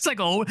 it's like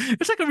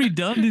a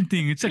redundant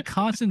thing. It's a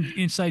constant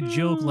inside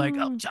joke, like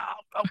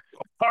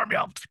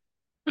Carmi.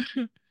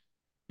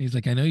 He's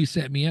like, I know you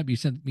set me up. You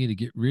sent me to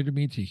get rid of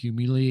me, to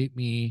humiliate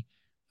me.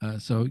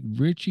 So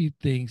Richie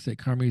thinks that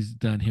Carmi's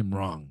done him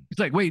wrong. It's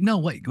like, wait, no,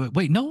 what?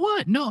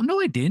 No,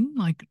 I didn't.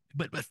 Like,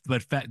 but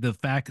the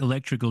fact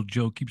electrical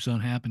joke keeps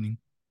on happening.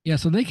 Yeah,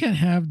 so they can't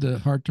have the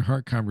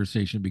heart-to-heart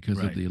conversation because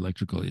of Right. the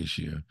electrical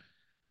issue.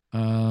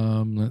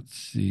 Let's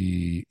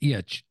see.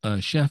 Yeah,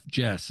 Chef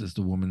Jess is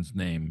the woman's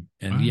name,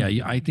 and Wow.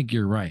 yeah, I think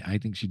you're right. I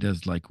think she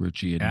does like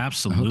Richie, and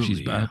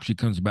Absolutely, I hope she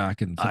comes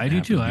back and I something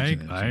do too. happens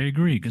between them, I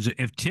agree because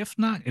if Tiff's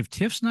not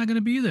going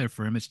to be there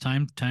for him, it's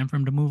time for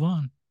him to move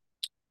on.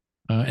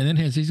 And then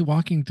as he's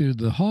walking through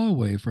the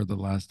hallway for the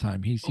last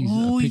time, he sees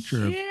a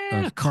picture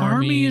of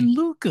Carmi and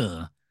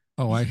Luca.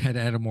 Oh, I had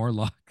Adam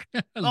Warlock.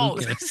 Oh,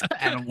 Luca. that's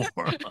Adam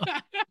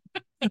Warlock.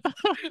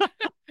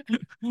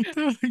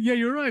 Yeah,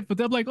 you're right. But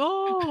I'm like,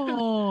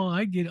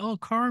 I get it. Oh,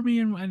 Carmi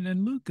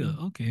and Luca.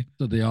 Okay.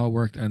 So they all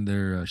worked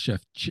under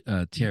Chef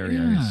Terry,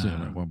 I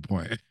assume, Yeah. at one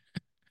point.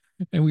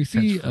 And we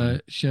see That's funny.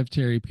 Chef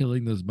Terry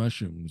peeling those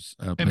mushrooms.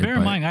 And played bear in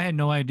by mind, I had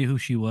no idea who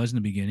she was in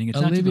the beginning. It's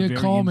not till the Olivia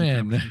very end of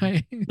the Colman.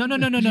 conversation. No.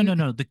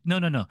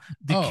 No.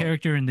 The Oh.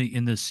 character in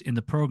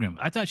the program.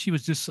 I thought she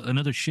was just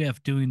another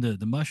chef doing the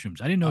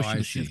mushrooms. I didn't know Oh, she I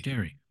was see. Chef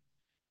Terry.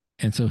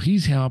 And so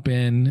he's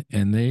helping,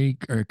 and they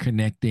are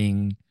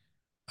connecting.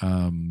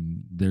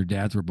 Their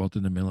dads were both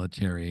in the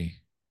military.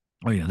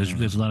 Oh yeah,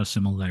 there's a lot of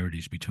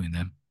similarities between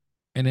them.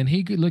 And then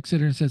he looks at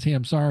her and says, "Hey,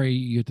 I'm sorry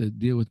you have to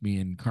deal with me."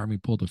 And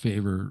Carmi pulled a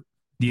favor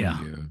Yeah.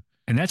 for you.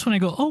 And that's when I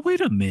go, oh, wait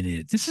a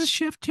minute. This is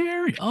Chef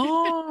Terry.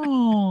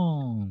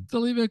 Oh. It's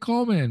Olivia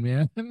Colman,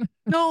 man.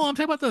 No, I'm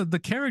talking about the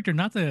character,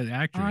 not the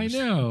actress. I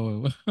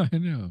know.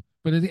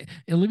 But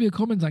Olivia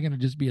Colman's not going to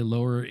just be a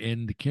lower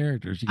end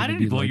character. She's I gonna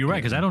didn't. be Well, like you're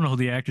right because I don't know who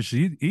the actress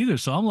is either.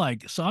 So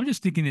I'm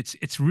just thinking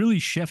it's really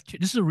Chef.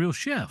 This is a real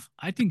chef.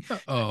 I think,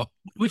 Oh,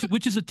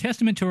 which is a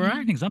testament to her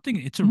acting. 'Cause I'm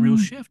thinking it's a real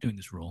chef doing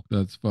this role.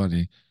 that's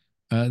funny.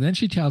 Then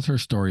she tells her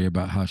story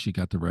about how she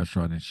got the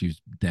restaurant and she's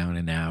down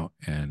and out.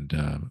 And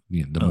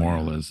the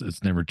moral is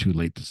it's never too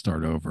late to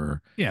start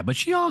over. Yeah, but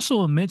she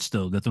also admits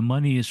though that the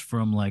money is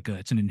from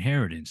it's an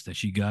inheritance that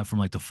she got from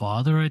like the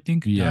father, I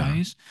think, Yeah.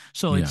 dies.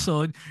 So Yeah.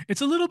 it's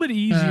a little bit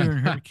easier in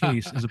her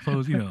case as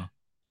opposed,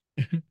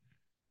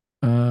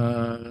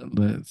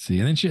 Let's see.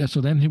 And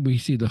then we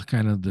see the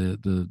kind of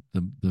the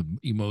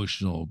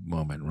emotional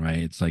moment, right?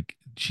 It's like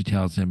she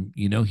tells him,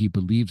 he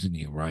believes in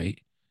you, right?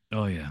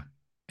 Oh yeah.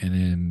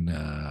 And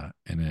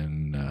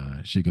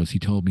then she goes, he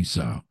told me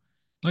so.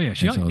 Oh yeah,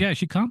 And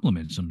she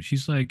compliments him.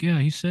 She's like, yeah,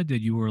 he said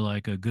that you were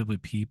like good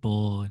with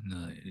people,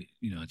 and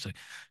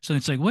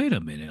it's like, wait a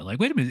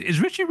minute, is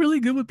Richie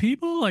really good with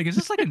people? Like, is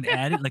this like an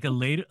added, like a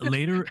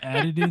later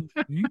added in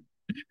thing?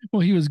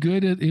 Well, he was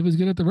good at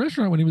the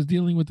restaurant when he was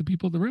dealing with the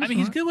people at the I restaurant. mean,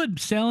 he's good with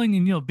selling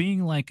and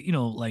being like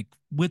like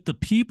with the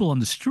people on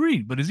the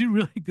street, but is he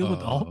really good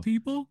with all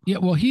people? Yeah,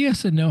 well, he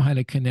has to know how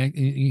to connect.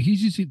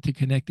 He's used to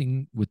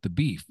connecting with the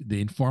beef,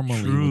 the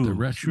informally with the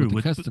restaurant,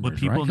 with the customers, with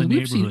people right? in the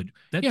 'Cause neighborhood.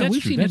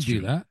 we've seen him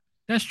do that.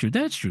 That's true.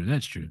 That's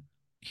true.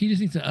 He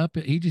just needs to up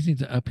it. He just needs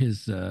to up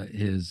his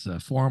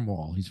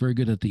formal. He's very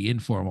good at the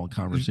informal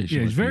conversation.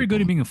 Yeah, he's with very good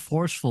at people. being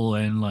forceful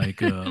and like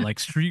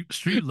street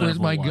level. Where's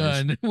my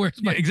gun? Where's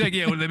my exactly?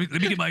 Yeah, well, let me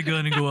get my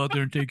gun and go out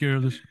there and take care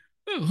of this.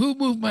 Who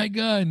moved my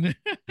gun?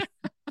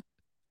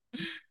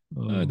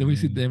 Oh, Then we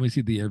see man.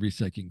 the every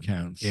second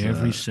counts.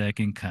 Every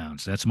second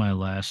counts. That's my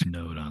last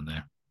note on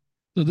there.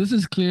 So this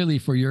is clearly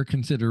for your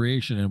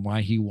consideration and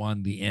why he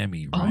won the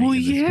Emmy, right? Oh for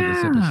this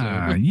yeah,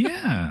 episode.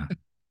 yeah.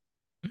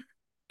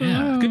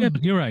 Yeah, good.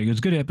 You're right. It was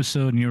a good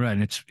episode, and you're right.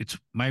 And it's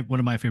one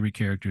of my favorite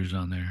characters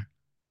on there.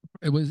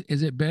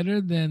 Is it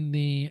better than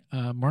the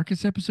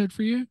Marcus episode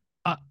for you?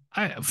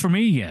 For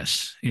me,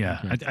 yes,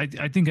 yeah. Okay.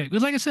 I think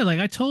like I said, like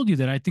I told you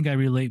that I think I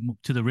relate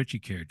to the Richie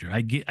character.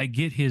 I get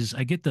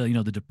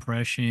the the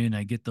depression.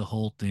 I get the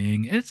whole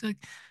thing. It's like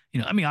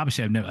I mean,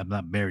 obviously I'm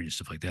not married and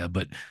stuff like that,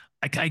 but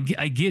I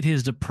get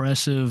his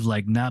depressive,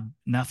 like not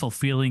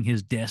fulfilling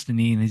his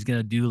destiny, and he's got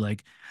to do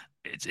like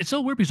it's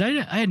so weird because I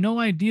had no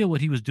idea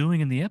what he was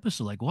doing in the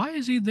episode. Like, why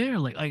is he there?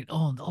 Like,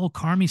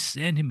 Carmi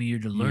sent him here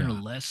to learn a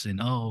Yeah. lesson.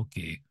 Oh,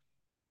 okay.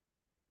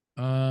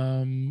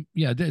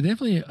 Yeah,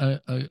 definitely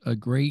a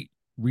great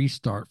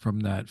restart from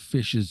that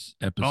fishes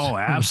episode. Oh,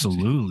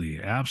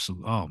 absolutely,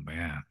 absolutely. Oh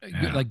man, Good,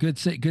 yeah. like good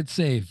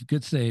save.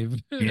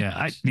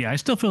 I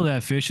still feel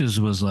that Fishes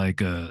was like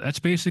that's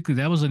basically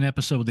that was an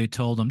episode they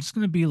told them it's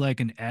gonna be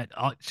like an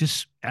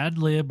just ad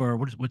lib or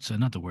what's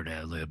not the word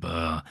ad lib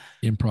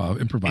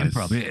Improvise.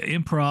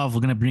 improv.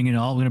 We're gonna bring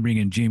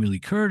in Jamie Lee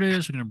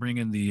Curtis. We're gonna bring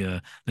in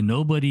the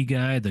nobody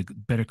guy, the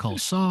Better Call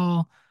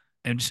Saul,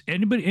 and just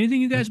anything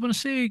you guys want to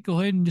say, go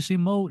ahead and just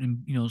emote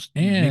and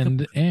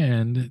make up.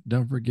 And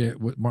don't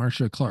forget what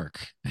Marsha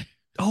Clark.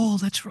 Oh,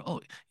 that's right.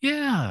 Oh,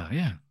 yeah,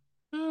 yeah.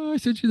 Oh, I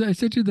sent you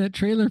that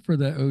trailer for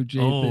that OJ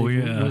Oh thing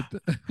yeah.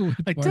 with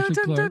Like dun, Marsha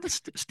dun, dun, Clark.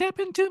 step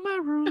into my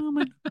room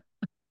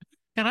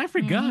and I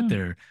forgot Uh,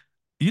 there.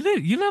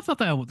 You left out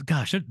that.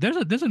 Gosh,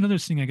 there's another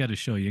thing I got to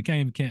show you. I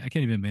can't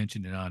even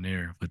mention it on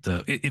air. But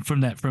from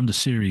the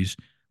series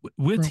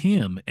with from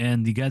him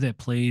and the guy that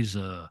plays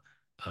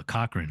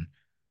Cochran.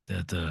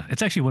 That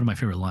it's actually one of my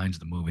favorite lines in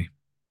the movie.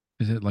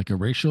 Is it like a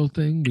racial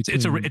thing between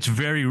It's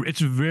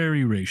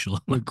very racial.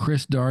 with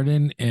Chris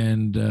Darden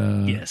and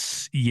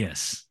Yes.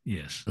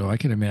 so I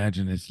can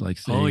imagine it's like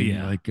Oh saying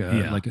yeah,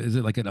 yeah. like is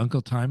it like an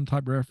Uncle Time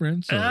type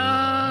reference or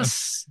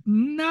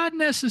Not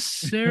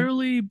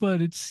necessarily,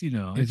 but it's is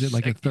it it's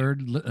like a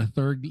third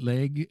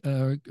leg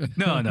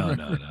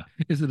no.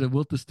 is it a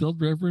Wilt the Stilt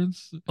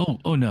reference?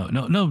 Oh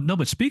no.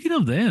 But speaking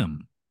of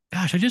them,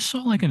 gosh, I just saw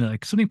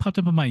like something popped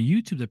up on my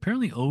YouTube. That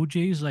apparently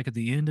OJ's like at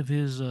the end of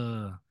his.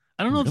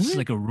 I don't know if this is Really?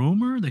 like a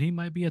rumor that he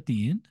might be at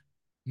the end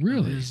of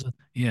Really? his.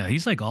 Yeah,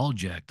 he's like all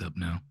jacked up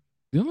now.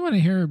 The only one I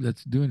hear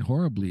that's doing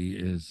horribly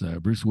is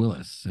Bruce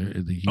Willis.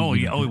 Oh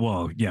yeah. Oh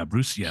well. Yeah.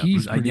 Bruce. Yeah.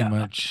 He's Bruce. pretty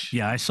much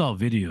Yeah. I saw a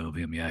video of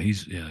him. Yeah.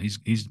 He's he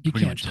pretty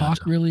can't much done.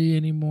 talk really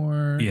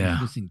anymore. He's Yeah.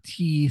 missing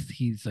teeth.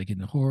 He's like in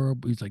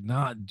horrible. He's like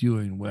not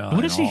doing well What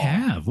at does he all.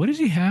 have? What does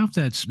he have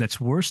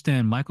that's worse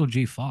than Michael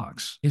J.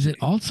 Fox? Is it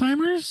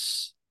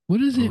Alzheimer's?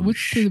 What is it? Oh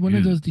What's the one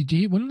of shoot.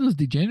 those one of those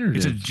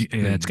degenerative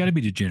Yeah. It's got to things?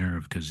 be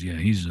degenerative because yeah.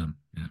 He's yeah.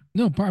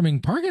 No, I mean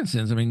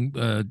Parkinson's. I mean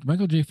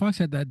Michael J. Fox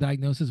had that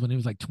diagnosis when he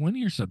was like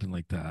 20 or something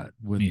like that.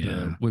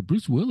 Yeah. With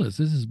Bruce Willis,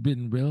 this has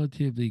been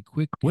relatively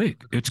quick.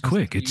 Quick. It's Past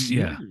quick. few It's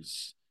yeah.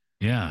 years.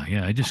 Yeah.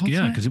 I just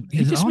Alzheimer's? because he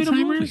Is it just made a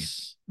movie.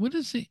 Alzheimer's? What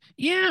is it?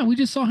 Yeah, we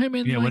just saw him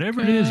in Yeah. like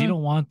Whatever it is, you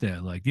don't want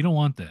that. Like you don't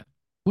want that.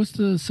 what's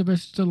the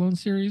Sylvester Stallone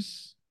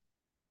series?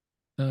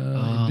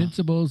 Uh,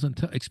 Invincibles and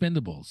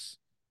Expendables.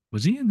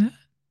 was he in that?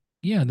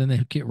 Yeah, and then they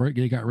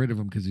got rid of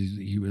him because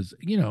he was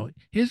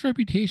his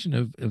reputation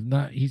of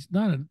not he's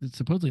not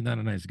supposedly not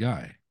a nice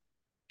guy,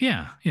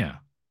 Yeah.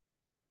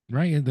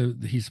 right?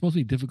 And he's supposed to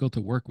be difficult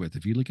to work with.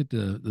 If you look at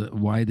the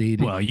why they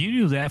didn't, Well, you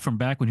knew that from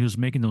back when he was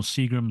making those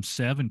Seagram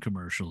 7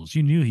 commercials.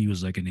 You knew he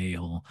was like an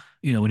a-hole.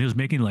 When he was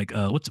making like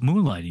what's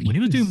Moonlighting. When he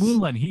was doing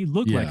Moonlighting, he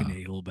looked like an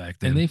yeah, a-hole back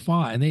and then. they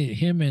fought and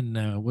him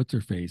and what's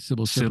her face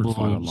Sybil Shepherd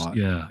fought a lot.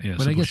 Yeah, But I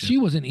Sybil guess Shepherd. she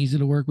wasn't easy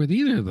to work with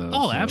either, though.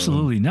 Oh, So,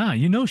 absolutely not.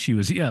 She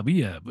was. Yeah, but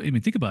yeah. I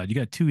mean, think about it. You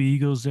got two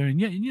egos there, and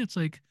yeah, it's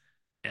like,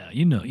 yeah.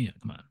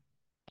 Come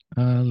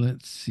on.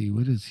 let's see,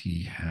 what does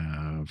he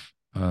have?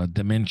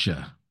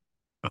 Dementia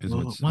is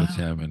what's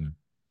happening.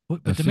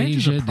 But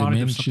dementia's a Aphasia,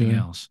 product of something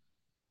dementia. else.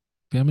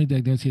 Family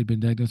diagnosis, he had been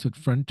diagnosed with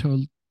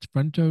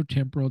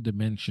frontotemporal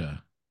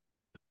dementia,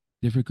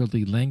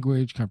 difficulty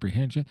language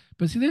comprehension.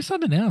 But see, there's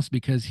something else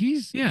because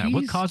Yeah.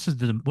 What causes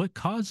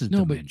no,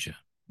 dementia?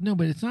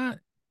 but it's not.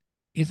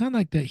 It's not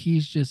like that.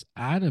 He's just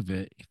out of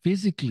it.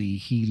 Physically,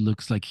 he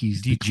looks like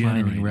he's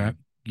declining. Degenerating.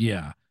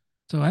 Yeah.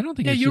 So I don't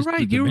think Yeah, it's you're just the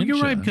right. You're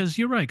right dementia.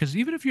 because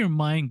even if your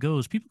mind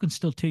goes, people can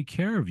still take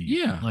care of you.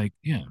 Yeah. Like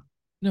yeah,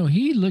 No,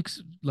 he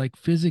looks like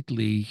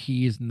physically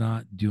he is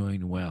not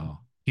doing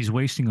well. he's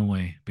wasting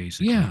away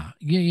basically. Yeah.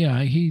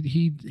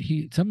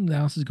 He something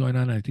else is going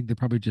on. I think they're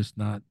probably just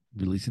not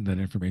releasing that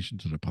information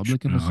to the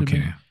public, I'm assuming.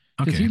 Okay.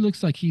 Because Okay. he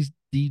looks like he's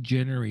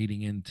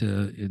degenerating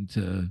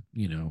into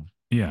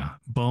Yeah,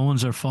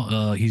 bones are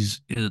fall.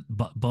 He's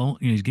bone.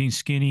 He's getting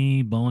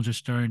skinny. Bones are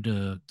starting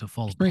to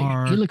fall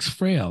apart. he looks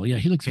frail. Yeah,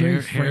 he looks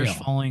very frail. Hair's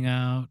falling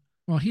out.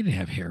 Well, he didn't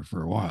have hair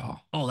for a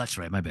while. Oh, that's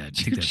right. My bad.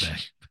 Take that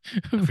back.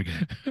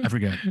 I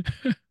forgot.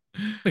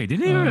 Wait, did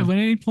he ever, Uh, at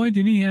any point,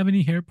 did he have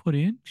any hair put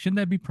in? Shouldn't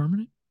that be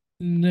permanent?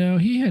 No,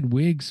 he had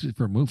wigs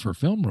for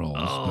film roles,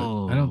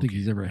 Oh, but I don't think okay.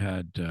 he's ever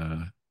had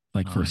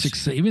like Oh, for I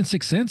see. even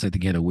Sixth Sense. I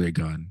think he had a wig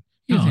on.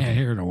 He Oh, hasn't had okay.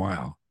 hair in a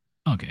while.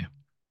 Okay.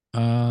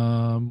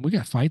 We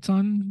got fights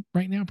on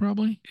right now,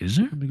 probably. Is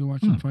there? Let me go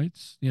watch some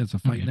fights. Yeah, it's a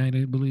fight Okay. night,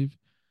 I believe.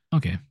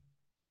 Okay.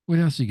 What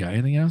else you got?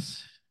 Anything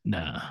else?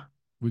 Nah.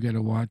 We got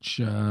to watch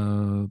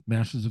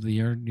Masters of the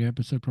Air. New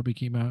episode probably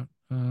came out.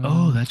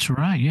 Oh, that's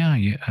right. Yeah.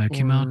 It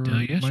came out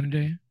or yesterday.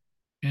 Monday.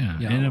 Yeah.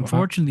 Yeah, And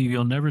unfortunately,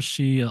 you'll never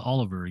see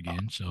Oliver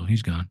again, so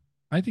he's gone.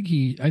 I think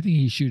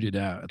he shooted it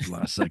out at the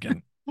last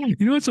second. You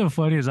know what's so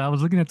funny is I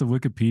was looking at the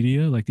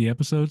Wikipedia, like the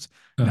episodes.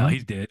 Uh-huh. No,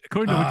 he's dead.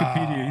 According to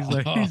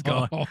Wikipedia, he's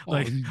gone. Oh,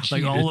 Like you like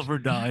cheated. Oliver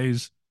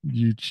dies.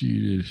 You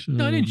cheated.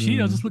 No, I didn't cheat.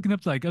 I was No. just looking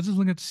up like I was just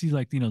looking up to see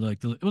like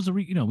it was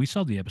we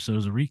saw the episode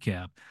as a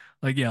recap.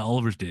 Like yeah,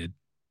 Oliver's did.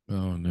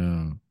 Oh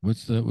no.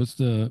 What's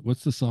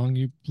the song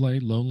you play?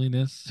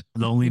 Loneliness. What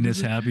is Loneliness,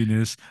 it?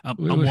 happiness. What,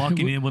 I'm what,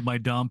 walking what, in with my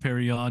Dom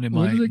Perignon and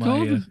what is it my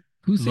called?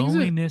 Who sings it?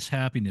 Loneliness,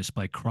 Happiness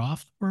by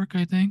Kraftwerk,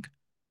 I think.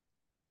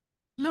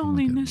 I'm not gonna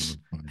be Loneliness, able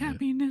to find it.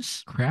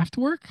 happiness.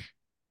 Kraftwerk?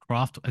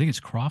 I think it's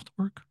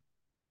Kraftwerk.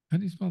 How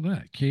do you spell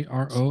that?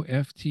 Kroft?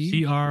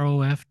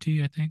 Croft,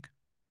 I think.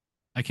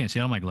 I can't see.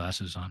 I have my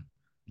glasses on.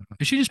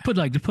 They should just put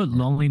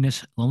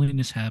loneliness,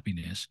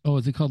 happiness. Oh,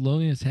 is it called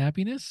Loneliness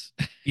Happiness?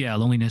 Yeah,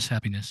 loneliness,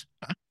 happiness.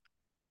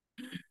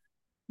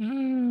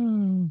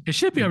 Oh. It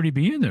should be already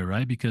be in there,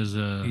 right? Because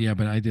Yeah,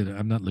 but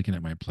I'm not looking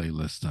at my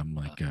playlist. I'm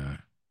like,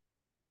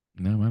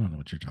 no, I don't know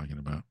what you're talking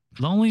about.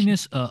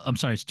 loneliness. I'm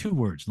sorry, it's 2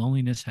 words.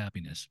 Loneliness,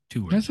 happiness.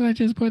 2 words. That's what I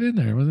just put in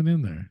there. It wasn't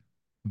in there.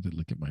 I have to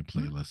look at my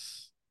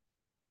playlist.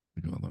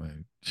 Go all the way.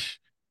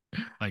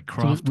 Like So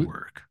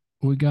Kraftwerk.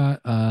 we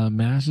got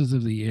Masters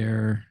of the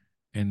Air,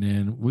 and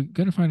then we're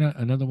gonna find out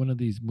another one of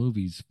these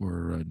movies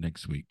for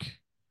next week.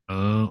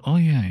 Oh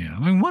yeah, yeah. I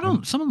mean, one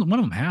of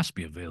them has to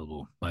be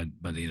available by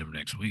the end of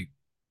next week.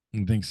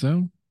 You think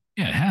so?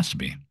 Yeah, it has to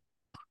be.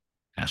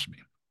 Has to be.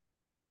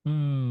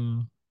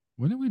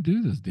 When did we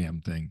do this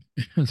damn thing?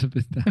 Has it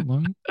been that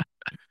long?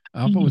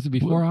 Alpha, was it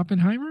before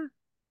Oppenheimer?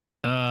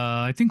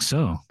 I think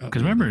so.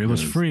 Because yeah, remember, there it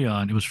was goes. free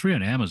on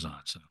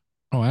Amazon. So.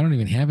 Oh, I don't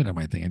even have it on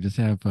my thing. I just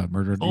have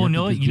Murder. Oh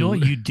no, you know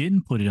what? You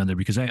didn't put it on there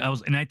because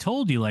I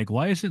told you like,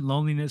 why isn't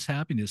Loneliness,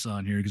 Happiness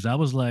on here? Because I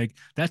was like,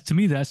 that's to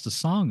me, that's the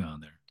song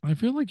on there. I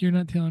feel like you're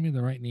not telling me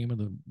the right name of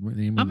the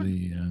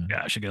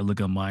Gosh, I gotta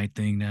look on my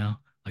thing now.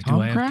 Like, Tom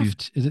do I have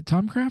Craft? to? Is it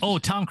Tom Craft? Oh,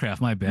 Tom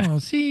Craft. My bad. Oh,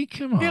 see,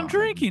 come on. Hey, I'm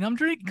drinking.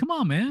 Come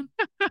on, man.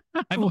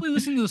 I've only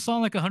listened to the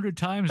song like 100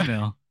 times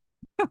now.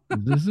 Is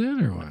this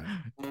it or what?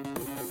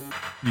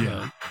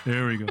 Yeah,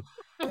 there we go.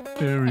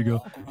 There we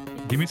go.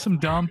 Give me some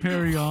Dom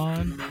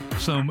Perignon,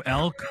 some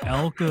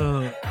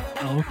Alka.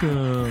 What do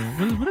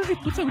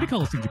you call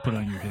those things you put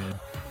on your head?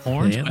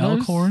 Horns,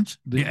 elk horns.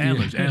 Yeah,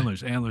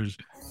 antlers.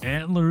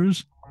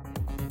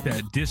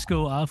 That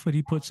disco outfit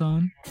he puts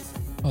on.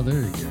 Oh,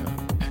 there you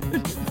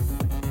go.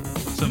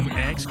 Some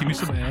eggs. Give me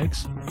some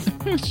eggs.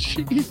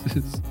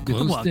 Jesus.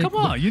 Come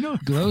on. You know,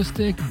 glow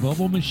stick,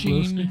 bubble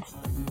machine.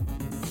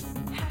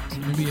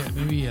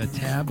 Maybe a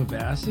tab of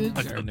acid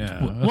or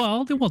no?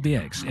 Well, the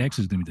eggs. Eggs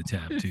is gonna be the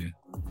tab too.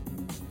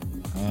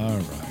 All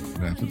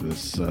right. After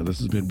this, this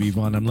has been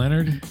Bvon. I'm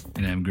Leonard,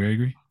 And I'm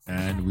Gregory.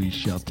 and we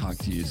shall talk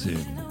to you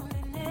soon.